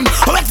thy name.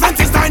 How excellent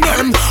is thy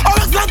name. How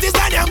excellent is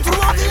thy name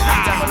through all the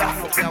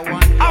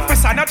earth.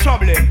 Officer, no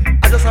trouble.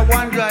 I just have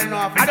one joy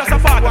now. I just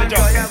have one joy.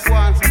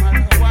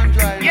 One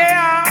joy.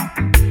 Yeah.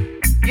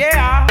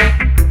 Yeah.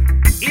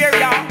 Here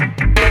ya.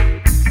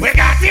 We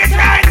got it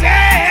right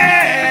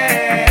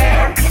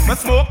here. We're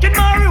smoking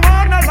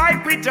marijuana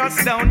like we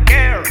just don't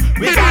care.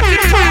 We got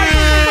it right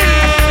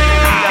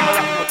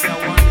here.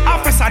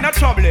 Officer, no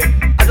trouble.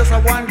 I just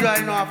have one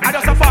joy now. I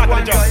just have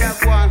one joy.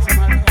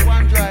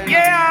 One joy.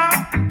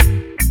 Yeah.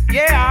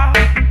 Yeah.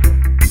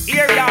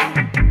 Here ya.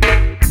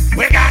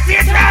 We got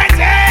it right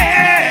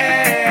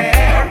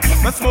here.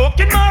 We're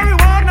smoking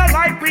marijuana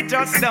like we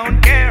just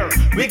don't care.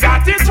 We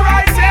got it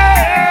right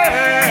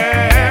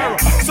here.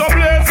 So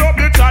blaze up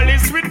the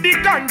chalice with the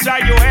ganja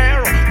you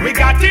hear. We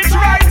got it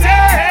right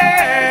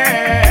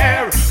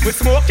here. We're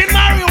smoking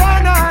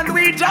marijuana and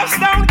we just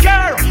don't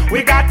care.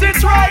 We got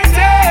it right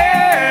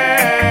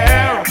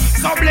here.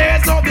 So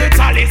blaze up the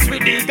chalice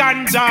with the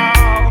ganja.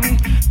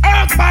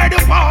 Herbs by the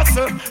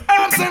parcel,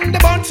 herbs in the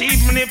bunch.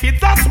 Even if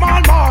it's a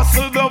small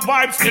morsel, the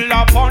vibe still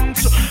a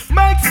punch.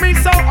 Makes me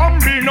so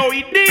humble, no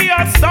idea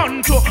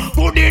stunt.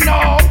 Good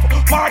enough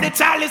for the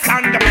chalice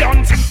and the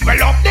blunt.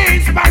 Well up the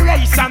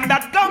inspiration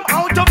that come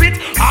out of it.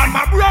 All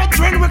my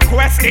brethren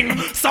requesting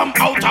some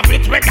out of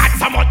it. We got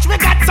so much,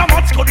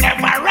 could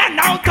never run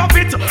out of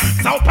it.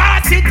 So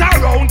pass it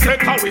around,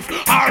 take a whiff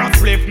or a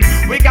flip.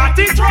 We got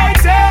it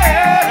right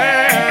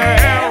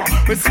here.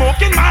 We're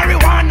smoking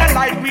marijuana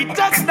like we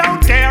just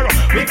don't care.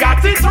 We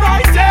got it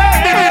right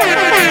there.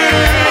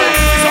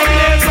 So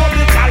blaze up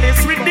the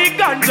chalice with the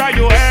ganja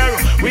you hear.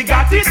 We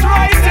got it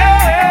right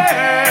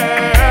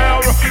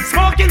there.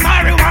 Smoking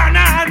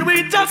marijuana and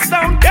we just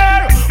don't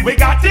care. We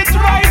got it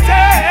right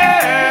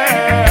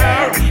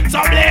there.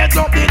 So blaze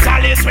up the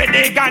chalice with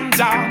the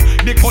ganja.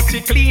 The cut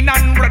it clean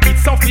and ready,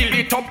 so fill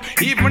it up.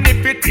 Even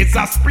if it is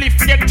a spliff,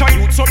 get to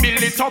you, so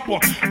build it up.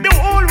 The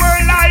whole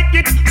world like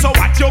it, so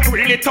what you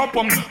grill it up.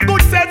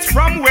 Good sets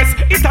from west,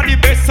 it's the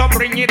best, so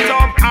bring it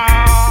up.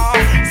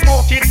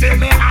 Smoke it till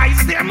the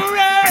eyes them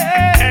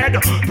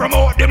red.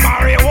 Promote the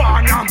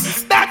marijuana.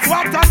 That's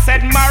what I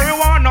said.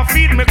 Marijuana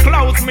feed me,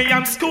 clothe me,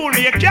 and school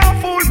me. You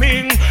can't fool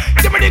me.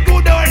 Give me the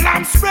good old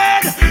lamb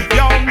spread.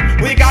 Yo,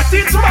 we got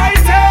it right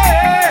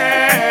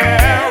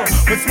here.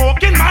 We're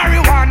smoking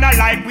marijuana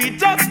like we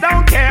just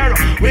don't care.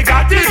 We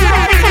got it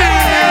right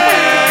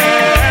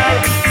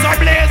here. So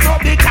blaze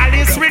up the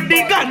chalice with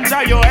the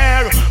ganja you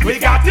hear. We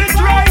got it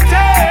right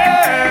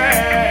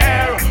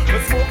here.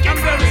 We're smoking.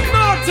 There is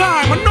no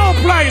time and no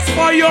place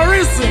for your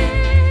reason.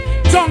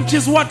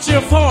 Donkeys watch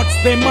your thoughts,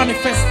 they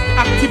manifest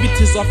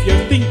activities of your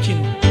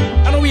thinking.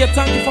 And we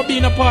thank you for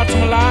being a part of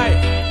my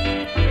life.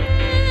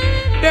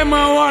 Them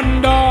a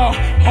wonder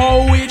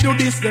how we do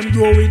this. Them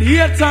grow with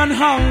hate and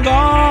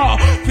hunger.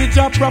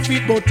 Future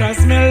profit, but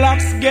as my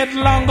locks get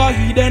longer,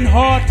 hidden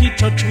heart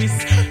it a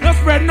twist. No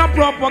spread no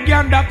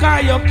propaganda,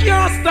 cause you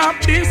can't stop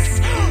this.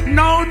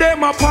 Now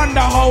them a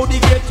ponder how the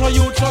ghetto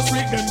youth just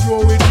lick. Them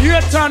grow with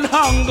hate and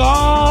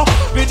hunger.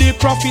 With the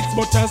profits,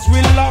 but as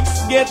we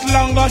locks get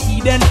longer,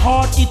 hidden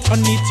heart it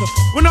on it.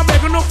 We no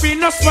beg no fee,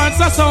 no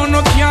sponsor, so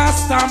no can't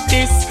stop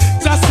this.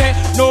 Just say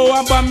no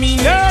about me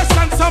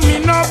nation, so me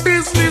no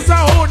business.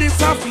 I hold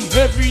this off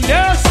every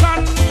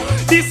nation.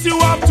 This you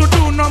have to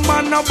do, no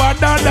man no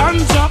better than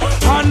ya.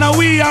 And now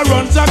we are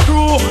run the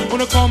crew.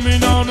 When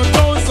coming on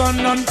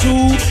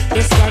 2002,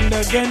 they stand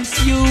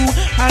against you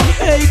and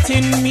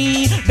hating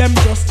me. Them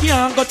just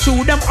can't go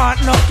through, them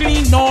heart not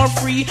clean nor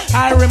free.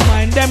 I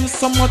remind them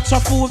so much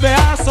of who they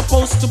are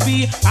supposed to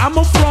be. I'm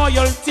of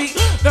royalty,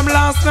 them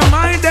lost them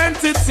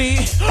identity.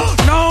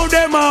 Now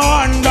them a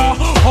wonder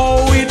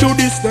how we do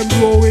this. Them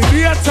grow with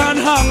hate and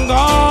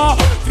hunger.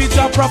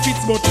 Future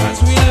profits, but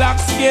as we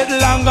locks get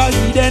longer,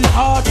 hidden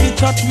heart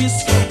it a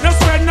twist. No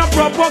spread no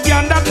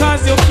propaganda,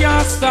 cause you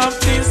can't stop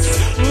this.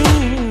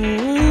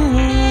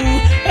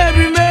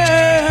 Every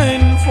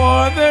man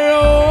for their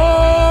own.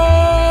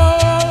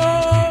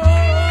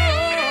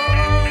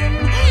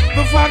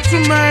 The fact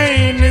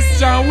remains is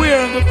to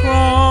wear the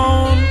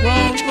crown.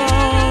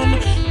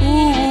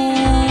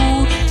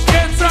 Ooh,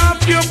 get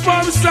off your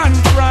pumps and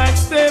cry,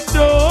 step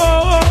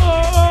down.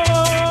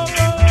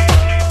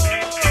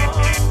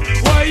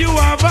 Why you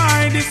have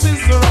I? This is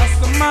the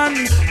Rasta man.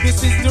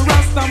 This is the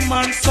Rasta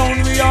man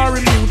sound. We are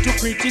immune to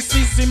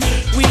criticism.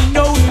 We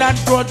know not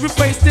grudge. We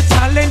face the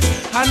talent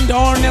and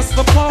harness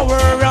the power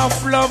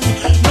of love.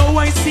 Now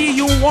I see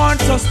you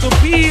want us to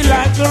be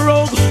like a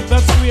rogue.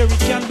 That's where it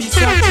can be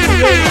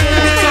saturated.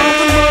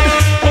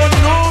 But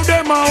now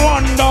them I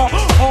wonder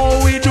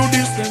how we do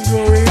this. Then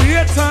grow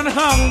hate and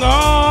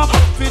hunger.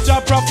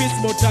 Future profits,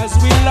 but as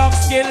we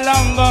locks get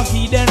longer,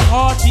 hidden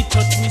heart it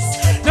a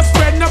twist. No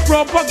spread no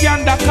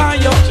propaganda,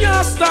 cause you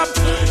can't stop.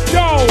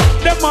 Yo,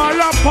 them all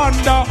a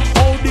ponder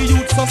how the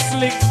youths are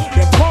slick.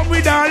 They come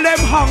with all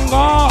them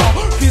hunger.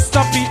 Fist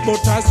up it,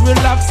 but as we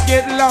locks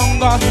get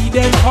longer,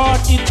 hidden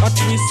heart it a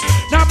twist.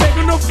 Now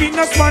begging no feet,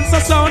 no sponsor,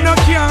 so no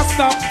can't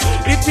stop.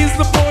 It is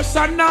the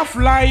portion of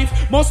life,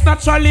 most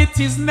natural it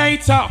is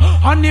nature.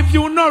 And if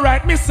you know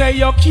right, me say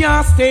you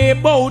can't stay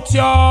about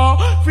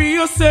you. Free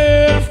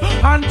yourself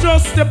and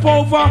just step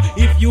over.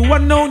 If you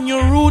had known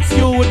your roots,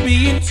 you would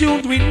be in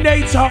tune with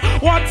nature.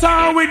 What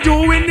are we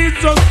doing?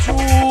 It's just true.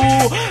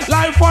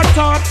 Life was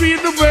taught we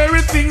the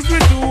very things we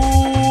do.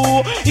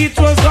 It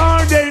was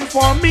ordained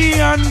for me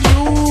and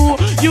you.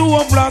 You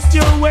have lost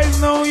your ways,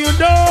 now you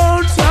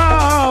don't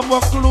have a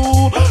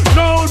clue.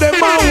 Now them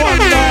I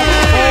wonder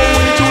how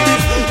we do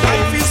this.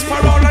 Life is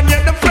for all and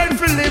yet the friend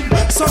for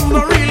live. Some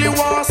don't really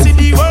want to see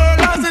the world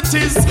as it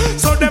is.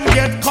 So them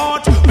get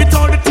caught with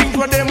all the things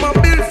where them a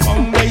build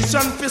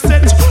foundation for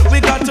set. We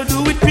got to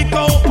do it, pick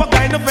up a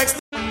kind of extra.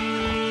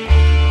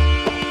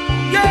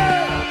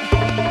 Yeah!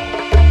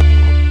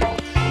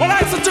 Well,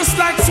 I just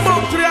like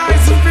smoke to the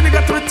eyes and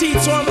vinegar to the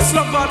teeth. So all the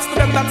sluggards to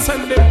them that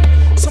send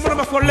them. Some of them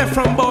have left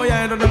from boy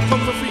and them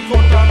come for free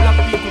count and black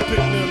people pick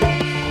them.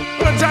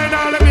 But I join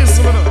all them is,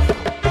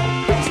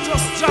 it's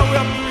just how we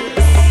have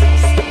grace.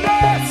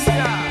 Yes,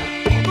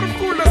 yeah. Put the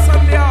fullness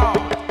on the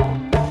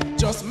heart.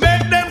 Just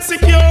make them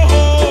secure.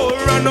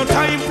 Run no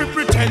time for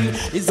pretend.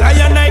 It's I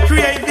and I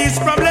create these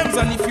problems.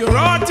 And if your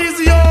heart is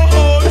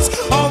yours,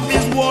 all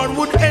this war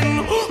would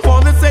end.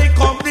 For the sake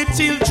of the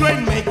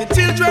children, make the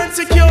children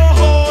secure.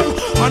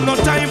 And no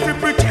time for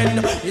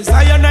pretend. It's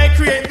I and I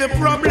create the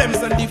problems.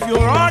 And if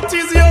your heart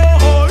is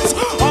yours,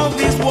 all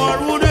this war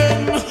would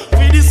end.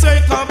 For the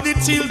sake of the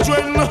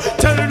children,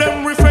 tell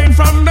them refrain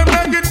from the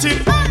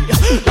negative.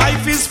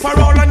 Life is for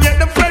all and yet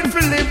the friend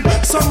for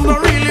live. Some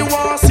don't really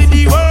want to see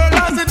the world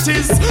as it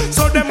is.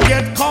 So them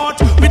get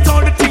caught with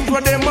all the things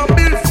where them a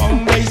build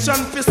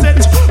foundation for set.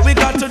 We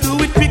got to do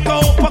it, pick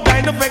up a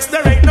kind of X.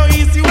 There ain't no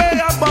easy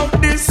way about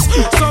this.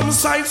 Some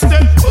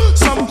sidestep,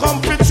 some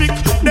come for trick.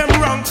 Them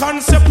wrong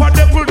concept or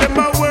devil, them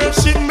a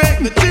worship. Make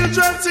the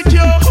children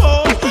secure.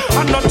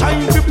 And no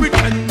time to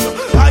pretend.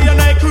 I and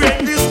I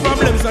create these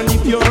problems. And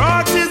if your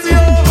heart is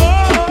yours,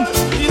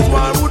 this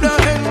war would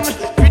end.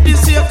 With the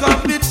sake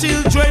of the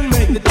children,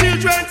 make the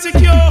children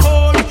secure.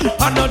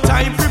 And no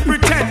time to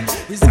pretend.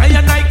 It's I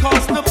and I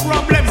cause the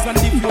problems. And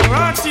if your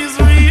heart is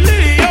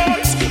really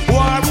yours,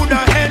 war would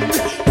end.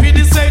 With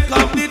the sake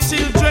of the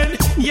children.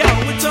 Yeah,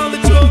 with all the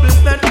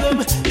troubles that come,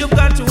 you've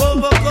got to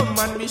overcome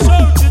and be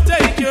sure to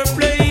take your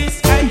place.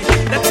 Hey,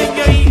 letting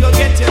your ego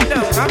get you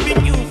down.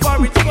 Having you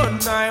for its fun.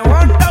 I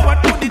wonder what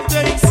would it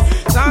take.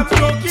 Stop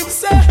joking,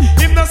 say.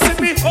 If not see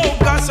me, oh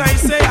gosh, I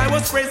say I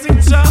was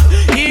praising Jah.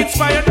 He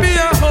inspired me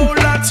a whole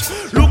lot.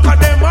 Look at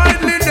them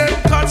idly, them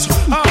catch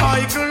a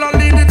eagle and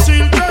lead the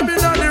children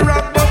in on the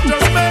rock, but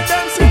just make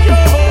them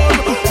secure.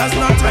 That's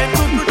not time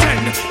to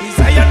pretend. It's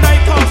I and I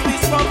cause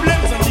these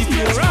problems. And if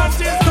you're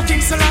rotting, to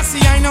King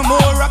Selassie, I no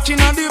more rocking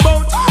on the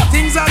boat.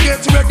 Things are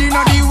get ready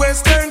on the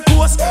western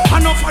coast. coast.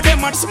 Enough of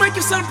them, so make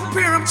yourself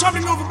prepare. I'm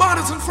traveling over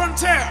borders and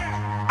frontier.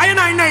 I and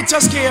I night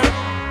just care.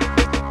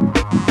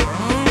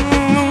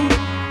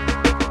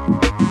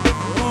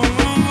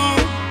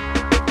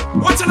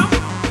 What's enough?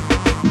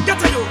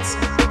 Get a youth.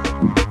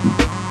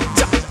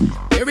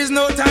 There is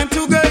no time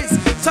to gaze.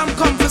 Some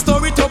come for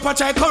story to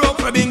patch I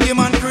corrupt for Bingy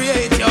man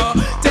create, yo.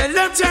 Tell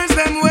them change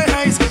them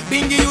ways.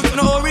 Bingy youth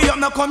no hurry up,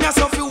 no come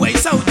yourself you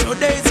waste out your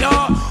days, yo.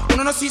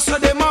 Wanna no see so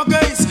them are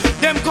gaze.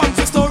 Them come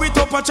for story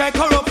to patch I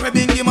corrupt for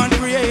Bingy man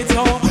create,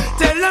 yo.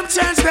 Tell them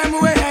change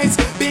them ways.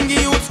 Bingy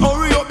youth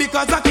hurry up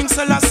because I King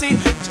Selassie.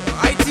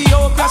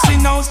 Ethiopia see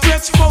now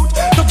stretch out.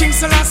 To King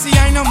Selassie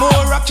I no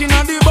more rocking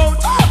on the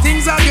boat.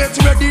 Things are get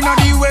ready on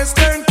the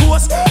western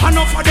coast.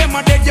 Enough of them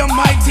are dead, you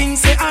might think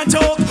say a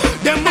joke.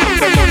 Them man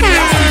for money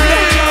and still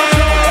them can't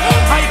flow.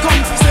 I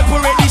come to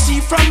separate the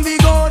sheep from the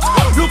goat.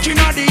 Looking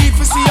at the heap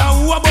to see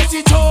who a bust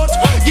it out.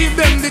 Give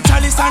them the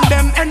chalice and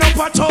them end up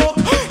a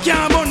choke.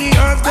 Can't burn the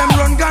earth, them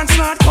run guns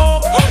not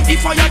coke.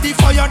 If I the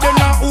fire, then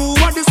who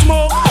want the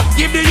smoke?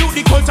 Give the youth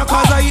the culture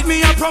cause I eat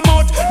me and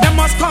promote. Them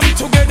must come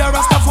together,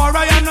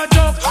 Rastafari and no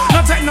joke.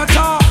 No take no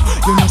talk.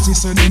 You know see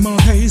so them a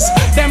haze.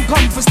 Them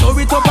come for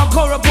story top and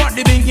corrupt what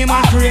the Bingy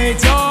man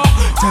create, yo.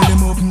 Tell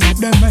them open up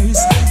them eyes.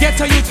 Get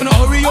a youth to no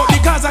hurry up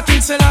because I King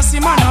Selassie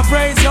man a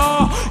praise,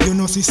 yo. You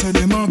know see so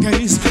them a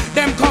haze.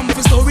 Them come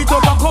for story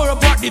top and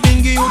corrupt what the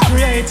Bingy youth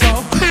create,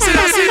 yo.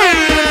 Selassie man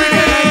every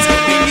day.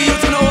 Bingy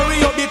youth to no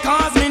hurry up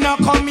because me not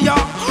come here.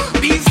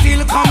 Be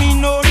still coming,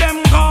 know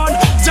them gone.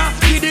 Just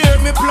give the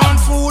earth me plant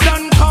food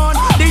and corn.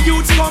 The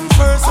youths come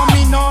first so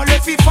me no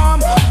left it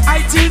farm.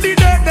 I till the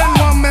dead them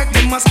want make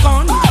them a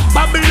stun.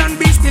 Babylon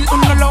be still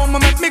unallow me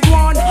make me go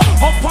on.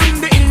 Up on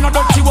the hill no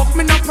dirty work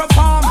me no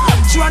perform.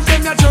 Sure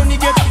them your journey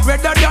get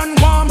redder than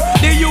warm.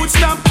 The youths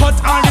stop cut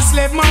all the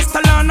slave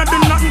master land. I do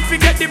nothing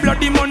forget the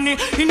bloody money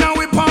in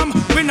our palm.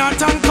 We not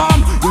and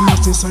come. You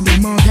must say so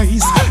them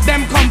guys.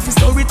 Them come for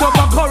story top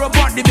and corrupt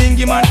what the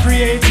Bingy man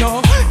create,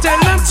 yo. Tell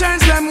them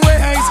change them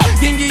ways.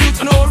 Bingy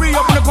youth no hurry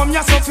up no come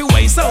yourself you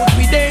waste out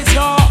we days,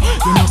 yo.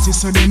 You must say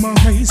so them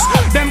guys.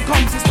 Them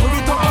come for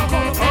story top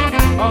and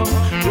corrupt.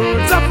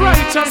 Words of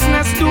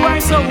righteousness do I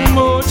so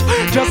much.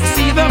 Just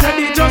see them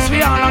ready just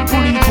for all and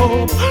fully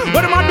hope.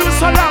 What am I do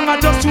so long I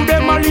just to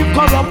them a live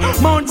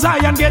corrupt. Mount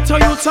Zion get to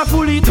youths a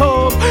fully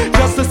top.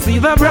 Just to see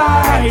the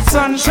bright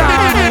sunshine.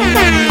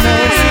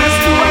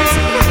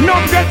 No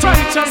get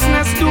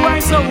righteousness do I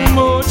so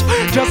much.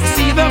 Just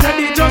see them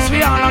ready just for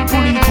all and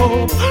fully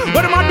hope.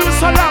 What am I do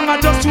so long I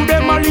just to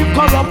them a live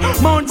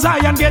corrupt. Mount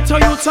Zion get to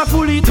youths a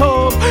fully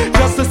top.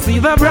 Just to see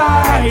the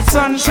bright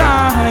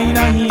sunshine.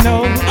 I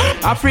know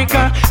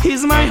Africa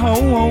is my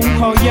home,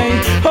 oh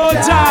yeah. Oh,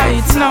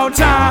 it's now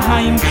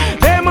time.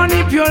 They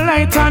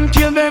manipulate and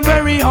kill their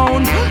very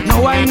own.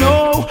 Now I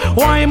know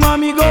why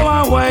mommy go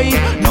away.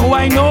 Now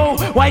I know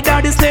why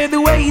daddy stay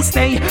the way he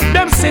stay.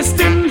 Them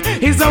system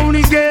is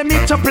only game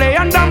me to play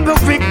and I'm the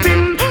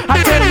victim.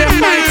 I tell them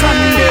night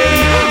and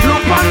day.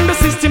 Look on the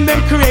system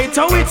them create,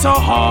 oh it's so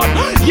hard.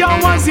 You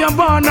was you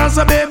born as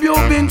a baby you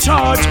been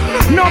charged.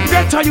 No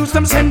get to use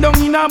them send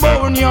down in a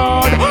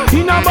boneyard.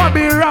 In a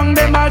Bobby wrong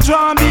them a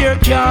draw beer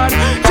card.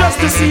 Just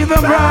to see the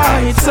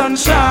bright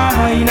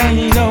sunshine.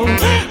 I know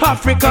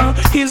Africa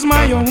is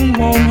my own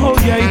home, oh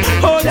yeah.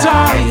 Oh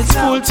it's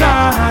full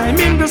time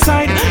in the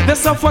side. They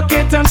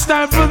suffocate and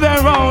stifle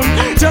their own.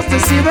 Just to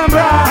see the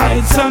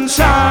bright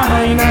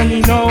sunshine. I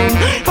know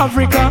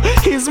Africa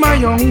is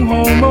my own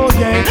home, oh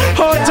yeah.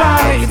 Oh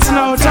it's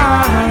no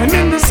time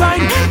in the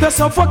side. They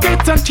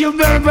suffocate and kill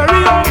their very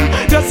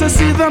own. Just to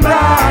see the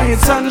bright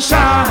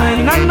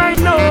sunshine. And I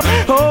know,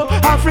 oh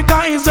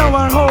Africa is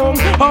our home,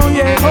 oh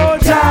yeah. Oh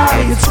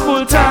it's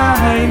full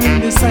time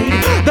in the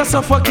side. They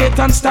suffocate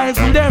and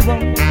stifle their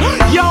own.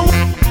 Yo,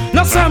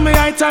 no say me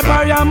I type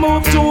or you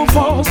move too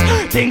fast.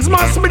 Things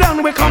must be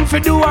done, we come for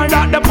do or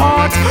not the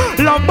part.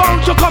 Love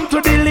bound to come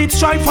to delete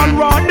strife and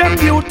raw. Them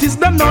beauties,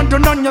 them not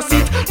done on your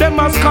seat. Them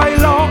a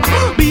skylark,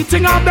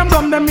 beating up them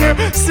dumb them here.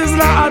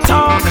 Sizzla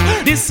attack,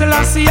 this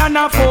Selassie and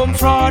a foam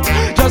fraud.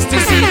 Just to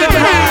see the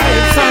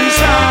bright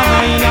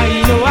sunshine.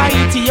 I know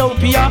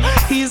Ethiopia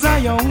is a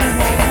young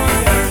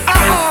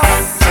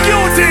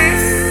Beauty,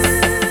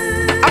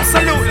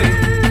 absolutely.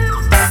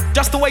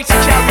 Just the way to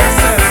carry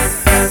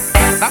yourself.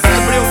 That's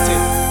the beauty.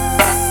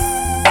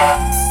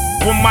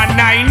 Woman,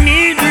 I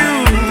need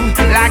you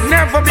like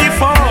never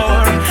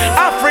before.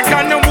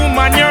 African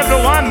woman, you're the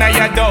one I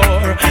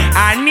adore.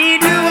 I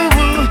need you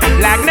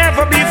like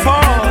never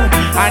before.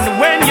 And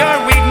when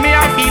you're with me,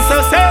 I feel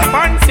so safe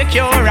and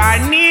secure. I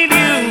need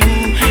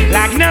you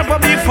like never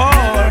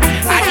before.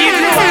 I give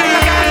you all I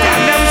got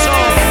and them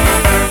sure.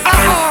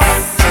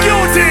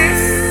 Beauty,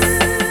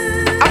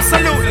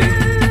 absolutely.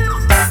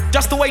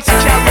 Just the way to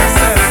carry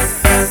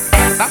yourself.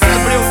 That's the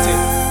beauty.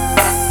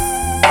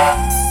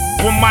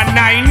 Woman,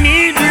 I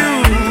need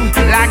you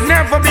like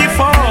never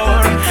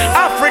before.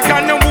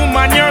 African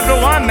woman, you're the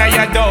one I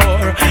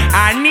adore.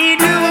 I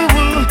need you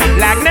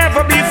like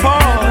never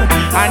before.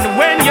 And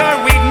when you're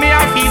with me,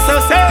 I feel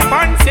so safe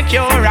and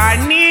secure. I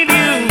need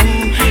you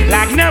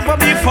like never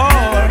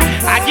before.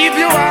 I give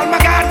you all my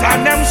God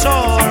and them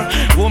so.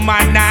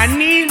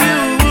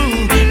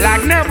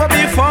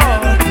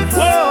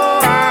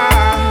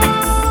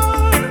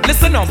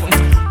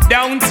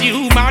 Don't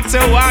you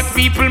matter what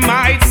people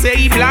might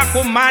say, black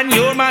woman,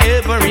 you're my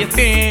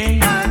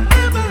everything.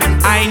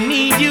 I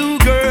need you,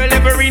 girl,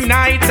 every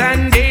night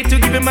and day to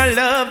give me my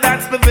love,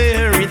 that's the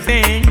very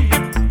thing.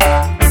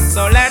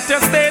 So let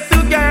us stay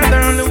together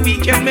and we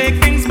can make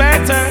things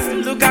better.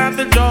 Look at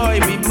the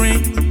joy we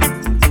bring.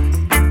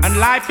 And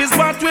life is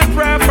what we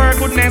prefer,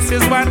 goodness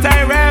is what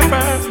I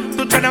refer,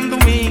 to turn on the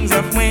wings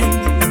of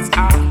winds.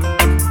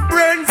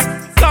 Friends,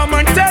 come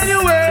and tell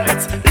you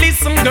it.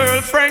 Listen,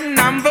 girlfriend,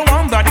 I'm the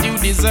one that you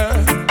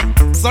deserve.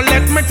 So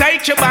let me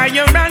take you by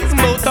your hands,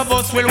 both of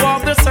us will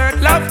walk the earth.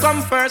 Love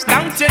come first,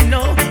 don't you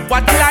know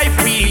what life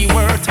really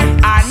worth?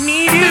 I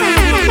need you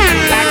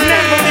like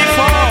never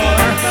before.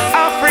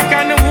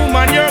 African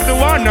woman, you're the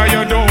one I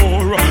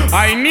adore.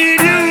 I need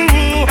you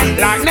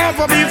like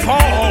never before.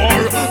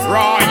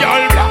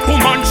 Royal black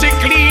woman, she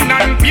clean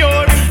and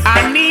pure.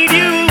 I need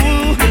you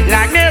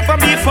like never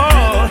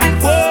before.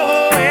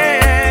 Whoa,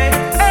 hey,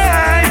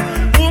 hey,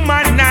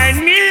 woman, I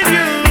need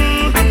you.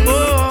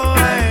 Oh,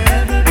 hey,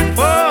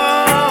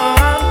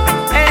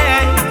 oh,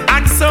 hey.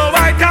 And so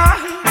I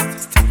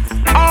cast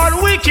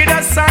all wicked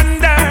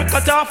asunder,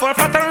 cut off all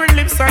flattering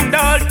lips and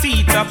all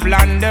teeth of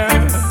plunder.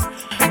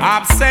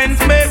 Absence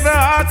make the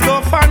heart go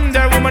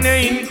fonder. Woman,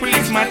 you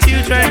increase my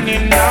children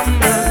in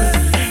number.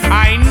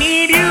 I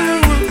need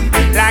you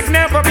like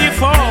never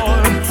before.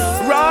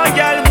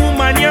 Royal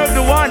woman, you're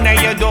the one I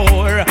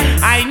adore.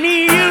 I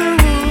need you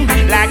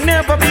like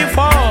never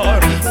before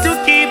to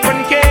keep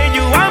and care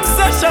you, I'm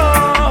so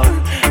sure.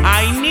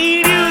 I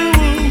need you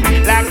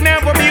like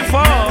never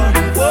before.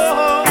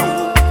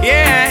 Whoa,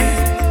 yeah.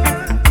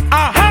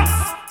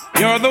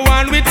 You're the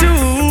one with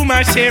whom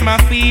I share my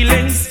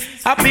feelings.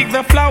 I pick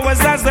the flowers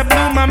as they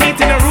bloom. I meet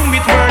in a room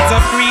with words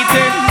of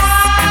greeting.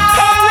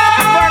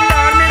 Love and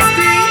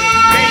honesty,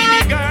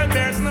 baby girl,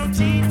 there's no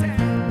cheating.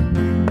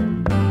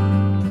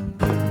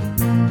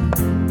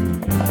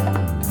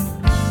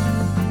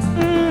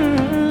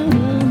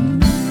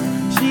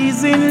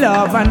 She's in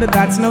love and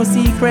that's no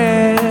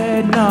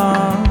secret, no.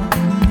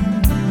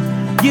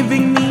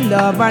 Giving me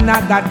love and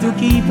I got to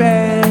keep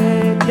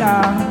it,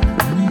 yeah.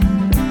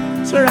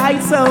 She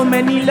writes so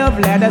many love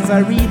letters, I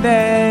read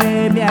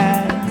them,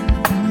 yeah.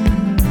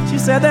 She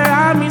said there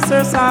are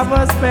Mr.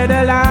 Savas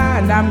Pedala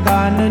and I'm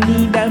gonna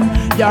need them.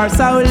 You're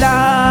so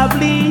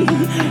lovely,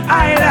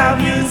 I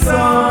love you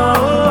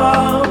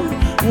so.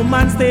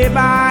 Woman, stay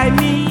by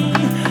me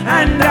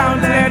and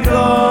don't let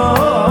go.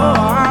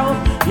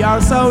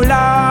 You're so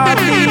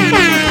lovely,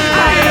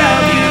 I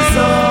love you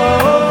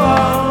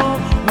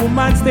so.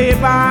 Woman, stay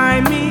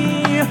by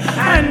me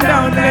and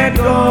don't let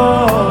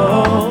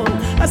go.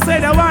 I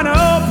said I wanna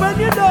open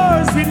your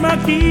doors with my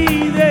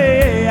key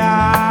there.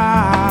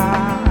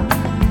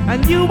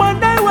 And you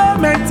and I were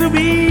meant to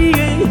be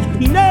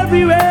in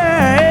every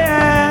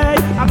way.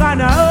 I'm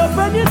gonna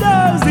open your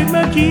doors with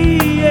my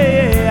key,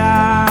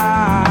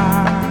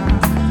 yeah.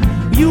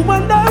 You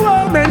and I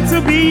were meant to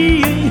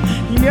be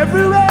in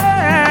every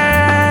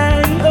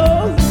way.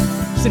 Oh,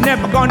 she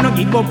never gonna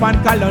give up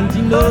on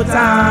kalonji no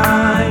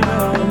time.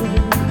 Oh.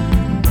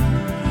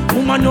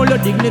 Woman, know your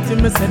dignity,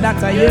 me say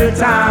that's a your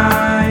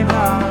time.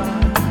 Oh.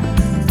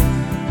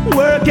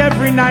 Work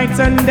every night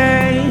and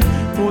day,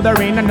 through the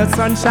rain and the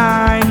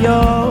sunshine,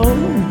 yo.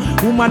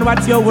 Woman,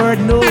 what's your word?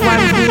 No one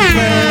will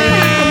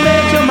pray.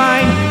 Make your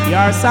mind,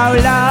 you're so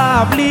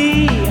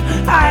lovely.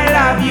 I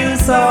love you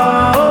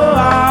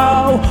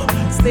so.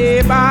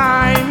 Stay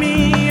by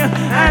me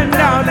and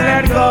don't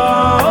let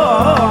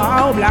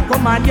go. Black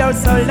woman, you're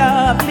so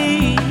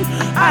lovely.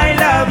 I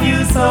love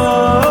you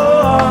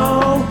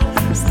so.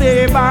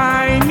 Stay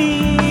by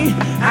me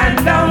and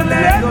don't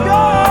let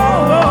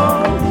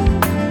go.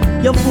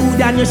 Your food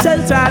and your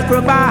shelter I'll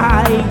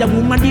provide. The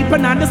woman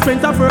depend on the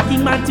strength of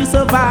working man to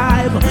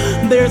survive.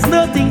 There's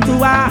nothing to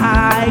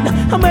hide.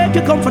 I'll make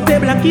you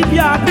comfortable and keep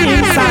your heart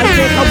inside.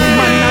 Take a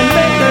woman and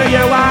make her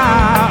your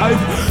wife.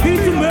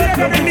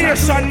 Every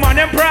nation, man,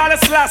 Emperor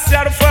Selassie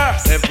the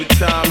first. Every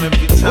time.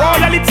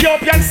 Royal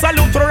Ethiopian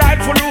salute to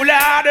rightful ruler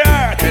of the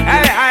earth.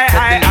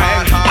 Hey.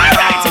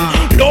 Alright,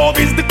 love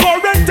is the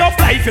current of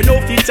life, you know,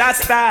 if you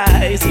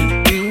chastise.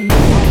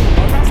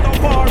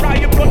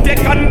 You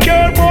protect and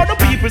care for the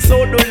people,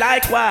 so do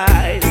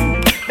likewise.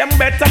 Them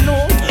better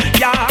know,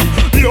 yeah.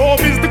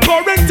 Love is the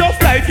current of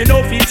life, you know,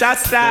 if you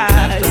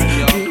chastise.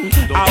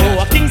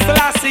 Our King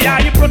Selassie,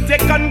 you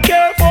protect and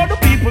care for the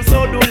people,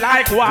 so do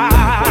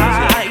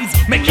likewise.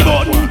 Make it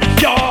good,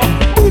 yeah.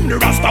 Boom, the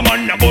Rasta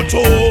man a go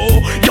to.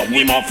 Yo,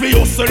 him off for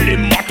hustle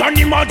him, mat and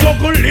him a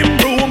juggle him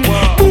room.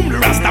 Boom, the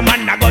Rasta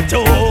man a go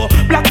to.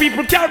 Black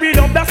people carried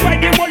up, that's why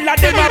they whole of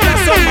them a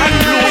bless up and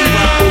bloom.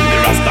 Boom, the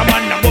Rasta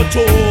man a go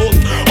to.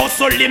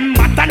 Hustle him,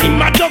 mat and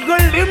him a juggle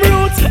him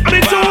roots. And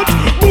the truth,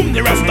 boom,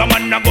 the Rasta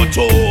man a go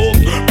to.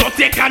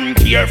 Protect and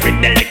care for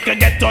the little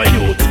ghetto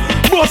youth.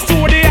 Bust to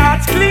the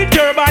heart, clean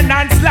turban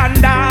and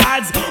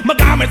slanders. My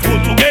garments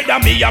put together,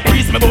 me a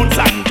priest, me bone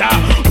Santa.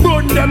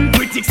 Burn them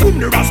critics, whom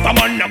the Rasta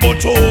man a go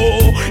to.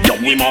 Yo,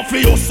 we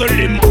mafia hustle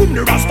him, whom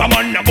the Rasta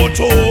man a go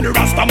to. The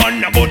Rasta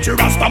man a go to,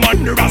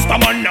 the Rasta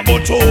man a go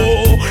to.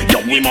 Yo,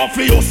 we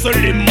mafia hustle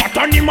him, what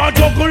and him a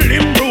juggle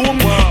him room.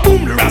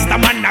 Boom, the Rasta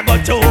man a go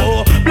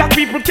to. Black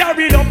people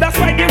carry it up, that's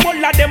why the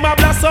whole of them a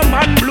blossom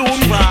and bloom.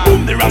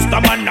 Boom, the Rasta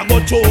man a go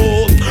to.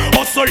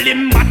 Hustle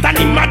him, what and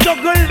him a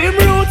juggle him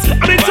roots.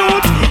 And the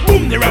truth,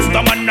 boom, the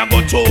Rasta man a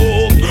go to.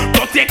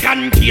 Protect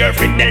and care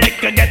for the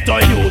little ghetto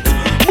youth.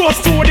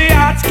 Bust to the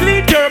heart,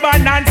 clean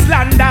turban and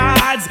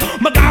slanders.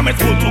 My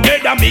garments put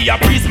together, me a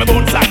priest, me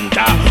bone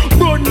Santa.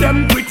 Burn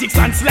them critics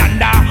and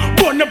slander.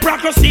 Burn the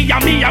prophecy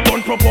and me a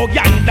burn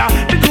propaganda.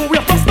 The two we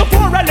first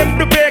before I left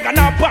the pagan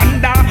and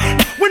panda.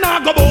 When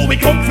I go bow, we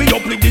come for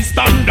up with the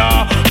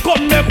standard.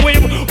 Come make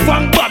wave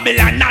from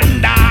Babylon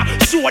under.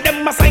 Show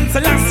them a science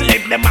and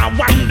slave them a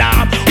wonder.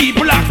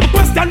 People ask the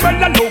question,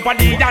 well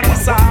nobody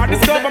answer.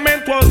 This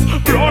government was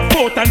brought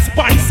forth and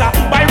sponsored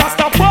by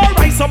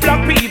Rastafari, so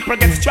black people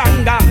get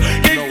stronger.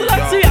 Yes,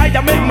 let's see I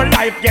make my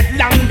life get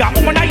longer.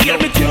 When I hear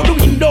me through the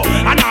window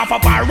and half a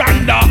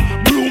veranda.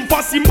 Bloom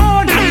for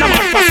Simone and a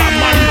man for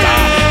Samantha.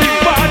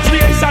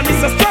 Repatriation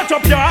is a stretch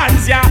up your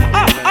hands, yeah.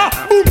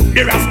 Boom,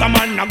 the Rasta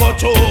man a go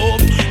to.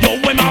 Yo,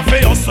 when my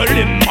face hustle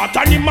him, but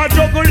and him a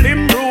juggle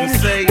him room.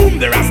 Boom,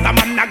 the Rasta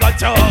man a go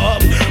to.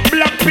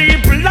 Black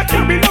people that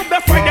carry love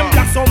before them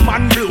blossom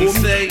and bloom.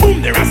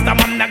 Boom, the Rasta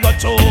man a go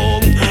to.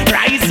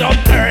 Rise up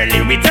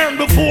early, return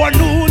before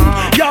noon.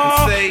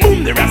 Yeah,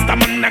 boom, the Rasta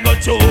man a go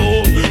to.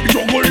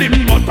 Juggle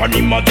him, but and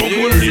him a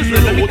juggle him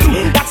root.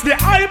 That's the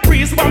high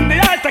priest from the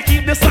altar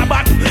keep the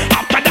Sabbath.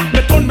 After that,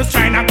 me turn me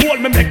shrine and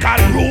gold, me make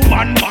all room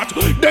and mat.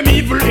 Them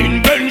evil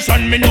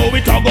invention, me know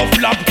it a go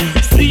flop.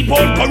 Sweep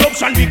out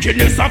corruption,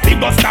 wickedness a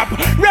figure stop.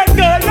 Red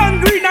girl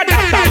and green a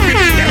that a bring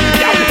them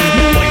down.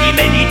 Holy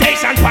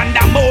meditation from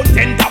the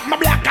mountain top. My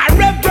black a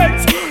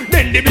reverence.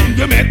 Then they bring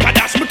you make a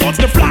dash, me touch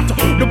the flat.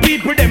 The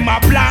people them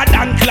applaud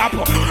and clap.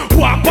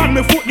 Walk on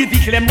me foot, the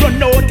vehicle them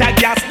run out of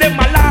gas. Them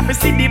a laugh, you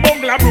see the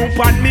bungalow roof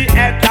on me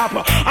head top.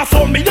 I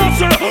saw me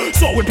hustle,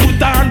 so we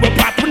put on we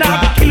pat. We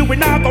not go kill, we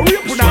not go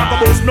rape, we not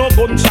go bust no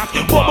gunshot.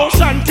 Bobo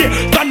Shanty,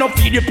 stand up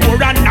for the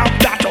poor and have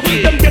that.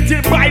 Them get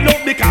it by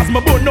love because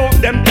me burn up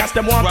them gas.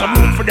 Them want a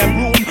room for them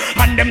room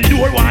and them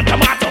door want a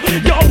matter.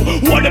 Yo,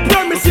 all the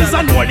promises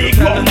and all the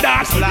ground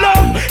that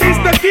love is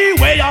the key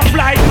way of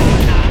life.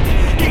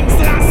 King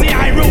Selassie,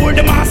 I rule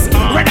the mass.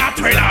 Red hot,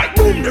 red hot,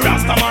 boom, the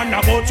Rasta man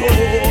a go to.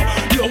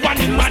 You want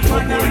him man to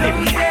go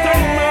live.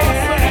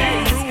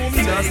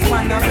 Just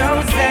one of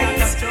those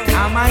days.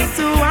 Am I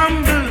too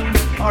humble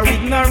or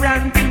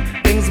ignorant?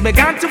 Things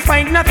began to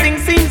find nothing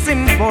seems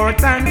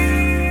important.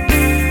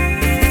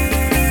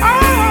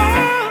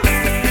 Oh,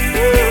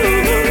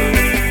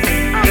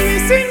 I'm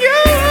missing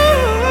you,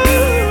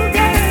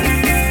 girl.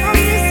 I'm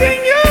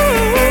missing you.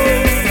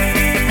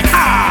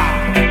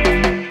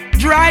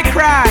 Dry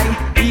cry,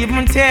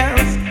 even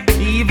tears,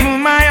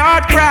 even my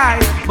heart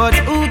cries. But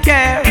who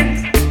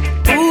cares?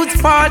 Whose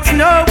fault's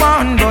no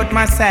one but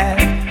myself.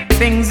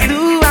 Things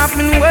do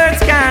happen, words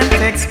can't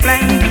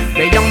explain.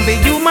 Beyond the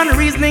human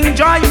reasoning,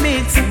 joy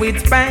mixed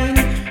with pain.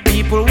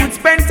 People would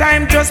spend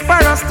time just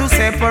for us to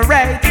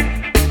separate.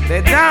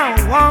 They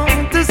don't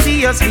want to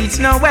see us reach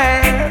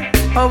nowhere.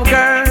 Oh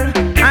girl,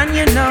 and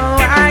you know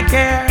I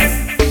care.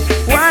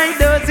 Why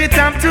does it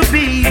have to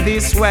be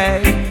this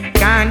way?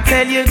 Can't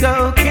tell you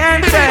go,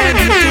 can't tell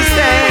you to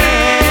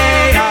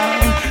stay.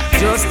 Oh,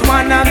 just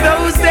one of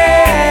those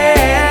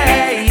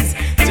days.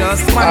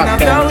 Just one of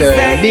those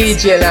days.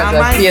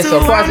 Djlazarus, stay so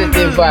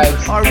positive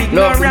vibes.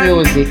 Love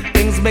music.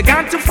 Things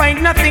began to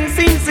find nothing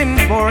seems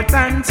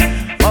important.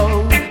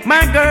 Oh,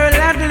 my girl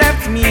had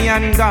left me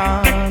and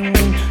gone.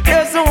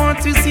 Doesn't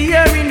want to see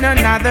her in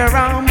another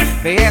room.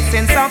 The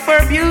essence of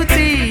her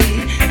beauty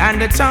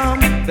and the charm,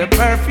 the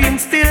perfume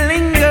still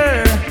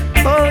linger.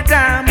 Oh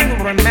damn,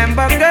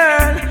 remember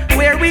girl,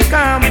 where we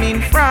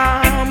coming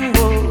from.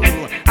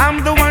 Oh,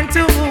 I'm the one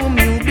to whom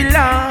you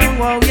belong.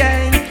 Oh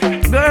yeah,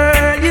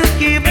 girl, you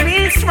keep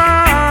me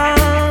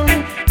strong.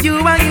 You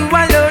and you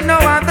alone, no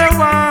other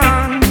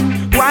one.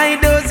 Why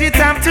does it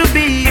have to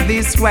be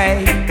this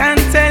way? Can't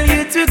tell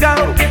you to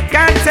go,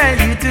 can't tell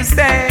you to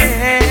stay.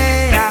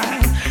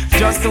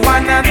 Just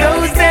one of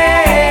those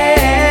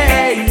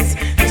days.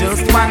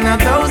 Just one of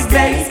those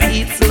days.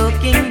 It's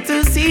looking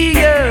to see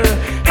you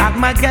at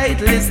my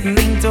gate,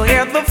 listening to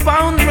hear the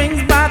phone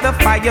rings by the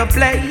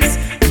fireplace.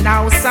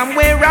 Now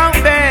somewhere out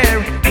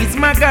there is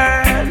my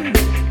girl.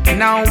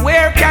 Now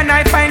where can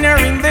I find her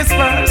in this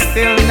world?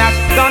 Still not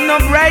gonna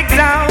break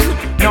down,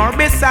 nor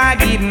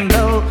beside, even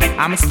though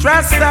I'm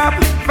stressed up,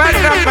 fed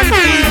up and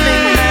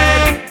feeling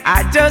bad.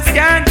 I just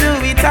can't do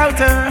without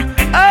her.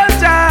 Oh,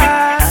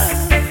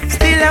 just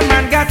still a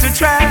man got to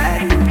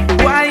try.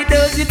 Why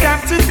does it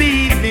have to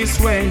be this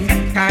way?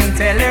 Can't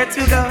tell her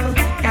to go,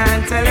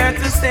 can't tell her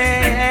to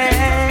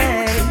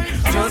stay.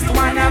 Just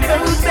one of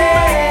those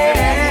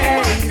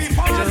days.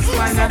 Just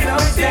one of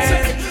those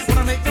days.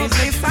 Is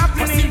this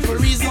happening for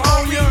reason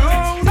on your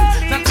own?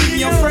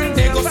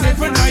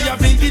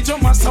 biggie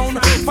drum a sound.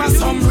 For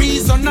some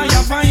reason I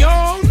have my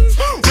own.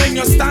 When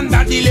you stand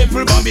at the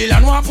level,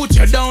 Babylon won't put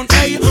you down.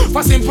 Hey,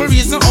 for simple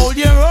reason, hold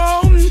your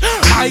own.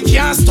 I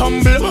can't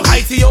stumble,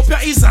 Ethiopia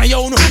is a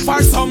own.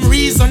 For some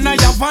reason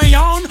I have my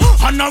own.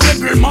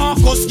 Honorable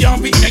Marcus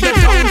can't be in your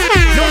town.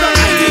 Know that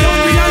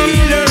Ethiopia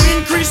healer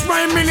increase.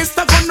 Prime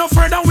Minister gone no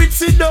further with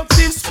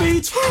seductive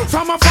speech.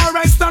 From a far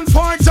I stand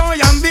for joy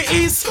and the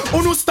east.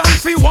 Who stand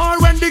for war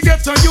when they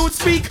get to youth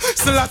speak.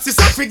 Still I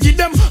give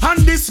them and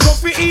this go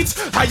for eat.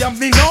 I am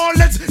the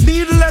knowledge,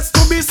 needless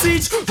to be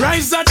siege.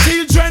 Rise the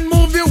children,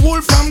 move the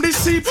wool from the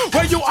sheep.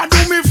 Where you are do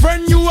me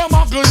friend, you a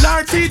muggle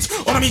or teach.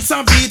 On a mix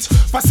and beat,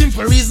 for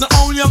simple reason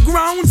all your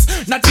grounds.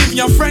 Not if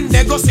your friend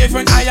they go safe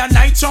when I and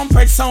night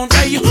trumpet sound.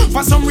 Hey,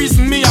 for some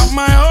reason me have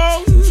my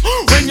own.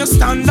 When you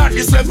stand at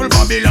this level,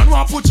 Babylon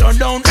won't put you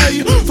down.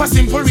 Hey, for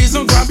simple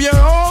reason grab your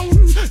own.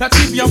 Not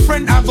if your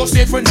friend I go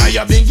safe when I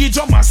bingy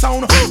drum a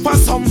sound. For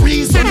some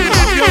reason you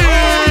have your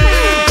own.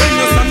 When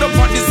you stand up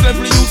at this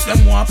level, use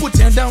them want put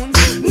you down.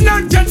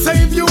 None can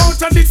save you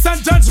out of this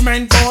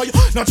judgment, boy.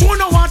 Not you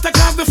no want to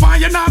cause the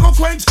fire, now go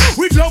quench.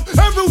 With love,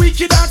 every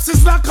wicked act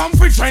is not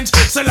comfort trench.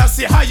 So I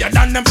say higher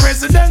than them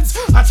presidents.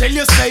 I tell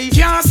you, say,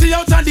 can't see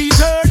out of the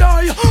third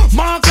eye.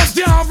 Marcus,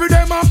 the every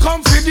them are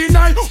comfy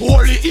deny.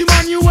 Holy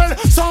Emmanuel,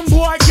 some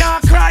boy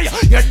can't cry.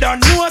 You don't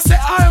know, say,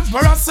 I am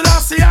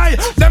Selassie I.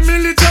 The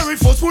military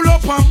force pull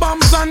up on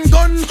bombs and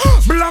gun.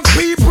 Black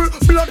people,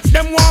 blood,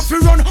 them want to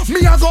run.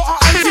 Me I go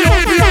to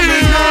Ethiopia,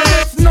 me not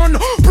left none.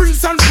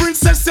 Prince and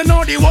princess, you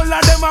know the whole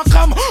of them a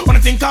come. Wanna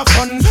think of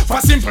fun,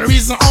 for simple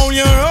reason on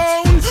your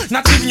own.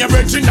 Not even your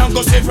brethren now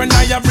go safe when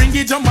I bring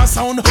it on my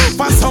sound.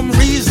 For some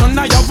reason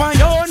I have my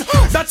own.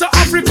 That's a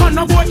African,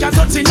 no boy can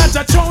touch in at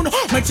your throne.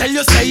 Me tell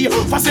you say,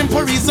 for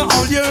simple reason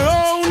on your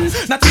own.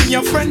 Not even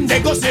your friend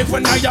they go safe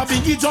when I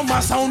bring it on my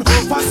sound.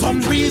 For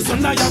some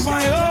reason I have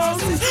my own.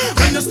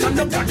 When you stand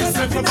up at this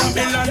level,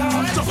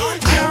 Babylon,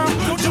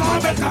 do my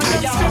better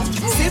than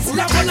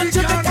Sizzla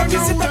kalonji make a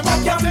visit up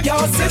a Gambia.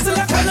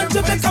 Sizzla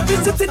kalonji make a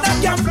visit in a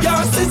Gambia.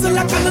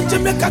 Sizzla kalonji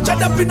make a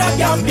chat up in a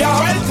Gambia.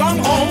 Welcome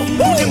home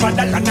to the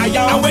motherland of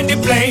ya. And when the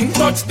plane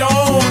touch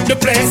down, the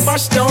place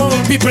smash down.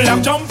 People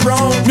have jump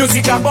round,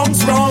 music a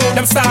bounce round.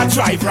 Them start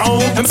drive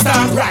round, them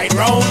start ride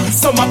round.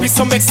 Some happy,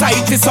 some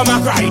excited, some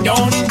a cry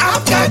down.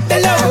 I've got the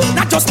love,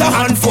 not just a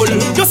handful.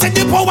 You said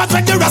the power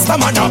when the Rasta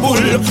man a bull.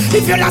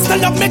 If you lost the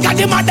love, make a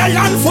the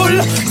motherland full.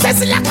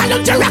 Sizzla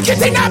kalonji rock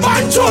it in a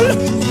banjul.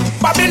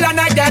 Babylon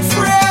I get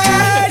free.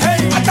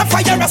 At the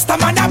fire Rasta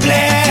man a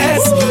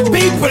blaze.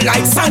 People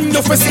like sand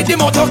if we see the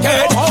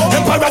motorcade.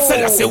 Emperor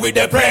Selassie with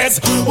the praise.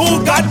 Oh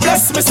God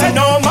bless me say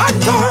no man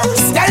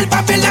curse. Tell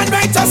Babylon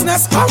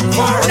righteousness come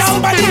first.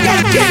 Nobody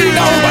get killed,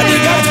 nobody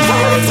get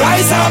hurt.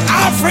 Rise up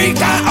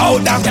Africa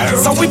out of there.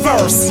 So we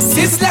verse.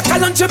 Sizzla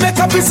kalonji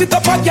make a visit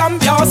up a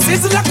Gambia.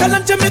 Sizzla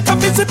kalonji make a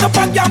visit up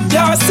a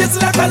Gambia.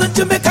 Sizzla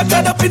kalonji make a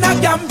turn up in a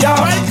Gambia.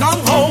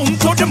 Welcome home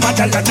to the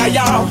motherland of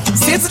ya.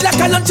 Sizzla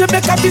kalonji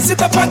make a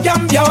visit up a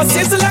Gambia.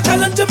 Sizzla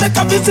kalonji make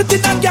a visit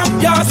in a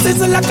Gambia.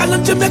 Sizzla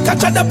kalonji make a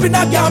turn up in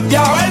a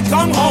Gambia.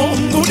 Welcome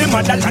home to the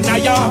motherland of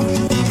ya.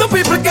 The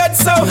people get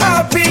so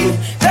happy.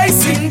 They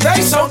sing,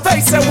 they shout, they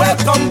say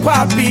welcome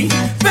papi.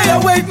 They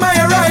await my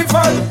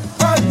arrival.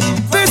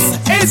 This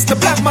is the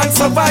black man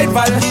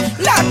survival.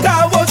 Like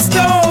I was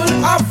told,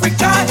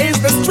 Africa is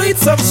the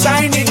streets of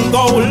shining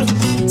gold.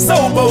 So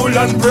bold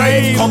and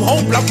brave, come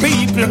home black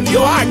people, you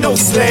are no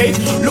slave.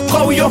 Look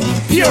how you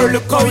pure,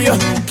 look how you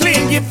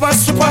clean. Give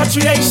us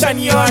repatriation,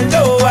 you all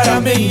know what I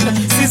mean.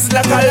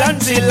 Sizzla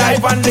kalonji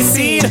live on the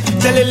scene.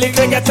 Tell the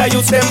little ghetto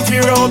use them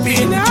for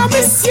roping. I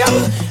miss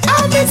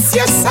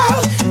you so,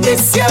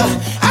 miss you.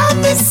 I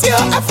miss you,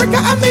 Africa,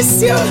 I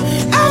miss you.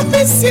 I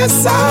miss you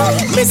so,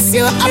 miss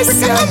you,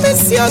 Africa, I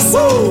miss you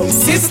so.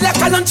 Sizzla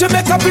kalonji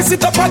make a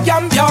visit up a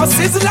Gambia.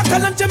 Sizzla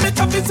kalonji make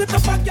a visit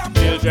up a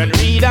Gambia. Children,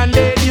 read and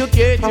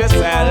educate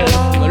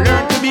yourself.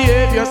 Learn to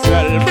behave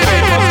yourself.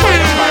 Famous for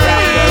your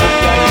character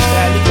and your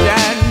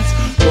intelligence.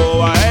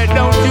 Go ahead,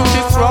 don't you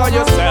destroy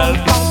yourself.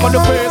 For the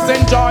first,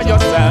 enjoy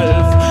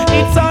yourself.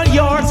 It's all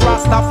yours,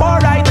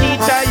 Rastafari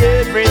teach you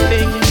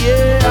everything.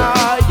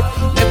 Yeah,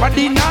 never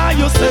deny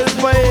yourself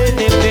for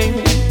anything.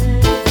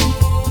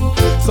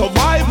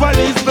 Survival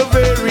is the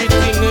very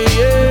thing.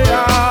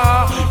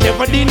 Yeah,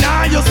 never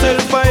deny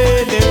yourself for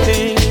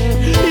anything.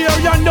 Here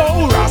you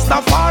know,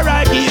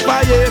 Rastafari give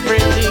by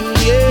everything.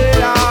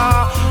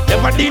 Yeah,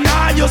 never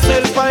deny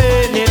yourself for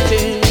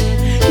anything.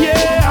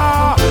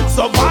 Yeah,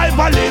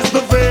 survival is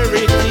the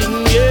very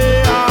thing.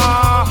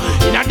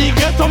 Yeah, in a the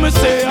ghetto me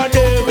say a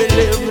day we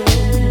live.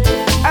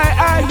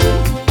 Aye.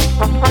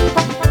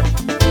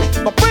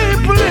 The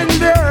people in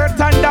the earth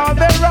and down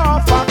the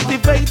rough,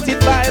 activated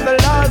by the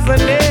laws of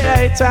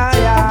nature.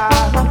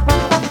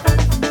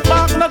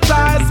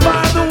 Magnetized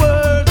by the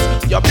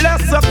words, your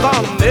blessing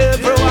come.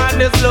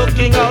 Everyone is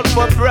looking out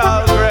for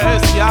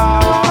progress,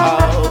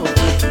 y'all.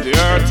 The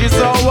earth is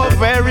our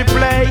very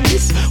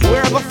place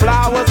where the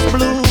flowers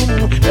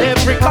bloom,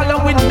 every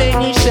color with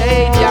many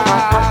shades,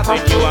 yeah. The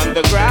dew on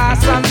the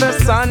grass and the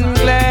sun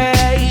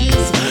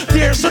glaze.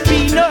 There should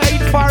be no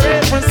hate for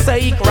everyone's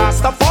sake.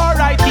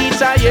 Rastafari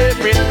try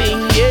everything,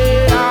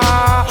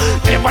 yeah.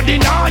 Never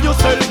deny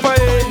yourself for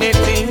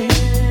anything.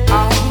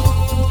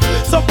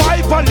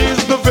 Survival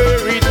is the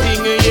very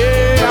thing,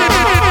 yeah.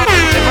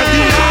 Never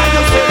deny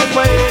yourself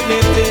for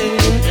anything.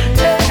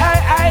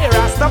 Hey,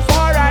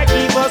 Rastafari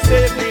give us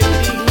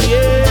everything,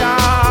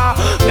 yeah.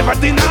 Never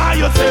deny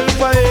yourself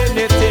for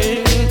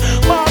anything.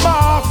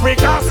 Mama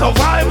Africa,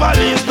 survival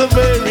is the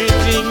very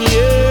thing,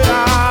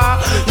 yeah.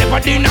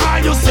 Never deny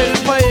yourself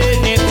for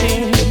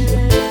anything.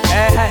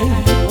 Hey,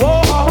 whoa.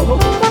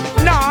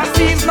 Nah,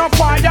 seems no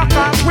fire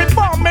cause with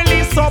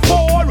family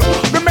support.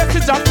 The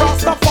message of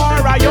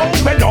Rastafari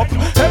open up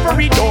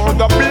every door.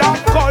 The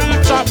black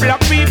culture,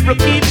 black people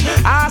keep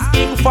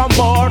asking for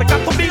more.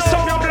 Got to be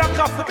some black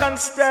African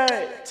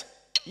state.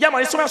 Yeah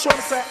man, it's what I'm trying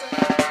to say.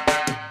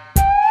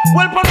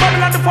 Welcome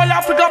Babylon, the fire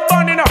Africa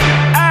burning up.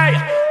 Hey,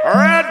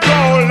 red,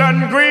 gold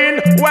and green.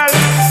 Well,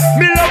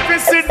 me love to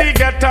see the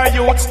ghetto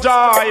youths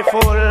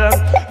joyful,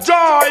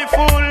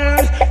 joyful,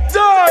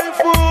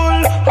 joyful.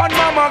 And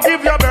mama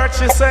give your birth,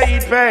 she say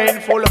it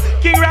painful.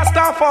 King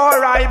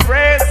Rastafari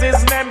praise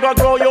his name, go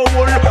grow your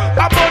wool.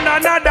 Upon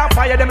another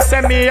fire, them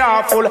send me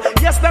awful.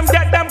 Yes, them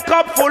get them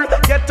cup full.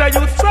 Ghetto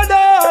youths full.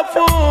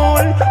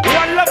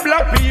 One love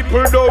black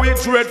people, though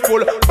it's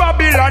dreadful.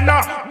 Babylon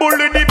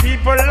bully the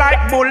people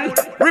like bull.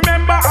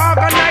 Remember,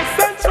 organize,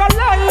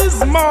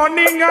 centralize,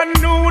 morning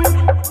and noon.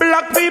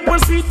 Black people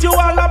sweet you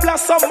all a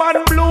blossom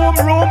and bloom.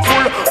 Room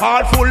full,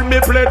 all full, me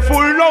plate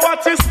full. Now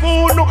what is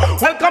spoon?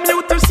 Welcome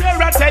you to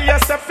Sarah, tell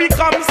yourself he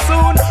come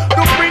soon.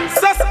 The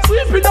princess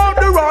sweeping out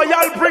the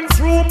royal prince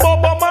room.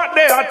 Bobo mat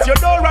there at your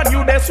door and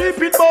you they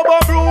sweep it Bobo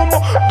room.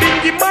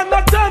 Bingy man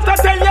not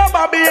tell you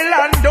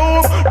Babylon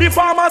doom. The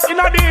farmers in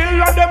a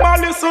deal and them a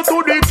listen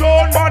to the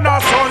tone. Man a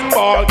son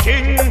ball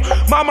king,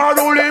 mama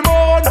rule him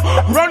on.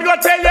 Run go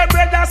tell your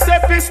brother say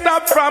fi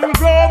stop from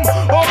groom.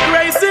 Oh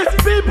crazy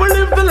people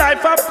live the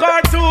life of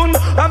cartoon.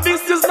 And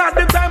this is not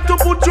the time to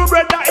put your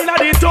brother in a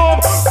the tomb.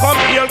 Come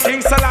here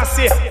King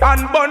Selassie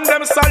and burn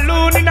them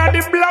saloon. In a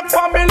the black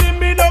family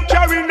me no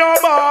carry no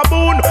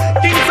baboon.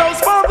 King's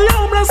house for the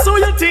homeless so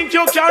you think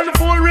you can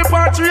full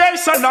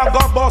repatriation. I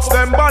go bust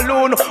them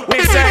balloon.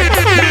 We say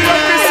we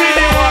love to see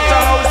the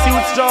Waterhouse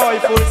youths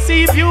joyful.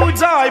 See you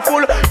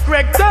joyful,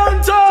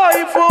 Craigtown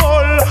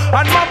joyful.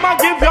 And mama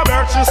give your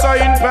birth she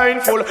saying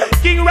painful.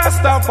 King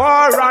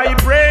Rastafari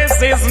praise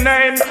his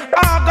name.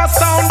 August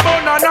sound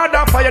burn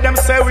another fire. Them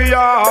say we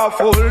are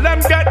full. Them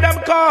get them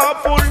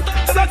cup full.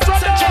 That's what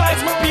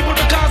centralize my people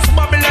because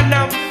Babylon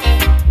now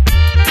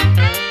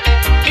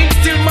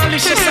instill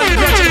malicious and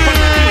grudging for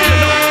the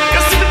people.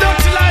 You see the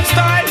dirty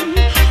lifestyle,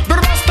 the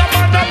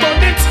Rastaman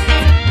about it.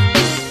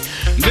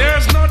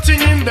 There's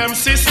nothing in them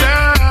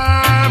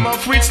system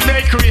of which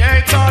they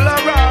create all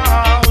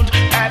around.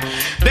 And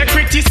they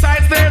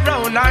criticize their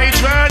own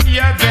hydrant.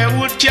 Yeah, they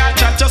would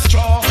catch at a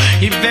straw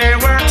if they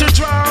were to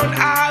drown.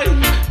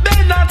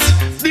 They're not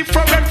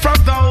different from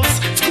those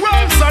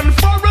scribes and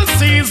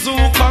Pharisees who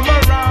come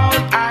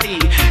around.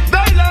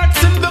 They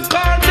lurks in the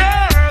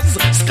corners,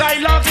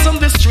 skylarks on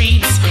the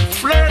streets,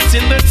 flirt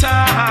in the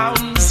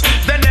towns.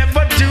 They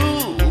never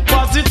do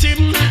positive.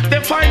 They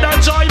find a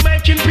joy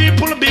making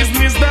people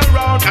business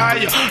around.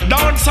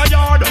 Dance a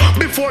yard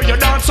before you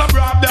dance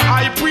abroad. The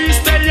high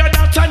priest tell you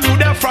that I knew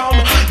them from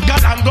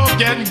God and go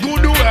get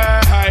good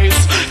ways.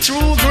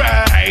 True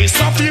grace,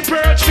 of the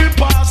perch we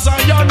pass a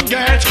young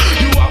gate.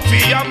 You have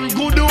the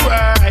good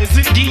ways,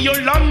 it give you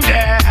long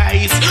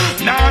days.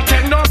 Now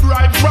take no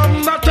bribe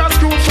from not a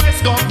screw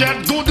face. Go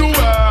get good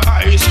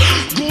ways,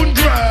 good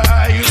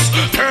grace.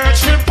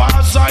 Perch we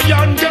pass a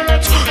young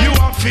gate. You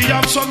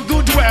have some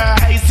good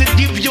ways, it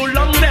give you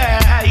long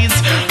days.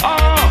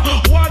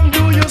 What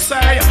do you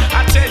say?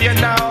 I tell you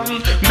now,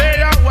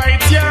 they are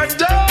wait your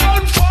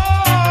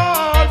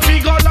downfall.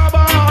 Figure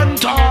lava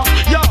hunter.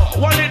 Yo,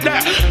 what is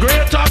that?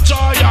 Greater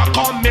joy, I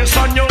come miss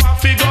on you a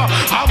figure.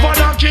 Have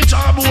a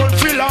kitchen won't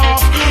fill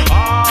off.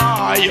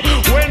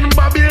 When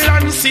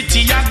Babylon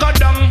City, I got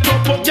down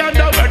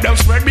propaganda where them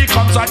spread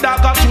becomes a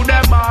dagger to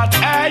them heart.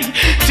 Hey,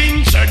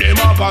 things say them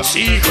have a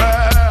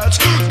secret.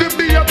 The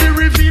baby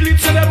reveal it,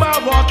 so them a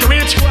walk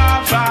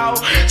witchcraft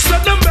out. So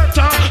them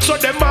better, so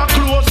them a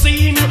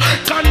closing.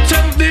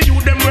 Contempt the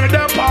youth, them where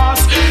they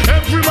pass.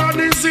 Everyone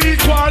is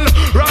equal.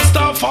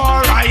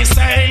 Rastafari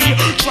say,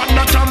 try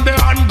not on the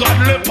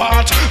ungodly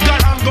part.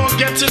 God and go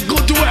get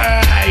good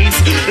ways.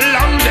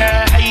 Long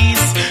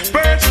days,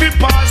 birds be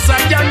pass a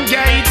young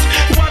gate.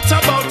 What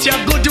about your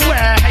good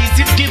ways?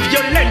 It give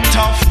you length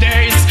of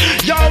days.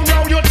 Yo,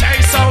 now you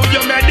taste how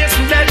you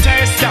medicine they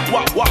taste. Yeah,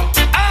 what?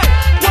 Hey,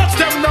 what's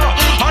them now?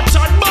 I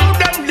thought about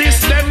them this,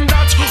 them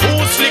that.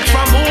 Who slick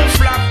from who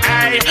flap?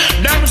 Hey,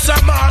 them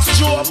some ass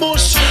Joe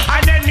Bush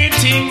and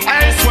anything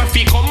else. When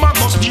we come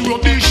across the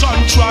rubbish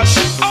and trash.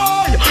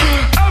 Oh,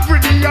 every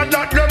day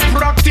that them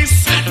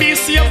practice the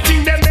same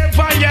thing they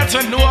never yet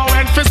know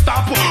when to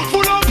stop.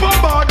 Full up a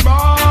bad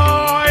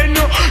mind.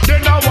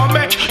 Then I want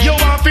make you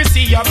want to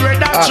see your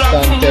brother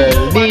drop.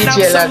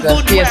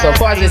 Djlazarus, space of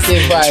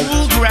positive vibes,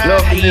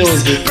 love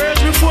music.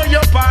 First before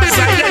you pass,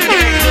 I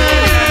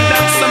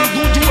get some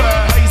good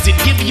words. It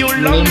give you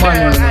along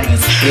their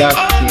eyes.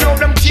 Oh, now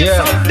them kiss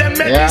out them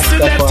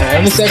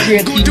I'm a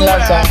great thing,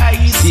 Lazarus.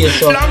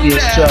 Face up,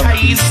 face strong.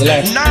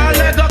 Now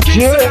let go kiss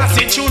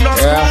Lassie, you know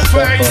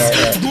screw face.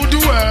 Good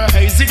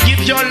ways, it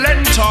give your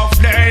length of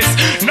days.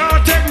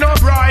 Now take no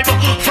bribe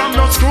from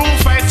no screw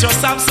face.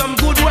 Just have some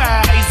good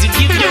ways, it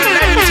give your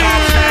length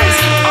of days.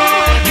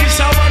 Oh, this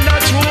I want a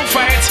true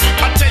fight.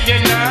 I tell you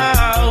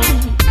now,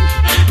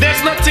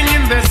 there's nothing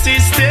in the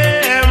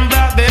system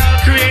that they'll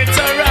create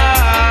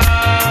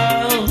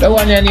around. The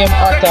one your name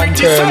Hot and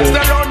Curly.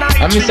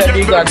 I'm Mr.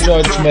 Bigger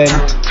Judgment.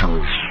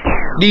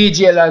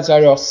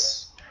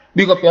 Djlazarus.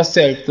 Big up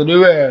yourself to the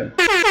world.